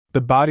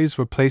 The bodies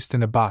were placed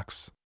in a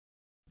box.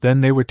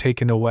 Then they were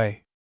taken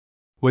away.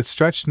 With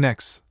stretched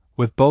necks,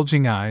 with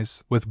bulging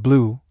eyes, with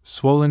blue,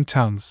 swollen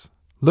tongues,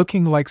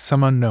 looking like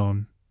some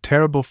unknown,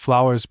 terrible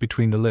flowers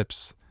between the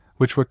lips,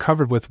 which were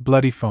covered with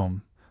bloody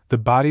foam, the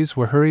bodies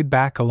were hurried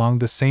back along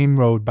the same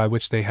road by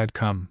which they had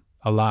come,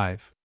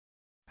 alive.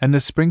 And the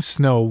spring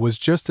snow was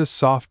just as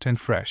soft and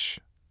fresh.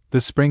 The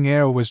spring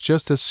air was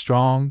just as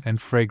strong and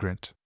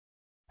fragrant.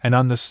 And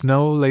on the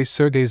snow lay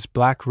Sergei's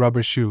black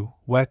rubber shoe,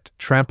 wet,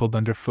 trampled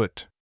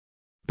underfoot.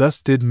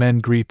 Thus did men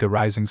greet the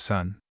rising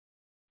sun.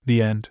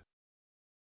 The end.